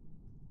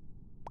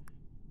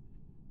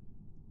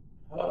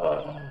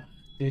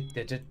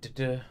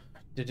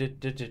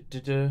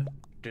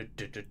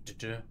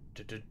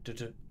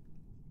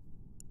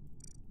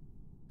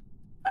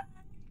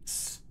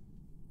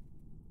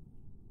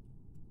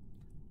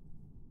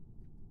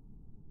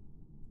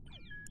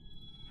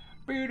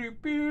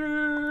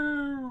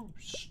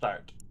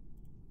 Start.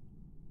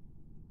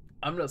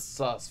 I'm not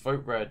sus.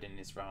 Vote red in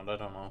this round. I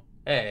don't know.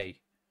 Hey.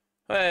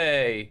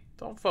 Hey.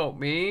 Don't vote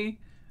me.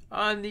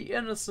 I'm the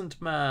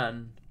innocent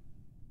man.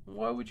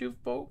 Why would you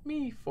vote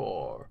me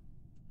for?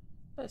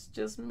 That's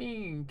just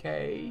mean,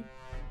 Kay.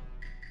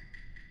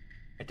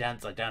 I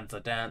dance, I dance, I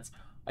dance.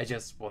 I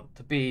just want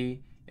to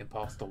be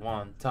imposter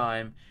one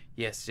time.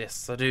 Yes,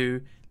 yes, I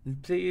do.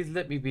 Please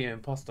let me be an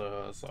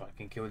imposter so I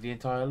can kill the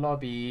entire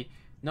lobby.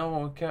 No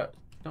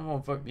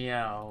one vote me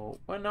out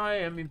when I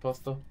am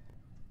imposter.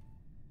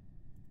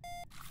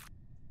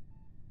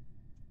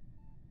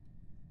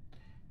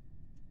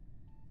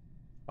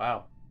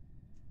 Wow.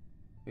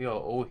 We are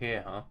all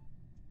here, huh?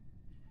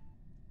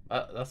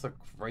 That's a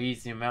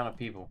crazy amount of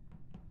people.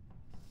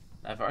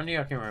 If only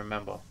I can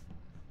remember.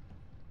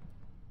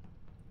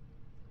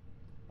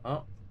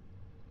 Oh.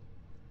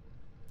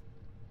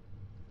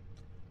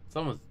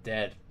 Someone's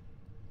dead.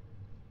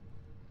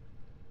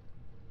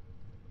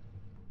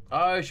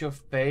 Oh, it's your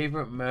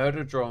favorite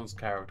Murder Drones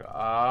character.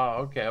 Ah,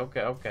 okay,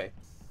 okay, okay.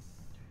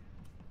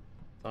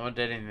 Someone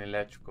dead in the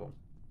electrical.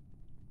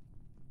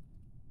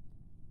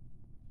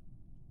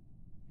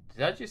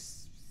 Did I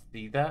just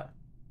see that?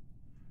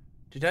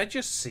 Did I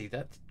just see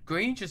that? Did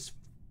Green just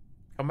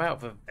come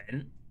out of a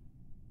vent?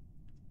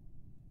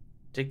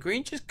 Did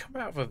Green just come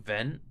out of a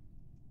vent?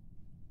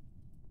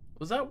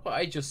 Was that what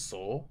I just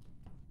saw?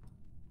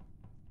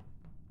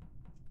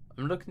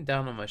 I'm looking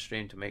down on my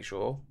stream to make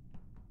sure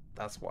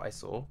that's what I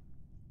saw.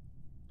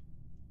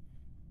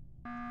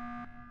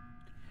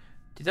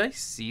 Did I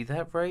see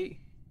that right?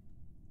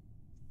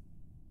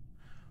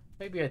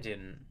 Maybe I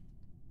didn't.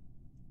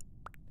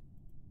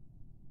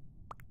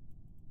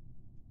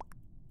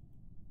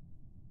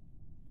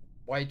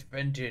 White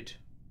vented.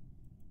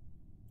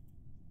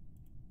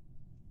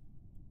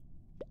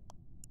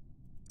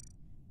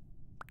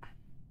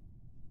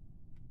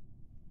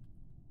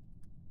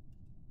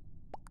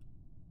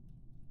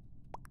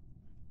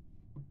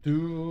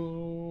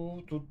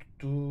 Do.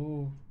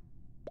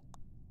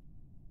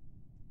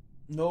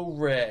 No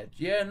red.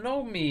 Yeah,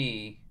 no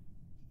me.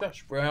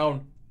 Dash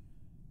brown.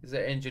 Is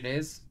that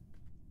engineers?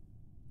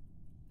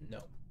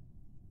 No.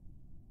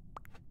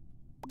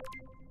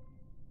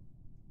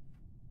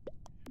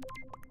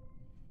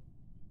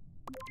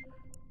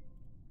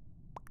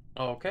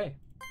 Okay.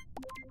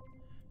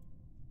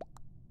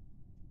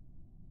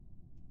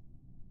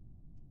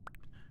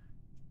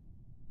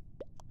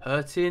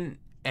 Hurting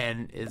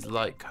N is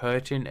like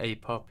hurting a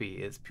puppy.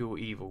 It's pure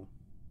evil.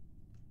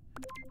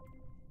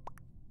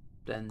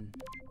 Then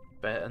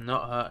better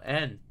not hurt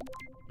N.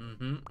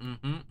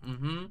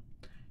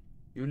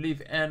 You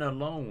leave N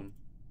alone.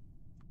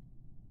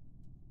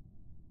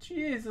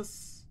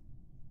 Jesus.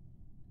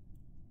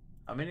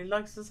 How many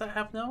likes does that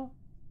have now?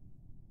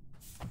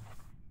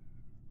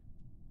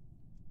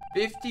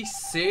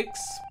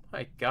 56?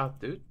 My god,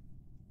 dude.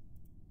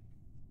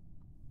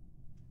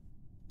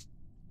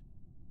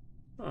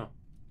 Huh.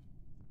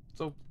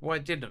 So why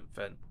didn't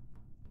then?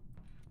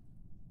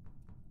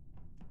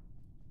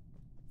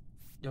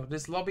 Yo,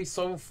 this lobby's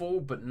so full,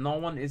 but no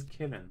one is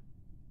killing.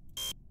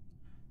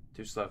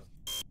 Too slow.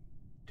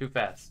 Too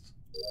fast.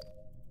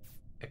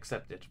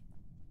 Accept it.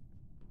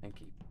 Thank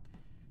you.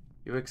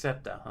 You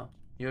accept that, huh?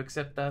 You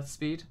accept that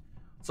speed?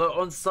 So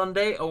on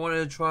Sunday, I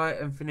wanted to try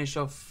and finish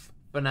off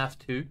Fnaf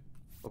 2.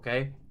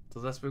 Okay? So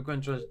that's what we're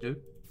going to try to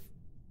do.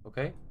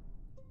 Okay?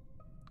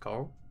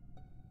 Carl?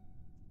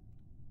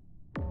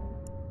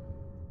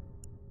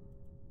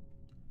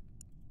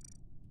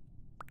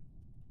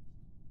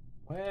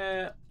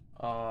 Where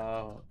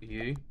are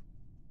you?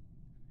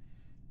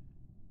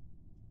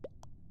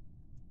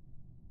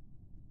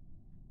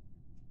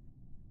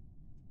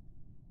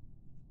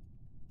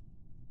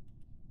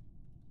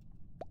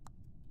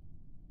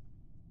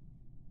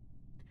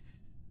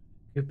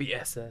 Could be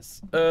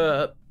SS.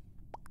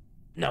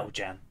 No,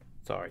 Jan.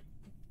 Sorry.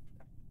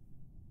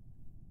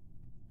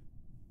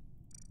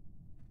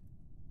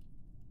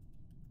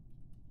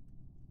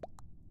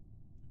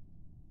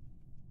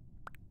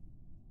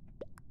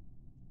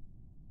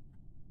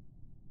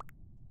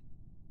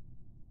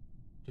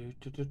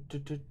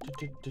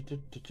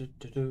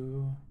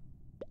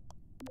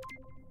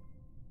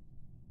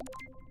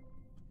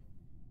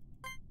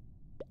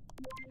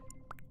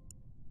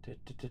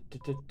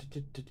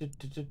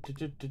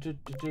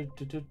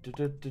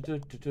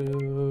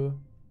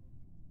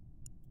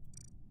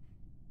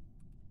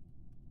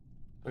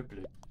 Oh,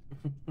 blue.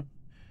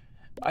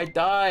 I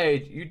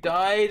died. You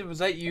died? Was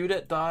that you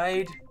that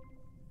died?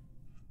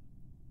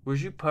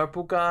 Was you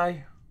purple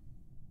guy?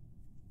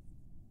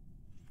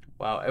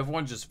 Wow,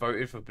 everyone just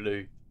voted for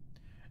blue.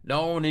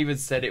 No one even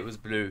said it was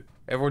blue.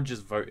 Everyone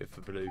just voted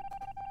for blue.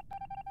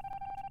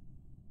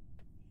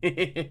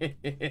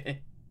 I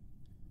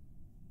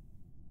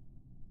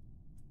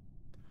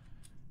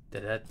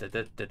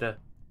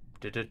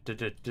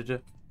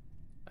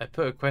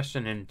put a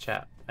question in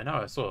chat. I know,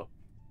 I saw.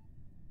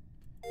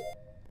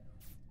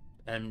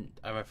 And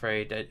I'm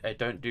afraid I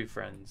don't do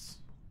friends.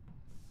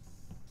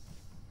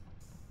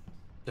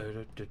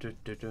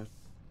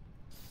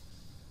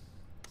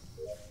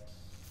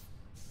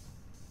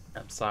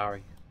 I'm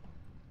sorry.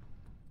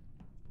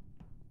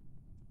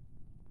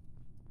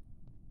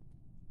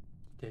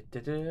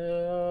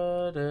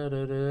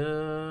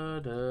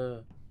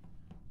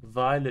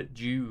 Violet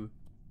Dew.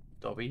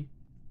 Dobby.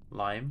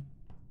 Lime.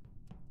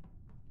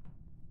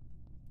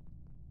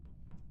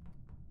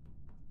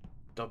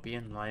 Dobby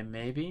and Lime,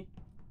 maybe?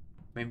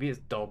 Maybe it's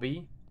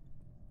Dobby?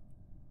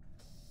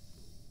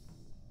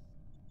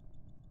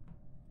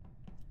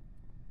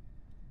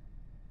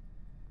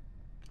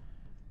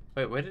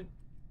 Wait, where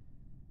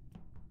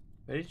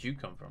did you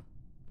come from?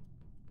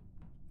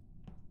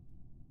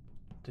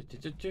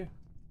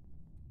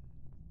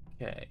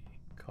 Okay,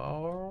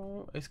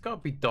 Carl. It's gotta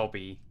be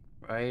Dobby,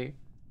 right?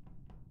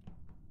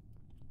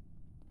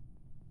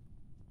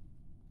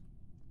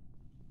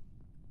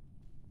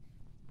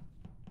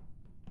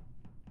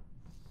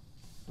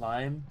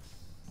 Lime.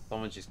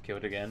 Someone just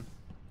killed again.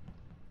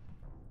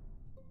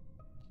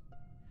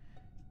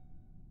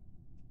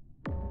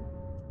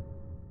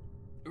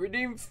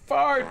 Redeem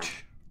fart.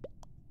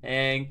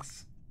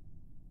 Thanks.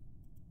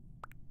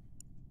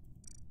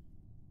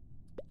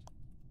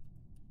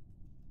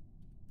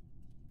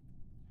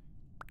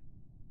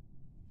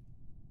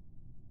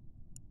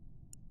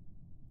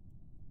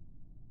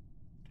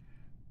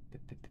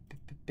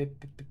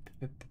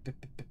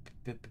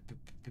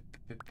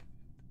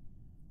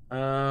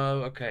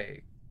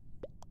 Okay.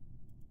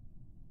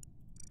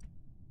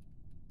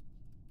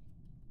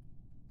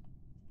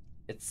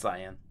 It's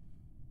Cyan.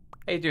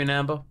 How you doing,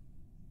 Amber?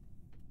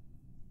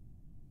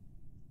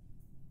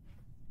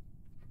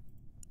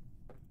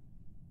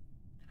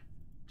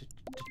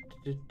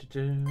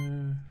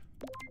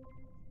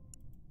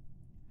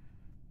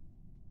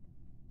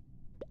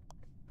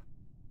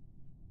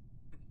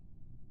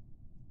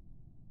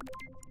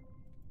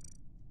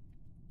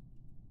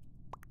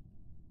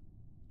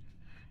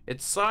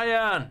 It's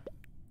Cyan!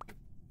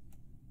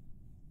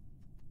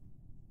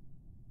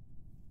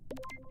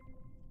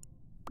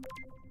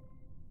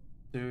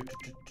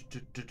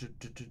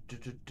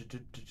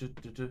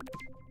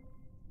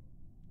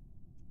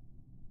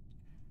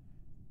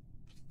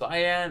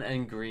 Cyan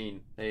and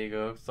green. There you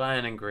go.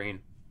 Cyan and green.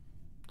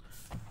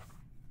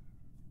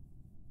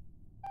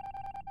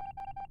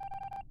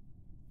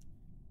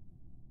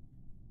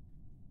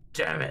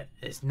 Damn it,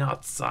 it's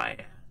not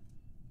Cyan.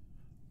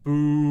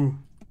 Boo.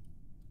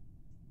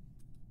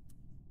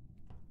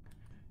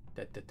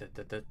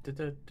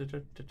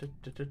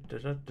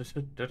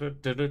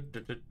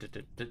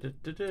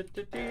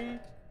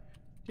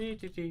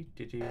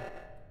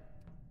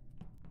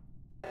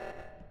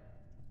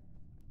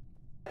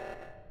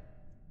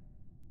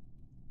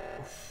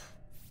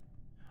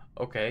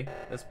 Okay,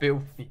 let's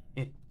build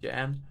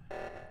Jan.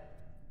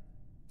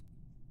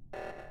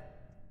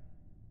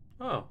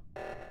 Oh.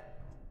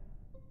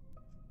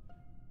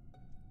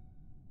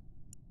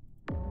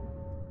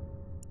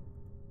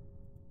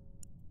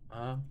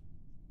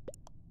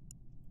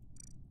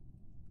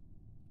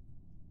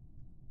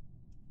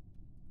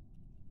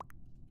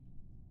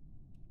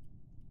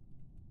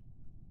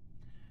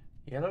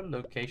 Yellow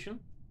location?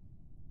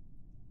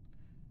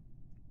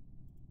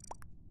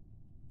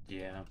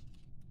 Yeah.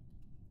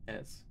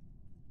 It's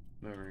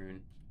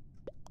maroon.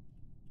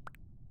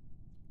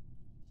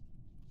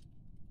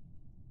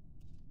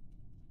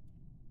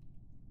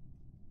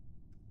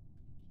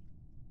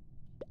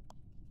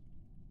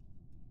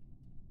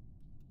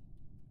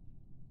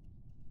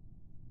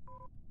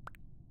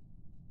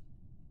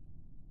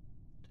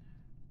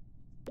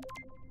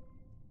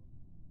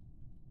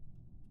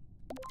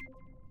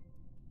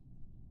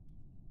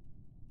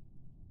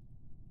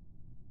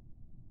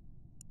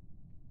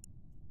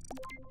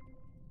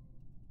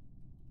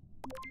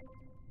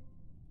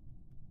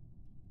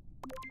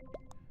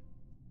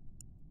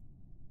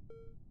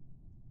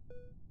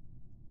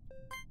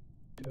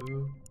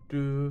 Do,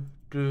 do,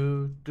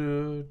 do,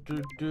 do.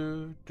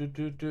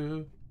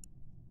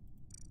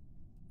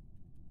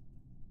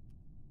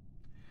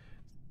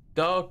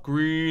 Dark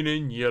green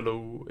and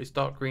yellow. It's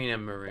dark green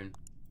and maroon.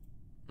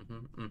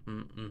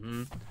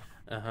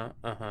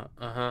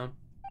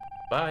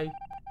 Bye.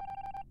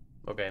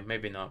 Okay,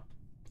 maybe not.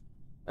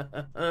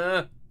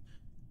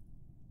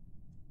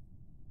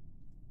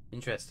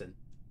 Interesting.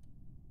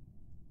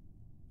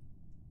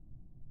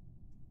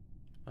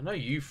 I know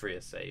you three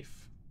are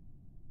safe.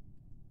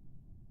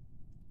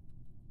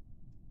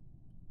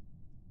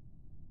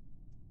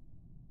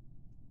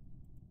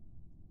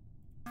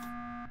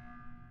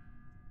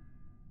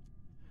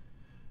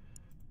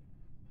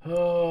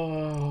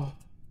 Oh.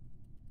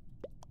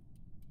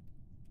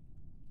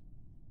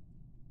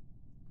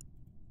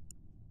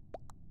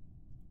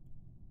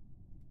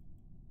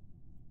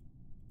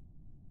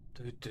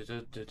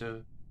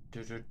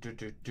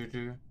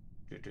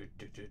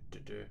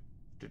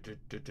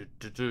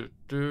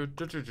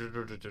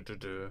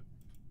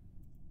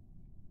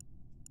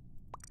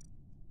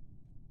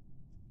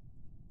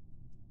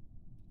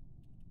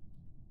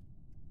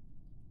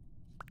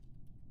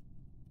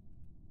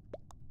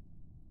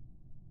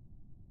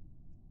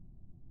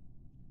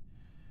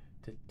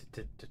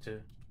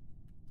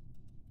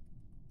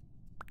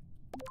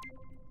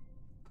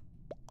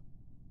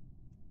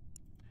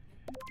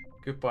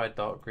 Goodbye,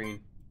 dark green.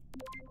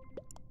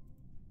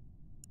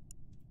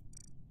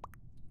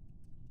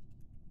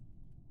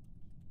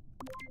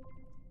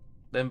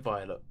 Then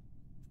violet.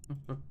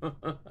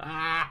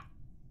 Ah!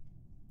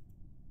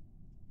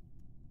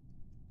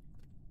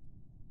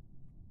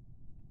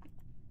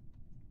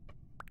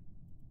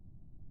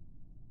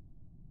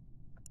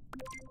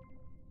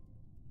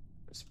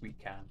 Yes, we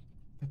can.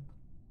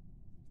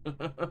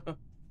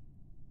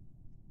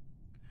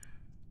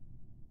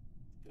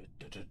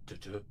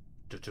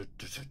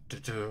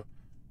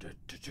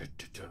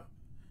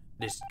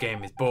 This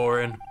game is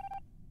boring.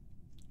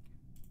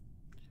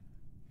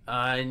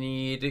 I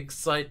need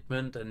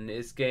excitement, and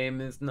this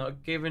game is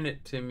not giving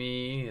it to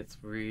me. It's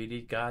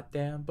really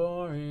goddamn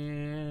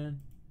boring.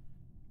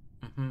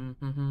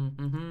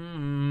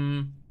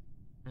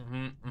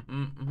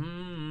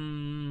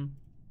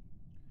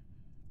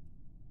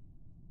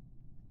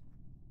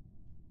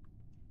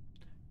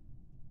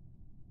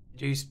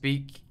 Do you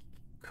speak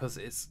because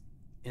it's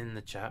in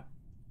the chat?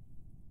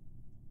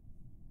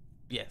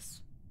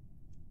 Yes.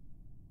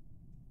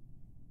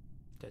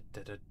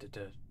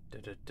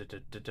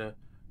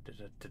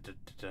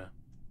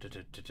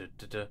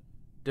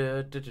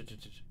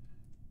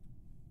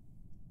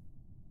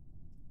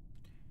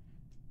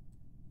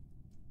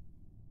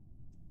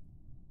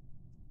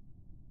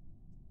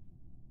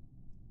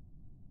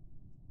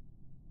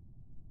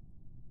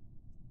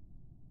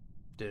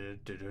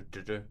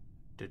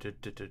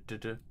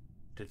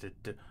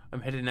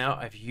 I'm heading out.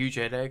 I have a huge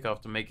headache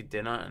after making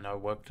dinner, and I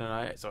work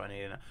tonight, so I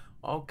need an.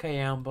 Okay,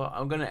 Amber,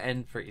 I'm gonna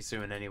end pretty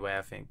soon anyway.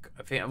 I think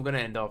I'm gonna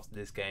end after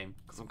this game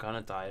because I'm kind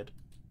of tired.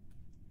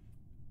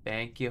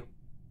 Thank you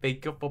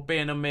for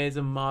being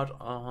amazing, mod.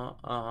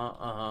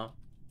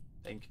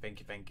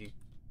 Thank you.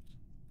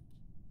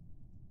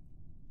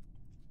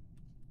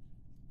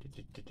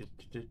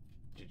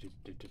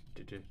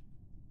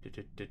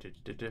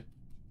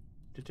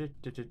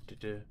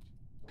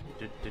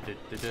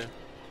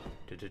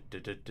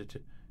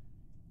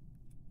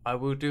 I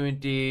will do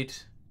indeed.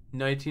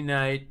 Nighty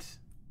night.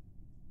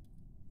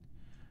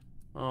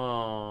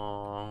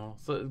 Oh,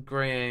 so it's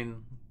gray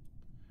and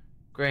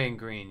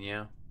green,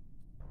 yeah.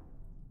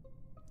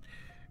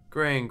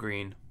 Gray and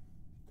green.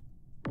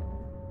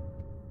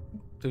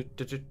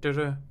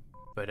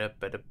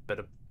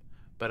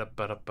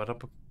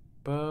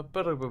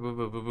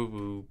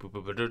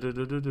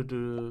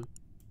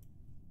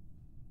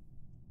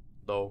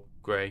 Low,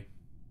 grey.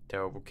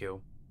 Terrible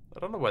kill. I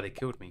don't know why they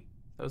killed me.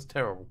 That was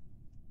terrible.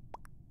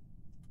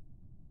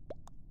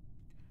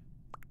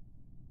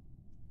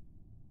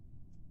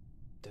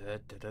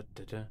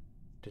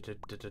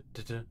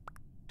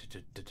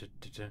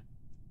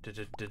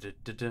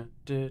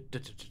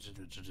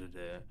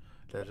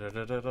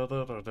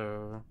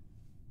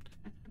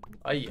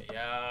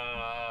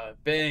 Yeah.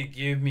 Ben,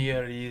 give me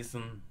a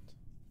reason.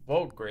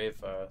 Vote grey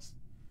first.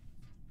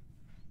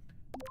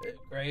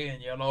 Grey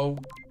and yellow.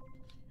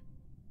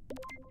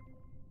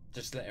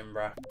 Just let him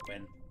rap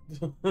win.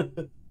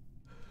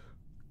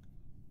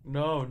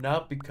 No,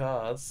 not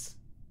because.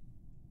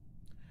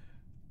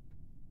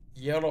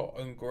 Yellow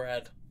and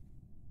red.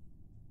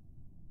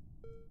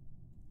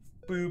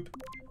 Boop.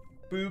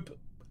 Boop.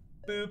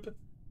 Boop.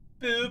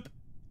 Boop.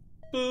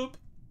 Boop.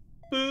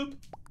 Boop.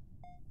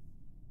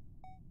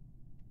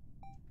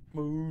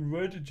 Moon,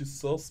 why did you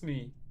sauce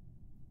me?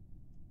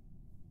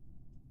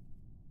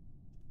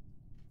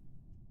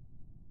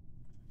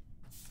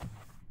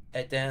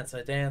 I dance.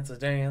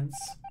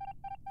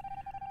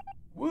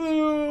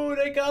 Woo!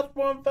 They got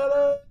one,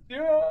 fella!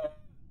 Yeah!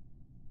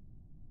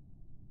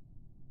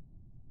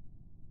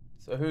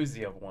 So who's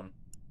the other one?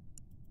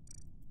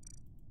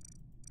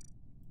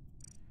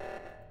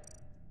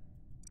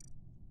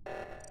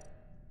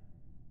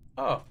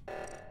 Oh.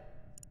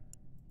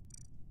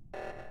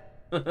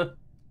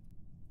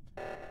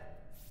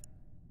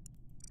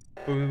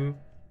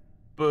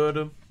 But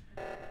it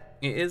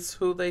is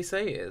who they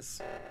say it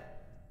is.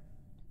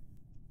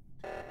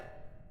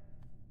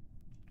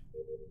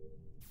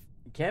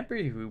 Can't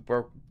believe we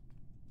broke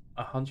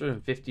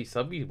 150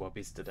 subby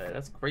wobbies today.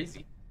 That's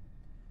crazy.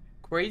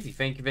 Crazy.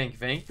 Thank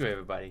you,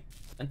 everybody.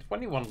 And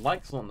 21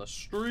 likes on the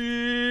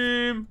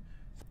stream.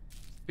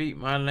 Speak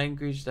my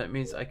language, that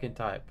means I can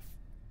type.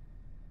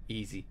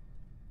 Easy.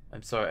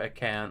 I'm sorry, I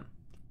can't.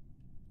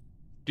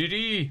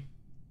 Didi!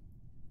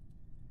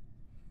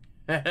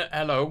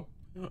 Hello.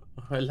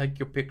 I like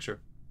your picture.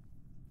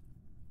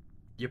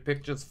 Your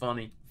picture's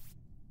funny.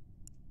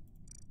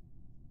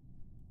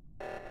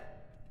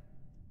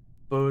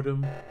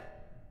 Bodum.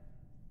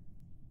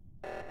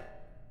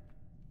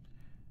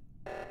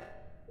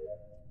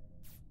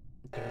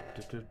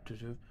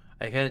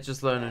 I can't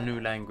just learn a new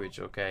language,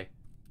 okay?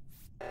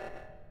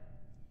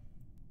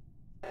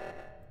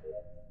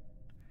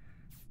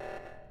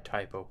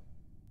 Typo.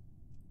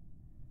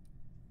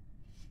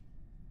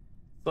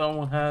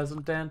 Someone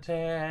hasn't done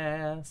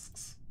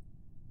tasks.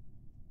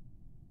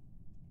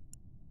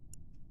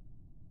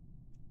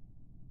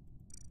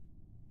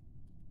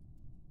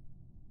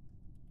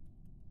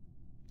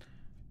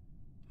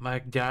 My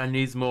dad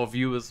needs more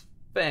viewers.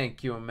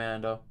 Thank you,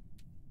 Amanda.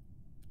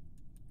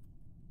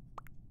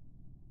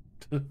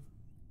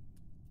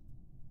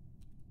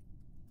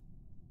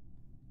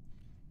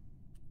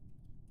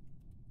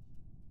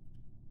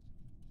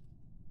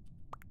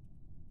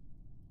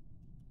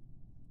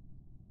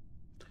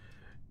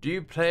 Do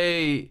you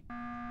play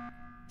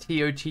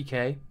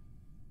TOTK?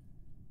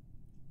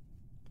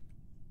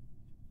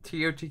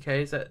 TOTK,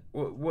 is that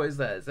what is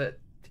that? Is that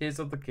Tears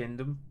of the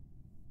Kingdom?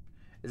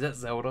 Is that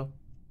Zelda?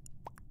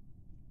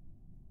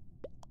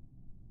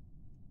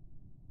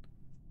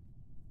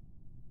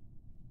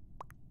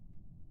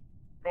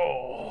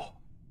 Oh.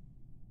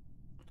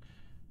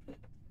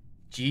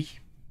 G?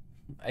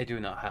 I do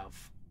not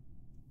have.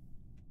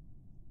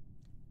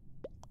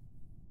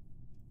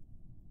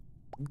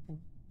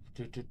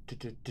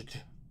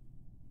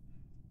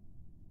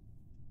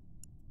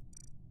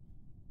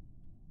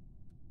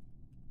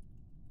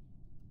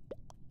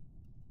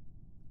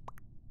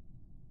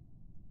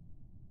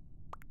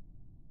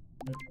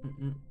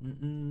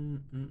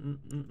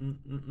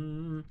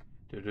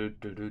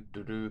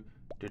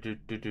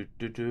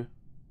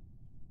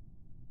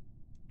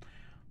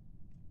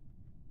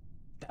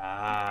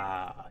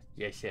 Ah,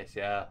 yes.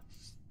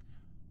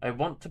 I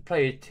want to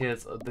play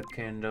Tears of the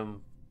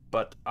Kingdom,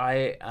 but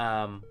I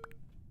am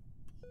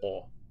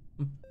poor.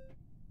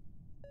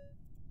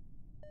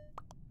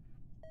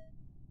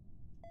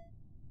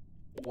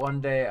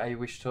 One day I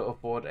wish to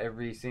afford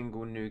every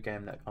single new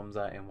game that comes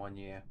out in 1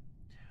 year,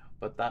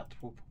 but that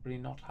will probably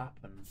not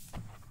happen.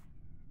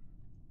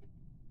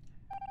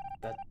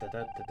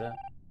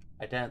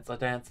 I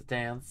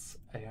dance.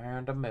 I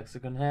earned a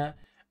Mexican hat.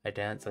 I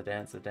dance.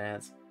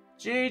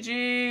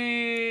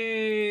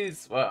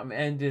 GG's! Well, I'm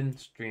ending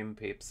stream,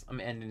 peeps. I'm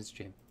ending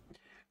stream.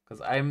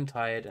 Because I'm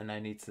tired and I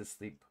need to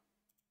sleep.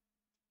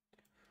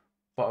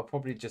 But I'll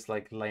probably just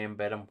like lay in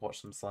bed and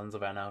watch some Sons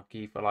of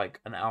Anarchy for like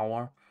an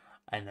hour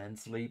and then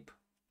sleep.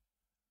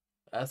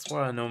 That's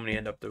what I normally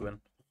end up doing.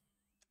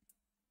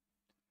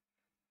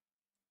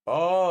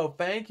 Oh,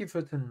 thank you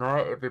for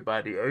tonight,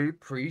 everybody. I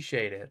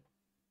appreciate it.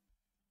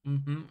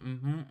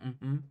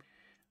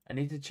 I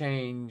need to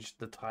change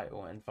the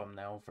title and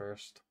thumbnail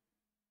first.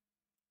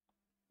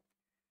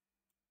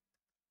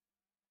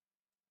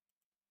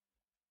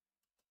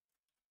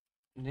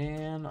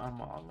 Then I'm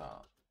on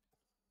that.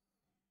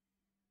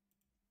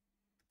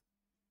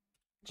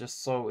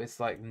 Just so it's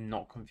like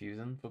not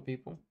confusing for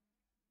people.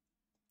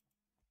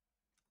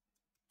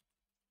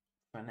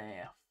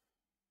 Fnaf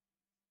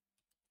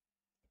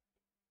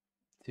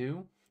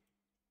 2.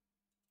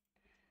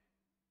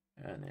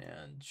 And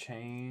then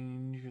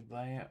change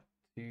that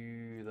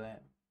to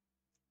that.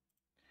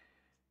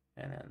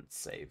 And then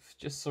save.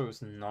 Just so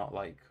it's not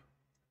like,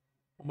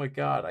 oh my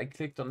god, I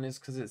clicked on this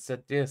because it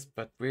said this,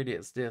 but really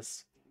it's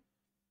this.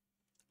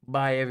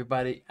 Bye,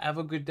 everybody. Have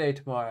a good day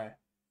tomorrow.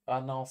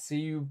 And I'll see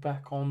you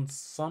back on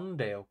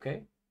Sunday,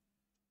 okay?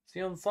 See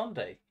you on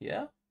Sunday,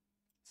 yeah?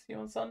 See you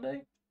on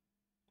Sunday?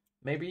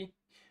 Maybe.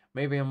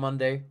 Maybe on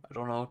Monday. I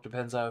don't know.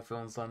 Depends how I feel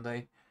on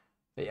Sunday.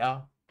 But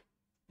yeah.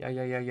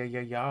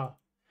 Yeah.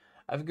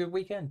 Have a good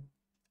weekend.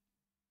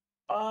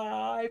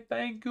 Bye.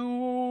 Thank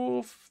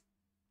you.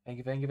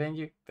 Thank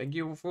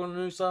you for the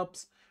new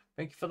subs.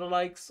 Thank you for the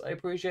likes. I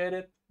appreciate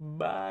it.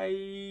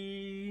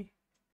 Bye.